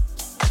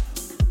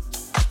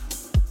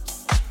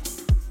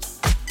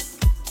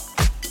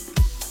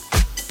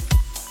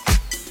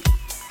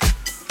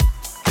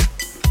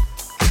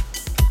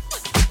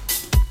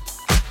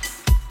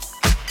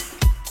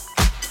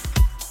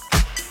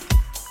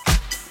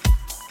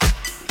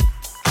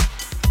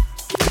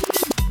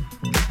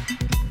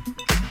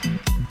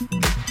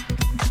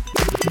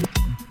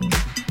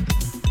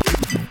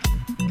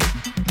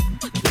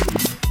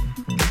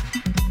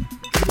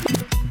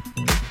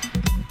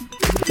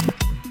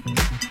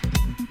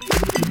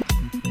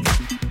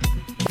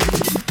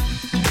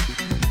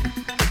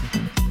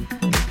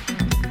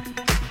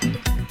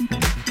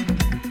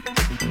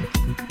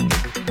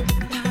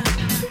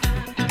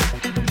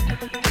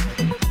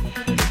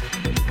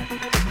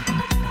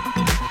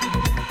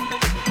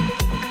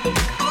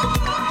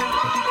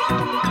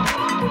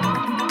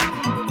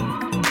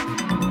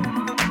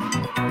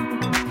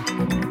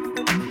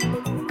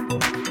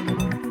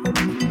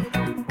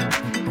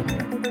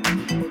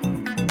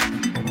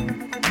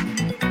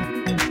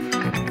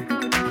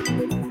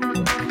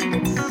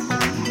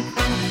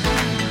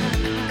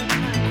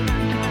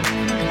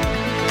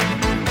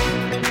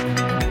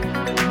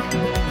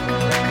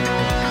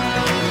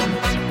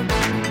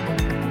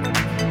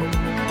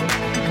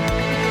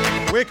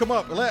 Wake him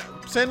up.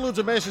 Send loads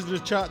of messages in the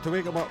chat to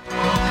wake him up.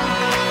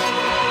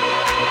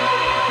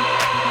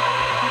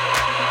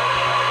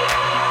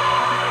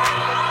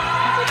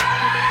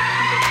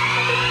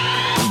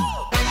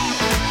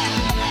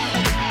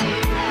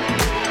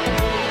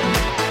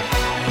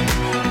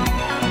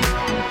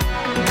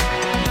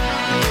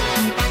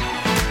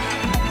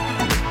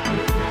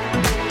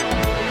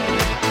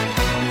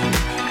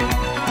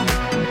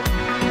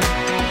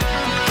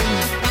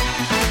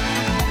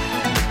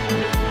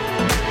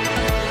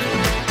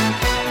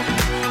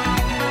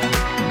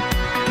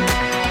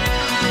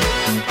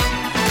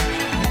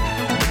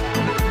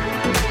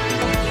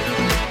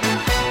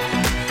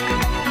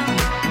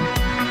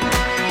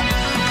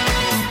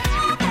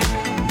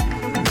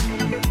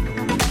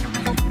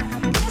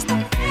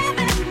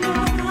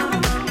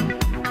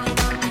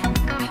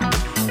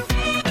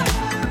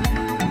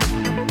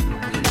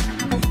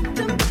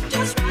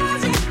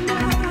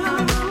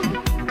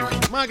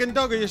 And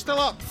Doug, are you still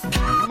up?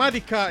 Maddie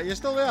Cat, are you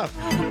still there?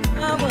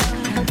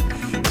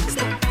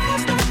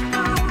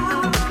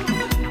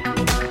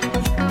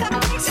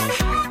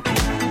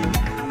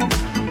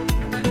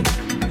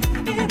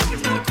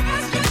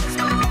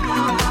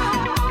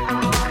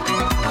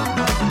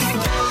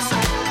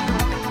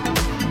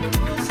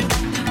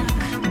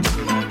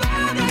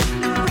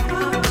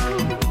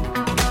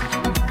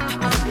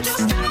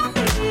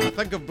 I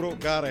think I've broke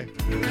Gary.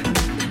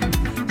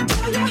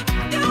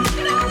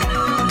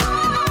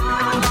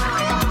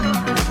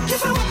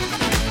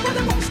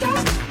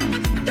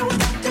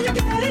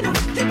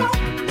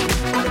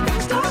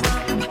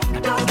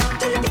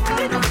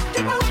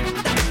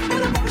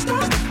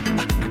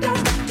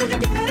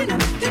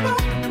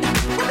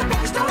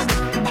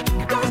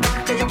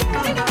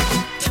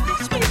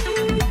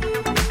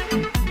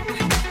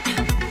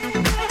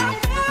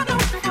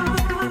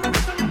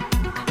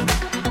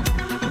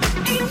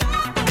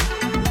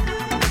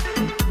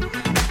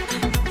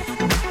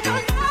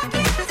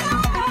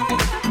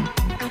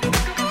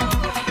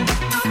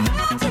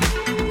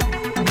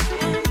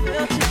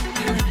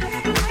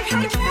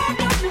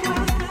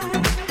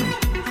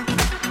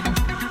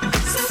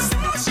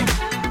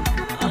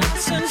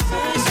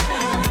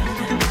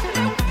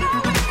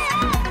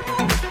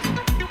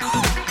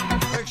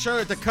 Shout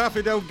out to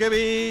Coffee Down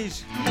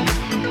Gibbies.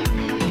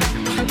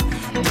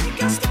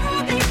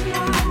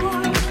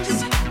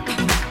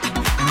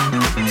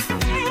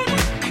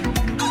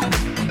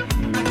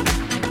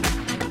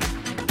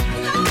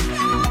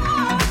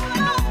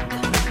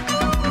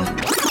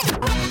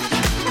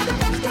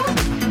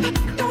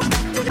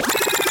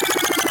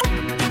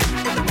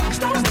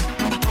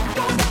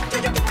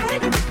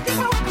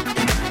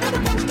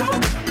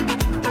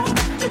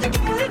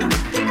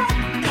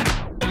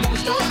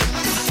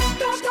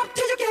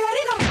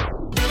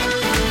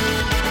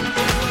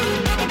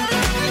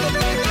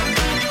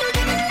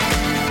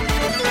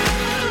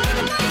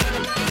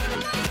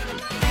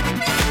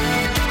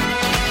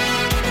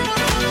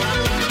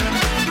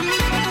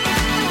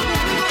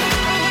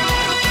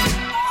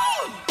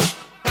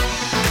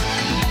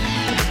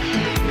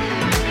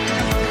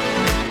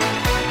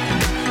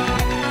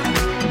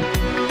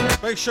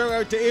 Big shout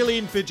out to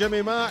Aileen for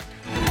Jimmy Mack.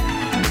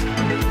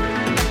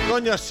 Go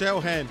on your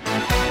cell, hen.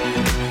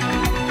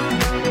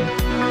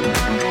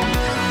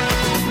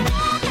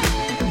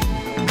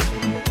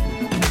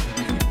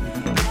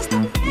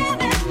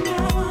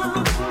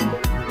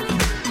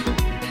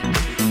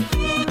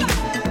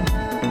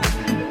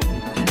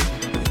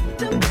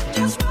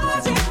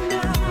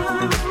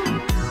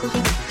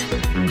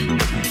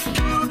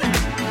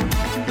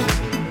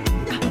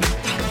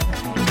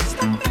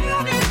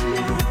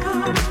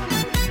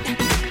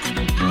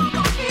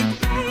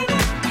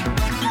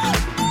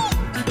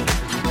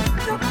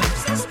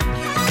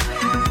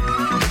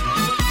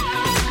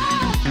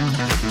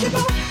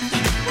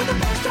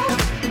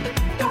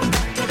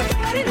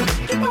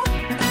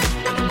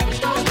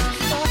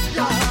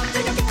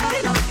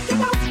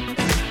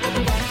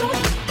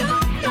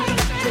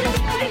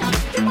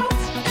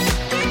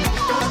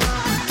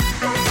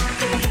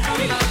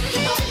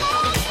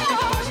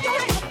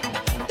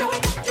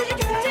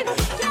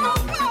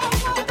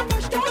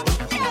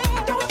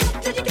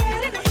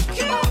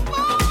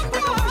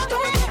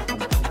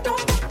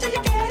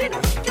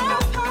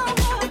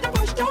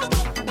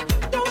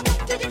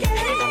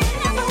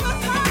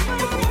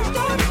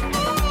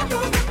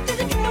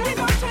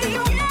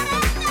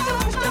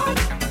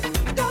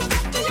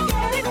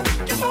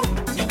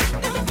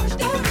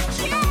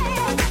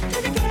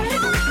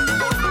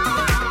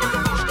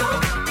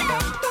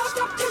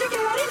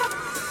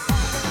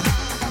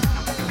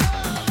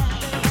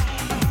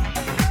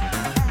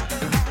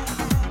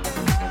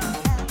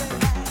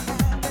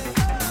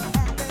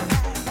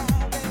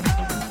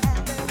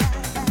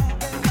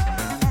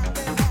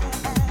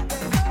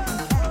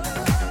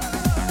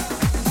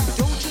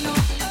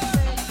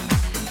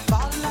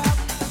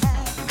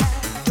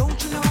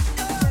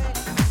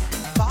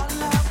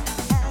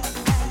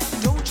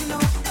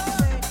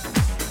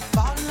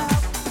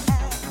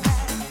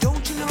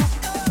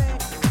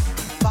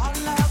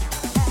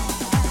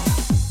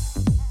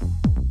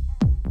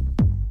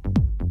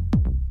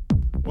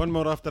 One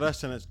more after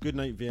this and it's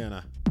Goodnight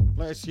Vienna.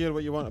 Let us hear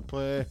what you want to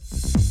play.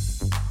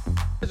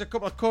 There's a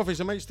couple of coffees,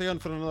 I might stay on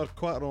for another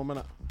quarter of a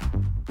minute.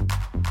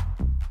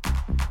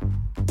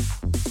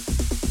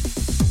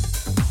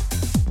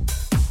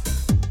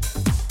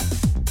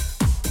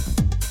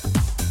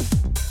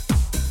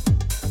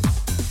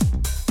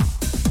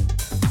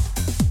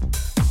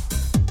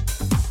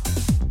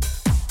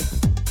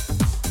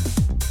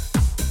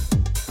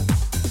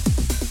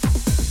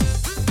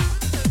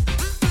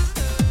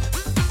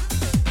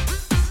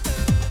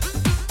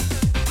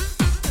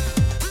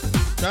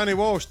 Danny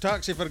Walsh,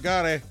 taxi for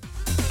Gary.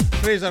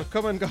 Fraser,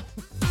 come and go.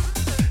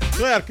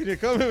 Claire, can you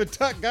come in and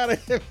tuck Gary?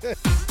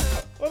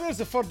 Oh, there's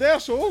the Fordair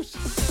shows.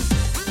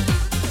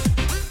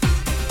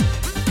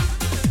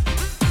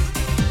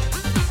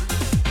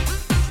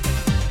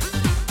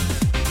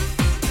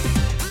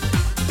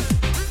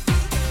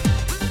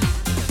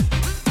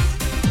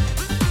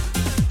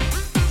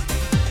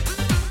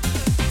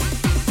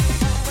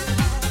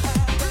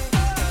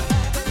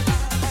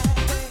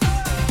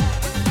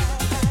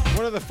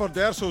 The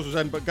Fordersos was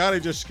in, but Gary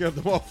just scared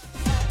them off.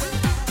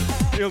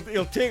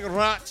 He'll take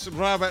rats and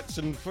rabbits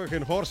and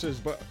fucking horses,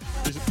 but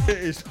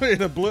he's not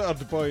in a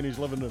bluttered boy in his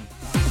living room.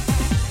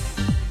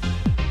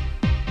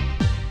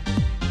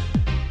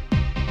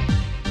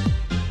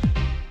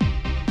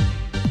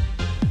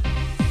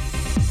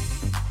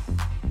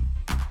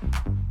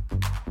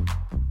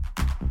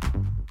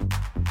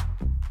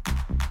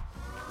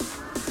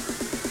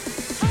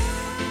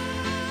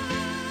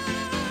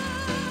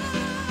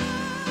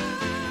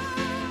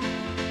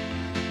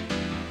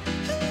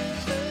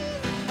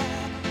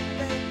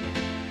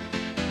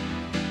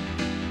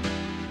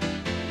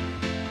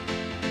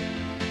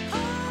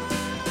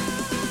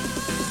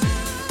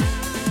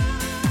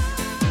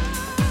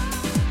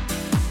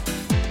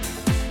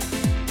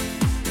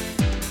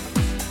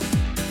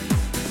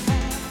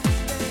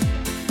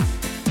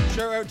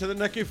 To the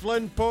Nicky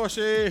Flynn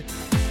posse,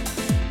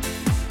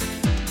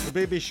 the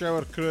baby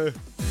shower crew.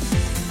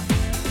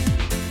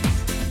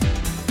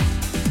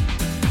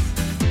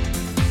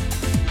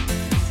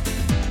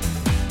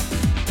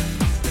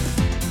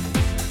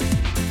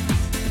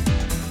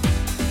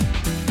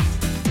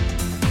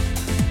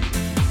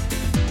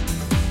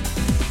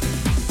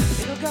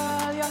 Little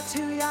girl, you're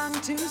too young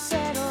to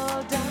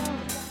settle down.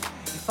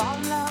 You fall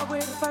in love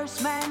with the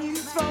first man you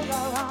throw your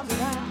arms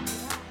around.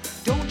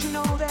 Don't you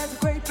know there's a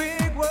great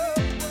big world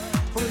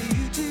for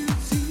you to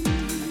see?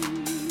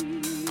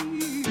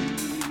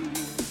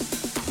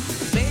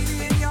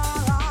 Baby, in your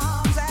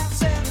arms at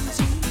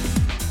 17,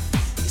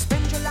 you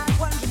spend your life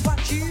wondering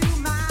what you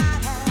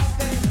might have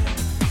been.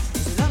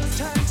 It's another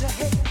turn to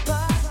hate,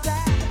 but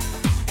that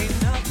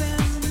ain't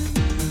nothing new.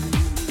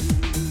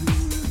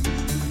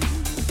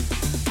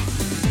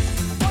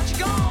 What you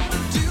gonna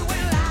do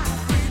when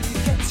life really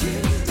gets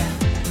you down?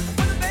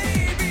 When the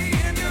baby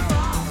in your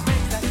arms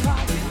makes that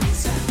crying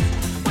sound.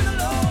 When the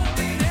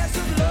loneliness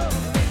of love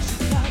makes you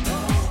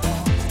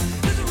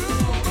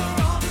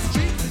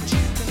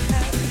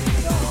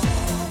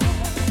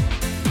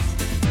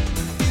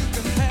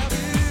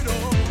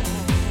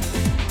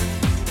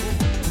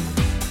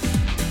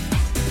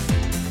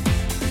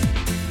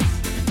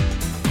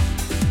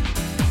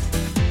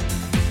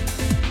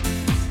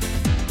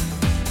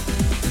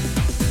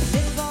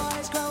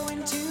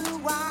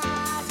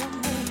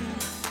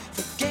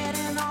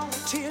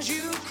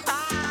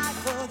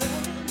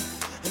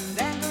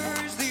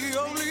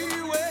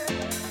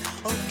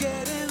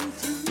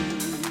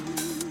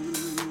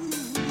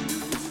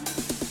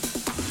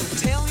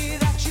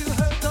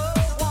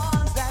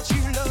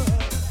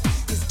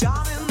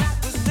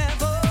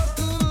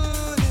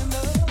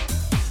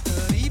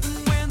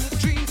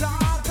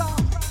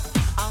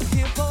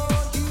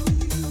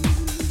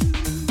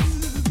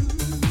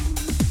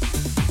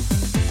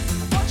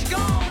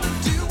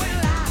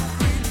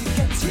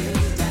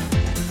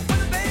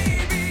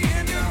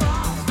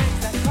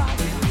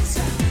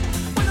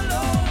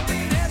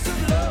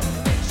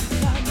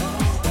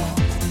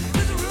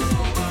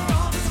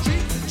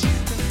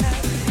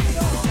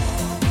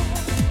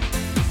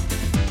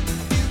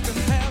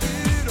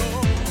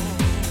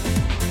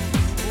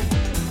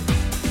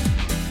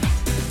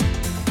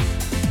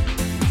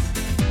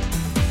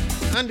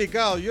Andy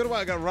Gall, you're what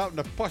I got wrapped in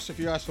a puss if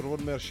you ask for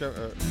one more shout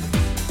out.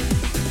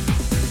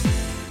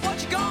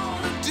 What you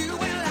gonna do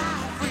when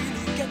life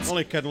really gets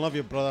Only kidding, love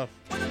you, brother.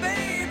 when the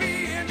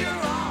baby in your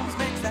arms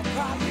makes that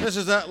cry? This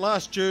is that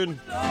last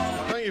tune.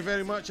 Thank you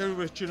very much,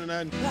 everybody tuning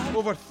in.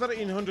 Over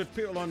 1,300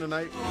 people on the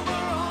night.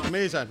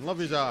 Amazing,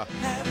 love yous all.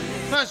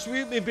 That's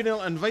we've been able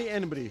to invite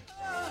anybody.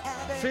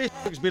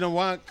 Facebook's been a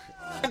wank.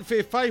 Went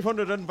from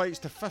 500 invites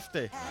to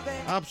 50.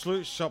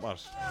 Absolute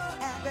suppers.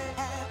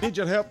 Need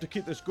your help to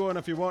keep this going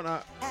if you want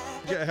that.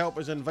 Need your help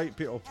us invite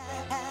people.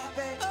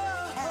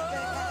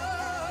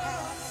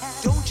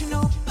 Don't you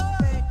know?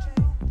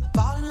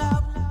 Fall in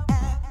love.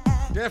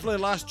 Definitely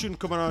last tune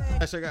coming on.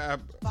 Yes, I got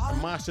a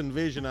mass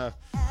invasion of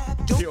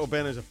Tito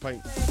Ben as a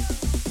pint.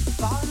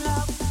 Fall in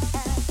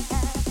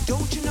love.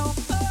 Don't you know?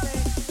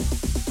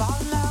 Fall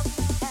in love.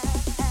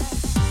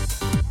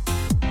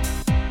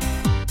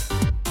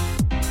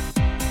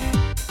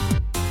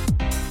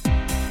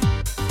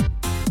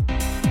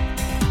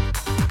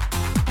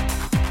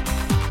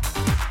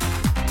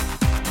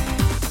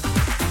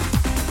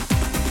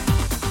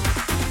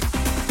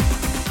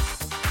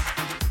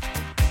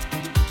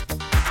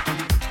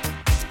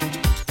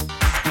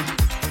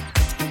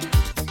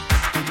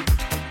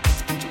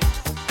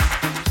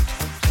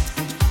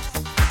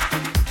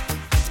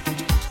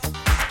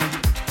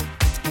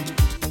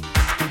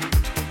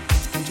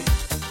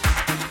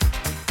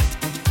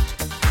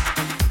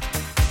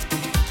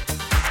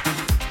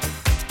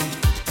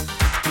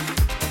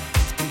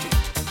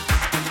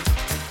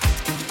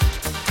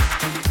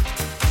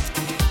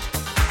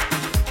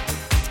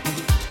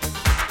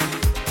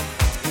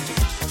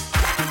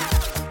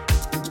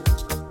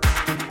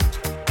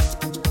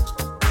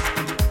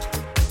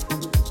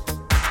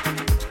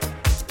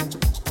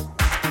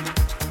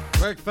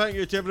 Big thank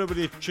you to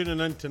everybody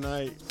tuning in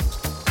tonight.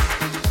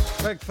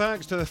 Big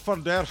thanks to the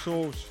Third Air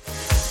Souls.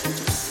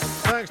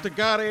 Thanks to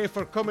Gary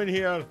for coming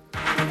here,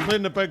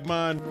 playing the big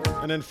man,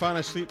 and then falling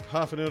asleep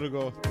half an hour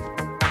ago.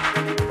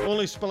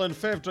 Only spilling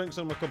 5 drinks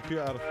on my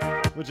computer,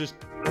 which is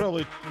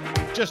probably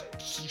just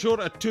short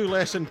of 2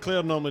 less than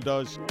Claire normally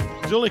does.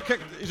 He's only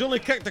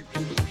kicked the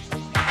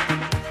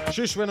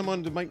shush when I'm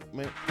on the mic,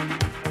 mate.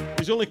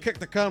 He's only kicked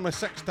the camera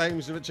 6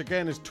 times, which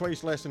again is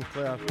twice less than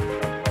Claire.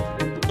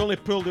 He's only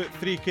pulled out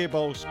 3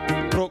 cables,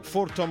 broke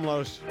 4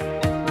 tumblers,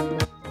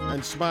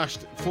 and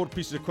smashed 4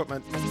 pieces of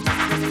equipment.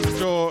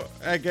 So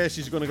I guess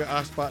he's going to get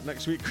asked back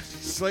next week.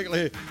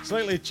 slightly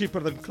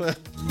cheaper than Claire.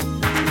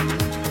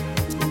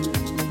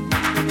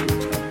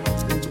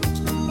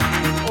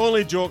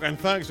 Only joking.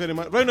 Thanks very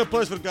much. Round of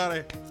applause for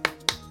Gary.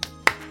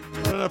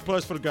 Round of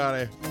applause for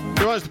Gary.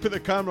 He wants to put the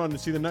camera on and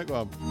see the neck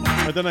of him.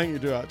 I don't think you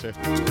do actually.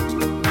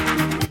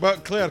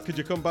 But Claire, could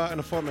you come back in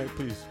a fortnight,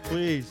 please?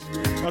 Please.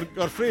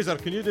 Or Fraser,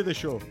 can you do the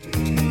show?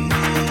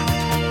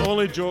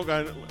 Only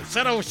joking.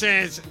 Cyril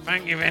says,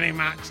 thank you very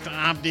much to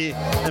Abdi.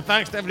 And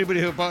thanks to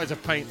everybody who bought us a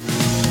pint.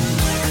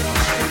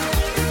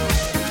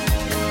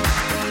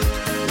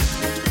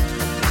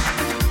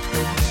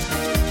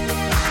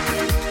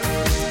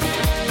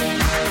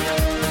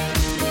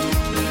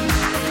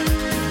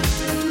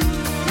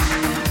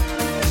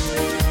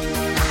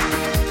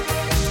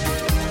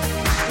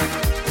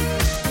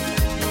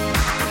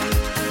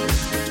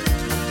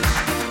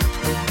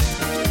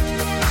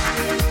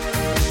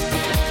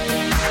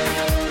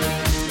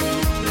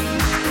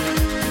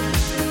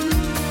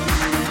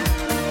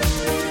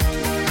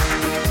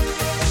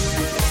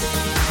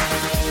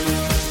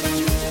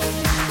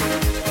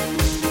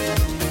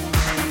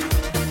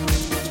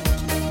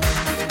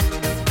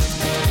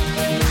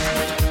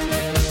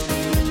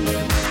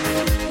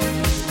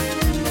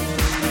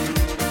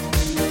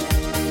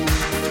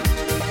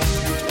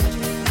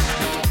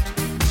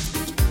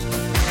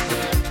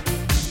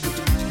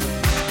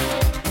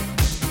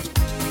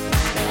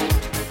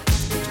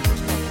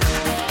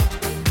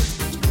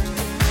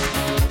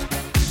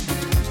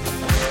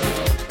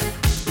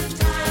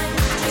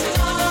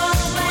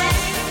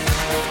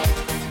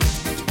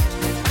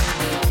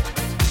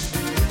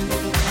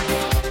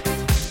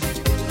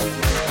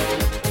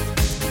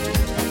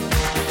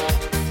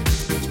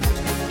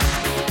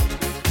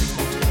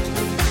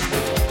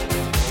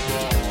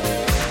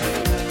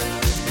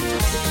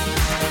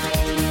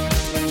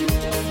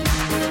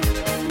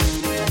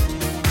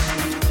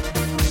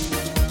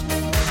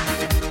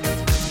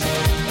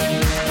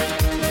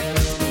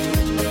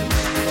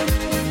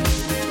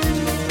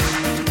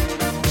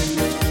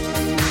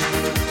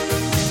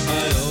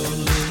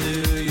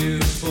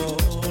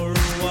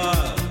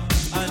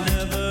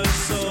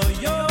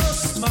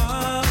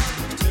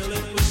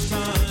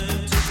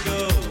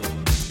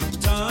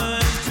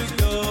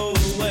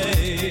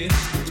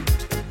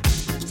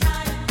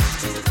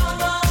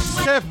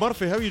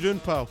 Murphy, how you doing,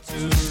 pal? To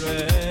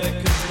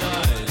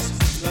recognize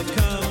love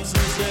comes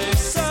as a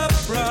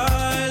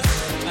surprise,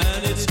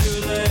 and it's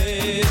too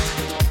late.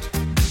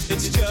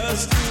 It's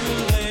just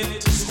too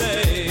late to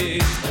stay.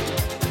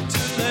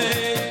 Too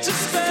late to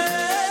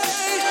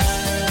stay.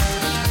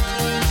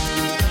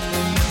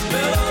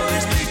 We'll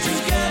always be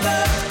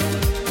together,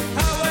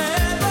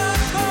 however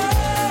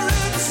far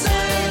it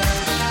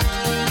seems.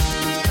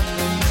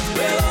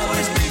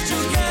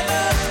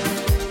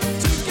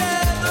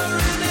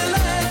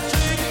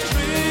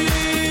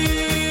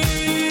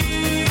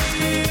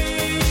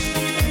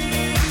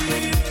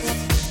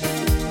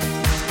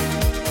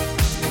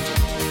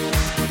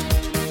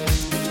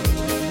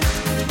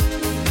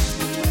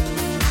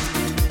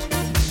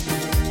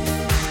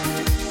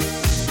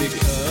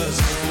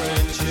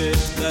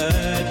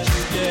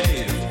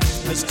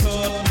 has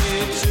taught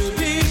me to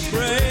be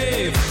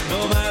brave.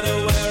 No matter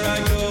where I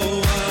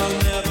go, I'll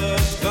never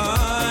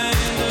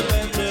find a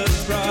better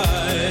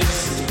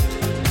prize.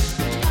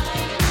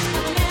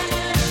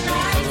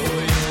 Though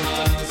you're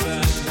miles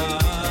and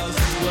miles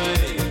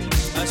away,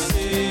 I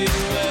see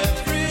you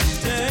every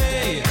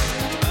day.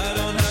 I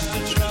don't have to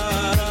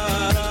try,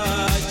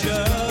 I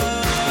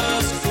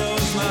just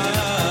close my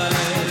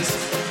eyes.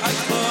 I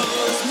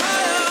close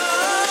my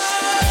eyes.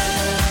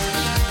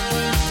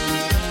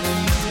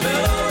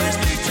 We'll always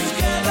be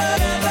together,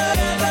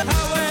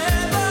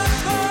 however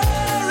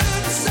far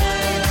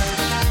insane.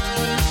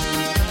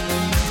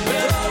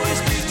 We'll always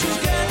be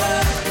together,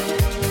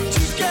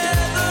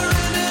 together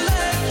in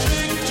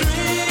electric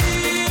dreams.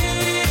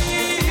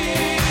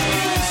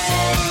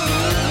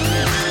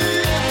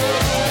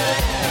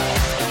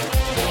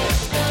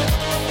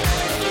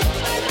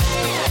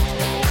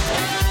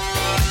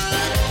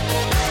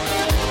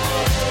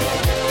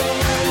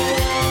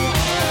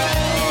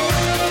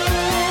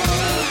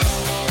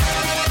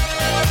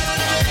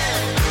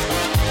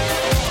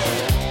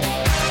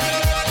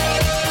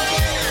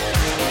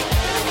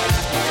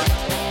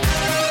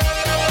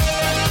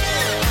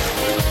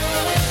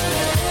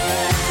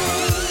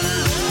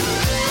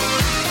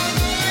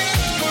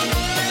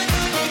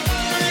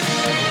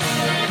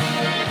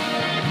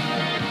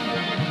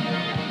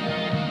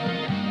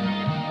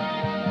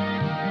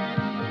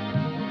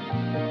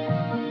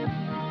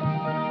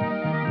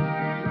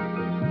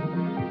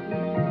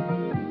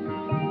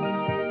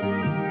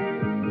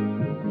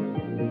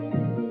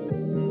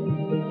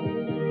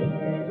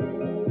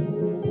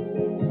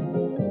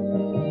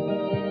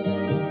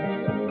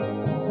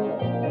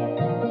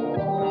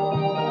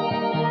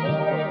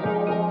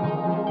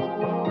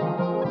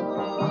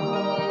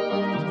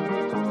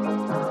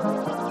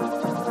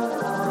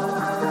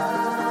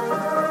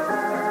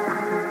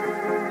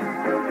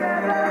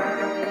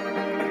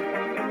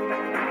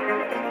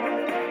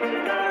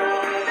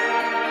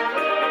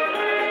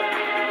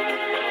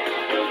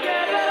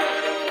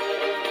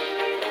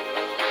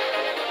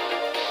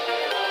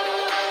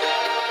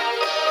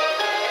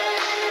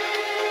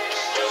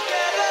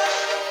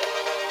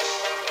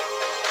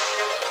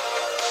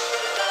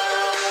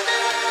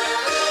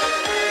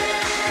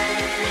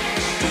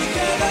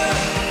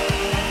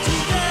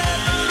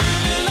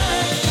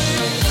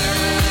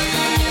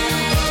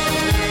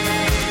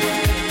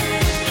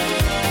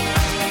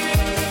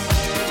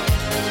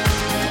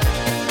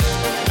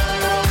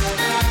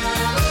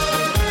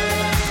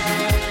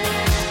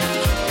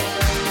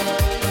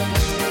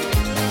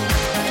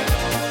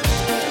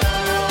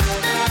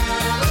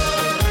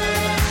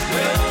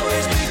 We'll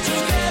always be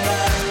together,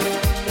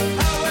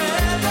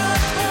 however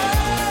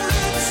far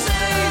it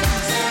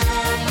seems.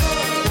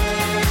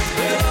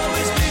 We'll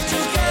always be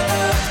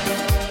together,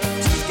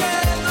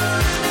 together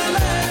in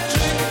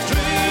electric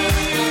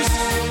dreams.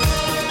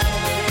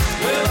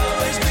 We'll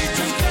always be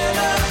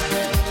together,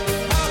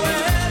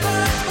 however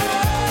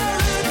far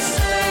it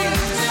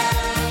seems.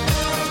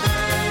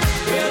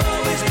 We'll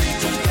always be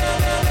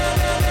together,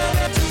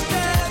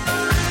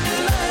 together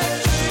in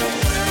electric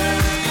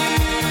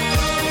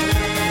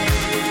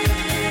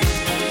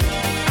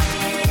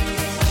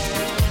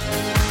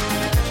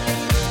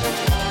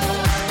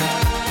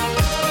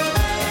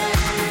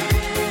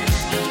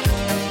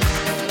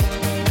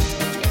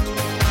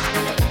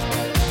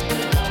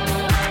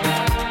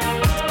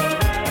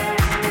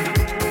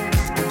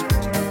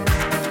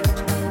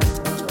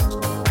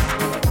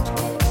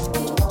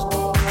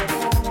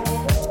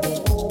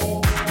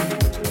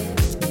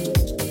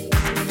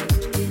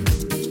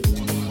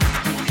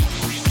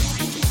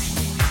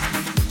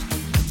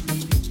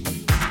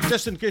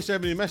Just in case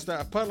anybody missed it,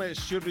 apparently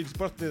it's Stuart Reid's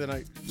birthday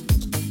tonight.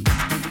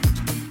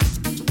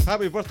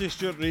 Happy birthday,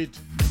 Stuart Reid.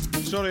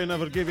 Sorry I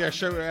never gave you a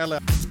shout out earlier.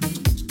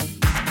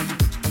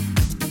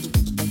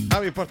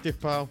 Happy birthday,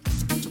 pal.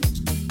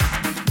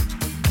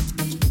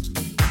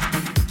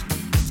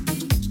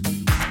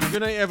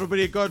 Good night,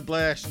 everybody. God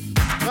bless.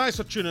 Thanks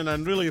for tuning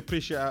in. Really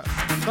appreciate it.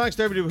 Thanks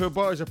to everybody who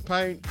bought us a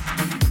pint.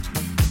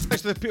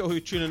 Thanks to the people who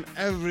tune in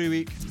every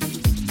week.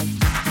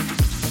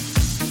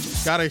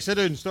 Gary, sit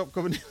down. Stop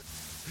coming.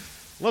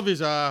 Love yous.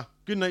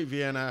 Good night,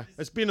 Vienna.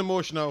 It's been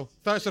emotional.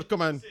 Thanks for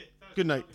coming. Good night.